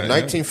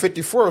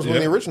 1954 was when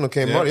the original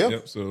came out. Yeah.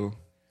 Yep, so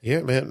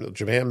Yeah, man.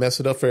 Japan messed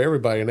it up for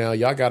everybody now.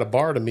 Y'all got a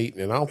bar to meet,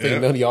 and I don't think Yeah.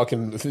 none of y'all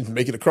can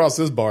make it across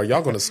this bar.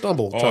 Y'all going to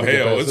stumble. oh trying to get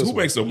hell, past it's this who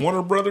one. makes the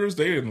Warner Brothers?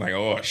 They didn't like,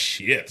 oh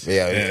shit.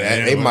 Yeah,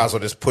 they might as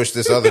well just push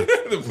this other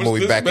Push movie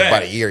this back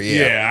about a year.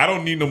 Yeah. I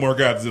don't need no more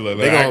Godzilla.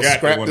 They're I going to got the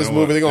scrap one this I movie.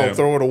 want. They're going to Yeah.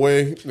 throw it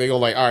away. They're going to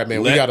like, all right,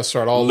 man, we got to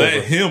start all let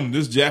over. him,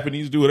 this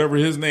Japanese dude, whatever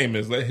his name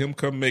is, let him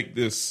come make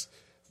this,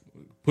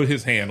 put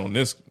his hand on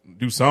this,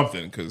 do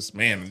something. Because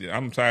man,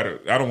 I'm tired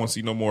of. I don't want to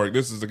see no more.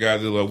 This is the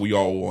Godzilla we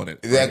all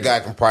wanted. That guy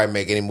can probably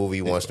make any movie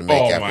he wants to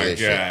make Oh after my this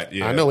god! shit.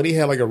 Yeah, I know, and he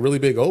had like a really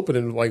big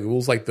opening. Like it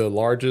was like the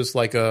largest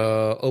like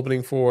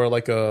opening for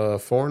like a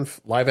foreign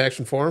live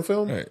action foreign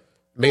film. Right.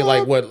 Made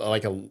like what,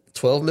 like a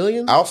 12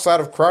 million? Outside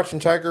of Crouching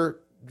Tiger,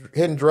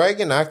 Hidden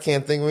Dragon, I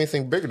can't think of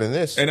anything bigger than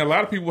this. And a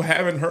lot of people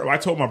haven't heard. I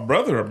told my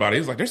brother about it.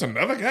 He's like, "There's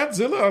another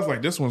Godzilla." I was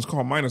like, "This one's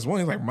called -1." He's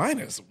like,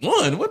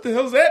 -1? What the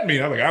hell does that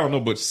mean? I was like, "I don't know,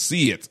 but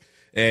see it."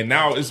 And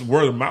now it's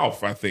word of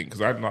mouth, I think,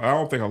 because I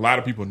don't think a lot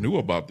of people knew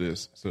about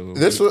this. So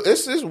This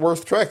is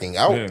worth tracking.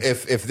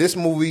 If this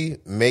movie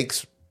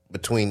makes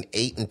between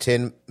 8 and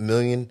 10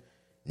 million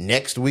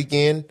next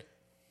weekend,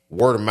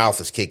 word of mouth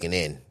is kicking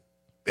in.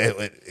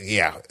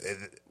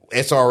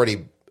 It's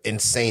already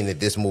insane that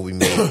this movie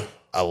made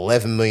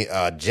 11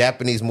 million.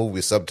 Japanese movie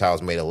with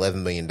subtitles made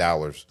 $11 million.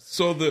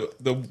 So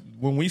the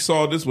when we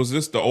saw this, was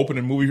this the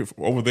opening movie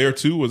over there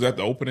too? Was that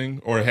the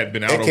opening, or it had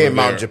been out? It came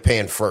out in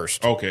Japan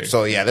first. Okay.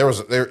 So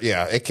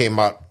it came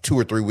out 2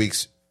 or 3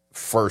 weeks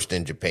first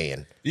in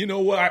Japan. You know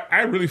what?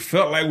 I really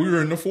felt like we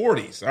were in the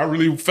 40s. I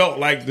really felt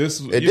like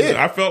this.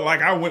 I felt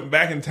like I went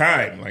back in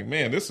time. Like,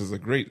 man, this is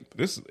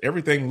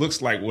everything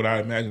looks like what I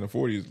imagined the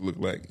 40s looked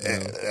like.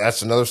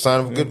 That's another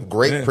sign of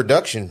great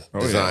production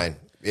design.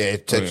 Yeah,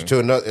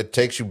 it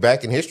takes you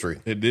back in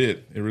history. It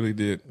did. It really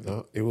did.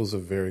 No, it was a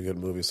very good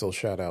movie. So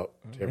shout out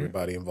to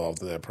everybody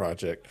involved in that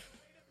project.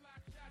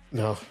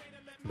 Now,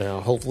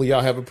 hopefully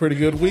y'all have a pretty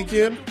good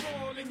weekend.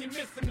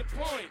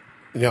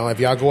 If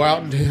y'all go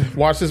out and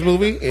watch this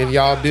movie and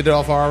y'all did it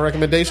off our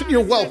recommendation,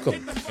 you're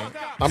welcome.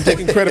 I'm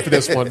taking credit for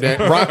this one, man.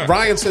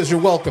 Ryan says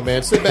you're welcome,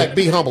 man. Sit back,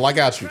 be humble. I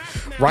got you.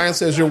 Ryan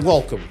says you're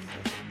welcome.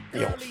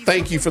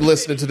 Thank you for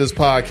listening to this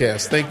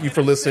podcast. Thank you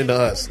for listening to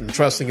us and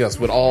trusting us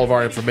with all of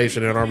our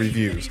information and our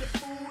reviews.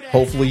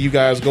 Hopefully you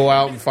guys go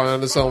out and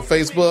find us on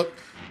Facebook.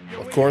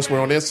 Of course, we're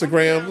on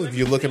Instagram. If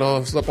you're looking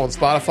us up on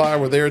Spotify,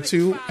 we're there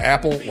too.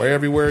 Apple,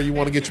 everywhere you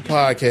want to get your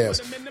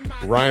podcast.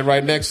 Ryan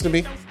right next to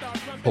me.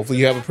 Hopefully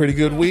you have a pretty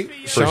good week.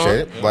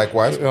 Appreciate it.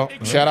 Likewise.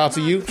 Shout out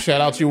to you.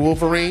 Shout out to your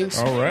Wolverines.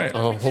 All right.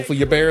 Hopefully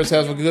your Bears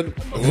has a good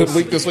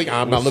week this week.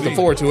 I'm not looking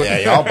forward to it. Yeah,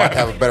 y'all about to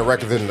have a better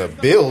record than the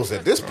Bills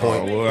at this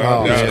point.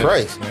 Jesus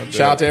Christ.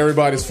 Shout out to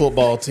everybody's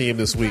football team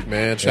this week,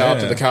 man. Shout out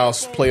to the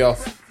Cows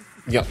playoff.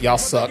 Y'all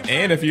suck.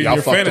 And if you're in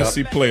your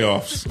fantasy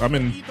playoffs, I'm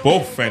in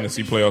both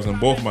fantasy playoffs in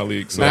both my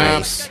leagues. So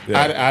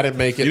I didn't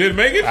make it. You didn't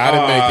make it? I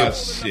didn't make it.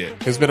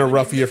 Shit. It's been a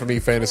rough year for me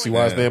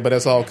fantasy-wise, man, but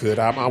that's all good.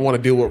 I want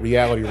to deal with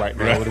reality right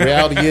now. The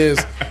reality is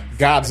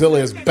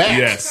Godzilla is back.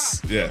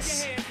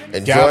 Yes.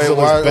 Enjoy it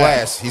while it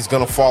lasts. He's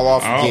going to fall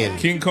off again.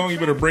 King Kong, you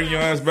better bring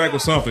your ass back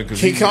with something.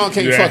 King Kong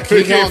can't fuck.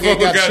 King Kong ain't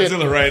got shit.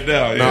 Godzilla right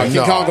now. No,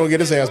 King Kong going to get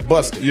his ass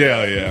busted.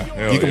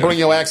 Yeah. You can bring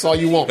your axe all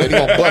you want, man. He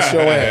going to bust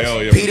your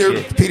ass.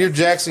 Peter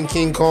Jackson,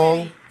 King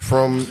Kong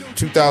from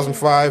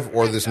 2005,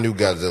 or this new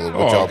Godzilla?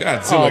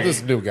 Godzilla.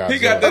 This new Godzilla. He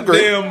got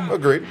that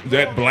Agreed.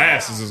 That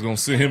blast is going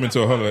to send him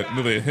into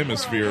another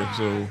hemisphere.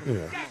 So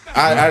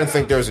I didn't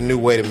think there was a new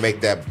way to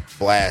make that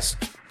blast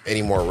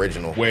any more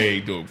original. Way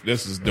dope.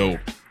 This is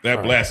dope.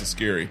 That blast is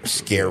scary.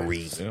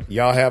 Scary.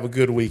 Y'all have a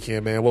good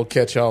weekend, man. We'll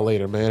catch y'all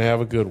later, man.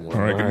 Have a good one.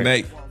 All right, good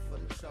night.